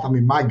Rudolph. I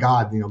mean, my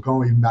God,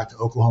 going even back to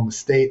Oklahoma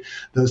State,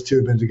 those two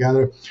have been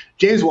together.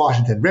 James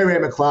Washington, Ray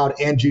McCloud,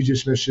 and Juju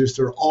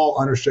Smith-Schuster, all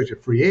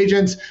unrestricted free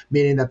agents,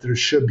 meaning that there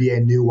should be a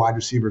new wide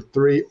receiver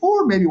 3,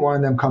 or maybe one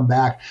of them come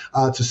back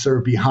to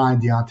serve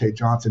behind Deontay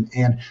Johnson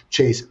and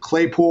Chase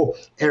Claypool.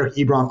 Eric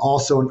Ebron,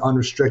 also an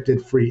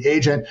unrestricted free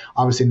agent.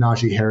 Obviously,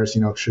 Najee Harris,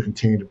 should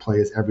continue to play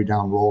his every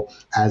down role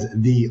as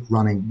the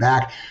running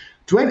back.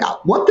 Dwayne,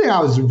 one thing I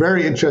was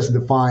very interested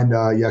to find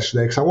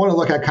yesterday, because I want to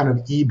look at kind of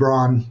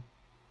Ebron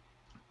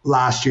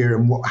last year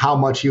and how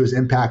much he was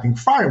impacting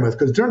Freiermuth,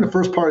 because during the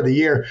first part of the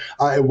year,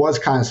 it was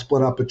kind of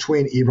split up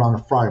between Ebron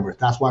and Freiermuth.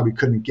 That's why we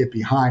couldn't get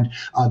behind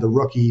the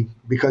rookie,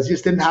 because he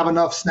just didn't have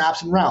enough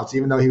snaps and routes,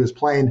 even though he was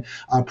playing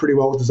pretty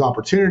well with his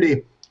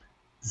opportunity.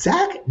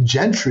 Zach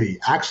Gentry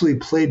actually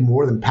played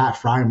more than Pat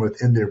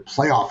Freiermuth in their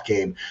playoff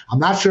game. I'm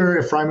not sure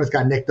if Freiermuth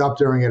got nicked up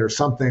during it or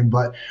something,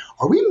 but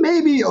are we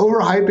maybe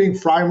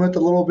overhyping Freiermuth a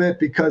little bit?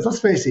 Because let's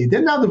face it, he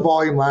didn't have the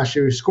volume last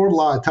year. He scored a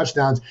lot of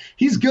touchdowns.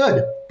 He's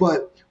good,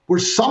 but we're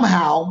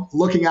somehow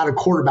looking at a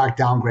quarterback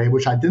downgrade,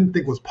 which I didn't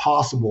think was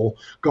possible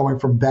going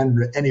from Ben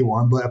to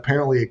anyone, but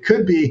apparently it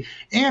could be.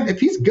 And if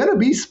he's going to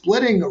be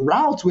splitting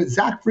routes with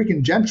Zach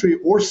freaking Gentry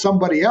or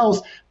somebody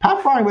else,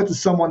 Pat Freiermuth is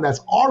someone that's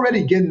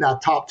already getting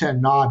that top 10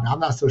 nod, and I'm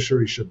not so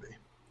sure he should be.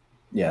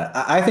 Yeah,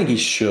 I think he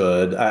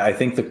should. I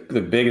think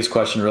the biggest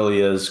question really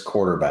is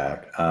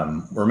quarterback.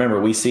 Remember,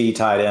 we see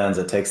tight ends,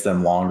 it takes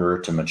them longer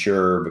to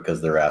mature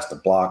because they're asked to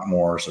block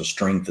more. So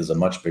strength is a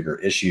much bigger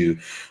issue.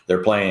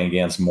 They're playing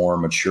against more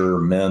mature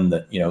men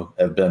that,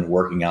 have been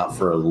working out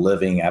for a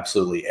living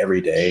absolutely every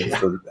day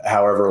for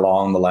however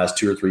long the last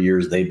 2 or 3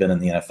 years they've been in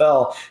the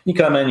NFL. You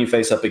come in, you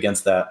face up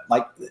against that.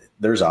 Like,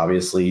 there's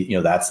obviously,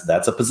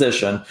 that's a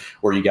position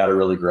where you got to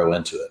really grow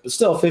into it. But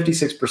still,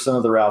 56%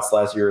 of the routes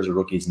last year as a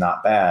rookie is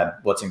not bad.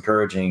 What's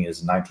encouraging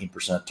is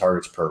 19%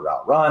 targets per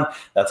route run.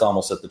 That's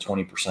almost at the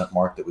 20%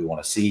 mark that we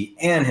want to see.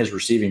 And his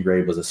receiving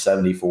grade was a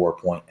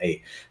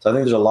 74.8. So I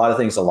think there's a lot of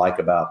things to like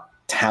about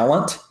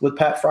talent with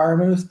Pat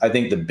Freiermuth. I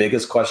think the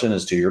biggest question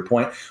is, to your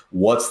point,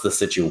 what's the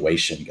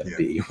situation going to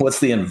be? What's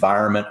the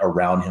environment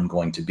around him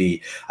going to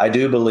be? I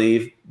do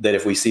believe that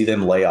if we see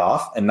them lay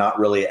off and not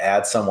really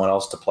add someone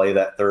else to play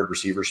that third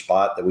receiver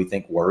spot that we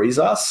think worries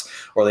us,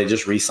 or they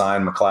just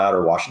re-sign McLeod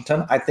or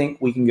Washington, I think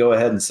we can go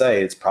ahead and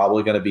say it's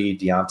probably going to be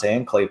Deontay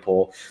and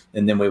Claypool,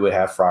 and then we would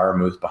have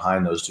Freiermuth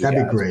behind those two guys.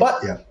 That'd be great.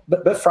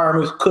 But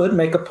Freiermuth could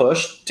make a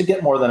push to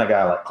get more than a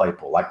guy like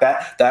Claypool. Like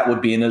that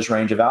would be in his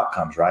range of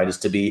outcomes, right? Is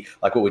to be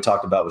like what we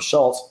talked about with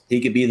Schultz.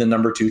 He could be the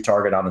number 2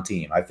 target on the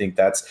team. I think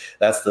that's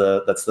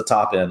the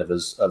top end of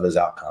his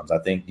outcomes. I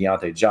think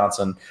Deontay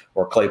Johnson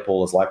or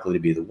Claypool is likely to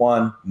be the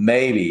 1.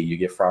 Maybe you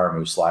get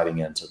Freiermuth sliding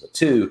into the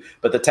 2,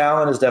 but the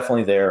talent is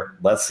definitely there.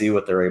 Let's see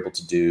what they're able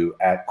to do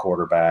at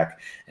quarterback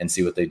and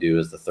see what they do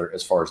as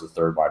far as the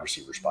third wide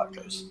receiver spot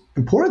goes.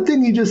 Important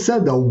thing you just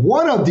said, though,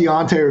 one of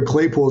Deontay or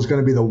Claypool is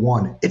going to be the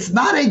 1. It's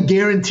not a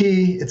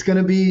guarantee it's going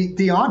to be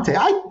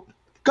Deontay.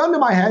 Gun to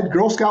my head,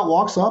 Girl Scout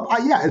walks up.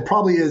 It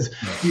probably is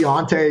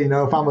Deontay,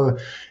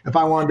 if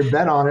I wanted to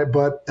bet on it.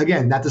 But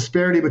again, that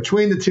disparity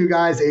between the two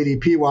guys,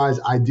 ADP wise,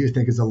 I do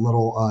think is a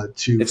little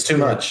too. It's too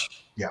much.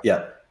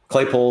 Yeah.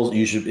 Claypool,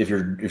 you should, if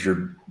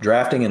you're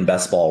drafting in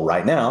best ball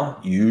right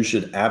now, you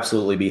should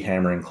absolutely be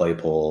hammering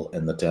Claypool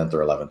in the 10th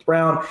or 11th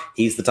round.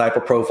 He's the type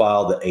of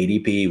profile that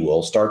ADP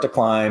will start to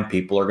climb.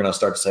 People are going to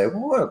start to say,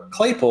 well,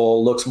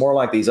 Claypool looks more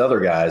like these other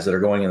guys that are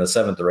going in the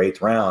 7th or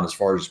 8th round as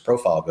far as his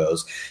profile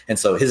goes. And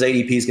so his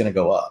ADP is going to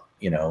go up,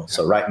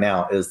 So right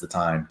now is the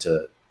time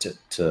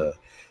to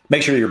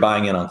make sure you're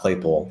buying in on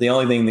Claypool. The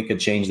only thing that could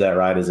change that,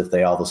 right, is if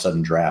they all of a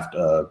sudden draft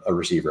a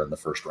receiver in the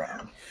first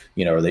round,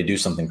 or they do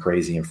something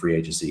crazy in free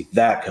agency.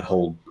 That could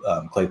hold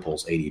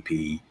Claypool's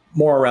ADP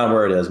more around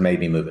where it is,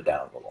 maybe move it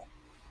down a little.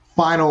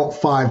 Final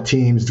 5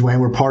 teams, Dwayne.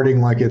 We're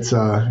partying like it's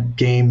a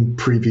game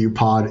preview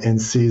pod in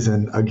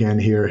season again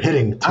here,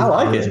 hitting 2 I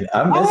like it.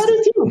 I missed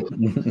it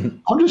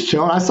too. I'm just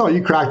chilling. I saw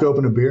you cracked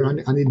open a beer.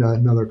 I need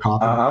another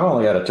copy. I've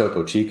only got a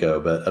Topo Chico,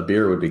 but a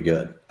beer would be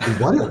good.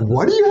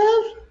 What do you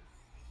have?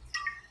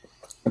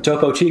 A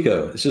Topo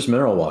Chico. It's just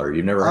mineral water.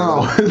 You've never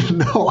heard of it?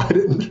 No, I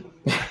didn't.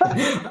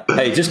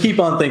 Hey, just keep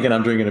on thinking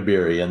I'm drinking a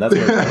beer, Ian. That's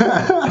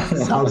what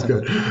sounds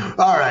good.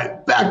 All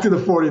right, back to the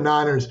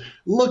 49ers.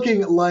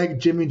 Looking like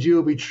Jimmy G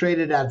will be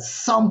traded at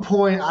some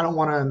point. I don't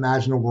want to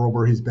imagine a world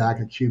where he's back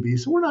at QB,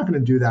 so we're not going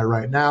to do that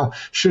right now.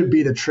 Should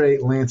be the Trey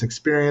Lance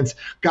experience.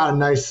 Got a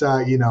nice,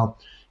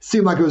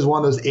 seemed like it was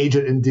one of those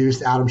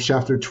agent-induced Adam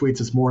Schefter tweets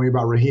this morning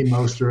about Raheem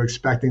Mostert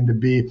expecting to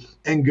be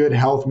in good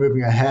health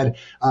moving ahead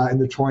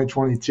into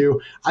 2022.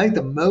 I think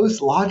the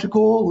most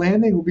logical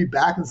landing will be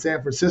back in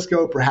San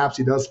Francisco. Perhaps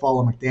he does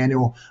follow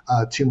McDaniel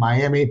to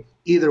Miami.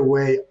 Either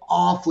way,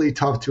 awfully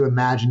tough to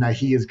imagine that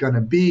he is going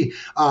to be,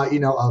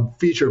 a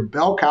featured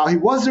bell cow. He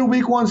was their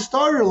week 1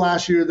 starter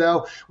last year,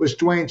 though, which,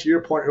 Dwayne, to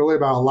your point earlier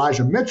about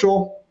Elijah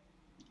Mitchell,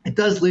 it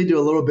does lead to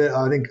a little bit,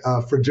 I think,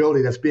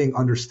 fragility that's being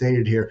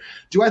understated here.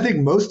 Do I think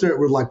Mostert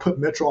would put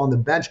Mitchell on the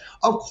bench?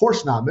 Of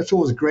course not. Mitchell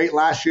was great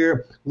last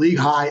year, league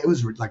high. It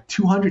was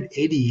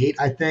 288,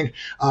 I think,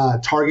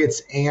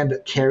 targets and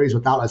carries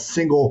without a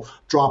single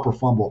drop or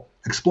fumble.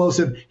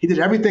 Explosive. He did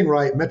everything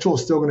right. Mitchell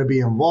is still going to be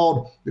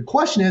involved. The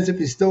question is if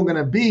he's still going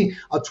to be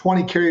a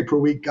 20 carry per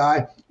week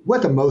guy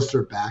with a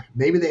Mostert back.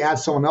 Maybe they add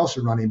someone else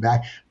at running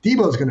back.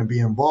 Debo's going to be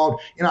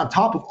involved. And on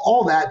top of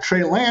all that,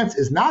 Trey Lance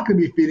is not going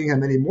to be feeding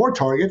him any more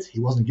targets. He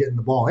wasn't getting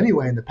the ball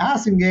anyway in the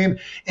passing game,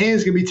 and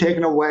he's going to be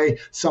taking away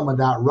some of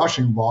that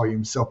rushing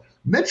volume. So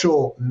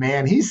Mitchell,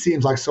 man, he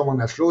seems like someone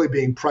that's really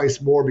being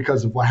priced more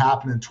because of what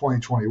happened in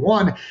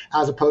 2021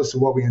 as opposed to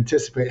what we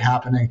anticipate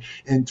happening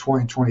in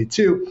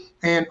 2022.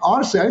 And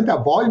honestly, I think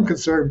that volume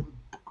concern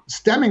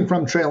stemming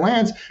from Trey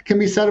Lance can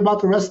be said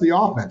about the rest of the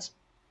offense.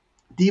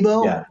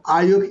 Debo,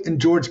 Ayuk, and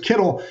George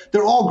Kittle,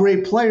 they're all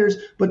great players,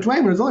 but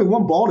Dwayne, there's only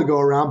one ball to go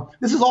around.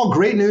 This is all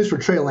great news for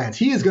Trey Lance.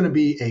 He is going to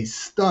be a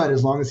stud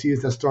as long as he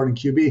is that starting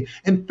QB.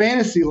 In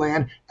fantasy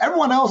land,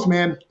 everyone else,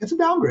 man, it's a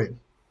downgrade.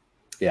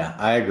 Yeah,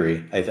 I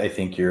agree. I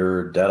think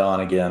you're dead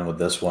on again with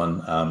this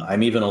one.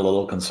 I'm even a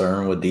little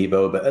concerned with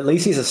Debo, but at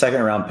least he's a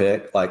 2nd-round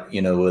pick.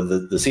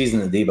 With the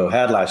season that Debo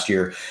had last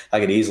year, I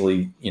could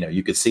easily,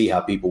 you could see how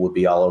people would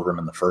be all over him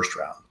in the 1st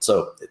round.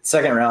 So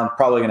 2nd round,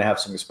 probably going to have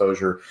some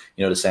exposure,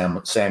 to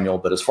Samuel.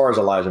 But as far as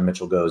Elijah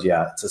Mitchell goes,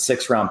 it's a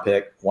 6th-round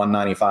pick,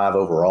 195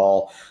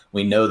 overall.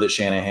 We know that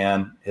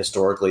Shanahan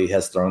historically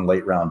has thrown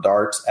late-round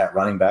darts at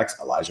running backs.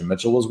 Elijah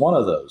Mitchell was one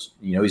of those.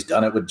 He's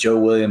done it with Joe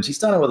Williams. He's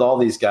done it with all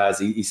these guys.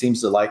 He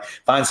seems to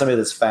find somebody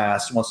that's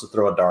fast, wants to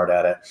throw a dart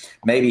at it.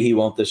 Maybe he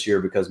won't this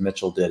year because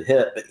Mitchell did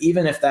hit. But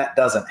even if that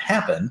doesn't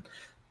happen,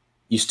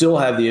 you still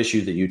have the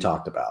issue that you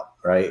talked about,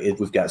 right?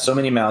 We've got so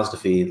many mouths to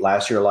feed.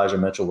 Last year, Elijah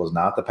Mitchell was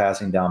not the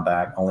passing down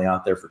back, only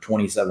out there for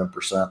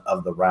 27%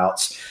 of the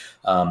routes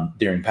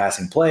during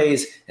passing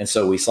plays. And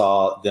so we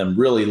saw them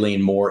really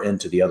lean more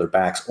into the other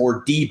backs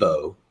or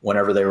Debo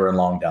whenever they were in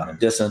long down and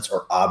distance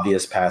or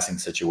obvious passing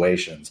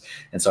situations.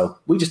 And so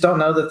we just don't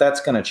know that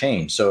that's going to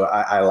change. So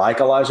I like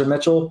Elijah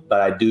Mitchell,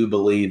 but I do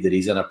believe that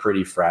he's in a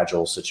pretty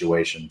fragile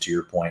situation, to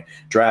your point.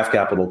 Draft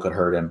capital could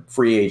hurt him.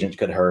 Free agent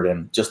could hurt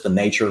him. Just the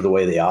nature of the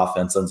way the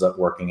offense ends up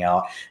working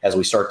out, as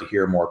we start to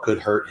hear more, could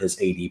hurt his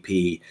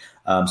ADP.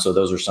 So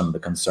those are some of the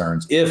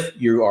concerns. If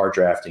you are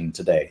drafting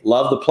today,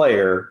 love the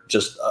player,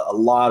 just a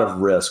lot of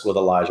risk with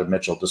Elijah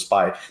Mitchell,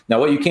 despite.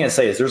 Now, what you can't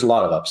say is there's a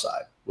lot of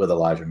upside with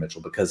Elijah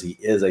Mitchell because he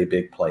is a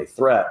big play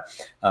threat.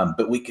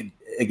 But we could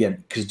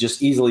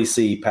just easily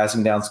see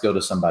passing downs go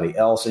to somebody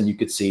else. And you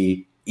could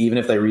see, even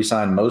if they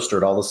re-sign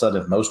Mostert, all of a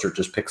sudden, if Mostert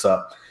just picks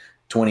up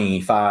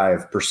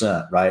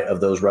 25%, right, of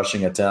those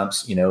rushing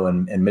attempts,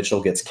 and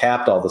Mitchell gets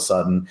capped all of a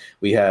sudden,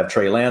 we have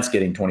Trey Lance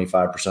getting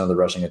 25% of the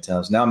rushing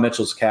attempts. Now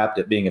Mitchell's capped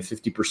at being a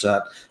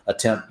 50%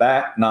 attempt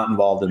back, not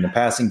involved in the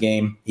passing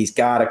game. He's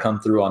got to come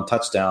through on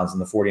touchdowns, and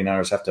the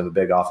 49ers have to have a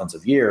big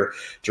offensive year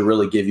to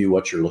really give you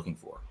what you're looking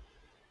for.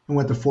 And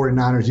with the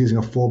 49ers using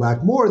a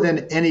fullback more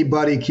than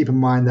anybody, keep in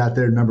mind that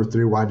their number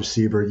 3 wide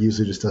receiver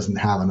usually just doesn't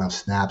have enough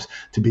snaps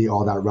to be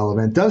all that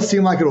relevant. It does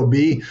seem like it'll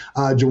be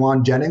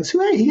Jawan Jennings, who,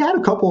 hey, he had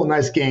a couple of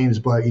nice games,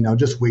 but,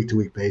 just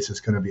week-to-week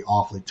basis, going to be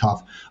awfully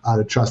tough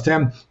to trust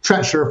him.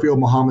 Trent Sherfield,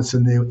 Mohamed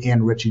Sanu,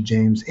 and Richie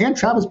James, and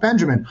Travis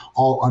Benjamin,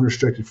 all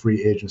unrestricted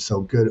free agents.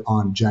 So good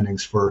on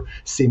Jennings for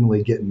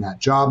seemingly getting that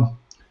job.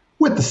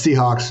 With the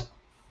Seahawks,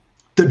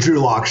 the Drew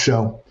Lock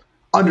Show.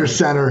 Under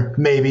center,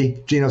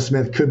 maybe. Geno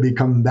Smith could be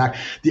coming back.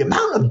 The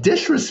amount of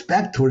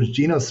disrespect towards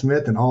Geno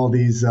Smith and all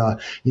these,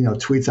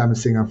 tweets I've been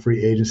seeing on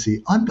free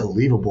agency,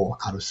 unbelievable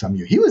out of some of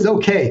you. He was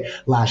okay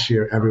last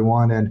year,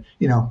 everyone, and,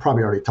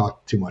 probably already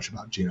talked too much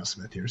about Geno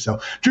Smith here. So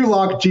Drew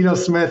Lock, Geno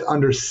Smith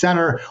under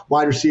center.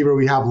 Wide receiver,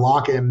 we have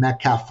Lockett and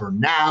Metcalf for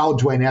now.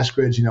 Dwayne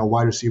Eskridge,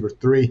 wide receiver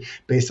 3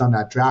 based on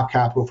that draft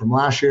capital from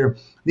last year.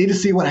 Need to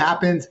see what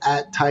happens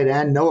at tight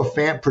end. Noah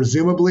Fant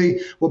presumably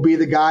will be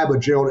the guy,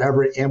 but Gerald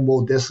Everett and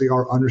Will Dissly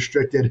are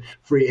unrestricted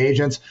free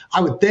agents.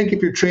 I would think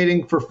if you're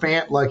trading for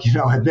Fant,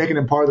 making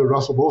him part of the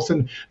Russell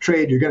Wilson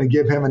trade, you're going to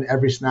give him an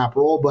every snap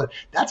role, but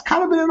that's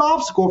kind of been an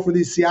obstacle for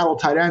these Seattle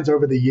tight ends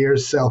over the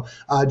years, so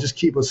just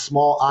keep a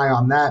small eye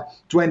on that.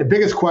 Dwayne, the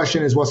biggest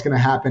question is what's going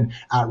to happen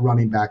at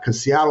running back,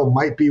 because Seattle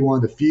might be one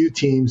of the few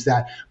teams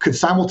that could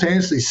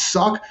simultaneously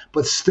suck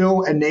but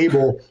still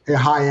enable a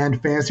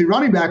high-end fantasy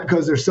running back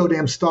because they're so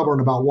damn stubborn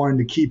about wanting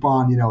to keep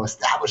on,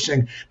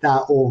 establishing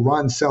that old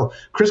run. So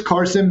Chris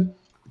Carson,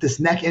 this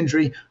neck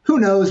injury, who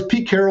knows?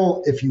 Pete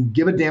Carroll, if you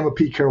give a damn what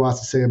Pete Carroll has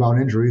to say about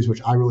injuries,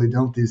 which I really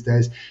don't these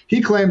days,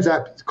 he claims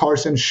that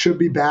Carson should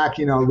be back,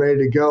 ready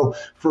to go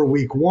for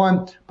week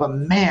 1. But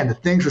man, the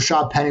things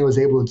Rashad Penny was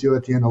able to do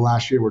at the end of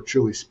last year were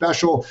truly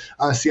special.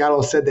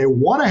 Seattle said they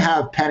want to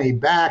have Penny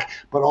back,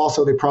 but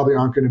also they probably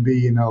aren't going to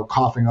be,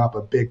 coughing up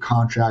a big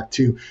contract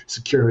to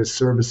secure his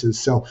services.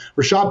 So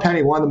Rashad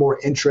Penny, one of the more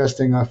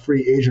interesting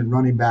free agent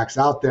running backs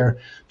out there.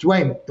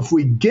 Dwayne, if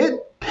we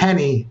get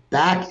Penny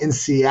back in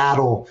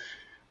Seattle,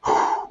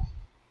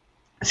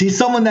 is he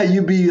someone that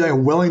you'd be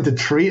willing to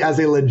treat as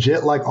a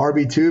legit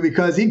RB2?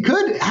 Because he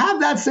could have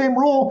that same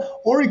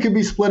role, or he could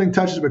be splitting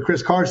touches with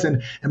Chris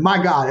Carson. And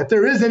my God, if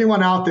there is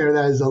anyone out there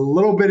that is a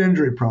little bit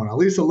injury prone, at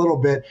least a little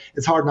bit,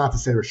 it's hard not to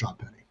say Rashad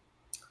Penny.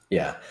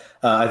 Yeah.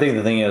 I think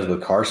the thing is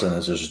with Carson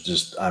is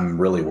just I'm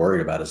really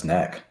worried about his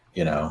neck.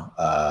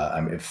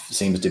 It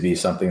seems to be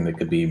something that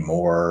could be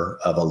more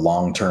of a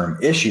long-term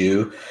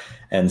issue.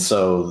 And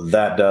so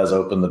that does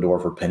open the door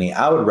for Penny.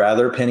 I would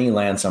rather Penny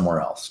land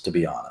somewhere else, to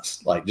be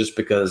honest. Just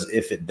because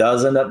if it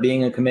does end up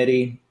being a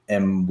committee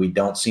and we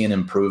don't see an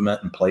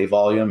improvement in play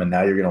volume, and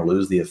now you're going to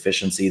lose the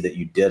efficiency that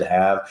you did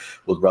have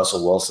with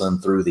Russell Wilson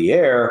through the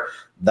air,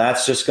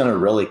 that's just going to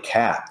really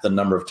cap the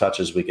number of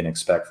touches we can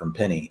expect from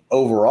Penny.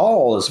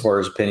 Overall, as far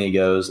as Penny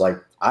goes,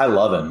 I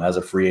love him as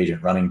a free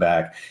agent running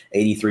back,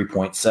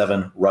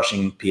 83.7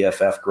 rushing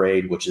PFF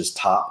grade, which is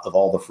top of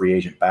all the free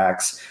agent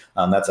backs.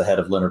 That's ahead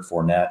of Leonard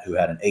Fournette, who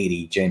had an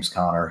 80, James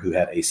Conner, who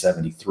had a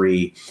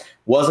 73.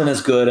 Wasn't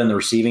as good in the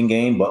receiving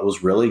game, but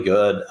was really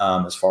good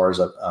as far as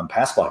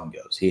pass blocking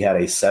goes. He had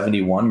a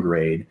 71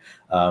 grade,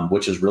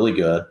 which is really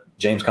good.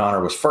 James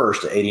Conner was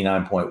first at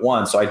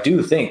 89.1. So I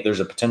do think there's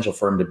a potential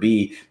for him to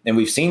be, and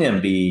we've seen him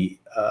be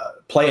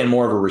playing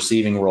more of a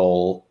receiving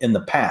role in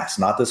the past,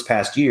 not this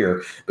past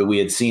year, but we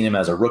had seen him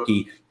as a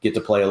rookie get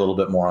to play a little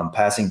bit more on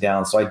passing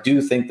down. So I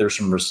do think there's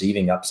some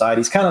receiving upside.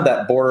 He's kind of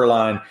that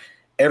borderline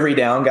every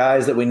down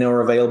guys that we know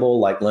are available,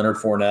 like Leonard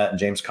Fournette and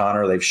James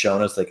Conner. They've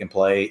shown us they can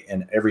play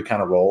in every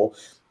kind of role.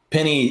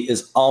 Penny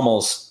is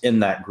almost in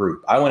that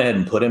group. I went ahead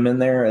and put him in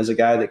there as a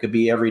guy that could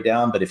be every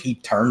down, but if he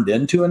turned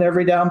into an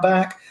every down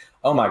back,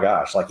 oh my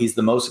gosh, he's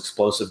the most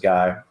explosive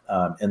guy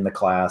in the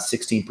class.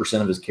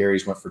 16% of his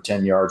carries went for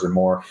 10 yards or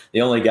more.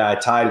 The only guy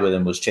tied with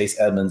him was Chase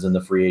Edmonds in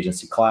the free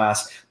agency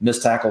class.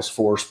 Missed tackles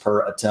forced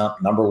per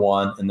attempt, number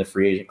 1 in the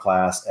free agent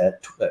class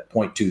at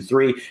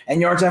 0.23. And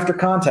yards after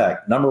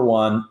contact, number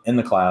 1 in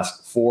the class,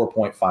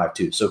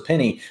 4.52. So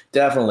Penny,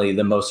 definitely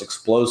the most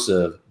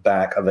explosive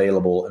back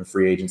available in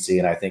free agency,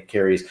 and I think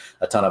carries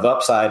a ton of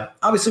upside.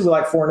 Obviously, we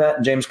like Fournette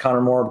and James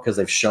Conner more because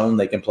they've shown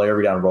they can play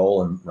every down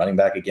role, and running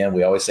back, again,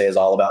 we always say is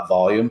all about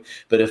volume.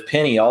 But if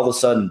Penny all of a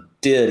sudden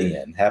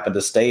happen to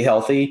stay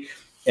healthy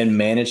and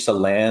manage to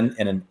land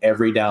in an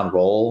every down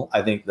role,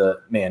 I think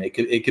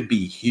it could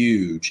be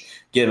huge.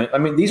 Given,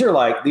 these are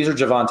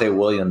Javonte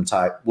Williams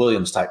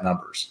type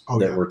numbers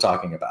that we're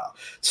talking about.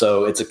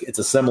 So it's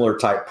a similar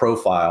type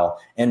profile,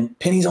 and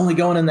Penny's only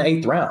going in the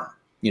 8th round.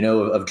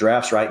 Of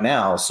drafts right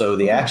now. So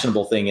the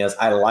actionable thing is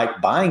I like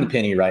buying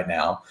Penny right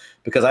now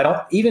because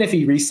even if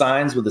he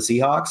re-signs with the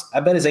Seahawks, I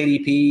bet his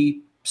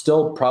ADP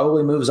still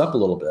probably moves up a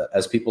little bit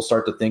as people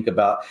start to think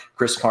about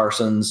Chris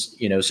Carson's,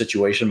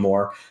 situation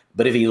more.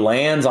 But if he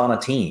lands on a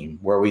team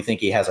where we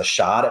think he has a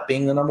shot at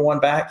being the number 1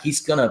 back,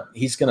 he's gonna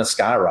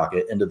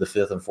skyrocket into the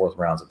 5th and 4th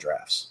rounds of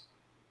drafts.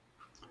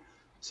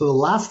 So the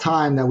last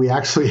time that we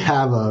actually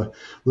have a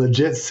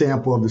legit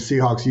sample of the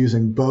Seahawks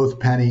using both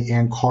Penny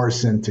and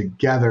Carson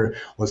together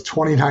was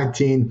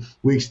 2019,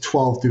 weeks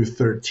 12 through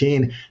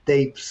 13.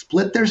 They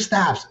split their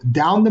snaps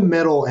down the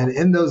middle, and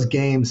in those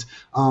games,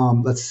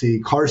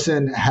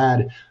 Carson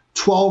had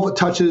 12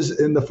 touches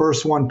in the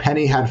first one.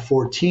 Penny had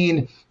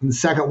 14. In the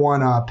second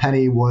one,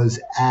 Penny was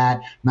at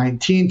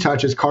 19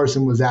 touches.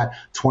 Carson was at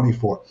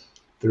 24.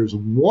 There's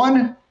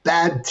one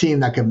bad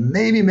team that could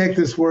maybe make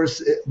this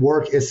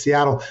work is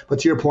Seattle. But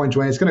to your point,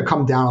 Dwayne, it's going to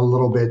come down a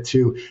little bit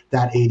to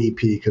that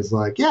ADP because,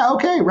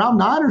 round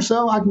 9 or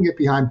so, I can get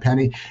behind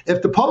Penny.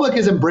 If the public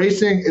is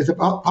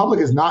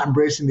not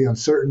embracing the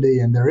uncertainty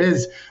and there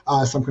is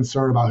some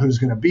concern about who's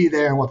going to be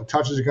there and what the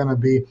touches are going to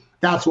be,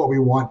 that's what we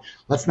want.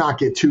 Let's not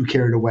get too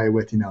carried away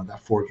with,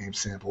 that 4-game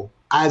sample,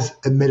 as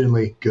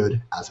admittedly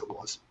good as it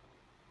was.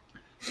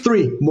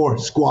 3 more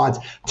squads.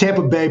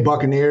 Tampa Bay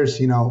Buccaneers,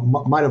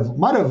 might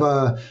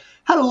have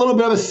had a little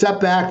bit of a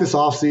setback this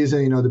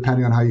offseason,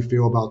 depending on how you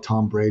feel about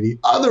Tom Brady.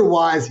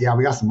 Otherwise,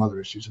 we got some other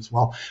issues as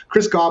well.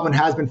 Chris Godwin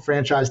has been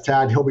franchise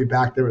tagged. He'll be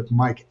back there with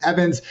Mike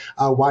Evans.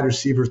 Wide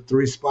receiver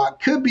 3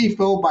 spot could be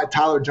filled by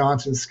Tyler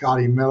Johnson,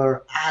 Scotty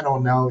Miller. I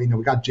don't know.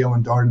 We got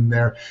Jalen Darden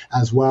there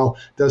as well.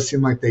 Does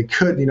seem like they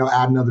could,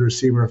 add another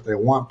receiver if they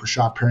want.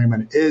 Brashad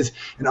Perryman is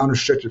an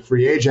unrestricted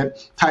free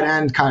agent. Tight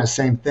end, kind of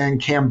same thing.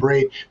 Cam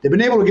Brate. They've been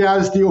able to get out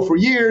of this deal for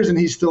years, and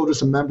he's still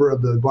just a member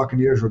of the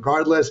Buccaneers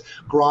regardless.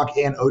 Gronk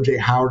and O.J.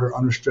 Howard are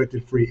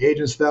unrestricted free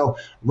agents, though.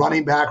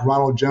 Running back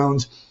Ronald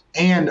Jones,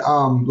 and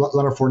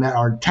Leonard Fournette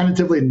are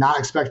tentatively not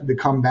expected to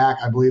come back.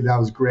 I believe that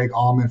was Greg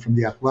Allman from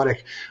The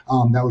Athletic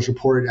that was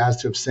reported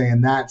as to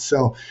saying that.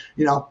 So,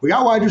 we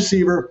got wide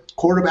receiver,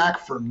 quarterback.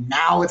 For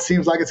now, it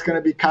seems like it's going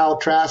to be Kyle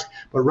Trask,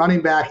 but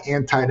running back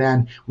and tight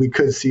end, we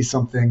could see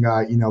something,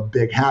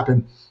 big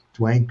happen.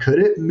 Dwayne, could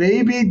it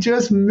maybe,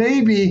 just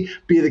maybe,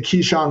 be the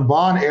Keyshawn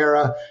Vaughn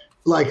era?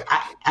 Like,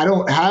 I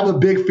don't have a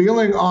big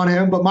feeling on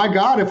him, but my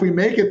God, if we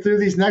make it through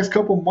these next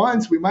couple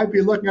months, we might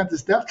be looking at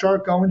this depth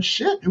chart going,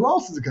 shit, who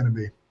else is it going to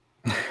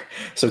be?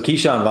 So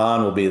Keyshawn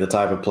Vaughn will be the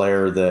type of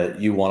player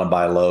that you want to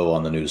buy low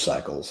on the news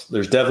cycles.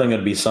 There's definitely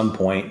going to be some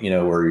point,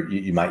 where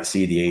you might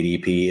see the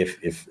ADP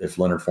if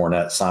Leonard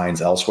Fournette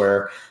signs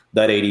elsewhere,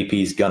 that ADP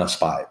is going to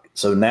spike.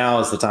 So now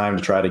is the time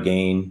to try to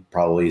gain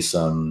probably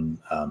some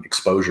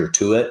exposure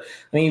to it.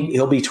 I mean,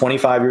 he'll be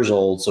 25 years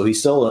old, so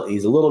he's a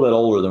little bit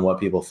older than what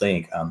people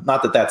think.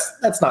 Not that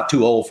that's not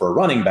too old for a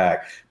running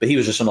back, but he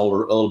was just a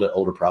little bit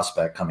older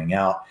prospect coming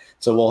out.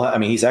 So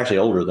he's actually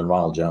older than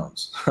Ronald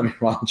Jones.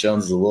 Ronald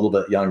Jones is a little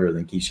bit younger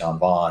than Keyshawn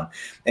Vaughn,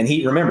 and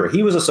he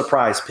was a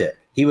surprise pick.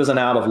 He was an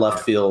out of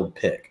left field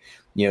pick.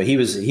 He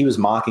was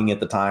mocking at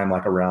the time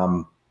like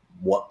around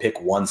pick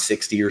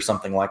 160 or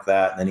something like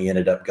that. And then he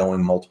ended up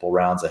going multiple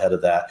rounds ahead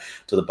of that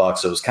to the Bucs.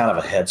 So it was kind of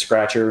a head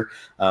scratcher.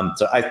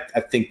 So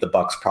I think the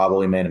Bucs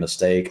probably made a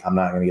mistake. I'm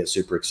not going to get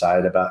super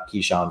excited about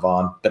Keyshawn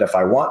Vaughn, but if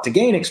I want to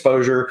gain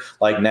exposure,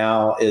 like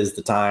now is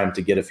the time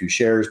to get a few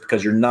shares,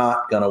 because you're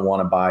not going to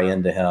want to buy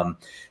into him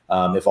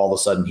if all of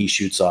a sudden he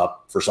shoots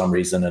up for some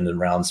reason in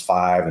rounds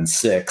 5 and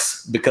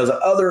 6 because of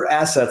other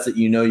assets that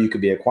you could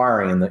be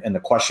acquiring and the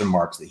question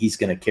marks that he's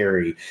going to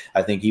carry.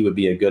 I think he would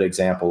be a good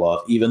example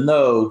of, even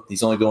though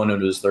he's only going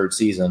into his 3rd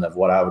season, of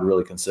what I would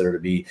really consider to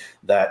be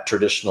that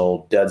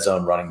traditional dead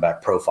zone running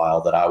back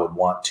profile that I would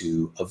want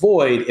to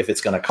avoid if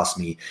it's going to cost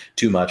me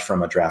too much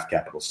from a draft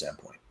capital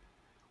standpoint.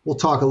 We'll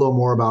talk a little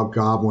more about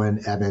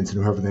Godwin, Evans,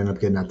 and whoever they end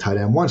up getting at tight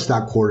end once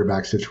that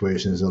quarterback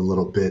situation is a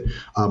little bit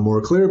more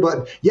clear.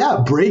 But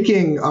yeah,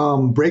 breaking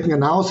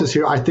analysis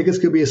here. I think it's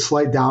going to be a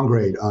slight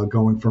downgrade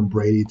going from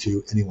Brady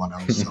to anyone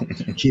else. So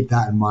keep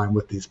that in mind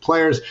with these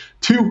players.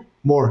 2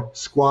 more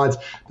squads.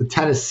 The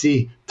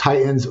Tennessee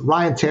Titans.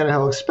 Ryan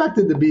Tannehill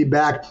expected to be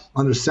back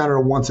under center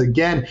once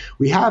again.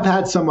 We have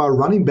had some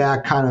running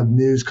back kind of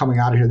news coming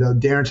out of here, though.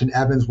 Darrynton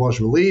Evans was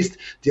released.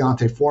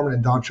 Deontay Foreman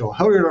and Dontrell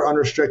Hilliard are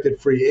unrestricted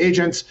free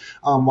agents.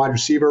 Wide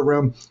receiver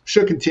room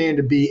should continue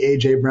to be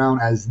A.J.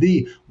 Brown as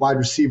the wide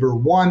receiver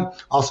 1.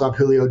 Also have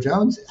Julio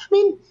Jones. I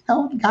mean,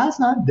 the guy's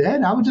not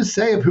dead. I would just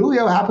say if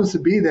Julio happens to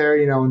be there,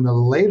 in the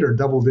later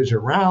double-digit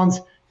rounds,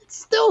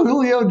 still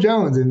Julio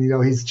Jones,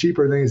 and he's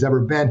cheaper than he's ever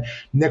been.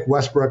 Nick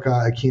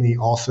Westbrook-Ikhine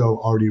also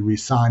already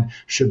re-signed,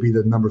 should be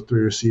the number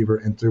 3 receiver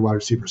in 3 wide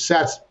receiver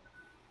sets.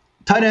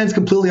 Tight ends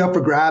completely up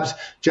for grabs.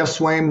 Jeff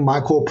Swaim,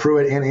 Michael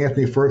Pruitt, and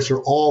Anthony Ferguson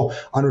are all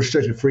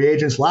unrestricted free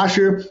agents. Last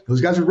year, those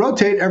guys would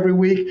rotate every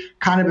week.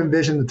 Kind of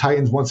envision the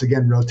Titans once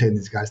again rotating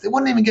these guys. They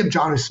wouldn't even give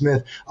Jonnu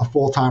Smith a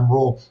full-time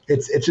role.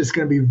 It's just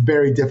going to be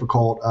very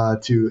difficult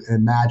to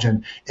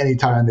imagine any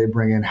tight end they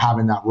bring in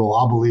having that role.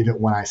 I'll believe it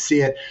when I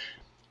see it.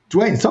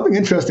 Dwayne, something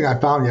interesting I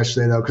found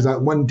yesterday, though, because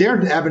when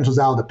Darrynton Evans was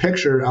out of the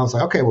picture, I was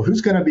like, okay, well, who's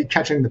going to be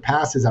catching the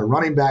passes at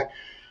running back?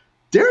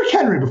 Derrick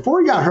Henry, before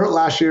he got hurt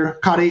last year,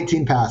 caught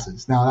 18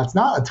 passes. Now, that's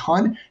not a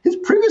ton. His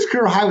previous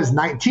career high was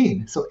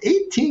 19. So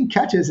 18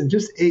 catches in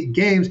just 8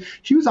 games.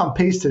 He was on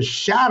pace to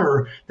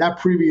shatter that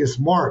previous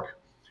mark.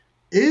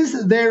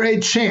 Is there a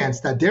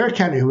chance that Derrick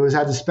Henry, who has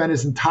had to spend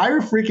his entire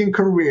freaking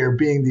career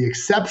being the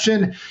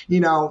exception,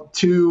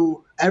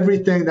 to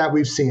everything that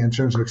we've seen in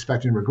terms of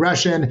expecting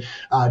regression,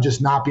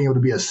 just not being able to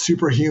be a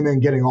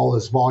superhuman, getting all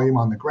this volume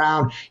on the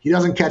ground. He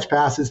doesn't catch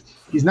passes.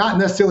 He's not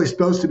necessarily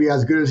supposed to be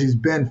as good as he's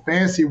been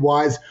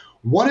fantasy-wise.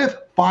 What if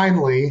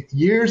finally,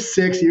 year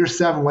 6, year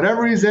 7,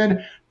 whatever he's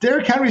in,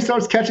 Derrick Henry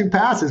starts catching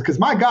passes? Because,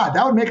 my God,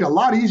 that would make it a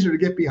lot easier to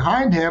get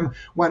behind him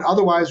when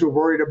otherwise we're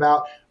worried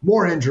about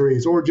more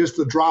injuries or just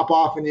the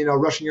drop-off in,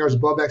 rushing yards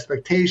above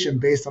expectation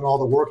based on all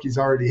the work he's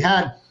already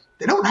had.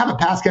 They don't have a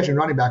pass-catching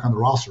running back on the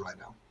roster right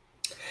now.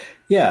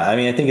 Yeah, I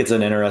mean, I think it's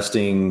an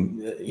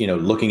interesting,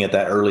 looking at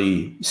that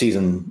early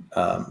season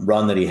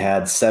run that he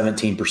had,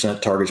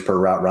 17% targets per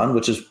route run,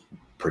 which is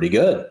pretty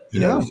good,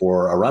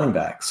 for a running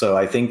back. So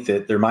I think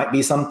that there might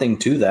be something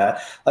to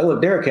that. Like,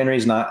 look, Derrick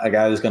Henry's not a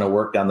guy who's going to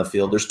work down the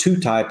field. There's 2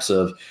 types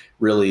of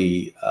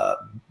really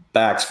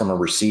backs from a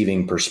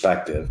receiving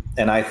perspective.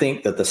 And I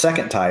think that the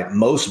second type,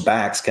 most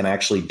backs can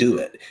actually do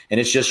it. And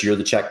it's just, you're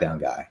the check down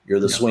guy.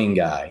 You're the swing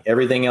guy.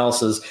 Everything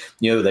else is,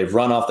 they've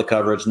run off the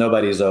coverage.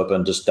 Nobody's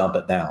open. Just dump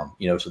it down,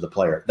 to the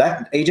player.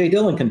 That A.J.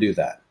 Dillon can do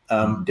that.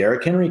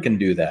 Derrick Henry can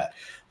do that.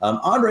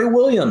 Andre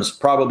Williams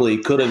probably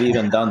could have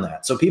even done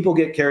that. So people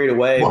get carried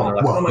away when they're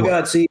like, oh my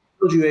God, see, I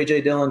told you A.J.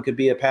 Dillon could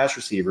be a pass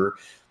receiver.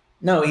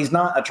 No, he's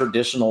not a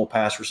traditional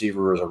pass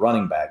receiver as a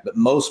running back, but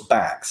most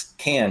backs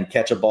can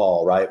catch a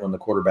ball, right, when the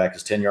quarterback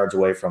is 10 yards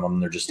away from them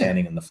and they're just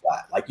standing in the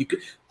flat. Like,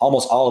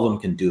 almost all of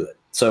them can do it.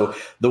 So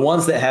the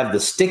ones that have the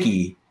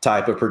sticky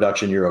type of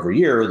production year over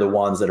year are the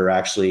ones that are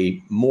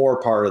actually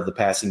more part of the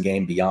passing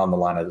game beyond the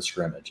line of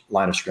scrimmage.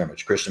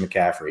 Christian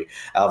McCaffrey,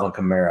 Alvin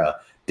Kamara,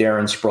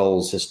 Darren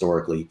Sproles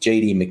historically,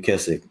 J.D.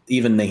 McKissic,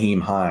 even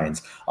Naheem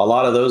Hines. A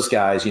lot of those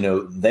guys,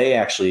 they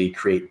actually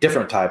create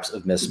different types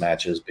of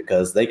mismatches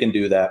because they can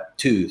do that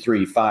 2,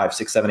 3, 5,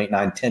 6, 7, 8,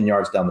 9, 10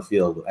 yards down the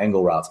field,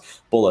 angle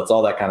routes, bullets,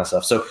 all that kind of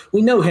stuff. So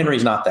we know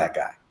Henry's not that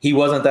guy. He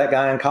wasn't that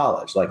guy in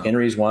college. Like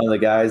Henry's one of the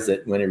guys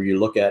that whenever you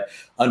look at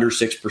under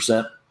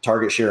 6%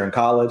 target share in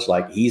college,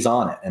 like he's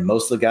on it. And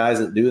most of the guys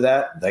that do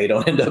that, they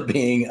don't end up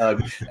being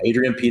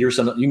Adrian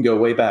Peterson. You can go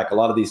way back. A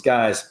lot of these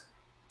guys,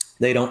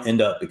 they don't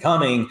end up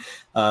becoming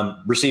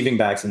receiving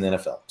backs in the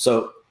NFL.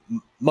 So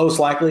most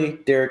likely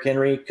Derrick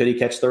Henry, could he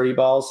catch 30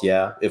 balls?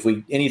 Yeah. If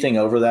anything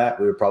over that,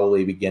 we would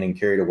probably be getting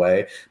carried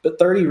away. But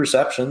 30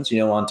 receptions,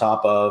 on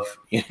top of,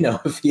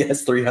 if he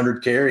has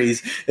 300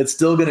 carries, it's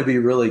still going to be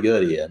really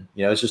good, Ian.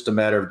 It's just a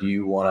matter of, do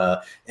you want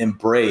to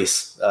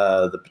embrace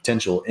the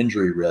potential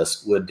injury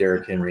risk with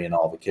Derrick Henry and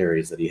all the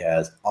carries that he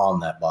has on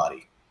that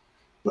body?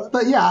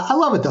 But yeah, I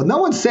love it though. No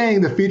one's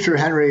saying the future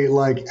Henry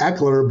like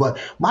Eckler, but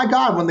my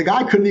God, when the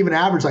guy couldn't even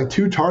average like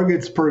 2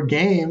 targets per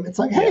game, it's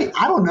like, hey,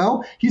 I don't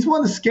know. He's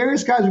one of the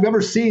scariest guys we've ever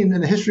seen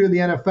in the history of the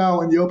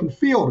NFL in the open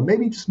field.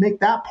 Maybe just make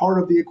that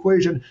part of the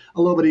equation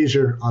a little bit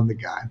easier on the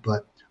guy.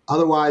 But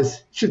otherwise,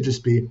 it should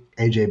just be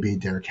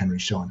AJB, Derrick Henry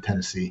show in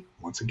Tennessee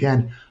once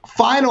again.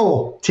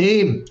 Final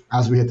team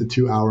as we hit the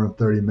 2 hour and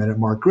 30-minute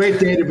mark.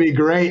 Great day to be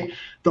great.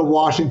 The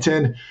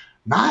Washington,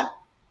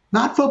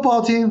 not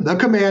football team, the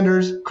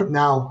Commanders,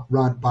 now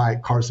run by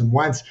Carson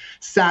Wentz.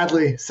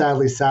 Sadly,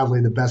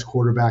 the best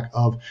quarterback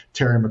of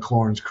Terry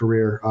McLaurin's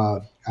career,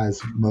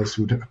 as most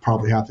would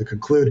probably have to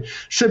conclude,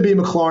 should be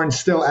McLaurin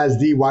still as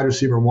the wide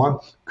receiver 1.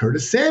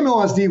 Curtis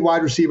Samuel as the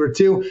wide receiver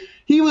 2.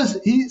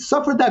 He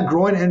suffered that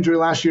groin injury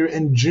last year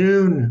in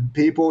June,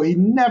 people. He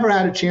never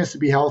had a chance to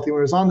be healthy. When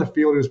he was on the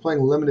field, he was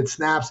playing limited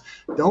snaps.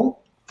 Don't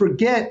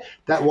forget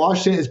that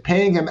Washington is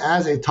paying him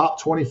as a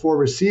top 24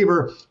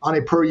 receiver on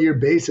a per year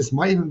basis,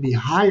 might even be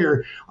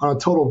higher on a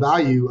total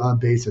value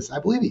basis. I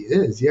believe he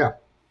is, yeah.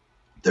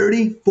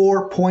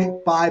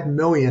 $34.5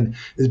 million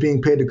is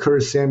being paid to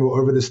Curtis Samuel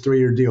over this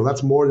 3-year deal.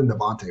 That's more than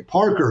Devontae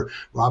Parker,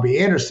 Robbie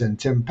Anderson,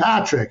 Tim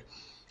Patrick.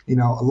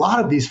 A lot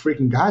of these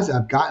freaking guys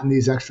have gotten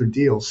these extra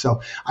deals.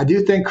 So I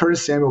do think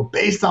Curtis Samuel,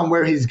 based on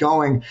where he's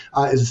going,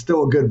 is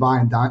still a good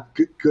buy in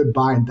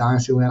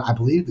Dynasty land. I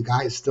believe the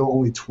guy is still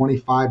only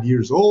 25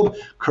 years old.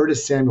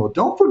 Curtis Samuel.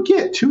 Don't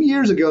forget, 2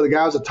 years ago, the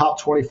guy was a top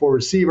 24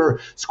 receiver,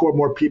 scored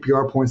more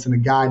PPR points than a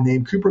guy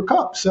named Cooper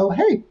Kupp. So,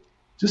 hey,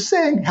 just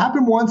saying,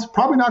 happened once,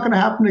 probably not going to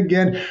happen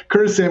again.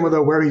 Curtis Samuel,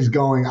 though, where he's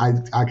going,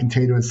 I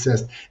continue to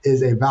insist,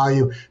 is a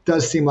value.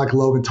 Does seem like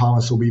Logan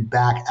Thomas will be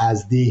back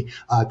as the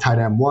tight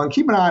end 1.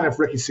 Keep an eye on if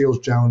Ricky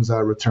Seals-Jones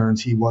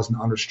returns. He was an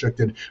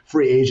unrestricted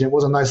free agent.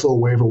 Was a nice little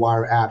waiver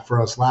wire ad for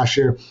us last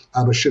year,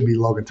 but should be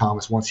Logan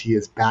Thomas once he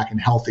is back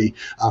and healthy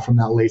from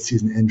that late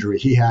season injury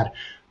he had.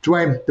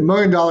 Dwayne, the $1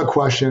 million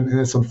question, and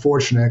it's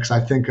unfortunate because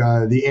I think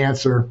the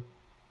answer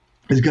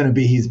is going to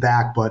be he's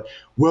back, but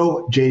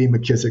will J.D.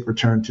 McKissic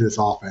return to this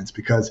offense?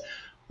 Because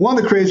one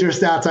of the crazier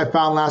stats I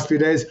found last few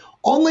days,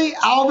 only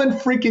Alvin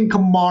freaking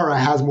Kamara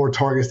has more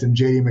targets than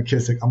J.D.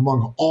 McKissic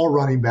among all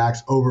running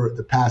backs over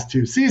the past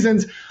 2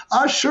 seasons.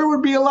 Sure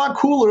would be a lot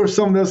cooler if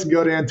some of this would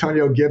go to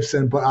Antonio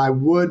Gibson, but I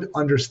would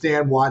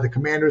understand why the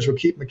Commanders would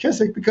keep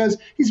McKissic because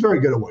he's very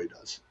good at what he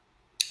does.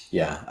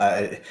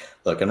 Yeah,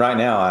 look, and right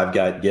now I've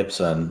got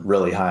Gibson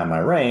really high in my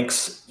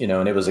ranks,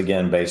 and it was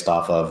again based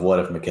off of what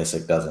if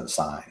McKissic doesn't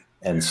sign.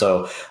 And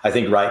so I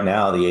think right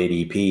now the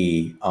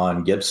ADP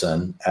on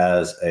Gibson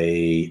as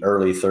a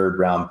early 3rd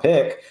round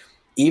pick,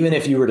 even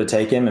if you were to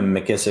take him and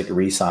McKissic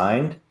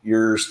re-signed,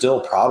 you're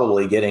still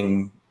probably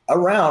getting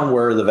around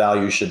where the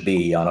value should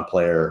be on a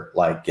player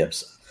like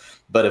Gibson.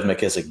 But if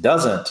McKissic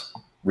doesn't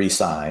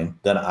re-sign,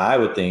 then I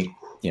would think,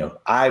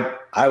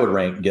 I would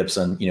rank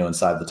Gibson,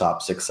 inside the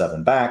top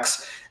 6-7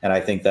 backs. And I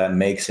think that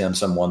makes him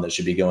someone that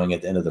should be going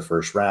at the end of the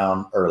 1st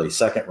round, early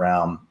 2nd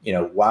round.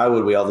 Why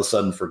would we all of a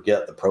sudden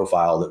forget the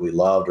profile that we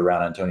loved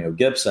around Antonio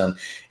Gibson?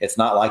 It's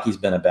not like he's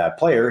been a bad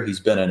player. He's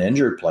been an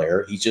injured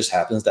player. He just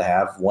happens to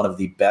have one of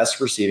the best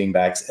receiving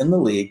backs in the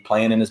league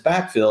playing in his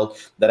backfield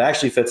that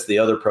actually fits the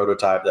other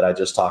prototype that I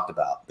just talked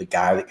about, the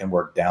guy that can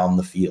work down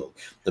the field.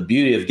 The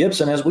beauty of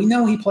Gibson is we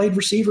know he played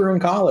receiver in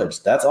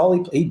college. That's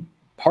all he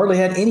hardly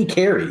had any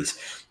carries.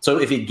 So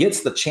if he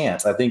gets the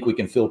chance, I think we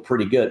can feel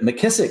pretty good.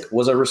 McKissic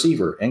was a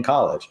receiver in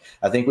college.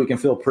 I think we can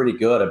feel pretty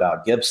good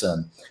about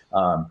Gibson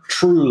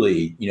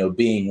truly,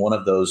 being one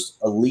of those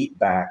elite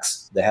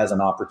backs that has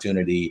an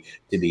opportunity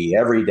to be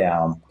every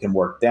down, can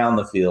work down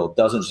the field,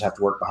 doesn't just have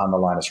to work behind the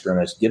line of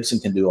scrimmage.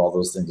 Gibson can do all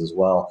those things as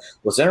well.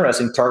 What's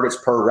interesting, targets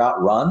per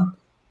route run,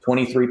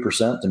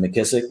 23% to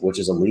McKissic, which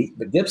is elite,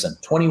 but Gibson,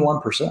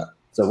 21%.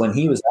 So when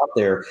he was out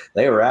there,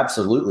 they were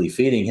absolutely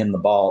feeding him the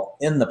ball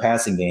in the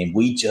passing game.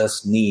 We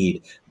just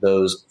need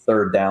those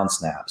third down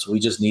snaps. We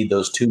just need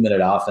those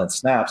 2-minute offense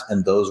snaps,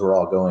 and those were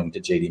all going to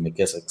J.D.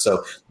 McKissic.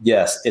 So,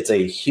 yes, it's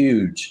a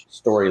huge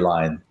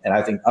storyline, and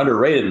I think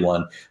underrated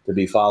one to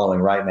be following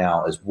right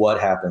now is what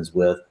happens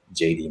with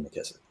J.D.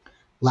 McKissic.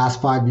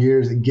 Last 5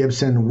 years,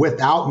 Gibson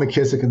without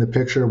McKissic in the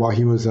picture while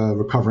he was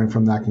recovering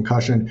from that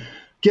concussion.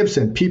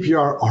 Gibson,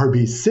 PPR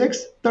RB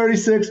 6,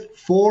 36,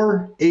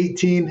 4,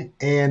 18,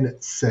 and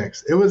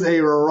 6. It was a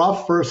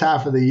rough first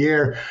half of the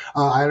year.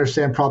 I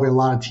understand probably a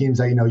lot of teams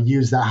that,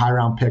 use that high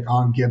round pick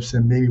on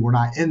Gibson. Maybe we're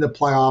not in the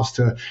playoffs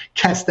to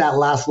catch that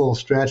last little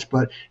stretch.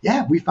 But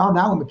yeah, we found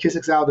out when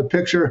McKissic's out of the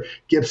picture,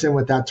 Gibson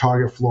with that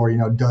target floor,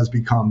 does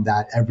become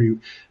that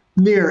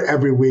near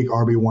every week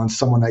RB1,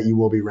 someone that you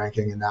will be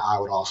ranking and that I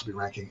would also be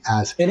ranking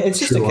as. And it's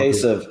just a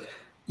case of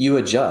you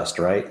adjust,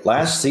 right?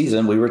 Last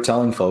season, we were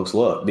telling folks,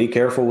 look, be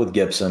careful with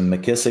Gibson.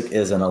 McKissic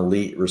is an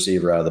elite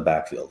receiver out of the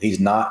backfield.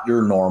 He's not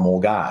your normal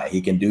guy. He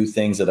can do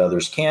things that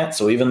others can't.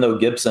 So even though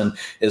Gibson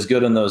is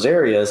good in those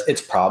areas,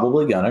 it's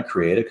probably going to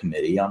create a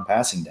committee on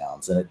passing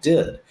downs. And it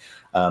did.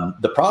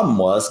 The problem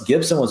was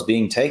Gibson was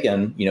being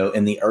taken,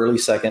 in the early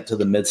second to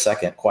the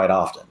mid-second quite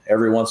often.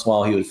 Every once in a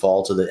while, he would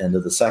fall to the end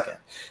of the second.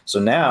 So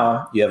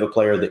now you have a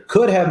player that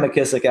could have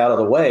McKissic out of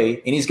the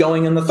way, and he's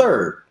going in the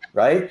third.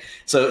 Right.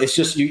 So it's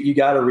just you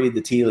got to read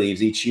the tea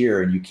leaves each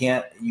year, and you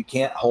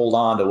can't hold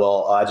on to,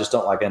 well, I just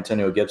don't like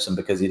Antonio Gibson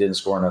because he didn't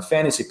score enough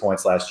fantasy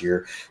points last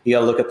year. You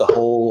got to look at the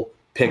whole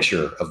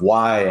picture of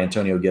why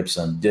Antonio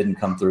Gibson didn't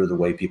come through the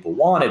way people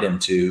wanted him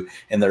to.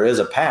 And there is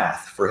a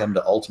path for him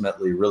to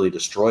ultimately really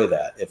destroy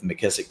that if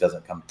McKissic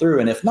doesn't come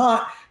through. And if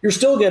not, you're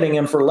still getting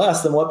him for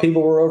less than what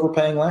people were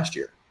overpaying last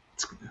year.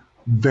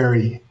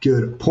 Very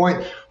good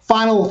point.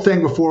 Final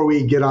thing before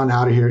we get on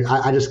out of here,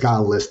 I just got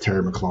to list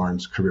Terry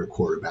McLaurin's career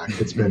quarterback.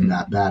 It's been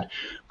that bad.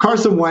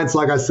 Carson Wentz,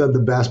 like I said, the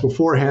best.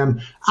 Before him,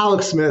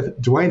 Alex Smith,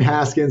 Dwayne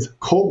Haskins,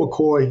 Colt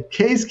McCoy,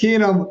 Case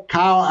Keenum,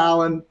 Kyle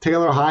Allen,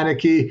 Taylor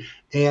Heineke,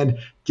 and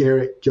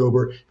Garrett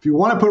Gilbert. If you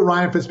want to put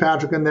Ryan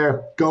Fitzpatrick in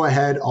there, go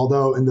ahead.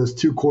 Although in those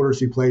 2 quarters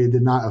he played, he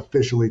did not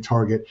officially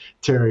target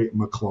Terry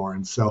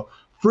McLaurin. So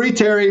free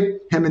Terry,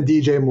 him and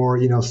DJ Moore,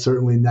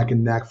 certainly neck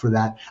and neck for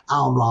that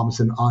Allen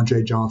Robinson,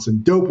 Andre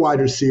Johnson, dope wide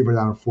receiver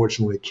that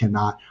unfortunately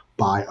cannot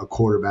buy a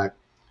quarterback.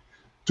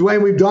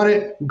 Dwayne, we've done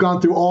it. We've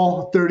gone through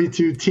all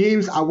 32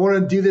 teams. I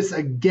want to do this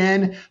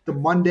again the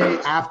Monday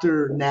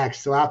after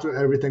next. So after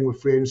everything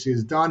with free agency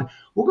is done,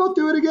 we'll go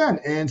through it again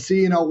and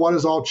see, what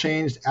has all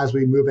changed as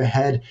we move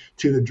ahead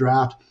to the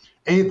draft.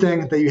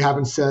 Anything that you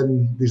haven't said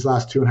in these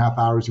last 2.5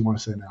 hours you want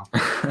to say now?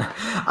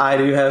 I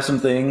do have some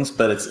things,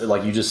 but it's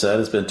like you just said,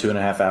 it's been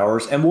 2.5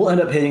 hours, and we'll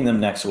end up hitting them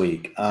next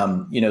week.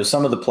 Some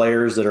of the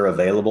players that are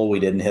available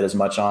we didn't hit as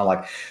much on.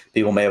 Like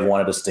people may have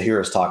wanted us to hear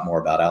us talk more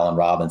about Allen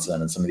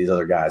Robinson and some of these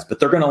other guys, but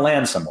they're going to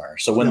land somewhere.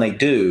 So when they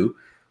do,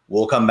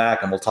 we'll come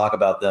back and we'll talk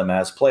about them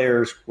as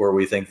players, where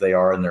we think they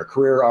are in their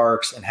career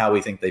arcs and how we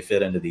think they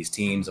fit into these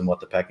teams and what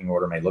the pecking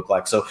order may look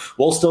like. So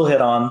we'll still hit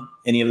on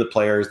any of the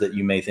players that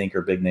you may think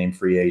are big name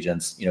free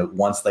agents,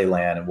 once they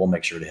land, and we'll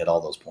make sure to hit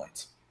all those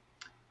points.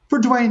 For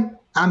Dwayne,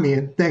 I'm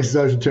Ian. Thanks as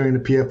always for tuning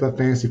in to PFF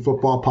Fantasy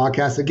Football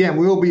Podcast. Again,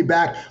 we will be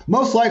back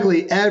most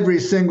likely every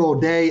single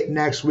day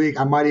next week.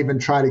 I might even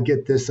try to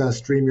get this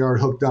StreamYard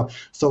hooked up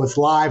so it's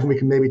live and we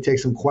can maybe take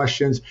some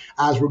questions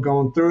as we're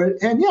going through it.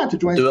 And yeah, to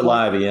Dwayne. Do it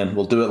live, Ian.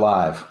 We'll do it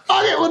live.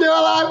 Okay, we'll do it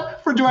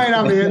live. For Dwayne,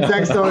 I'm Ian.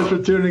 Thanks so much for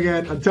tuning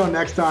in. Until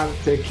next time,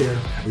 take care,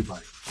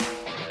 everybody.